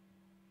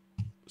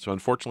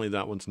unfortunately,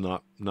 that one's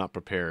not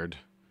prepared.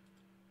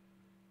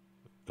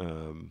 But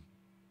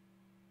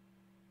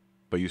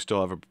you still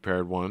have a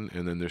prepared one,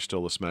 and then there's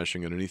still a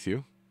smashing underneath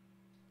you.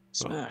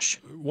 Smash.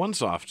 One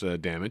soft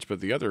damage, but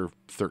the other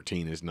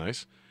 13 is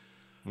nice.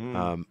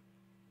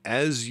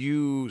 As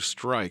you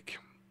strike,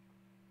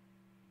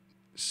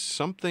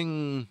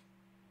 something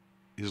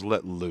is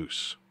let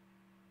loose.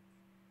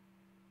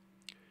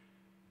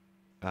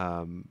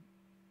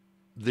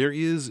 There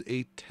is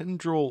a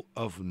tendril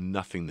of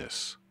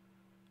nothingness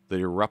that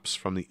erupts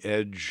from the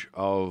edge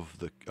of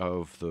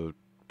the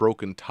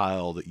broken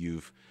tile that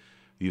you've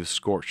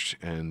scorched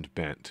and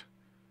bent.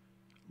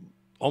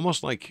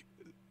 Almost like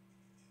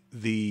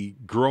the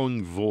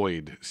growing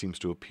void seems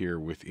to appear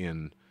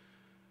within,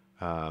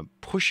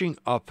 pushing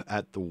up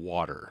at the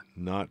water,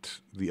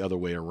 not the other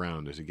way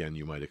around, as again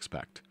you might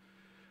expect.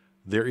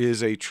 There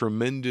is a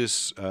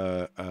tremendous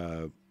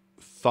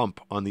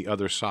thump on the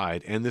other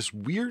side, and this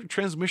weird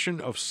transmission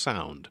of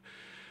sound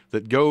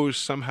that goes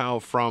somehow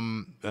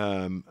from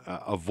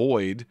a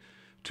void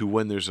to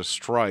when there's a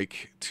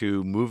strike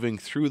to moving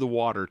through the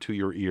water to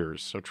your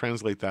ears. So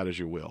translate that as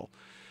you will.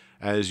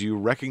 As you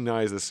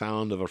recognize the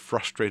sound of a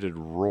frustrated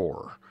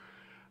roar,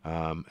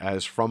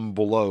 as from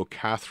below,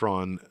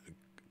 Cathron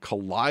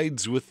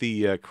collides with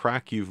the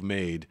crack you've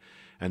made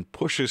and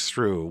pushes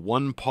through,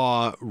 one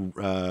paw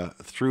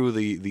through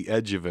the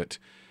edge of it,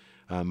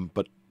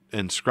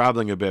 and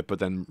scrabbling a bit, but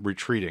then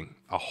retreating.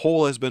 A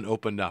hole has been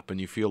opened up,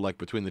 and you feel like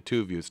between the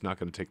two of you, it's not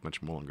going to take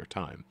much longer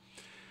time.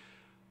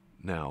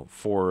 Now,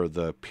 for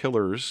the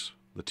pillars,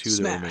 the two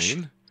that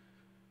remain.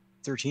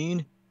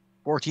 13,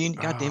 14,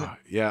 god damn it.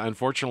 Yeah,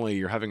 unfortunately,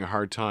 you're having a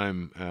hard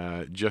time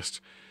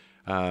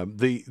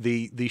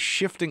the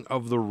shifting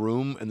of the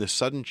room and the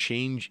sudden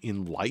change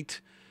in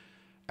light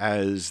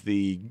as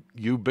the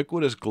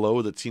ubiquitous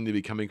glow that seemed to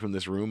be coming from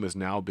this room is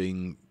now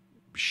being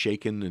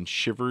shaken and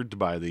shivered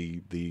by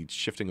the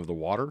shifting of the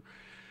water.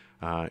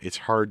 It's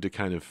hard to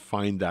kind of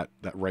find that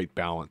right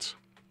balance.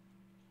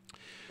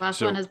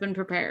 Last one has been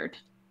prepared.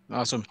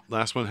 Awesome.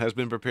 Last one has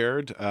been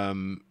prepared.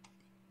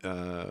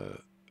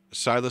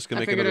 Silas can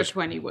make another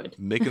 20 would.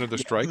 Make another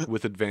strike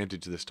with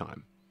advantage this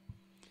time.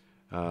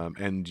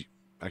 And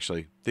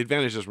actually, the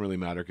advantage doesn't really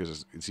matter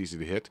because it's easy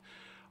to hit.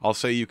 I'll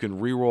say you can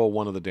re-roll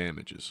one of the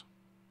damages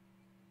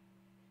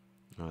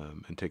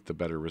and take the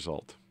better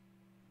result.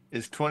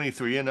 Is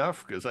 23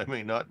 enough? Because I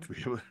may not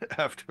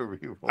have to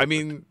re-roll. I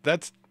mean,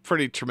 that's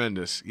pretty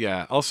tremendous.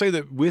 Yeah, I'll say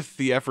that with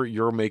the effort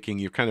you're making,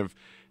 you're kind of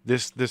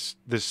this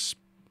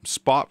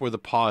spot where the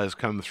paw has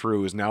come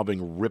through is now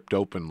being ripped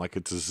open like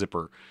it's a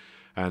zipper.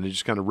 And you're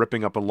just kind of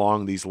ripping up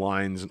along these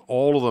lines, and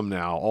all of them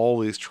now, all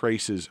these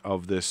traces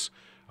of this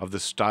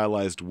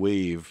stylized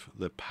wave,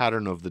 the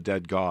pattern of the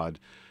dead god,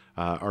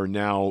 are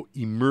now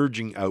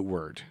emerging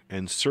outward,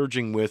 and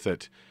surging with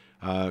it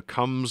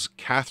comes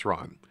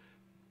Cathron,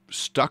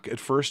 stuck at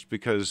first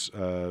because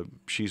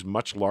she's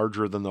much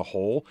larger than the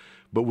hole,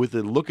 but with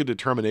a look of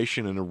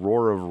determination and a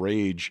roar of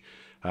rage,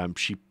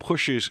 she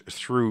pushes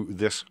through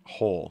this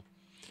hole.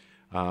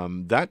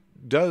 That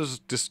does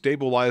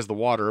destabilize the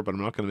water, but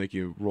I'm not going to make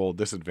you roll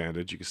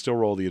disadvantage. You can still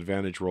roll the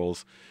advantage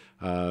rolls,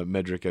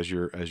 Medric, as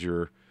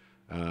you're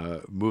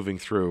moving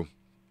through.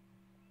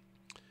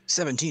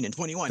 17 and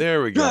 21.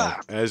 There we go.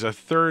 As a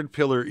third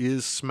pillar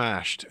is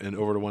smashed and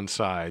over to one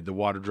side, the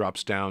water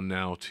drops down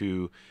now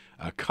to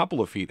a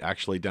couple of feet,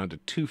 actually down to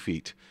 2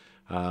 feet.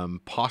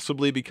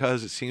 Possibly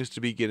because it seems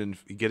to be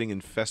getting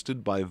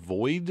infested by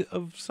void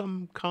of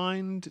some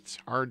kind. It's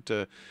hard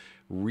to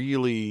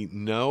really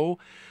know.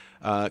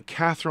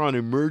 Cathron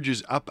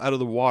emerges up out of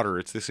the water.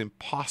 It's this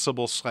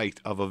impossible sight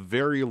of a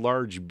very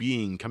large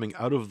being coming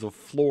out of the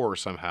floor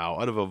somehow,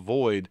 out of a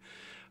void.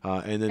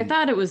 And then, I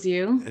thought it was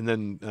you. And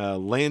then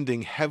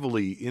landing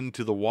heavily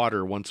into the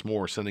water once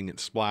more, sending it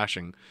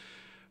splashing.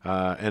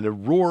 And a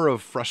roar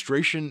of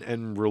frustration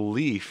and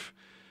relief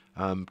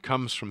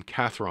comes from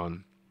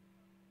Cathron.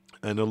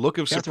 And a look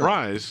of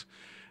surprise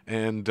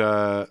and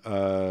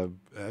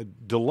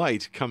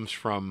delight comes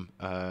from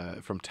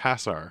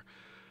Tassar.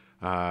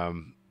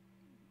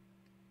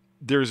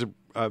 There's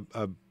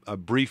a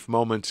brief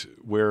moment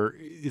where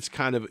it's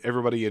kind of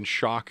everybody in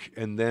shock,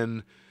 and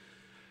then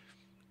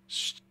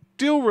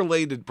still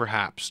related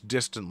perhaps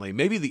distantly,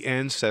 maybe the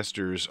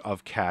ancestors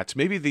of cats,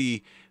 maybe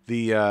the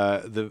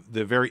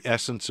very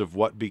essence of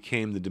what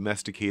became the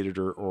domesticated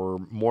or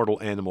mortal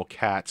animal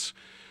cats.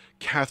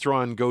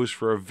 Cathron goes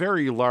for a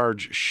very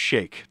large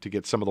shake to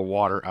get some of the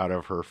water out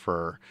of her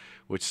fur,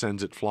 which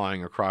sends it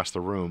flying across the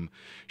room.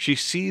 She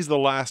sees the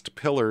last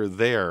pillar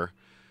there,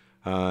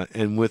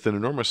 and with an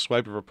enormous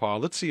swipe of her paw,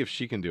 let's see if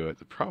she can do it.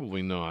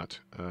 Probably not.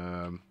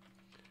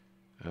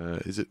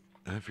 Is it?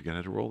 I forgot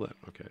how to roll that.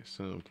 Okay,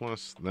 so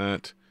plus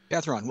that.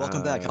 Cathron,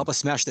 welcome back. Help us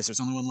smash this. There's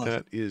only one left.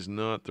 That is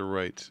not the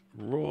right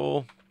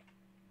roll.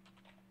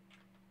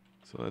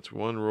 So that's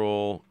one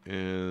roll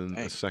and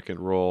a second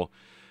roll.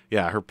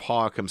 Yeah, her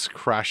paw comes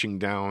crashing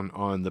down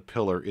on the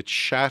pillar. It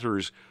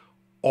shatters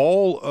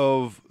all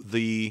of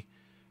the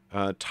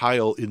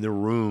tile in the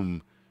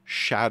room.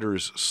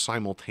 Shatters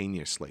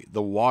simultaneously.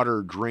 The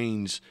water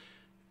drains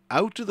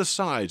out to the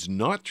sides,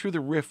 not through the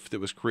rift that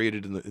was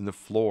created in the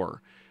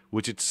floor,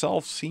 which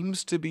itself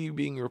seems to be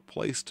being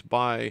replaced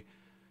by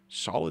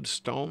solid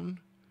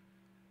stone.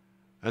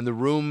 And the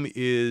room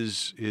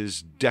is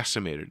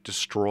decimated,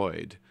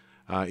 destroyed.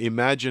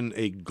 Imagine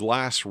a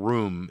glass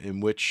room in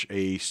which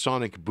a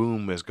sonic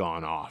boom has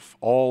gone off.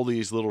 All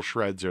these little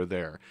shreds are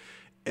there.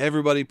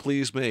 Everybody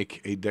please make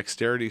a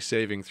dexterity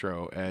saving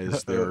throw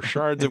as there are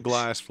shards of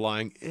glass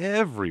flying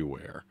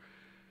everywhere.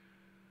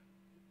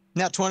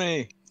 Nat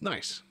 20.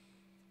 Nice.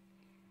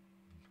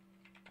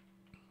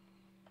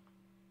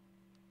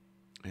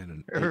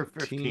 And an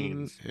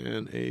 18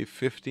 and a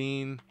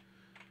 15.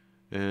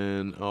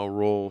 And I'll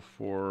roll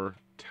for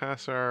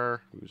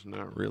Tassar, who's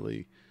not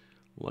really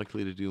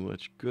likely to do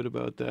much good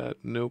about that.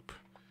 Nope.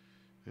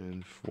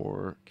 And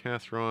for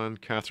Cathron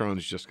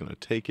is just going to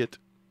take it.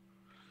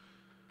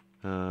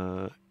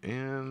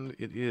 And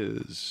it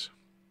is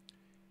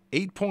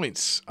 8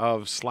 points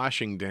of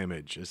slashing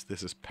damage as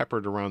this is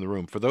peppered around the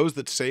room. For those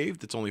that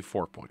saved, it's only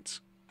 4 points.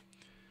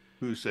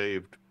 Who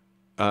saved?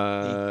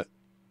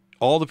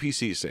 All the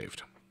PCs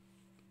saved.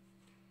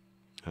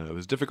 It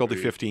was difficulty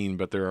Great. 15,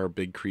 but there are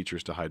big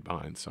creatures to hide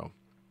behind. So,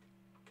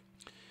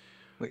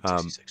 Wait,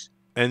 66.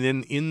 and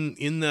then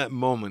in that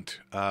moment,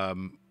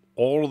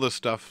 all of the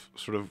stuff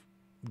sort of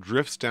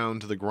drifts down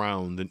to the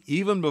ground, and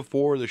even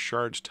before the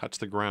shards touch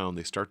the ground,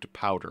 they start to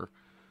powder.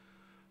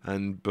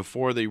 And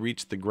before they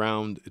reach the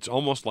ground, it's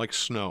almost like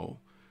snow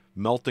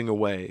melting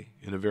away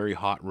in a very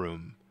hot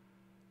room.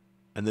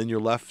 And then you're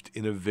left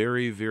in a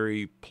very,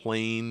 very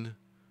plain,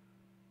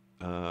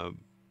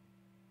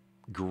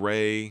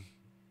 gray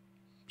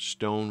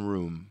stone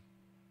room.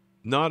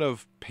 Not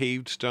of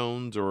paved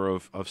stones or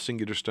of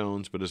singular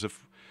stones, but as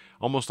if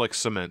almost like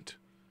cement.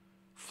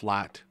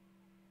 Flat,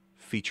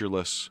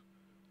 featureless,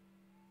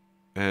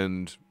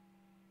 and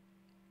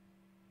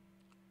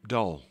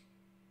dull.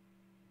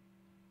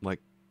 Like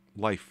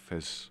life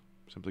has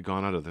simply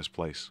gone out of this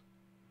place,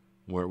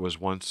 where it was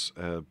once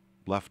a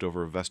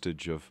leftover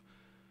vestige of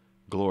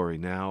glory.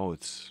 Now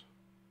it's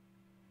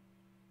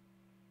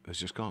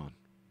just gone.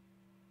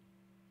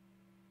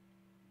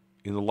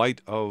 In the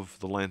light of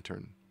the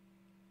lantern,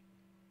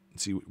 you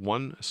see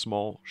one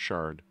small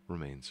shard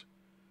remains,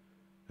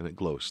 and it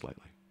glows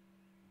slightly.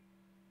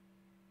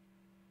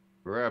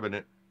 Grabbing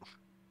it.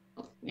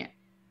 Oh, yeah.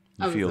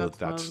 You feel that's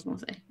that what I was gonna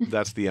say.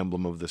 that's the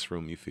emblem of this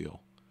room, you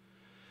feel.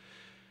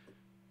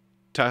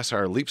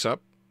 Tassar leaps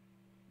up,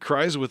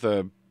 cries with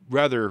a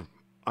rather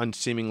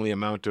unseemingly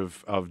amount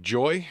of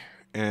joy,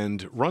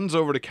 and runs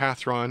over to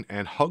Cathron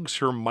and hugs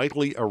her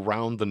mightily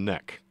around the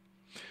neck.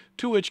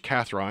 To which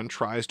Cathron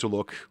tries to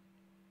look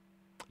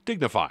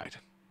dignified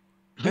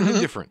and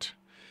indifferent,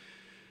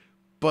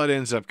 but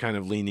ends up kind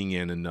of leaning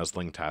in and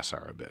nuzzling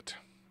Tassar a bit.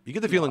 You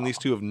get the feeling these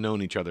two have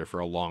known each other for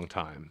a long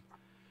time.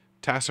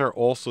 Tassar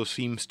also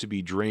seems to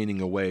be draining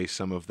away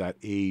some of that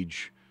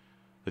age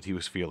that he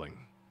was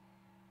feeling.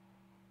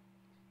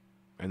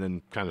 And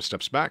then kind of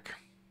steps back.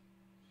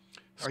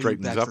 Are you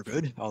Straightens back up. for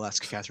good? I'll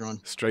ask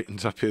Catherine.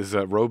 Straightens up his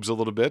robes a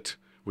little bit,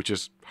 which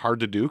is hard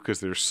to do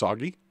because they're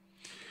soggy.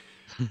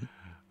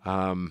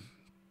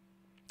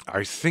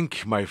 I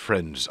think, my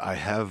friends, I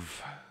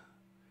have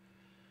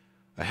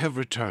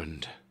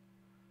returned.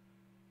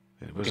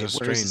 It was a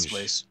where is this strange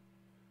place?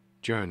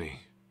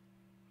 journey.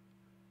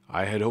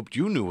 I had hoped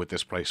you knew what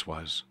this place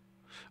was.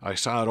 I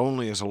saw it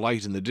only as a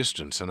light in the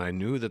distance, and I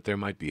knew that there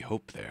might be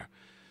hope there.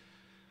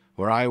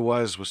 Where I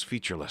was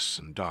featureless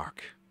and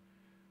dark,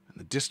 and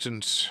the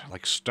distance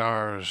like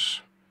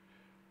stars,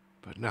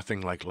 but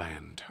nothing like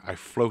land. I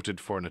floated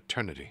for an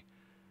eternity.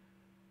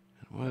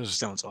 It was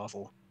Sounds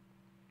awful.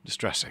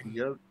 distressing.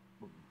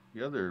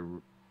 The other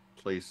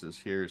places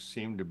here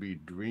seem to be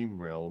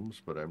dream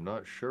realms, but I'm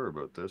not sure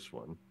about this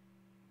one.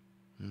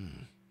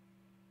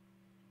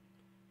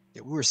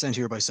 Yeah, we were sent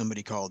here by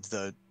somebody called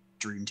the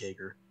Dream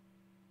Taker.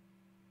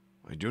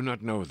 I do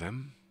not know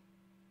them.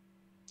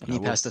 And he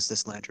passed us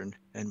this lantern,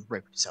 and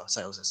right,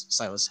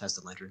 Silas has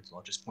the lantern, so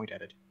I'll just point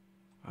at it.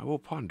 I will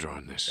ponder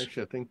on this.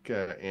 Actually, I think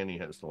Annie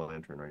has the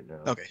lantern right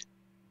now. Okay.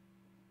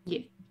 Yeah.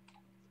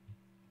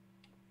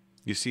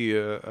 You see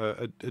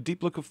a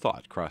deep look of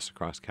thought cross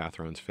across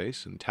Catherine's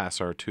face, and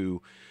Tassar,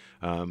 too,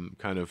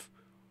 kind of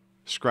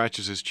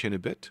scratches his chin a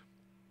bit,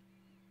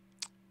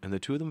 and the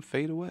two of them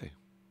fade away.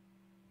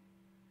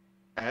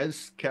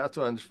 As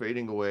Catherine's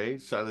fading away,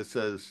 Silas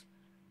says,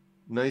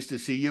 "Nice to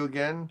see you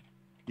again.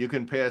 You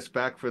can pay us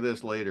back for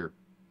this later."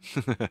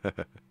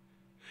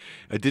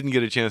 I didn't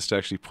get a chance to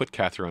actually put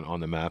Catherine on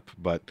the map,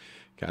 but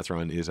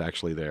Catherine is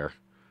actually there.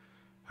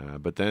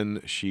 But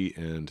then she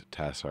and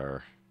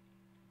Tassar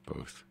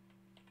both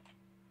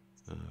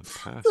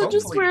pass. So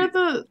just Hopefully-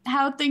 where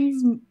how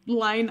things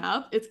line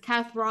up, it's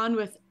Cathron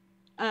with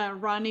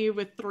Ronnie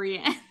with 3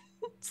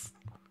 N's.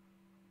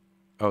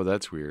 Oh,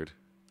 that's weird.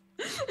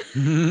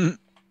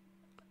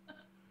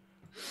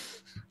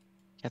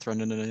 Catherine,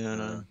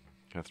 no.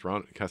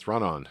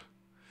 Catherine on.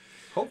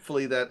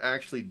 Hopefully that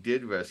actually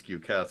did rescue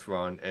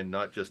Catherine and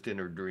not just in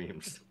her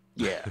dreams.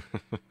 Yeah.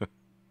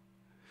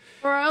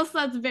 Or else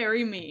that's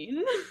very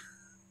mean.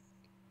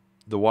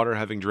 The water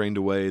having drained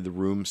away, the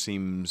room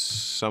seems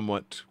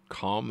somewhat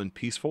calm and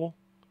peaceful.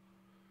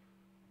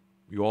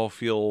 You all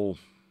feel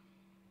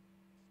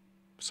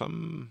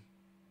some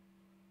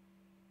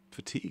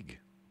fatigue.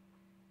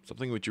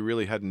 Something which you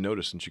really hadn't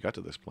noticed since you got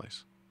to this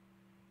place.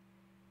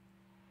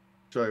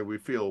 Sorry, we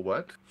feel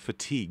what?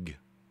 Fatigue.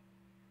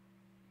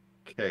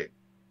 Okay.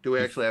 Do we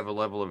actually have a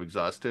level of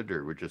exhausted,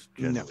 or we're just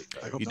No, generally I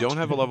tired? hope You not. don't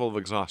have a level of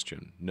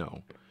exhaustion,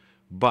 no.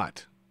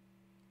 But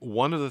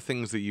one of the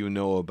things that you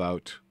know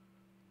about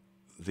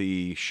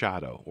the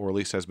shadow, or at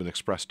least has been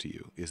expressed to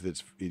you, is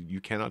that you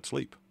cannot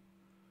sleep.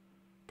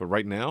 But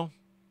right now,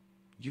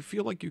 you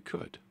feel like you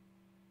could.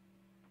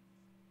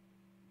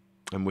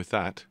 And with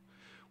that,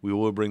 we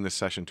will bring this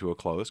session to a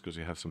close because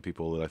we have some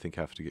people that I think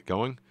have to get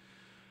going.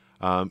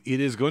 It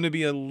is going to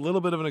be a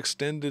little bit of an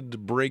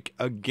extended break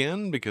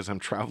again because I'm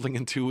traveling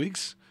in 2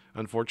 weeks.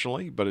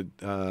 unfortunately, but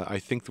I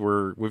think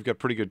we've got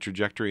pretty good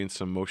trajectory and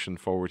some motion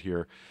forward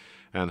here.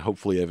 And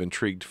hopefully I've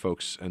intrigued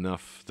folks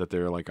enough that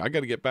they're like, I got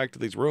to get back to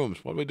these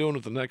rooms. What are we doing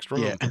with the next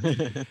room? Yeah.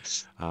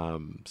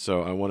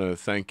 So I want to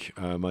thank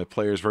my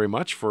players very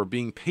much for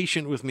being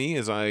patient with me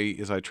as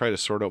I try to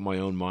sort out my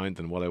own mind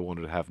and what I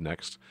wanted to have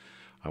next.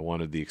 I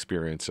wanted the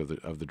experience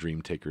of the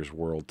Dream Takers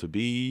world to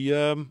be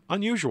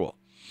unusual.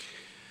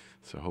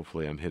 So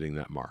hopefully I'm hitting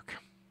that mark.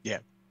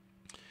 Yeah.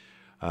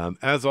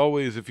 As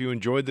always, if you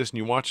enjoyed this and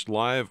you watched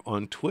live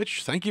on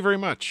Twitch, thank you very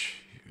much.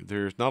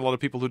 There's not a lot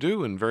of people who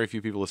do, and very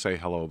few people who say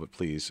hello, but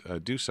please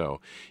do so.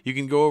 You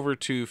can go over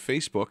to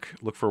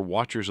Facebook, look for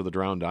Watchers of the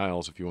Drowned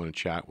Isles if you want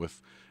to chat with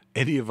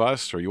any of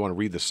us, or you want to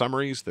read the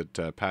summaries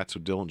that Pat so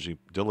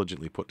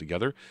diligently put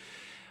together.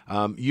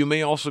 You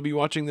may also be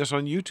watching this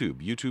on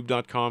YouTube,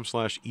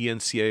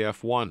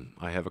 youtube.com/ENCAF1.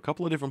 I have a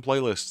couple of different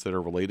playlists that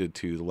are related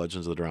to the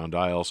Legends of the Drowned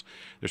Isles.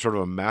 There's sort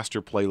of a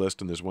master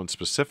playlist, and there's one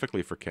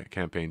specifically for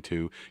Campaign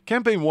 2.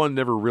 Campaign 1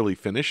 never really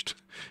finished.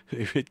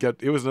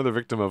 It was another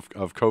victim of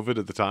COVID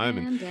at the time,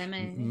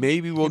 and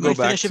maybe we'll go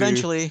back to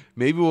eventually.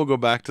 Maybe we'll go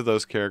back to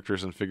those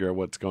characters and figure out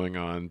what's going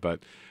on. But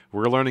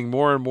we're learning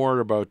more and more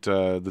about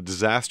the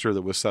disaster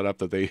that was set up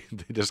that they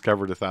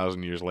discovered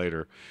 1,000 years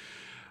later.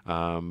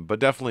 But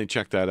definitely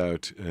check that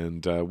out.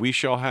 And we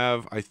shall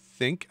have, I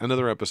think,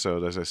 another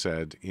episode, as I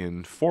said,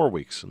 in 4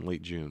 weeks in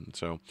late June.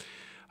 So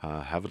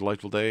have a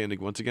delightful day. And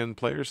once again,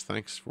 players,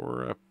 thanks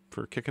for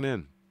kicking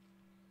in.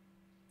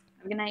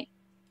 Have a good night.